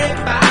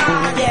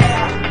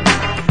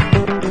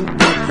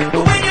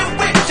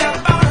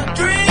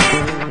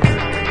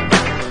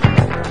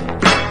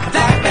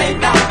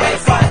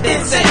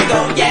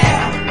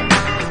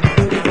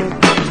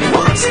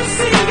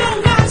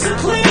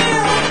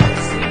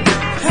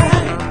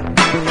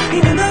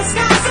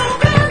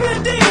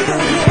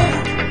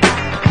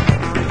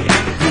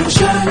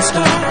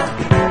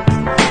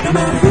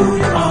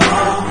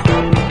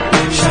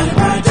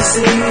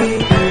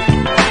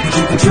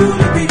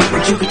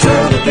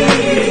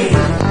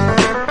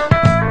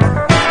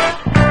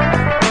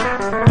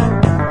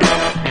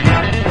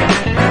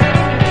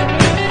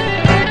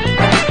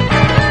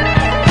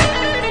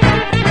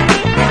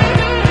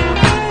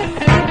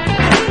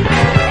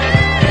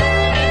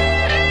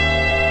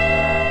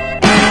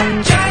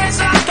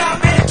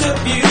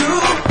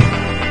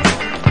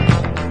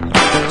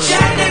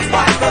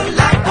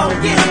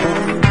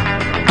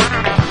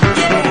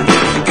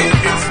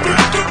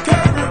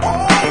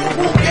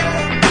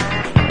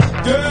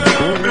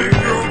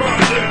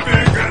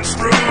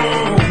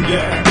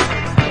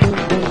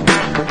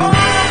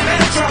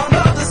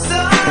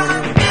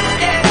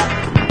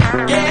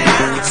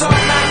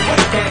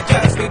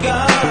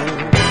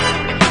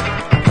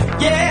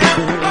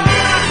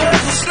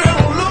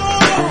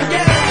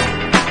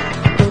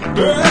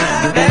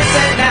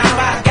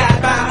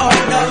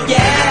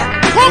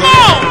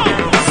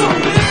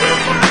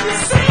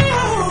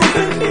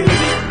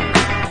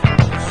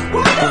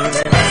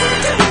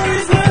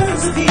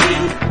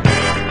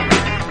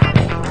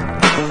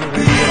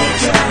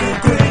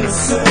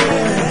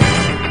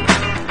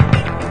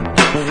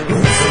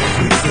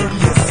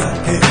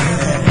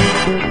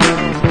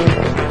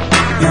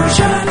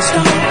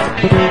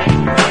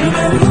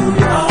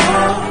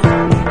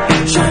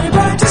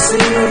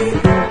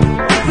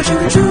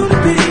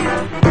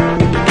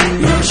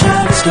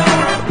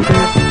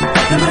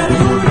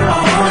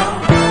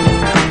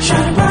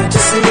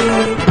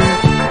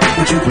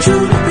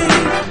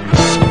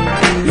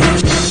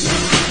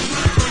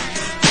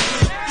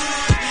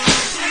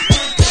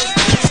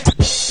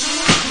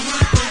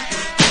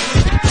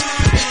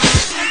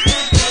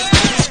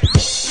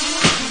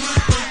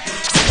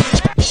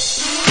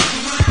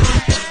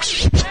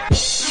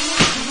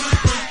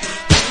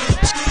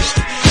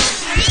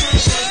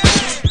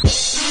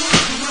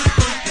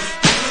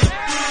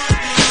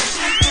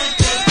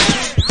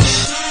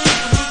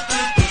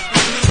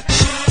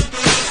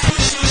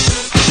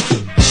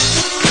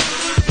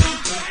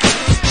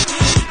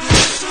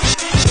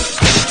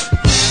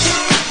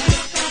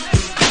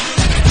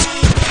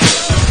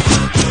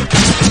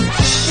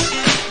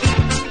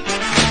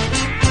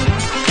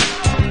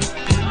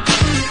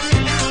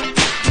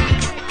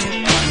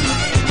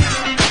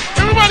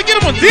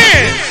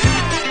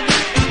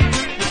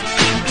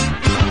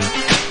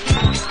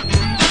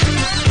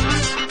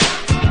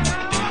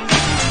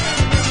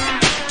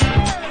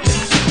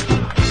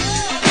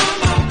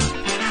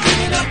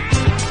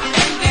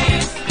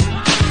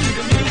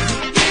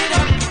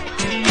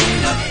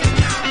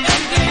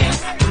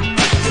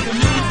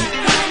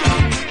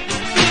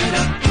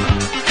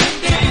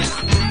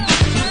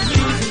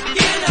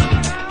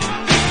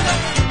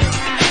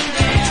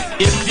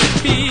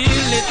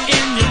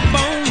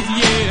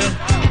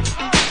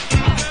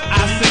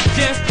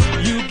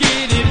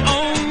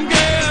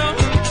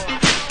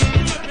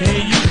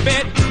Hey, you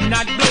bet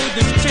not blow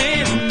this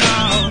train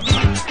now.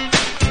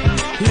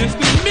 Here's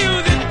the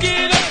music,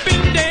 get up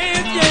and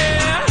dance,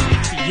 yeah.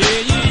 Yeah,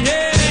 yeah,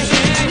 yeah,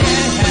 yeah,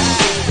 yeah.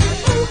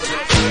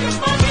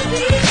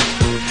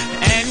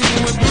 And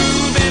we're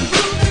grooving,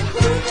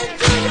 grooving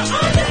to your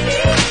own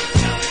beat.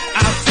 I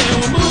say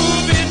we're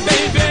moving,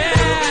 baby.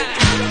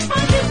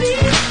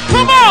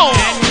 Come on!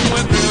 And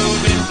we're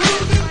grooving,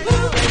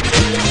 grooving to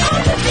your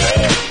own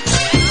beat.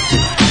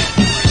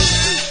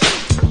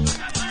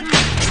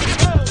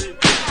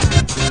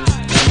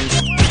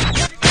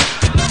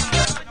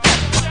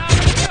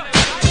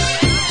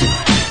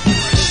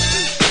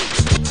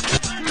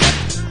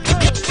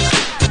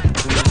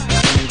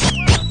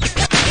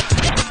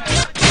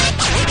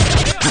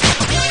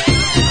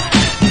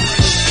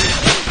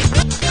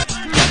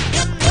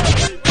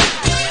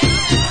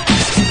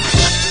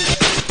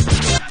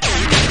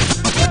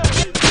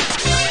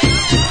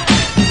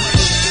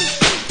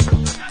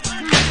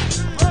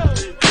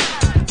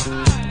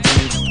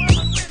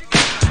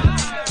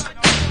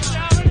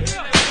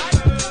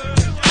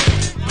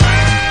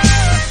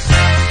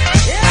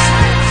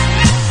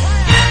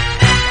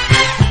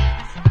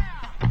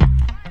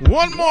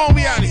 One more,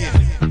 we out of here.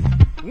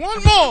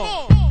 One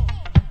more.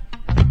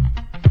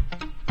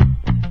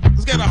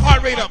 Let's get our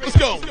heart rate up. Let's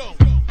go.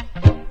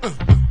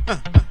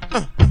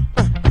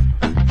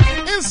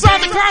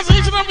 Inside the closet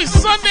each and every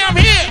Sunday, I'm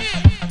here.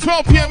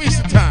 12 p.m.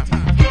 Eastern Time.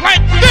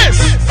 Like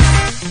this.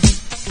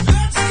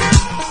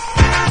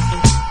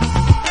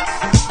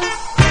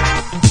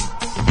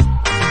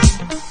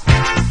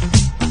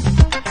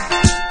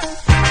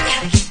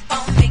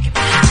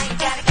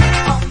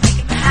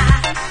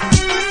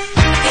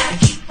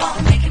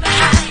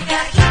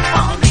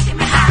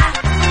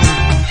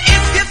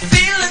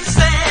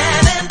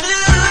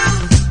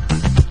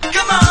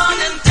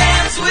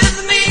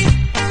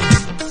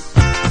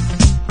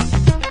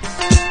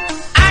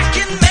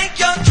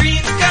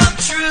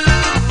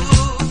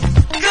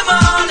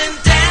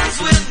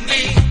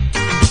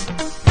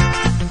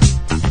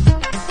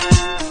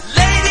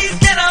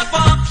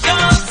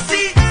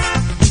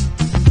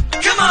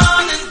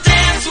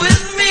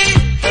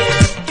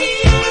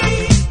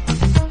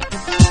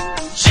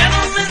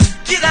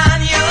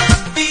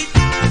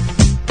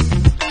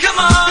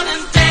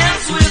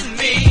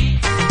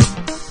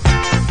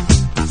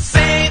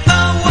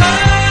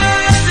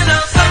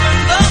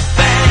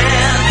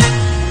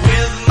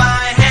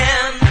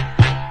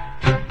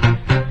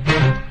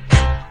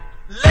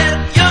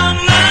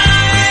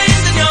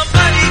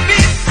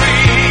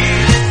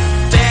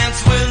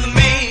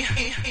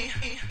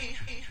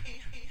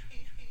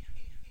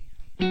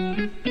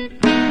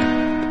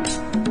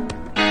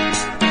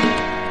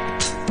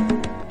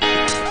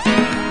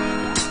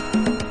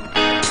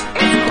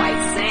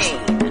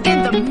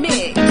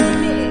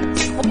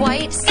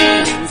 Kwite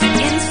Sane's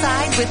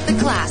Inside with the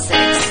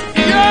Classics.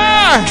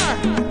 Yeah!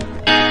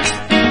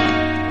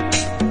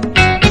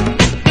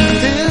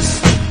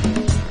 This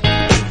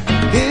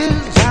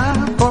is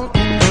our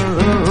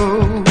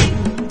road.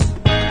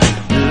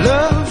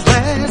 Love's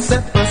last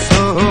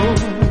episode.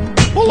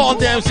 Hold on,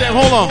 damn Sam,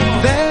 hold on.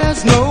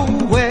 There's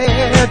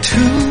nowhere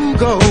to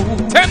go.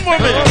 10 more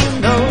minutes.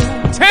 No,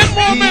 10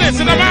 more minutes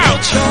and I'm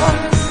out.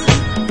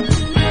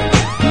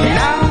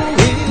 Now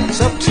it's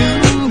up to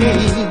me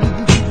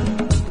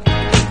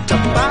to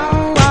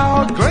bow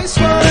out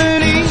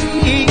gracefully.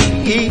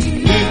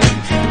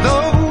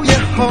 Though you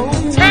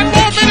hold 10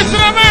 more minutes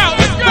and I'm out.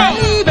 Let's go.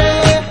 Baby,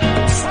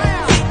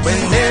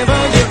 whenever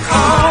you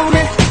call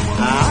me,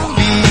 I'll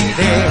be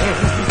there.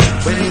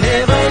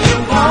 Whenever you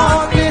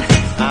want me,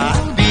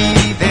 I'll be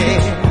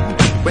there.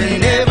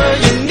 Whenever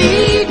you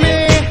need me,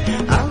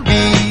 I'll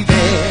be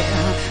there.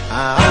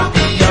 I'll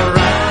be around.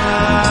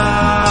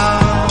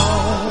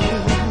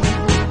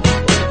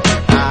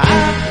 I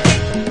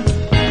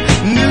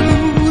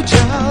knew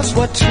just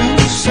what to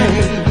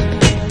say.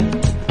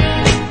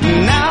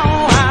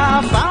 Now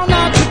I found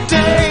out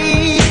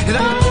today that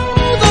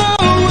all the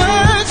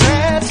words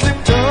had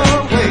slipped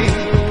away.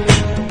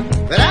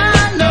 But I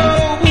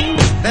know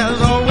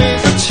there's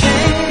always a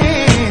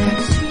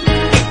chance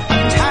a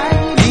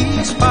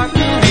tiny spark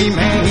will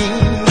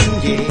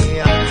remain,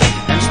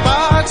 yeah. And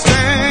sparks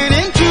turn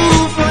into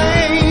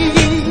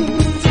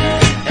flames,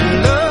 and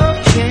love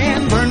can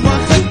burn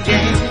once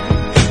again.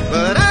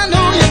 But I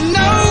know you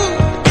know,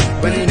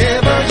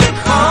 whenever you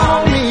call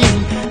me,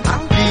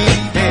 I'll be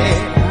there.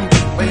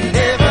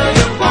 Whenever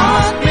you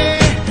want me,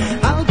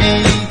 I'll be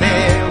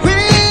there.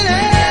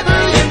 Whenever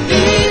you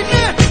need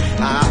me,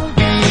 I'll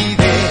be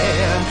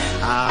there.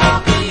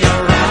 I'll be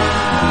around.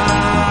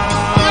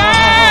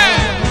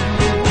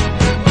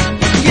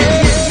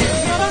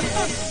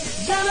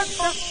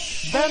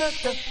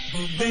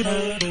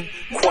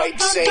 Kwite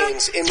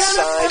Sane's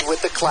Inside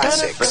with the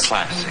Classics. We're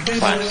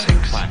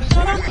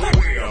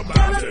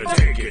about to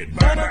take it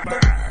back.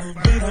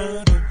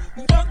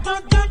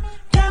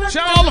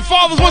 Shout out all the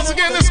fathers once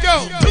again. Let's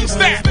go. Two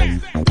step.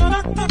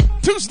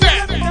 Two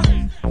step.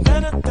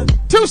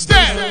 Two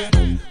step.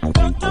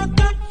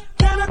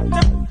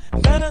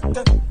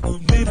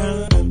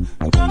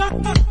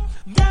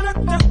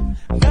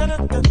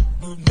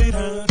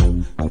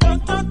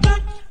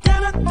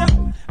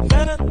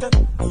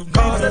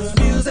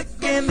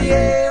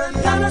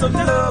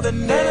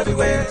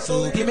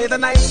 me the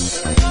night.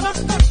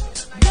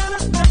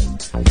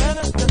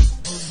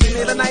 Give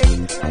me the night.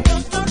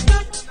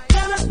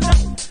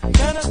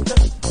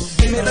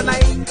 Give me the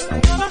night.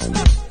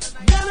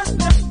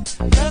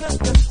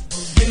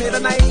 Give me the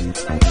night.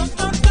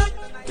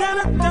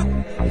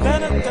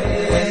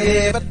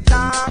 Whenever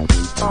dark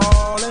is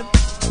falling,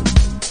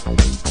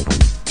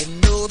 you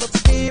know the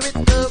spirit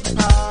of the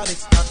party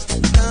starts to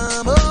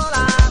come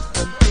alive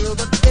until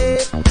the day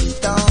is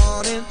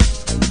dawning.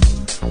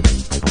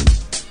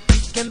 We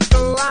can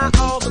throw out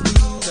all the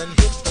blues and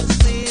hit the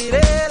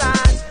city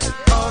lights,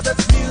 'cause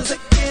there's music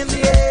in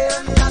the air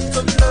and lots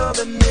of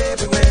loving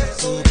everywhere.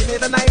 So give me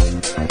the night.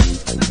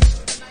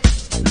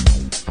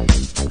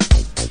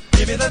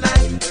 Give me the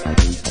night.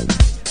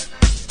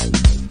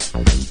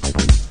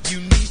 You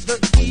need the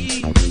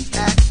key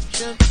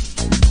action.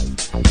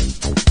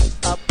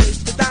 A place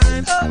to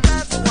dine, a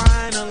glass of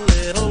wine, a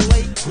little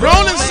late.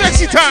 Rolling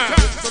sexy time.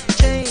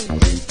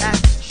 Change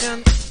action.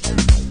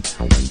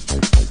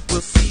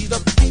 We'll see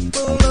the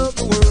people of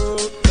the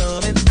world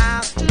coming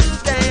out to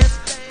dance,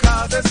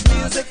 'cause there's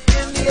music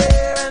in the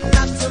air and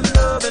lots of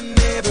loving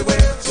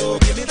everywhere. So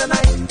give me the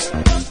night.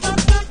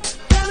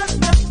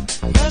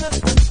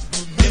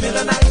 Give me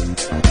the night.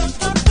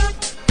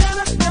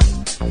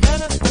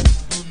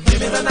 Give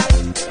me the night.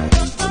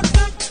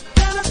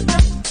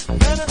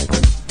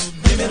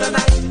 Give me the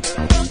night.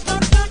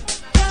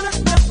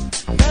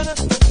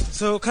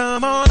 So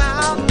come on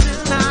out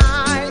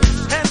tonight,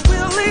 and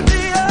we'll leave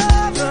the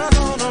others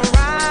on a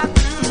ride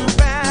to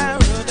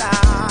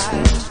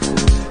paradise.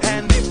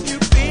 And if you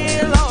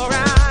feel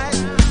alright,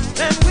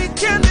 then we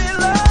can be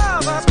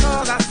lovers,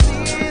 'cause I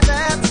see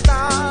that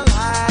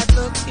starlight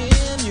look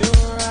in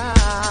your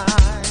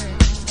eyes.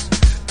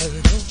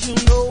 Don't you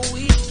know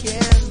we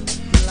can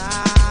fly?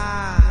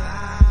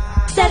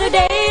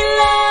 Saturday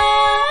love.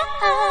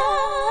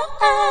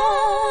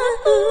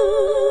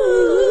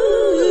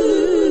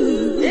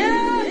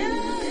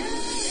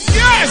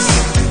 Yes!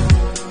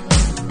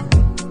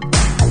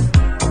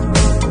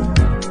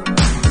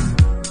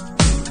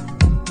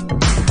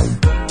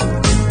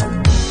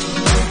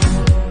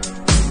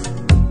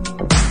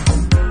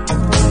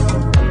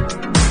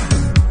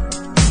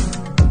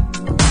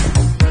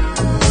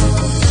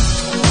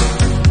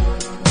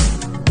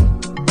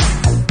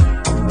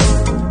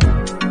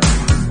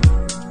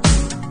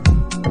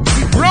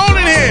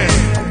 Rolling here.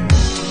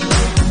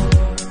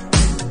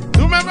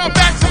 Remember,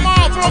 back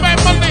tomorrow, Throwback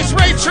Mondays,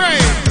 Ray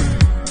Train.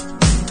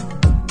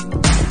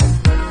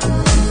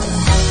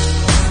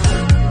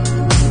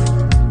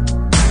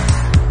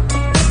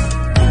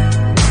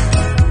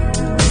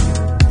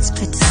 It's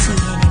good to see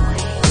you anyway.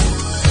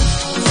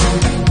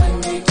 Sunday,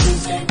 Monday,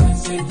 Tuesday,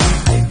 Wednesday,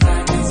 Thursday,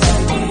 Friday,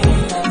 Sunday.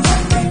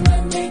 Sunday,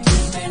 Monday,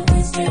 Tuesday,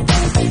 Wednesday,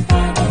 Thursday,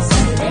 Friday,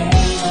 Sunday.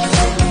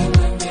 Sunday,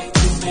 Monday,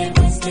 Tuesday,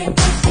 Wednesday,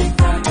 Thursday,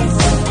 Friday,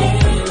 Sunday.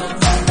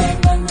 Sunday,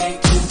 Monday,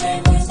 Tuesday,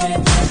 Wednesday,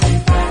 Thursday,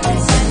 Friday,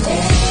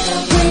 Sunday.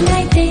 When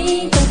I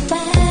think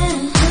about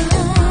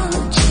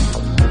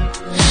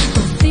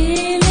the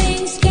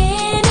feelings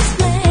can't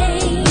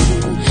explain,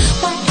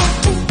 what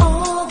happened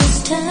all this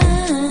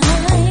time?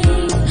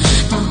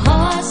 My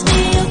heart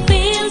still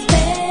feels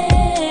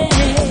pain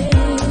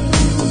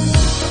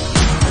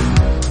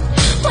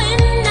when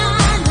I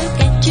look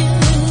at you.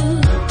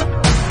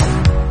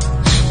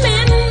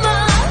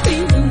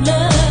 Memories of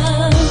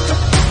love,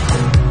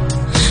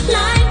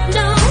 like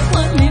no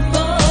one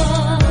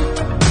before.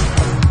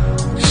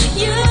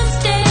 You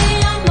stay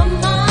on my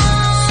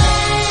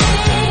mind.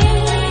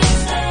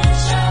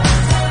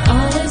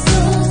 Always so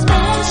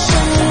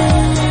special.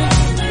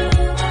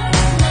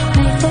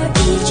 Made for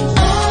each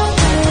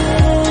other.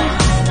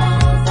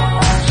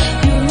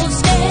 You will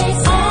stay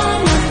on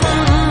my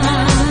mind.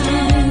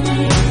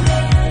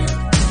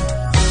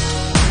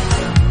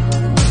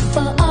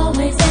 For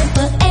always and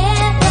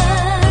forever.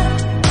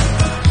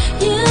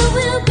 You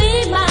will be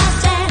my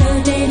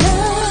Saturday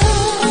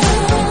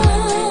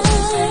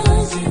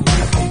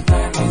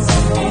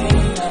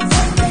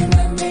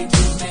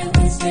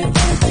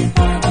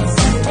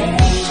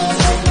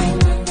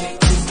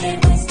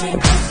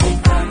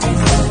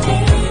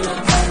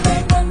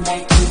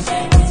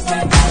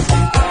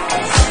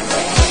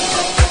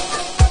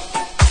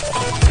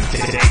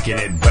Taking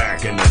it back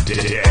in the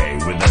day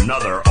with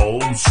another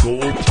old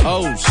school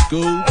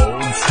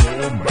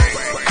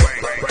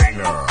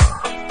banger.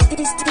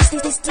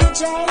 This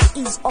DJ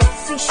is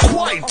official.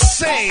 Quite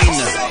sane.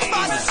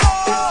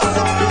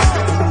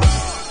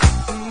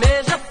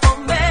 Measure for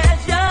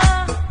measure,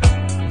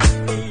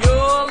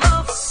 your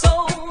love so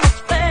much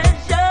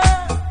pleasure,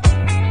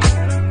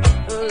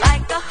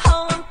 like a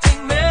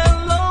haunting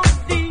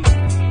melody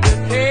that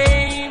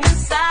came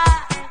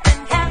inside and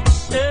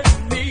captured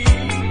me.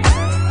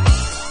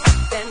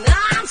 And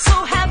I'm so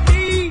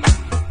happy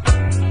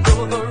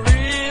for the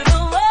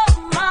rhythm of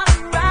my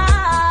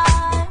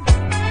ride.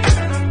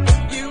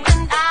 You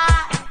and I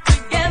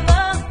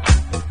together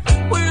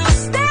will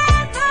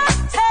stand the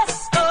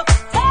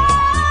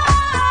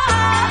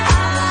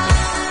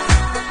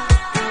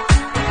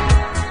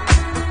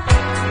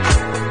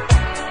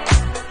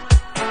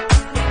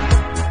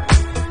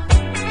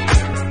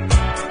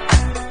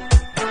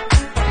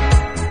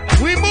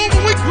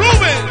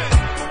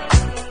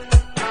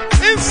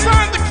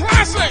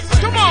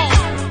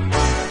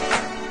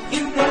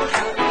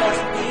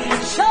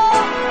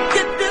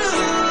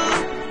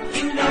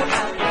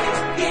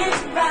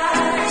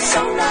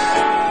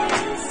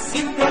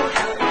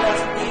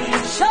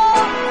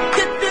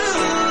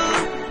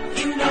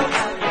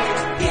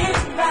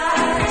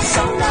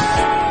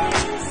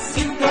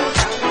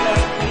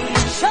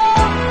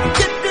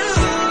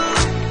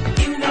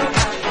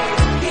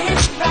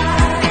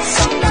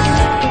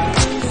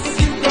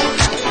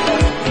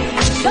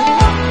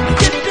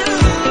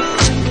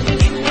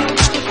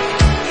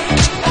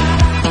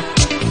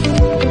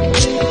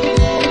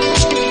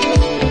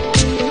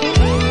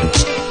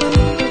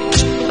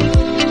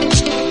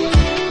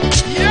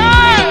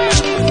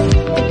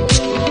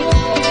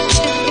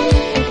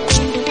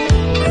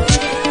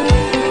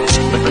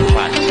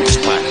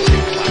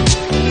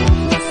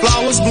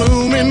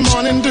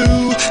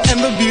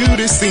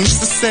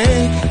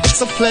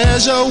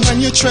pleasure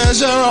when you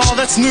treasure all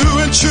that's new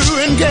and true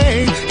and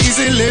gay.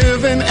 Easy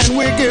living and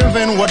we're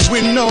giving what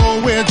we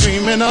know we're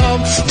dreaming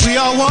of. We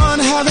are one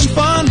having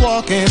fun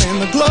walking in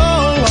the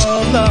glow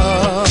of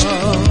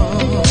love.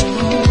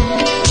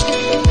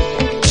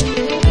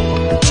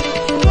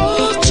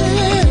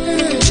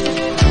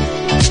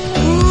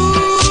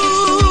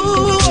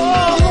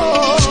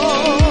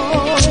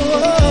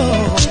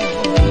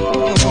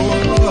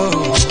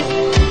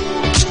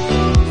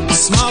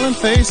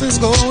 Faces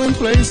going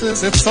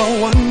places, it's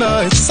so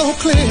wonder, it's so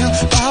clear.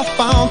 By a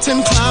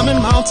fountain, climbing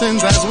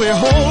mountains as we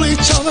hold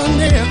each other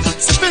near.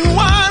 Sipping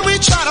wine, we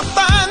try to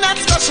find that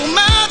special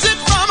magic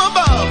from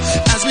above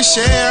as we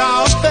share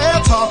our affair,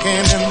 talking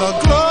in the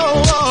glow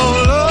of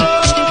love.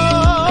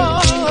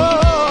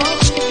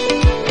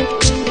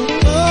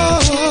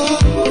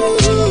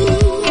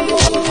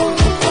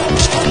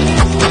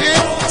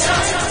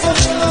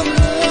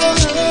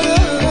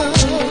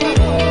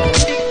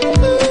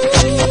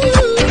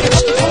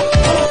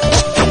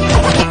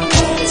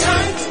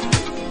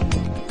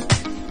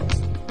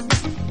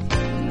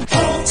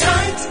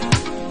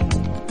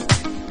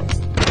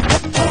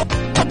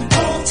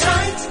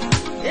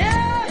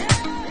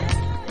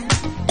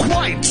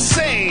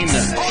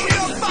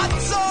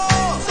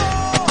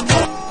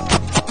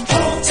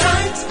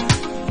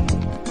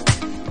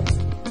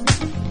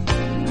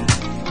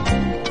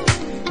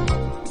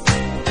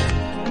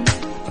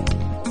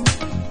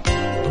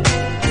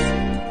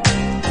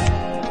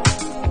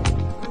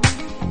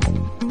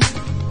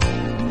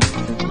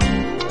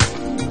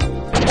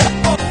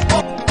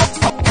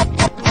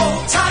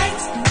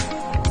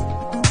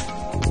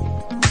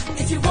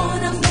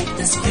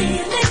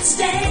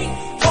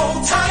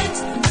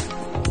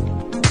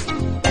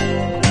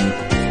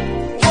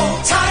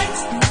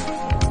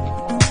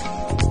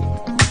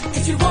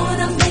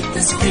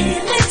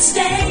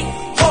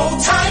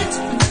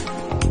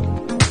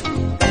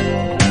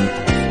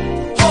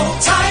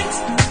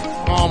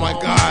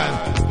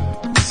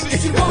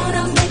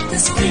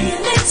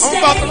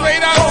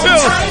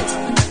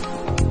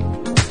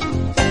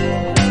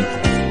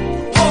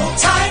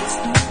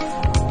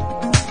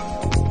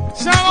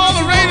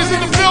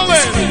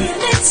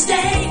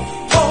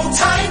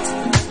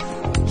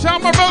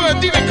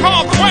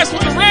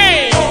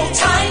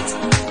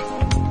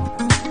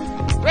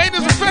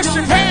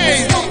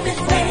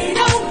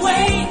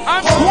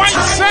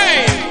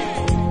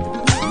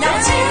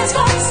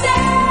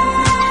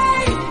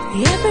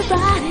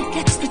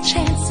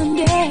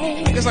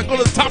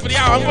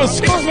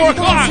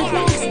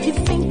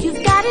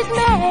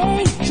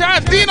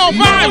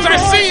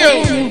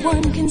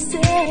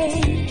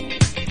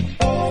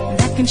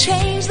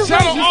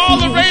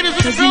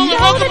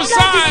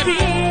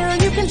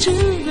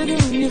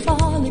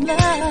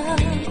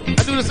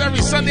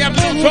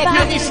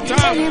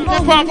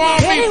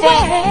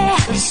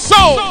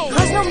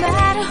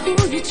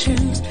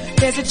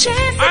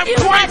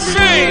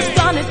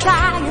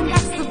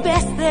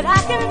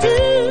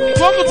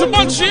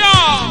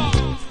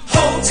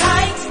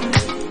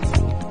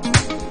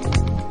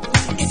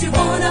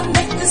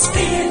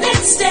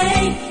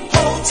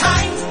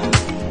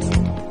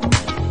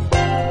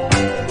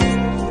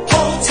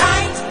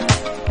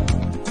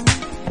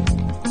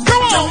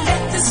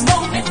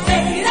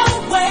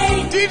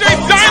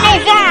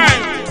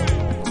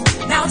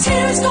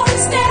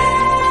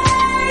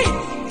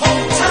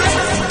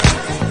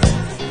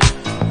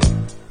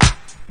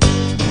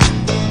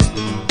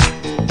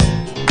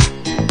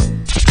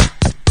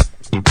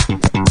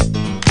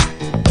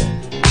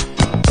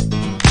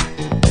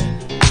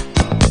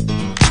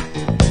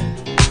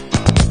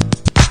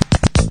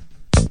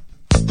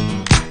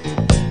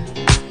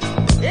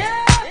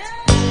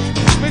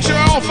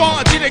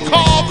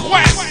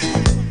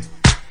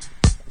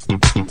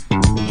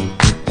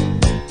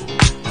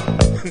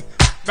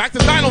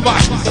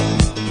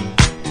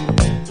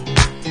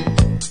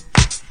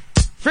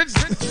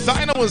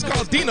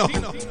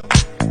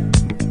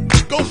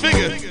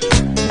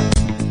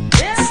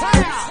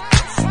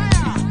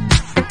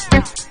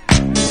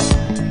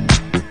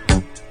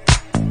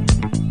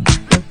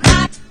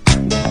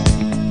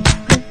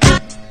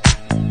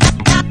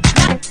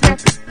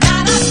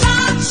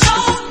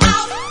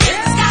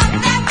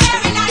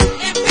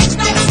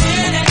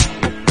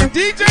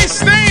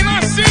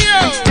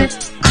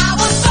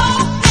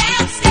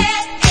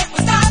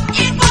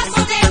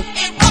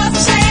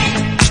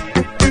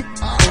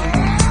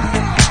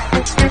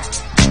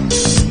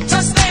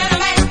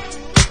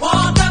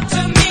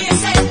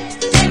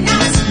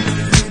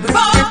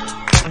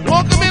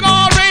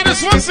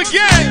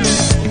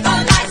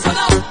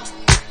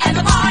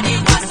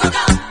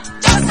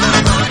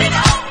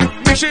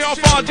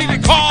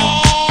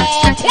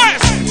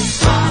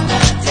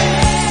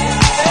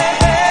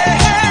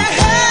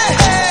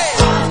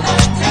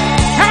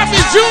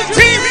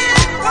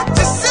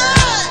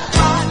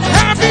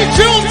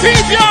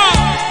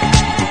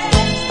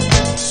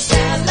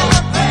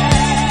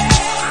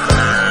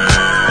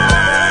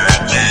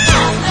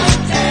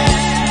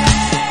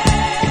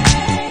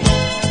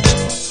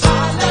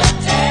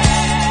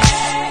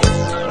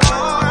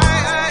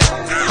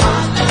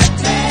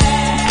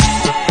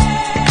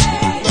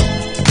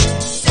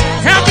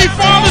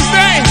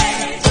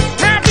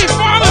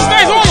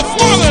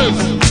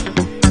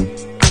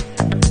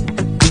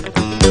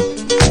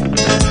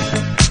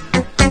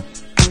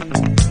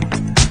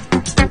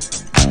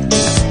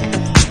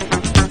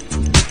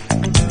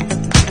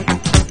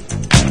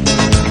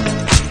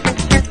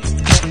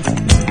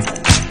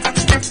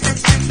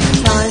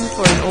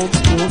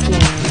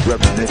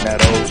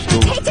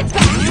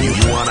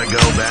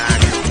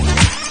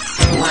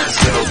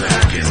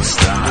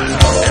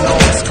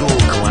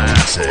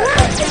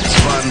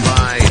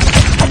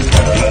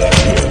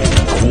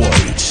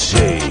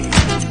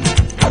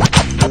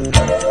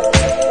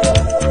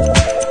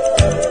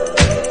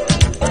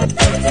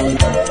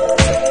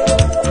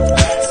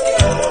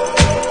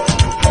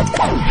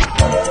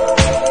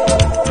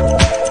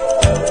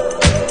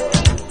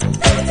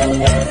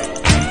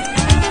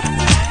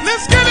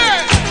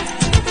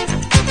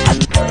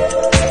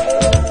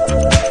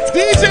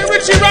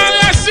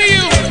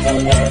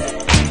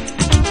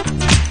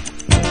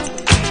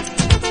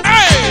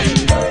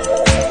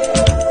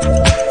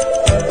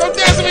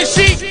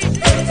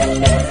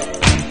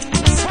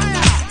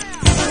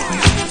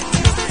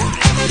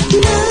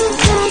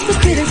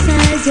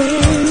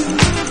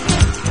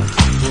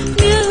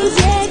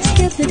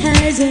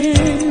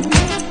 moving.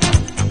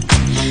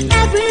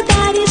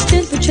 Everybody's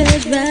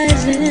temperature's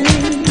rising.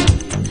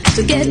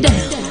 So get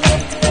down.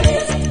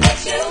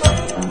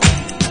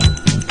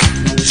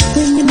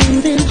 When you're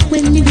moving,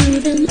 when you're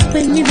grooving,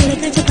 when you really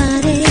got your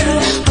body,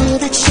 all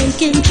that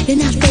shaking, you're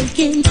not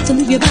faking. So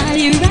move your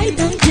body right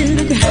down to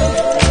the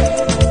ground.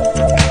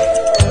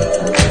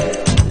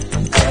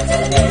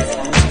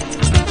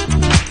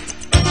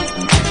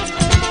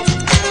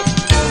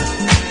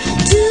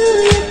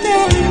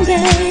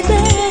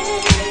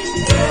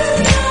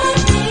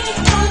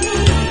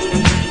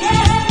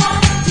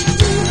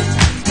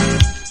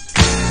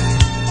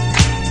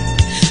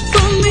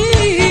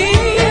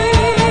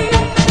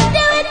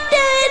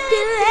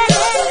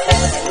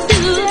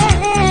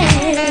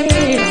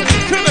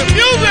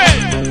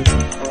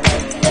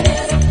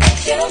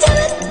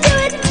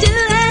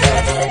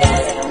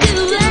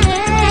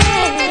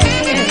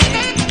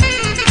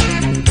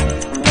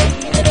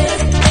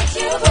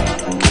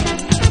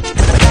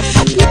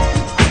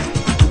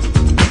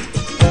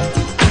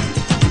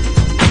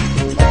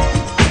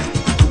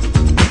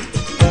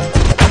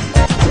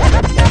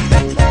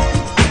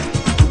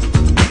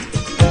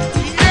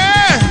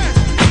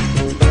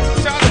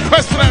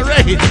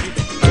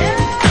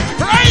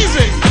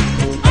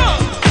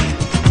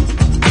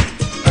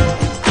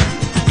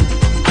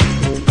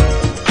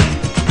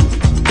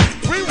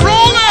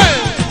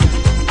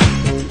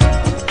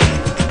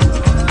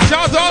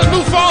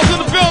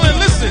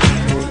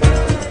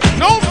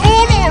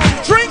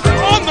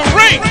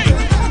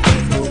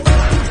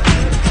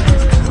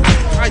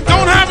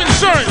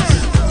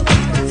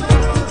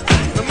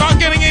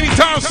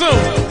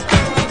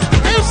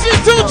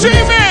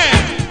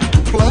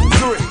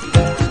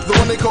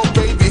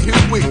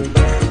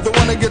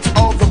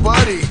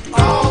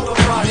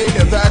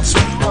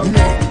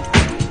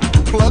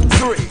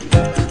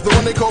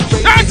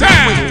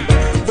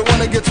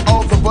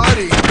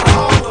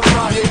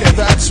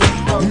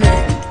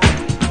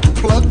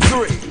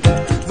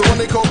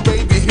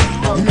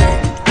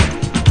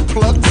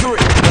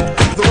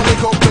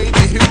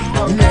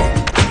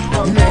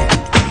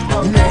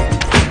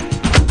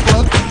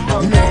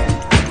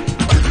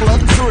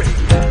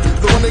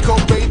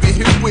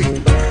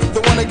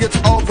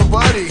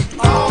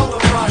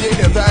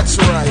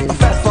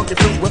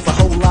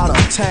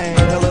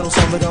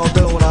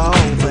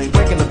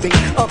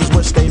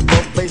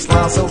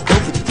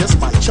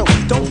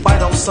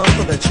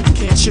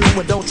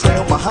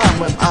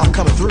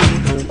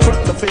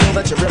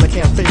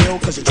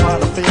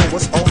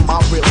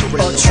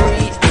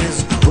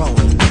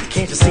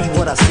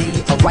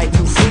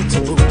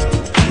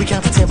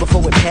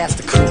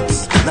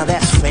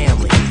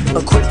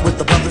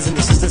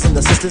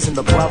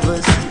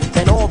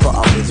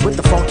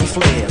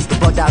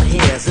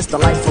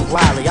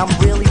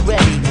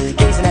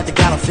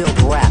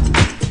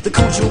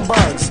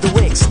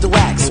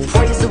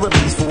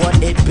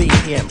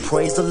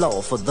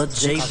 For the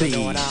JBs.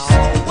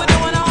 We're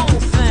doing our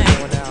own thing.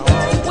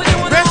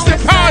 Rest in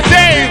power,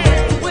 Dave.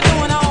 We're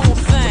doing our own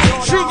thing.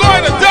 True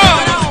going to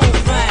dog.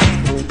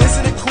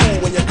 Isn't it cool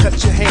when you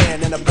cut your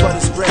hand and the blood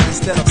is red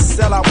instead of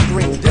sellout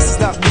green? This is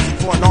not music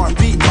for an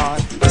R&B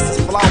mind. This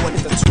is flower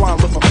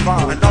intertwined with a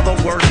vine. In other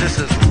words, this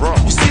is raw.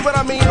 You see what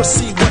I mean, or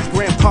see what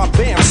Grandpa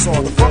Bam saw?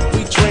 The funk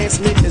we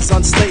transmit is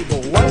unstable.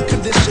 One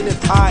condition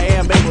if I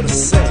am able to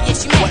say.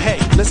 Yes, you well, hey,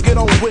 let's get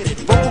on with it.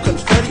 Vocal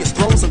confetti is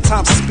thrown,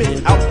 sometimes spit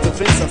it out the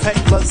vents of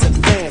hecklers and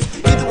fans.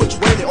 Either which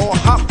way they all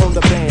hop on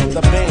the band.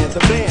 The band, the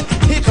band.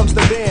 Here comes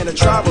the band. A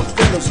tribe of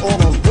fillers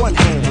all on one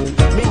hand.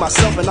 Me,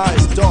 myself, and I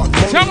is dark.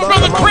 Tell my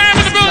brother Cram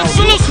in the building.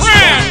 Salute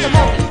Cram.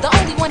 The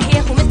only one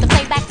here who missed the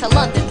plane back to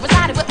London.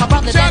 Resided with my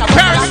brother. Shout out to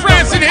Paris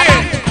France in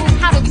here.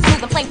 How do we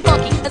smooth and plain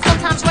funky? And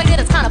sometimes right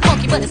it's kind of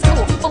funky, but it's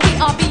cool. But we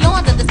are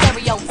beyond the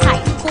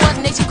stereotype.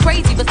 Coordination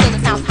crazy, but still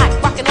it sounds hype.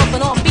 Rocking off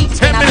and on beat.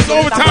 10 minutes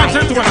overtime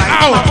turned to an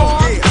hour.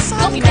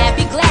 Don't be mad,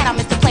 be glad I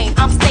missed the plane.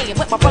 I'm staying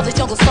with my brother's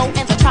jungle soul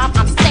and the tribe.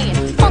 I'm staying.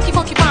 Funky,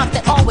 funky rhymes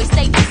that always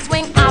stay in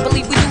swing. I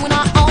believe we're doing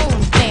our own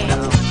thing.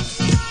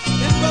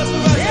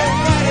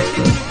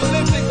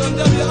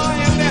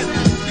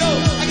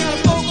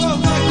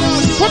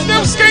 Put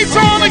them skates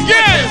on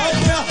again.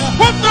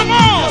 Put them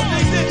on.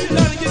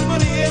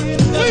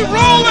 We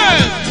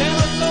rolling.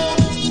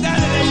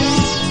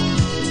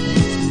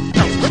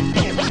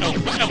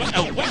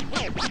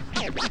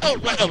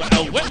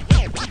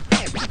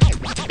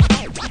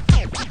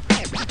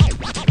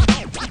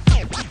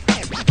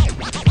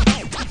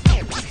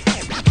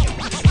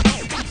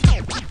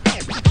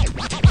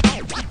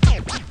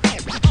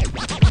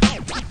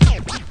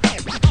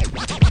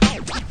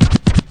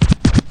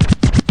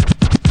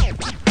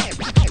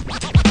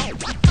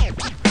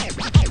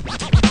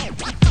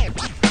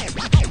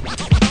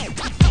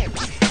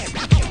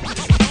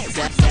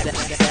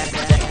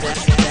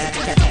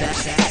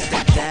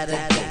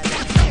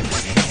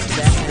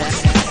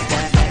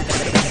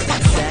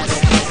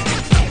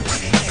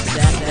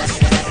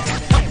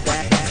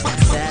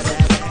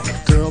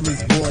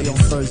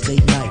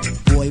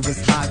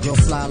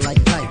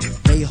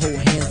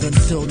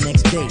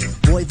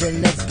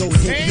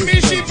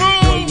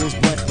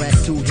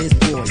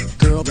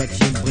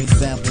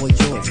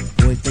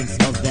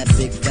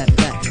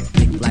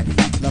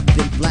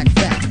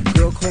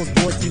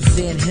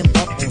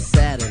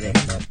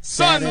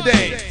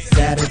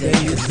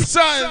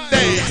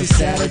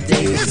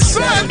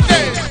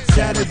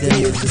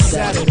 Saturday, it's a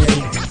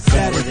Saturday.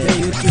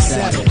 Saturday, it's a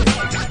Saturday.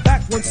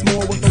 Back once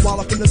more with the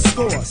wallop in the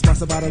score.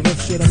 Sponsored by the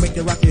riff shit to make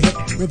you rock your hip.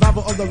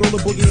 Revival of the roller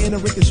boogie in a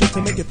ricochet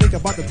to make you think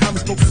about the time we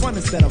spoke fun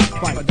instead of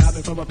fight. A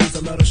diamond from a piece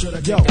of metal should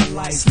have yo,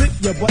 slip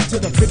your butt to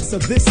the fix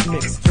of this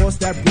mix. Toss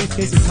that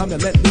briefcase, it's time to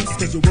let loose.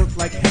 Cause you work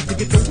like heck to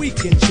get the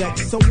weekend check.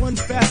 So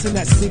unfasten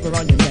that sleeper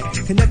on your neck.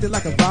 Connected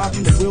like a vibe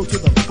from the wheel to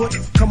the foot.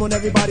 Come on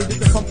everybody, get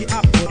the funky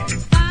output.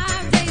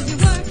 5 days you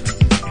work,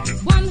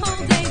 1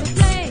 whole day to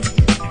play.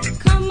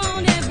 Come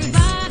on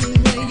everybody,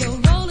 wear your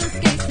roller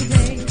skates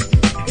today.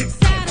 It's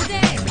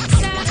Saturday,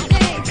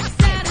 Saturday,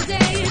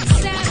 Saturday, it's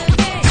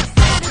Saturday,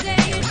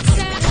 Saturday, it's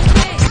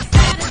Saturday,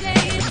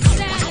 Saturday, it's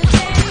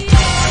Saturday,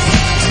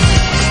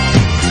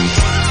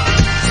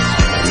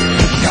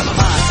 Got my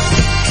mind.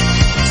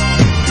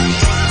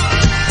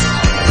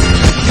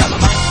 Got my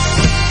mind.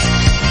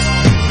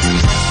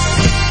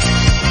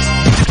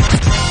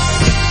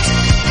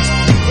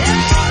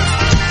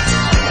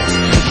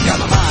 Got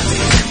my mind,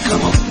 baby.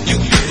 Come on, you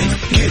get it,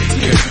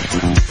 girl.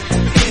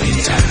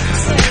 Anytime.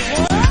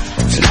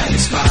 Tonight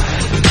is fine.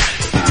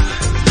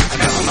 I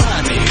got my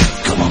mind, baby.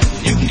 Come on,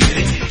 you can get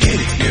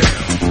it, girl.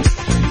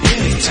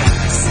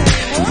 Anytime.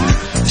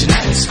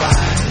 Tonight is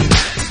fine.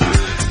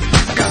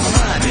 I got my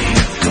mind, baby.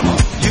 Come on,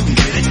 you can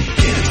get it,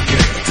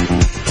 girl.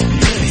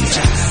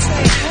 Anytime.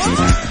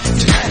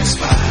 Tonight is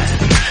fine.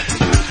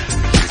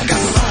 I got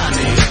my mind,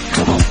 baby.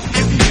 Come on,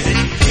 you can get it,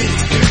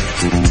 girl.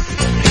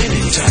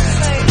 Anytime.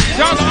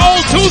 Y'all the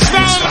old two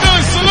style in the building.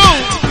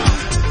 Salute.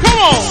 Come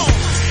on.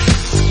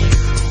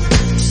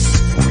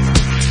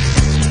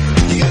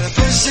 You gotta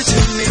push it to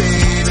me,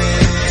 baby.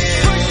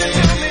 Push it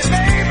to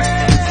me, baby.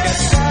 You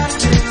gotta talk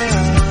to me,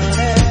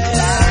 honey.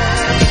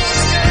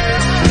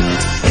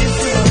 If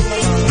you want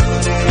my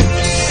money,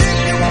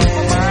 you want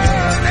my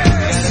money.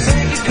 Gotta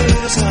make it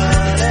good as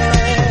honey.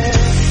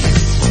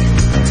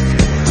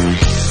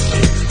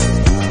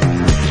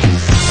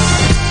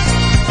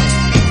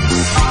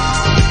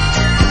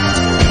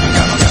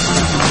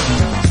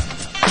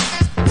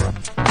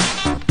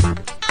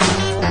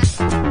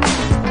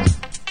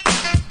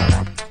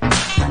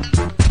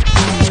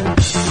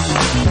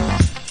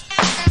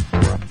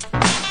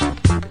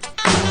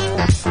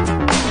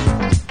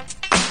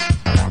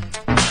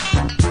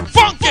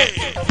 Funky.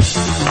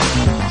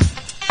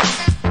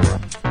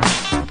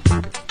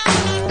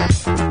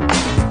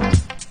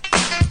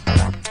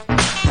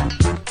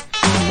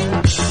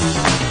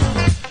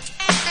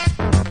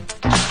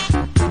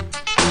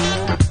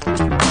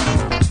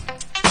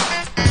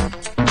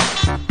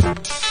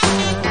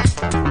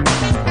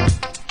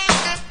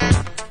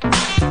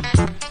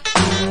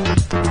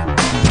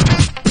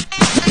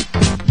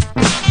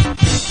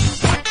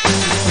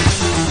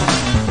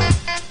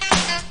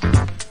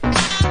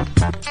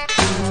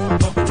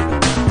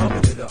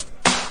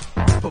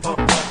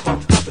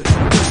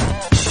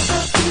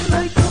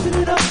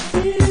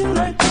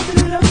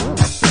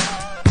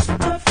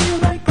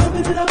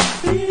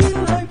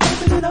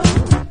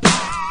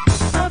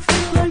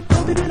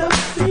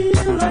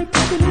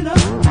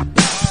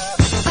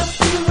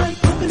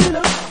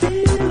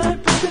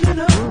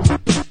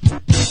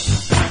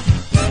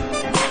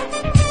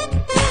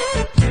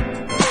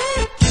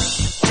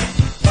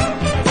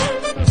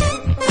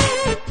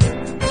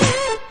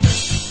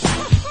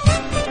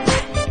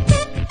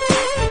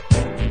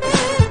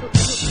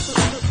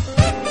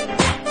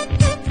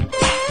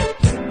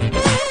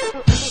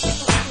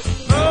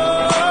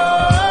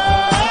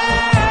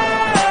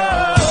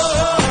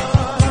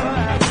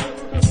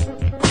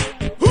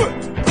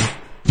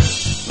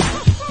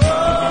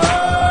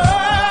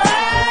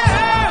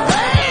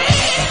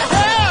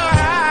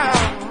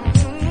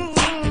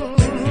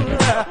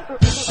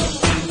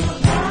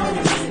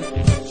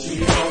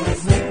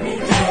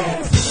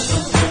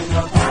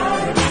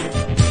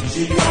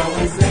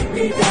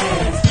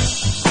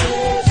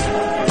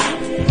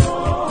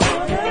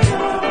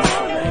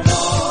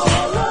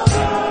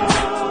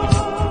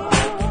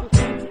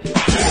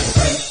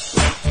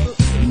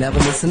 Never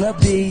missing a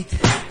beat,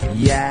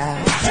 yeah.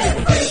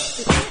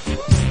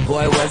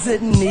 Boy, was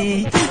it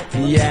neat,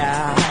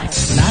 yeah.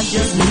 Not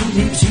just knee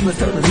deep, she was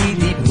totally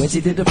deep when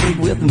she did the freak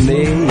with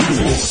me.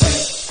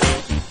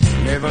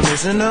 Never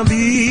missing a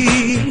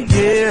beat,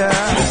 yeah.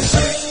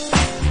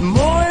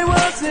 Boy,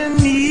 was it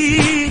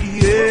neat,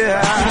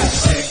 yeah.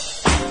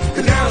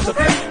 The girl's a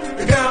freak,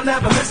 the girl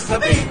never misses a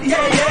beat,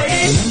 yeah, yeah,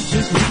 yeah.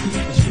 Just knee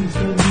deep, she was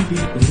totally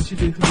deep when she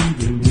did the freak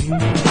with me.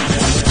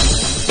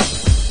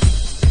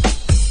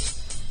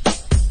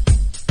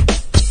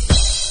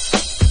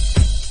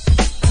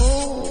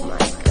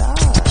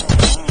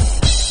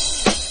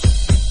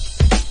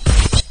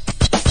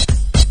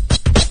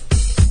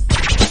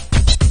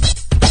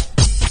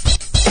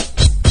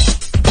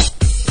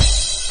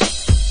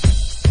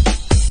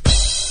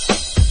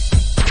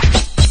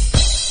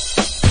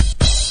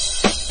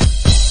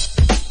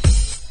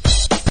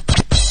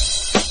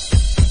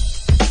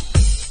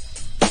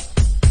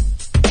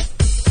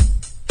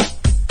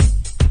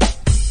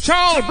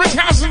 Charles, Brick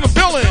House in the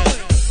building.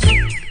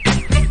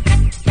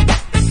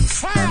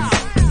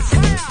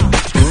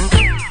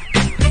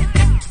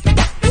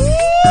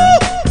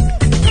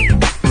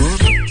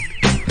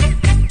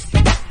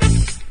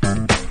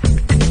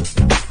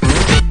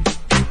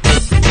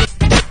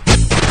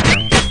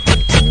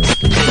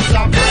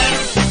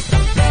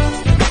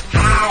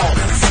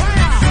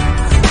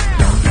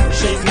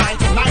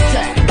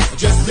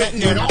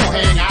 letting it all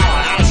hang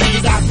out.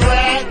 She's a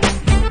threat.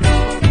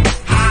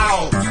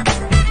 Out.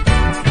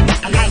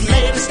 I got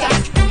laid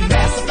stack,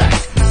 that's a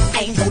fact.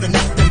 Ain't holding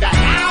nothing back.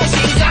 Now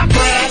she's a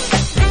threat.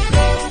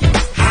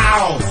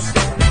 House.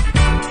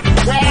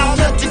 Well,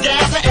 look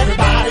together,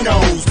 everybody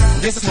knows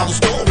this is how the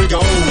story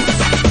goes.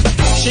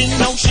 She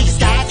knows she's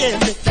got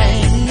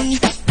everything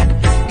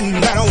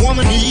that a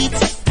woman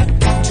needs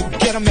to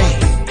get a man.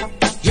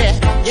 Yeah,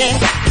 yeah.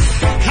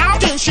 How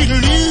can she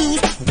lose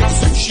with the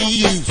suit she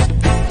used?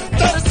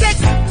 36,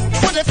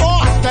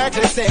 24,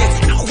 36.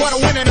 What a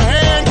winning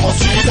hand, cause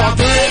she's a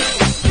threat.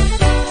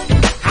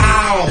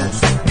 House.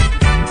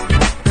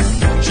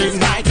 She's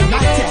night to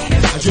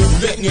night,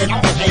 just letting it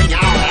all hang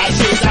out.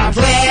 She's a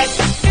threat.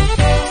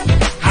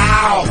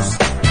 House.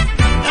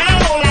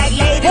 And all that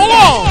lady, hold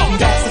on.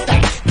 That's the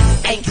fact.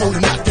 Ain't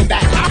holding nothing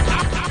back.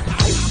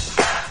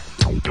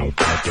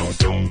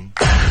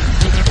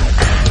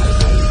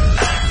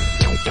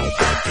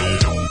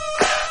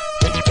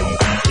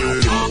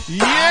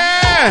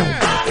 Yeah!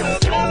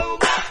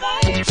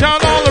 Shout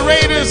out to all the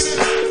Raiders.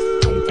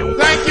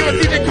 Thank you,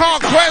 DJ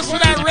Conquest, for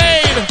that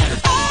raid.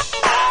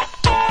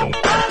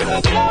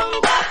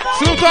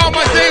 Salute to all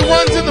my day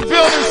ones in the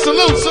building.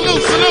 Salute,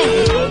 salute, salute.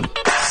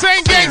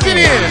 Sane gangs in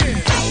here.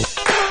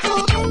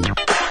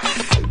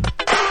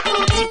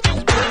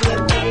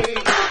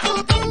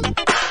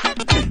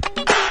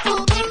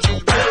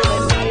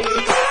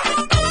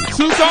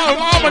 Salute to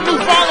all my new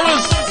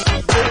followers.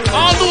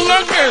 All new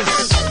lurkers.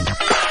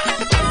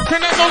 Turn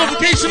that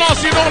notification on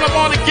so you know when I'm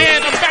on again.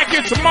 I'm back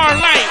here tomorrow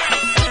night,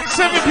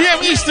 7 p.m.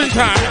 Eastern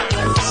Time.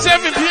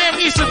 7 p.m.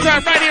 Eastern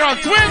Time right here on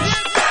Twitch.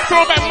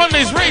 Throwback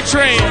Mondays Ray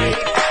Train.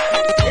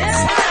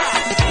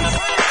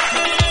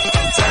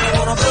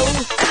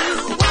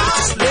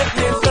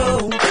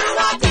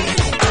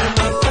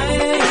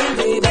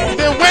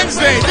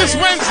 Then this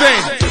Wednesday,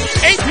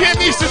 8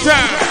 p.m. Eastern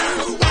Time.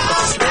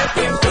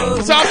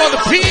 It's all about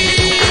the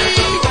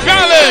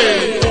P-Valley.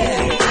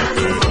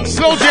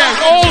 Slow jazz,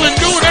 old and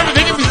new and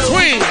everything in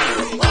between.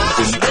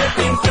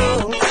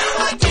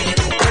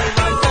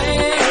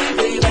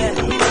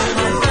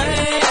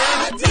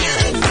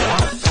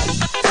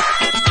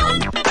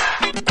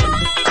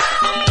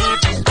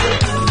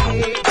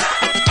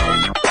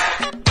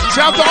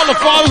 Shout out to all the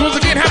fathers. Once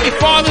again, happy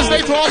Father's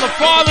Day to all the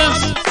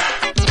fathers.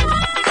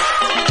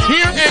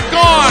 Here and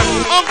gone.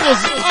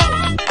 Uncles,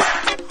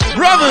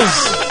 brothers,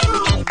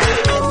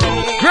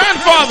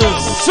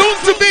 grandfathers, soon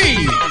to be.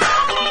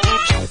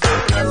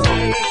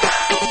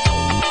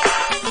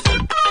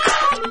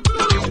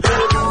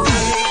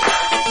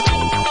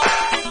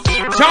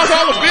 Shout out to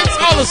all the bits,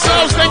 all the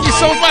subs. Thank you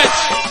so much.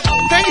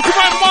 Thank you to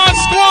my Mod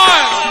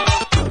Squad.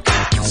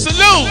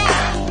 Salute.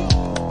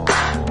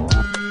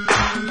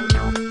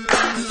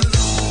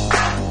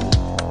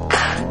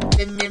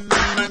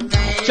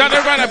 Shout out to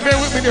everybody that been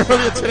with me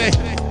earlier today.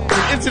 The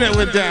internet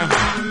went down.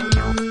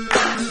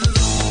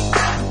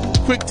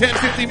 Quick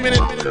 10-15 minute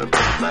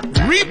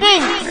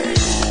reboot.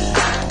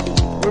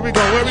 Where we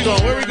going? Where we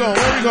going? Where we going?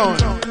 Where we going?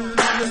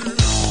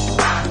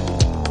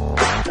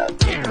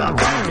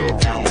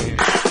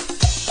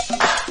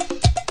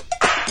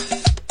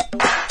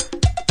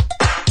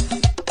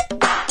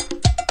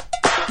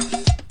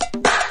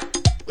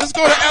 Let's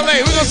go to LA.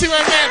 We're gonna see my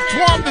man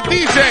Twom the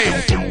DJ.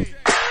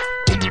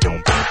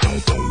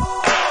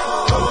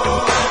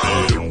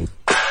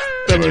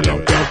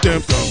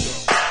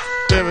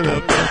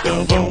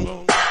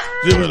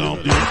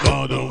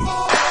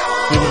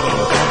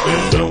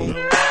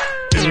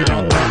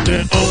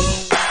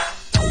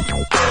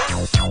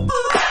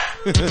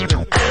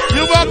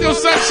 You're welcome,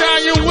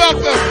 sunshine. You're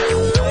welcome.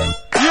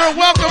 You're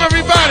welcome,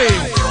 everybody.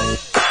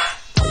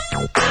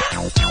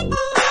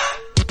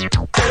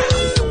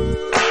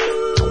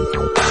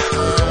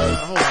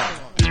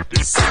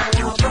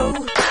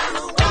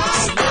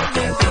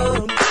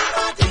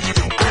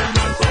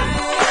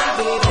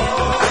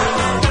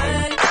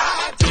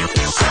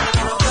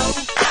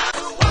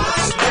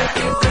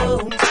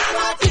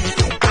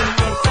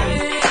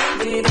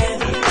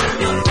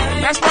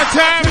 That's my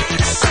time.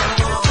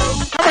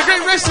 Have a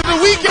great rest of the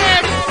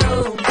weekend.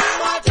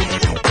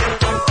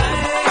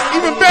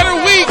 Even better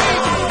week.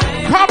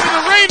 Copy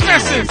the rain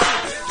message.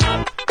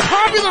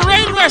 Copy the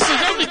rain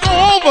message as we go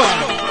over.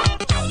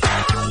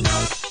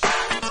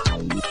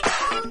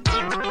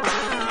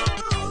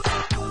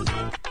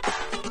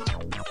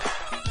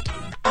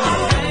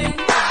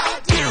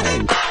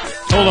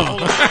 Hold on.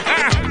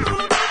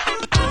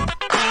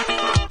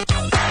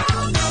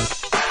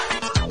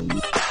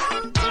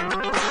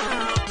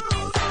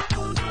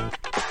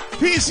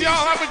 Peace, y'all.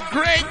 Have a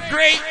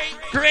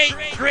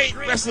great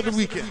rest of the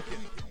weekend.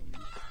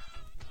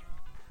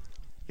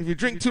 If you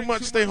drink too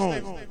much, stay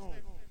home. What's wrong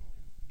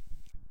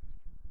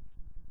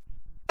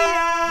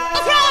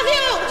with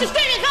you? What you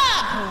screaming for?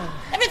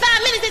 Every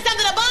 5 minutes there's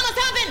something, a bomb or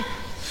something.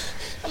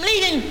 I'm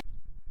leaving.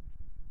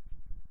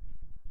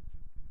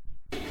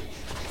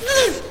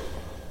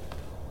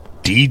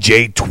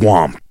 DJ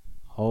Twomp.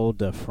 Hold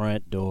the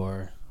front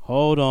door.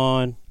 Hold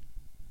on.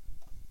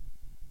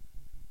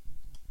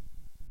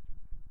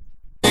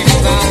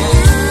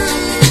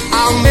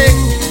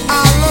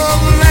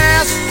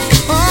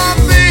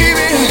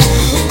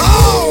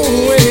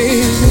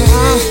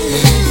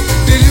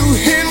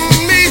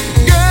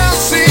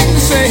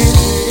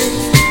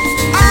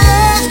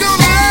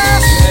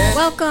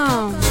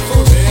 Welcome.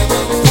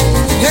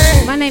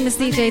 My name is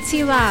DJ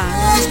T-Live.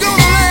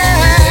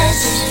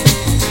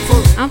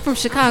 I'm from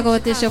Chicago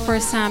if this is your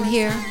first time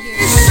here. I'm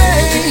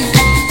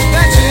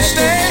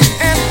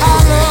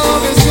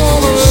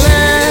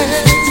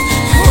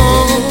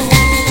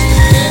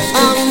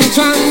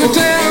trying to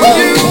tell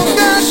you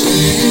that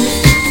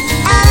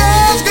our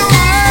love's gonna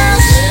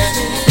last,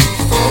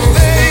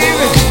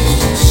 baby.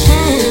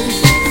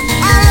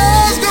 Our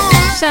love's gonna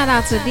last. Shout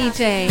out to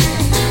DJ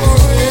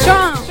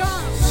Trump.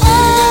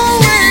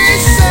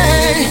 Always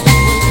say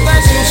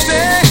that you'll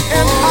stay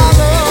and our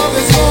love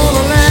is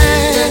gonna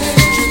last.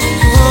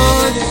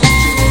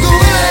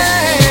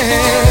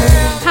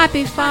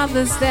 Happy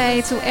Father's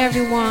Day to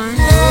everyone.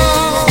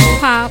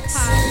 Pops,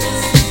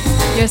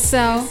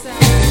 yourself,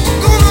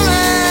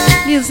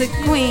 Music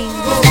Queen,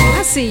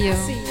 I see you.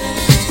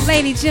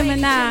 Lady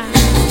Gemini,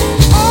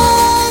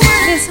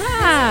 Miss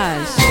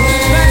Hodge,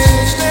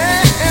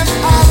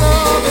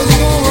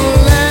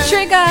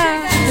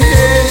 Trigger.